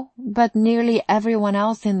 "No, but nearly everyone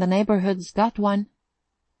else in the neighborhood's got one."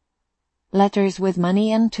 "Letters with money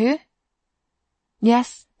in, too?"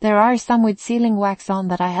 "Yes, there are some with sealing wax on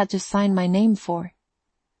that I had to sign my name for."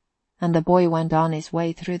 And the boy went on his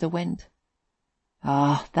way through the wind.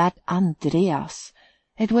 Ah, that Andreas!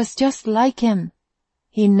 It was just like him.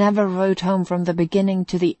 He never wrote home from the beginning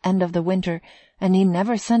to the end of the winter, and he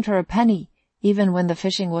never sent her a penny, even when the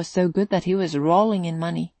fishing was so good that he was rolling in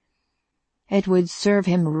money. It would serve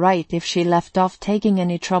him right if she left off taking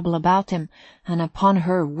any trouble about him, and upon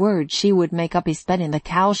her word she would make up his bed in the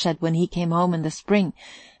cowshed when he came home in the spring,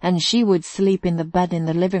 and she would sleep in the bed in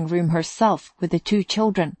the living room herself with the 2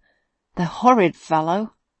 children. The horrid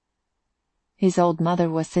fellow! His old mother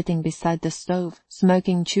was sitting beside the stove,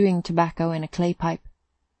 smoking chewing tobacco in a clay pipe.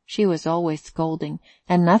 She was always scolding,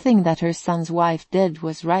 and nothing that her son's wife did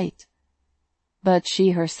was right. But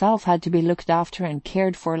she herself had to be looked after and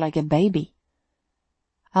cared for like a baby.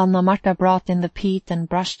 Anna Marta brought in the peat and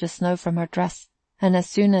brushed the snow from her dress, and as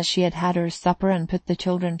soon as she had had her supper and put the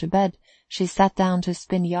children to bed, she sat down to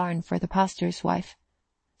spin yarn for the pastor's wife.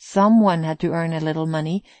 Someone had to earn a little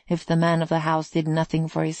money if the man of the house did nothing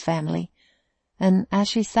for his family. And as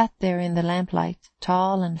she sat there in the lamplight,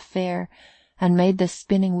 tall and fair, and made the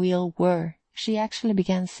spinning wheel whir, she actually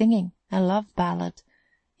began singing a love ballad,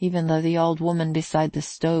 even though the old woman beside the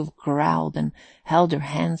stove growled and held her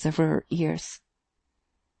hands over her ears.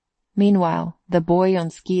 Meanwhile, the boy on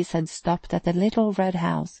skis had stopped at a little red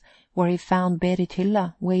house, where he found Berit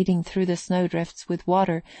Hylla wading through the snowdrifts with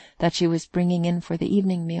water that she was bringing in for the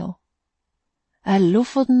evening meal. "A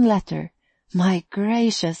Lofoten letter! My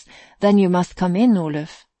gracious! Then you must come in,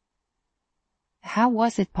 Oluf." How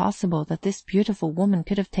was it possible that this beautiful woman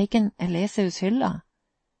could have taken Eleseus Hylla?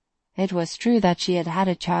 It was true that she had had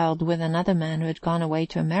a child with another man who had gone away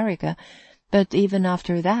to America, but even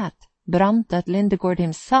after that, Brant at Lindegård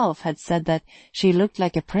himself had said that she looked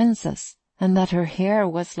like a princess, and that her hair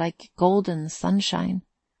was like golden sunshine.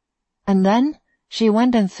 And then she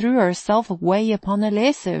went and threw herself away upon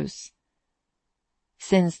Eleseus.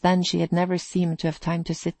 Since then she had never seemed to have time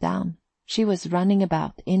to sit down. She was running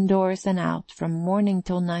about, indoors and out, from morning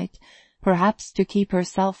till night, perhaps to keep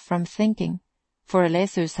herself from thinking, for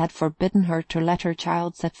Eleseus had forbidden her to let her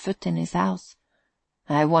child set foot in his house.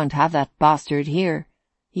 "I won't have that bastard here,"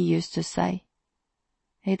 he used to say.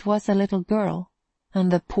 It was a little girl, and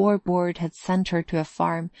the poor board had sent her to a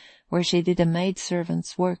farm where she did a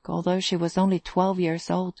maidservant's work, although she was only 12 years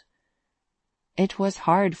old. It was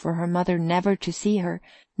hard for her mother never to see her,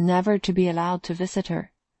 never to be allowed to visit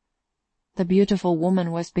her. The beautiful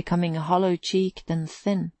woman was becoming hollow-cheeked and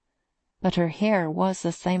thin, but her hair was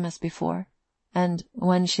the same as before, and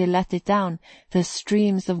when she let it down, the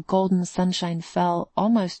streams of golden sunshine fell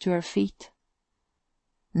almost to her feet.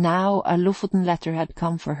 Now a Lofoten letter had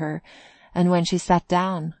come for her, and when she sat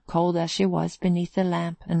down, cold as she was, beneath the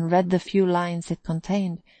lamp, and read the few lines it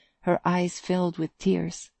contained, her eyes filled with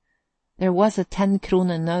tears. There was a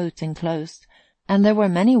 10-krone note enclosed, and there were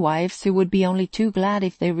many wives who would be only too glad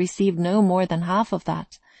if they received no more than half of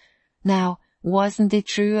that. Now, wasn't it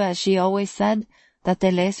true, as she always said, that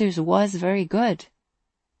Eleseus was very good?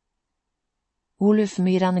 Oluf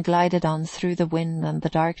Myran glided on through the wind and the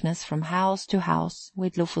darkness from house to house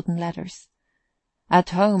with Lofoten letters.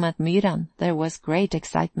 At home at Myran there was great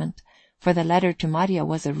excitement, for the letter to Maria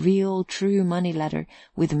was a real, true money letter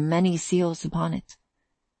with many seals upon it.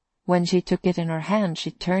 When she took it in her hand,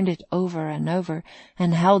 she turned it over and over,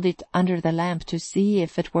 and held it under the lamp to see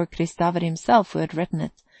if it were Kristofer himself who had written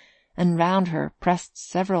it, and round her pressed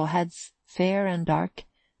several heads, fair and dark,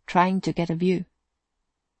 trying to get a view.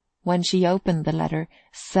 When she opened the letter,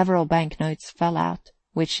 several banknotes fell out,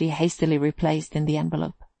 which she hastily replaced in the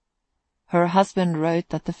envelope. Her husband wrote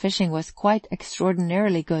that the fishing was quite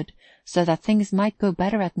extraordinarily good, so that things might go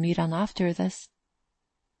better at Myran after this.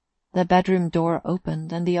 The bedroom door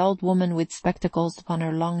opened, and the old woman with spectacles upon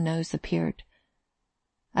her long nose appeared.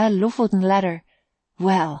 "A Lofoten letter!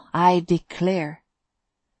 Well, I declare!"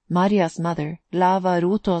 Maria's mother, Lava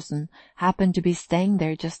Rotåsen, happened to be staying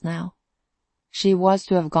there just now. She was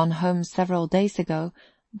to have gone home several days ago,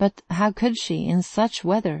 but how could she, in such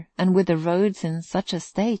weather, and with the roads in such a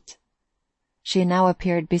state? She now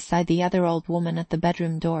appeared beside the other old woman at the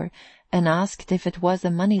bedroom door, and asked if it was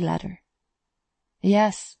a money letter.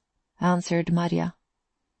 "Yes," answered Maria.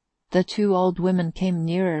 The two old women came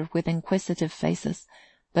nearer with inquisitive faces,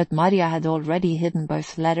 but Maria had already hidden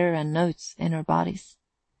both letter and notes in her bodice.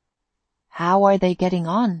 "How are they getting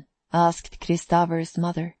on?" asked Kristofer's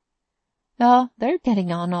mother. "Oh, they're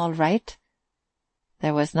getting on all right."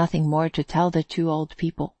 There was nothing more to tell the two old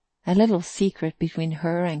people. A little secret between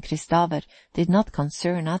her and Kristofer did not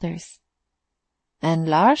concern others. "And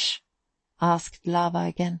Lars?" asked Lava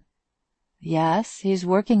again. "Yes, he's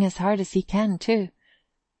working as hard as he can, too."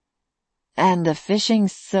 "And the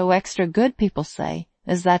fishing's so extra good, people say.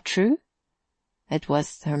 Is that true?" It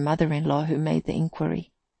was her mother-in-law who made the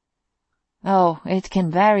inquiry. "Oh, it can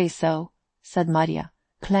vary so," said Maria,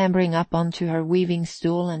 clambering up onto her weaving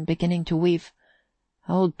stool and beginning to weave.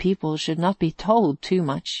 Old people should not be told too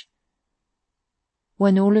much.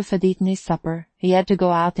 When Oluf had eaten his supper, he had to go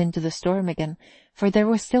out into the storm again, for there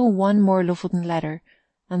was still one more Lofoten letter,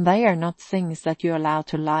 and they are not things that you allow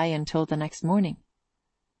to lie until the next morning.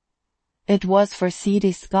 It was for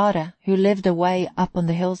Siri Skare, who lived away up on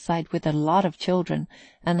the hillside with a lot of children,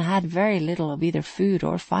 and had very little of either food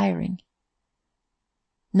or firing.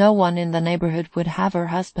 No one in the neighborhood would have her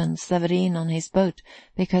husband Severin on his boat,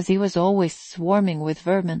 because he was always swarming with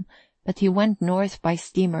vermin, but he went north by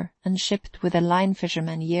steamer and shipped with the line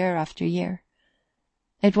fishermen year after year.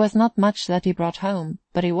 It was not much that he brought home,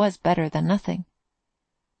 but it was better than nothing.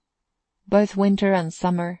 Both winter and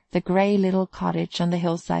summer, the grey little cottage on the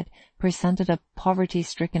hillside presented a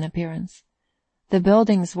poverty-stricken appearance. The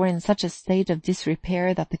buildings were in such a state of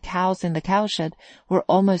disrepair that the cows in the cowshed were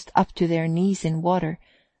almost up to their knees in water,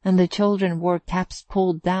 and the children wore caps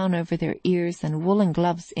pulled down over their ears and woolen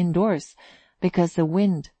gloves indoors, because the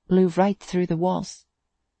wind blew right through the walls.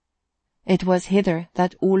 It was hither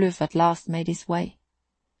that Oluf at last made his way.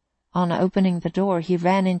 On opening the door, he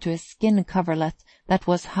ran into a skin coverlet that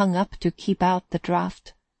was hung up to keep out the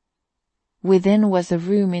draught. Within was a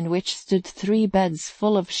room in which stood 3 beds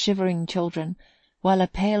full of shivering children, while a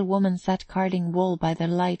pale woman sat carding wool by the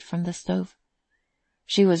light from the stove.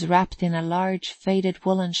 She was wrapped in a large faded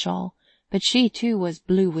woolen shawl, but she too was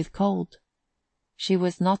blue with cold. She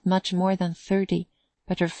was not much more than 30,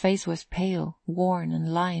 but her face was pale, worn,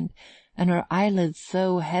 and lined, and her eyelids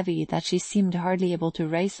so heavy that she seemed hardly able to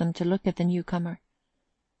raise them to look at the newcomer.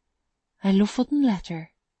 "A Lofoten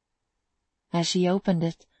letter." As she opened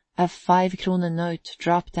it, a 5-krone note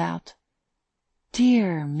dropped out.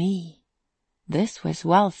 Dear me! This was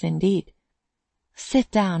wealth indeed.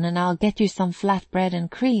 "Sit down and I'll get you some flat bread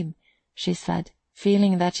and cream," she said,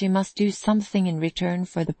 feeling that she must do something in return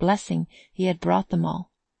for the blessing he had brought them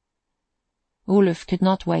all. Oluf could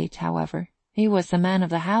not wait, however. He was the man of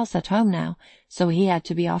the house at home now, so he had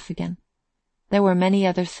to be off again. There were many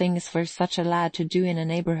other things for such a lad to do in a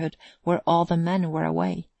neighborhood where all the men were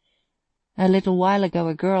away. A little while ago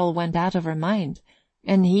a girl went out of her mind,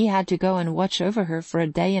 and he had to go and watch over her for a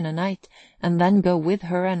day and a night, and then go with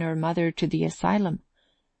her and her mother to the asylum.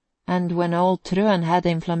 And when old Trøen had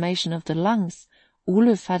inflammation of the lungs,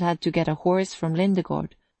 Oluf had to get a horse from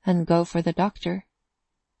Lindegård and go for the doctor.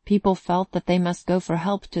 People felt that they must go for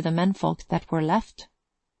help to the menfolk that were left.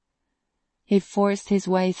 He forced his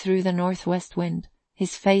way through the northwest wind,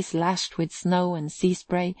 his face lashed with snow and sea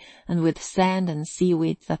spray and with sand and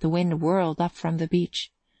seaweed that the wind whirled up from the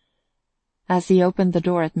beach. As he opened the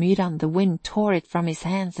door at Myran, the wind tore it from his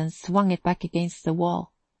hands and swung it back against the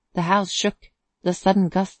wall. The house shook, the sudden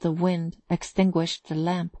gust of wind extinguished the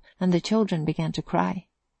lamp, and the children began to cry.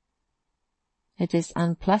 It is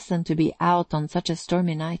unpleasant to be out on such a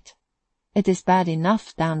stormy night. It is bad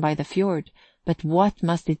enough down by the fjord, but what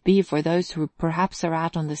must it be for those who perhaps are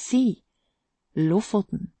out on the sea?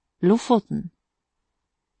 Lofoten, Lofoten.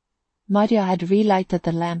 Maria had relighted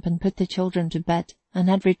the lamp and put the children to bed, and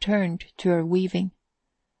had returned to her weaving.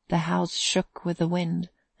 The house shook with the wind,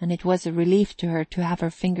 and it was a relief to her to have her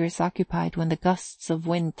fingers occupied when the gusts of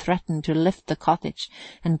wind threatened to lift the cottage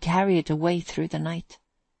and carry it away through the night.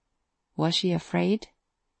 Was she afraid?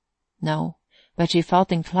 No, but she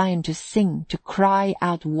felt inclined to sing, to cry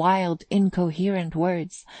out wild, incoherent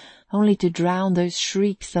words, only to drown those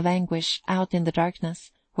shrieks of anguish out in the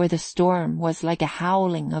darkness, where the storm was like a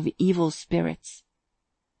howling of evil spirits.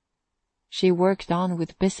 She worked on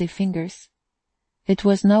with busy fingers. It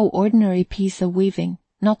was no ordinary piece of weaving,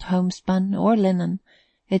 not homespun or linen.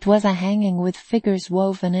 It was a hanging with figures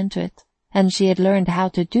woven into it, and she had learned how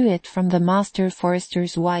to do it from the master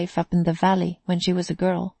forester's wife up in the valley when she was a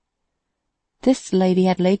girl. This lady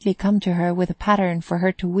had lately come to her with a pattern for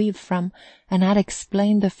her to weave from, and had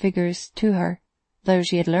explained the figures to her, though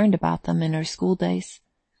she had learned about them in her school days.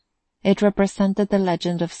 It represented the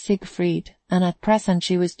legend of Siegfried, and at present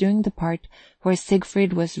she was doing the part where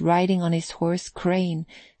Siegfried was riding on his horse Crane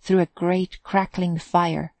through a great crackling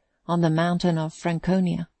fire on the mountain of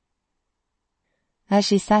Franconia. As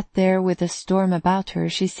she sat there with the storm about her,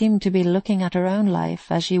 she seemed to be looking at her own life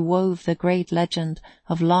as she wove the great legend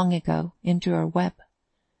of long ago into her web.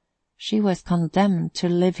 She was condemned to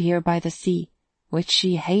live here by the sea, which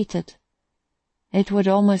she hated. It would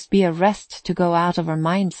almost be a rest to go out of her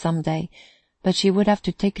mind some day, but she would have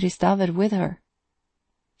to take Kristofer with her.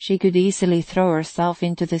 She could easily throw herself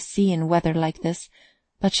into the sea in weather like this,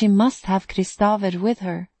 but she must have Kristofer with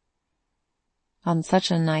her. On such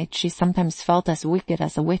a night she sometimes felt as wicked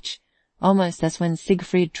as a witch, almost as when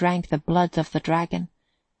Siegfried drank the blood of the dragon.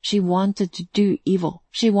 She wanted to do evil,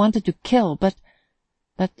 she wanted to kill, but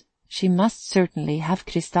she must certainly have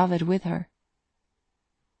Kristofer with her.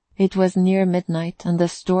 It was near midnight, and the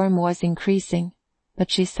storm was increasing,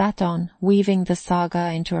 but she sat on, weaving the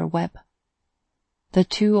saga into her web. The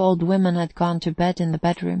 2 old women had gone to bed in the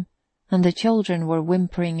bedroom, and the children were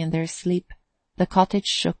whimpering in their sleep. The cottage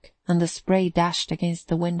shook, and the spray dashed against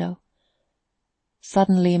the window.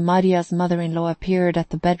 Suddenly Maria's mother-in-law appeared at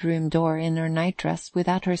the bedroom door in her nightdress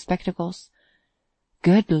without her spectacles.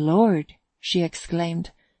 "Good Lord!" she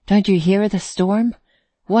exclaimed. "Don't you hear the storm?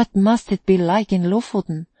 What must it be like in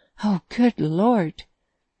Lofoten? Oh, good Lord!"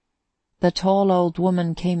 The tall old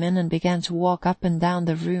woman came in and began to walk up and down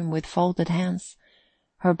the room with folded hands.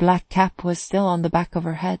 Her black cap was still on the back of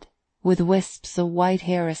her head, with wisps of white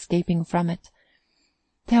hair escaping from it.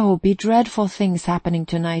 "There will be dreadful things happening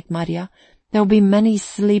tonight, Maria. There will be many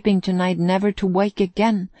sleeping tonight, never to wake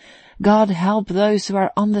again. God help those who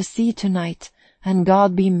are on the sea tonight, and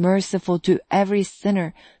God be merciful to every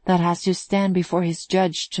sinner that has to stand before his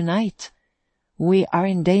judge tonight. We are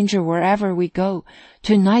in danger wherever we go.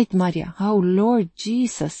 Tonight, Maria, oh Lord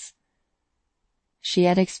Jesus." She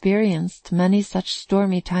had experienced many such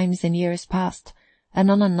stormy times in years past,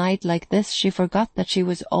 and on a night like this she forgot that she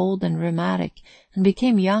was old and rheumatic, and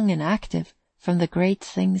became young and active from the great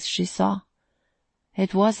things she saw.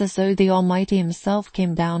 It was as though the Almighty himself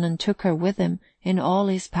came down and took her with him in all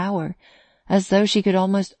his power, as though she could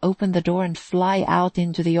almost open the door and fly out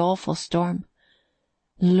into the awful storm.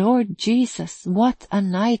 Lord Jesus, what a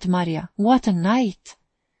night, Maria, what a night!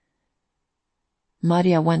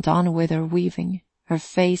 Maria went on with her weaving, her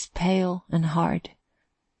face pale and hard.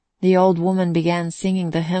 The old woman began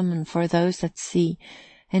singing the hymn for those at sea,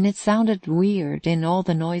 and it sounded weird in all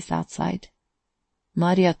the noise outside.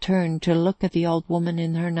 Maria turned to look at the old woman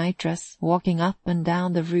in her nightdress, walking up and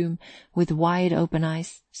down the room with wide open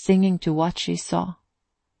eyes, singing to what she saw.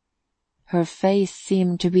 Her face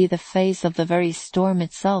seemed to be the face of the very storm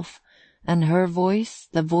itself, and her voice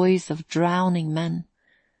the voice of drowning men.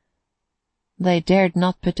 They dared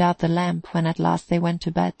not put out the lamp when at last they went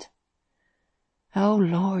to bed. "Oh,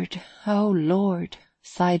 Lord,"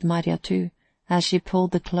 sighed Maria too, as she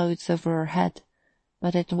pulled the clothes over her head,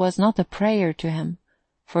 but it was not a prayer to him,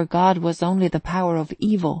 for God was only the power of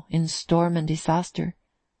evil in storm and disaster.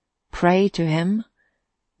 Pray to him?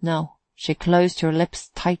 No, she closed her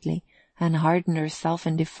lips tightly and hardened herself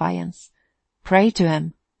in defiance. Pray to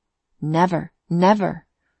him? Never, never.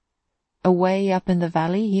 Away up in the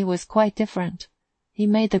valley he was quite different. He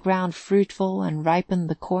made the ground fruitful and ripened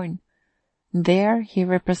the corn. There he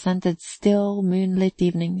represented still moonlit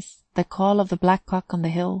evenings, the call of the blackcock on the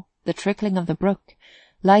hill, the trickling of the brook,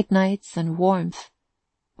 light nights and warmth.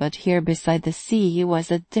 But here beside the sea he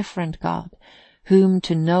was a different God, whom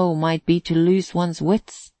to know might be to lose one's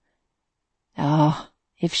wits. Oh,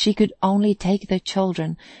 if she could only take the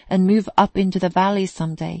children and move up into the valley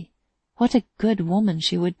some day, what a good woman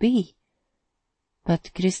she would be.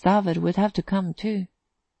 But Kristofer would have to come too.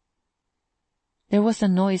 There was a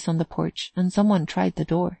noise on the porch, and someone tried the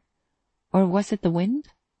door. Or was it the wind?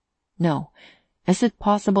 No. Is it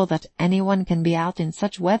possible that anyone can be out in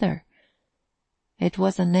such weather? It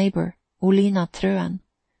was a neighbor, Olina Trøen.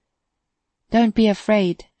 "Don't be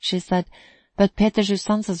afraid," she said, "but Peter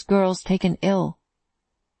Susansa's girl's taken ill."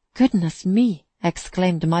 "Goodness me!"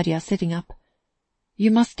 exclaimed Maria, sitting up.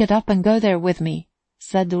 "You must get up and go there with me,"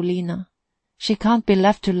 said Olina. "She can't be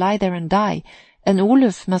left to lie there and die, and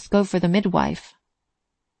Oluf must go for the midwife."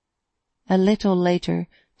 A little later,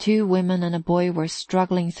 2 women and a boy were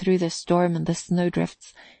struggling through the storm and the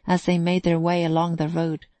snowdrifts as they made their way along the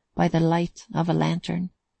road by the light of a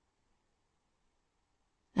lantern.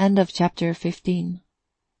 End of chapter 15.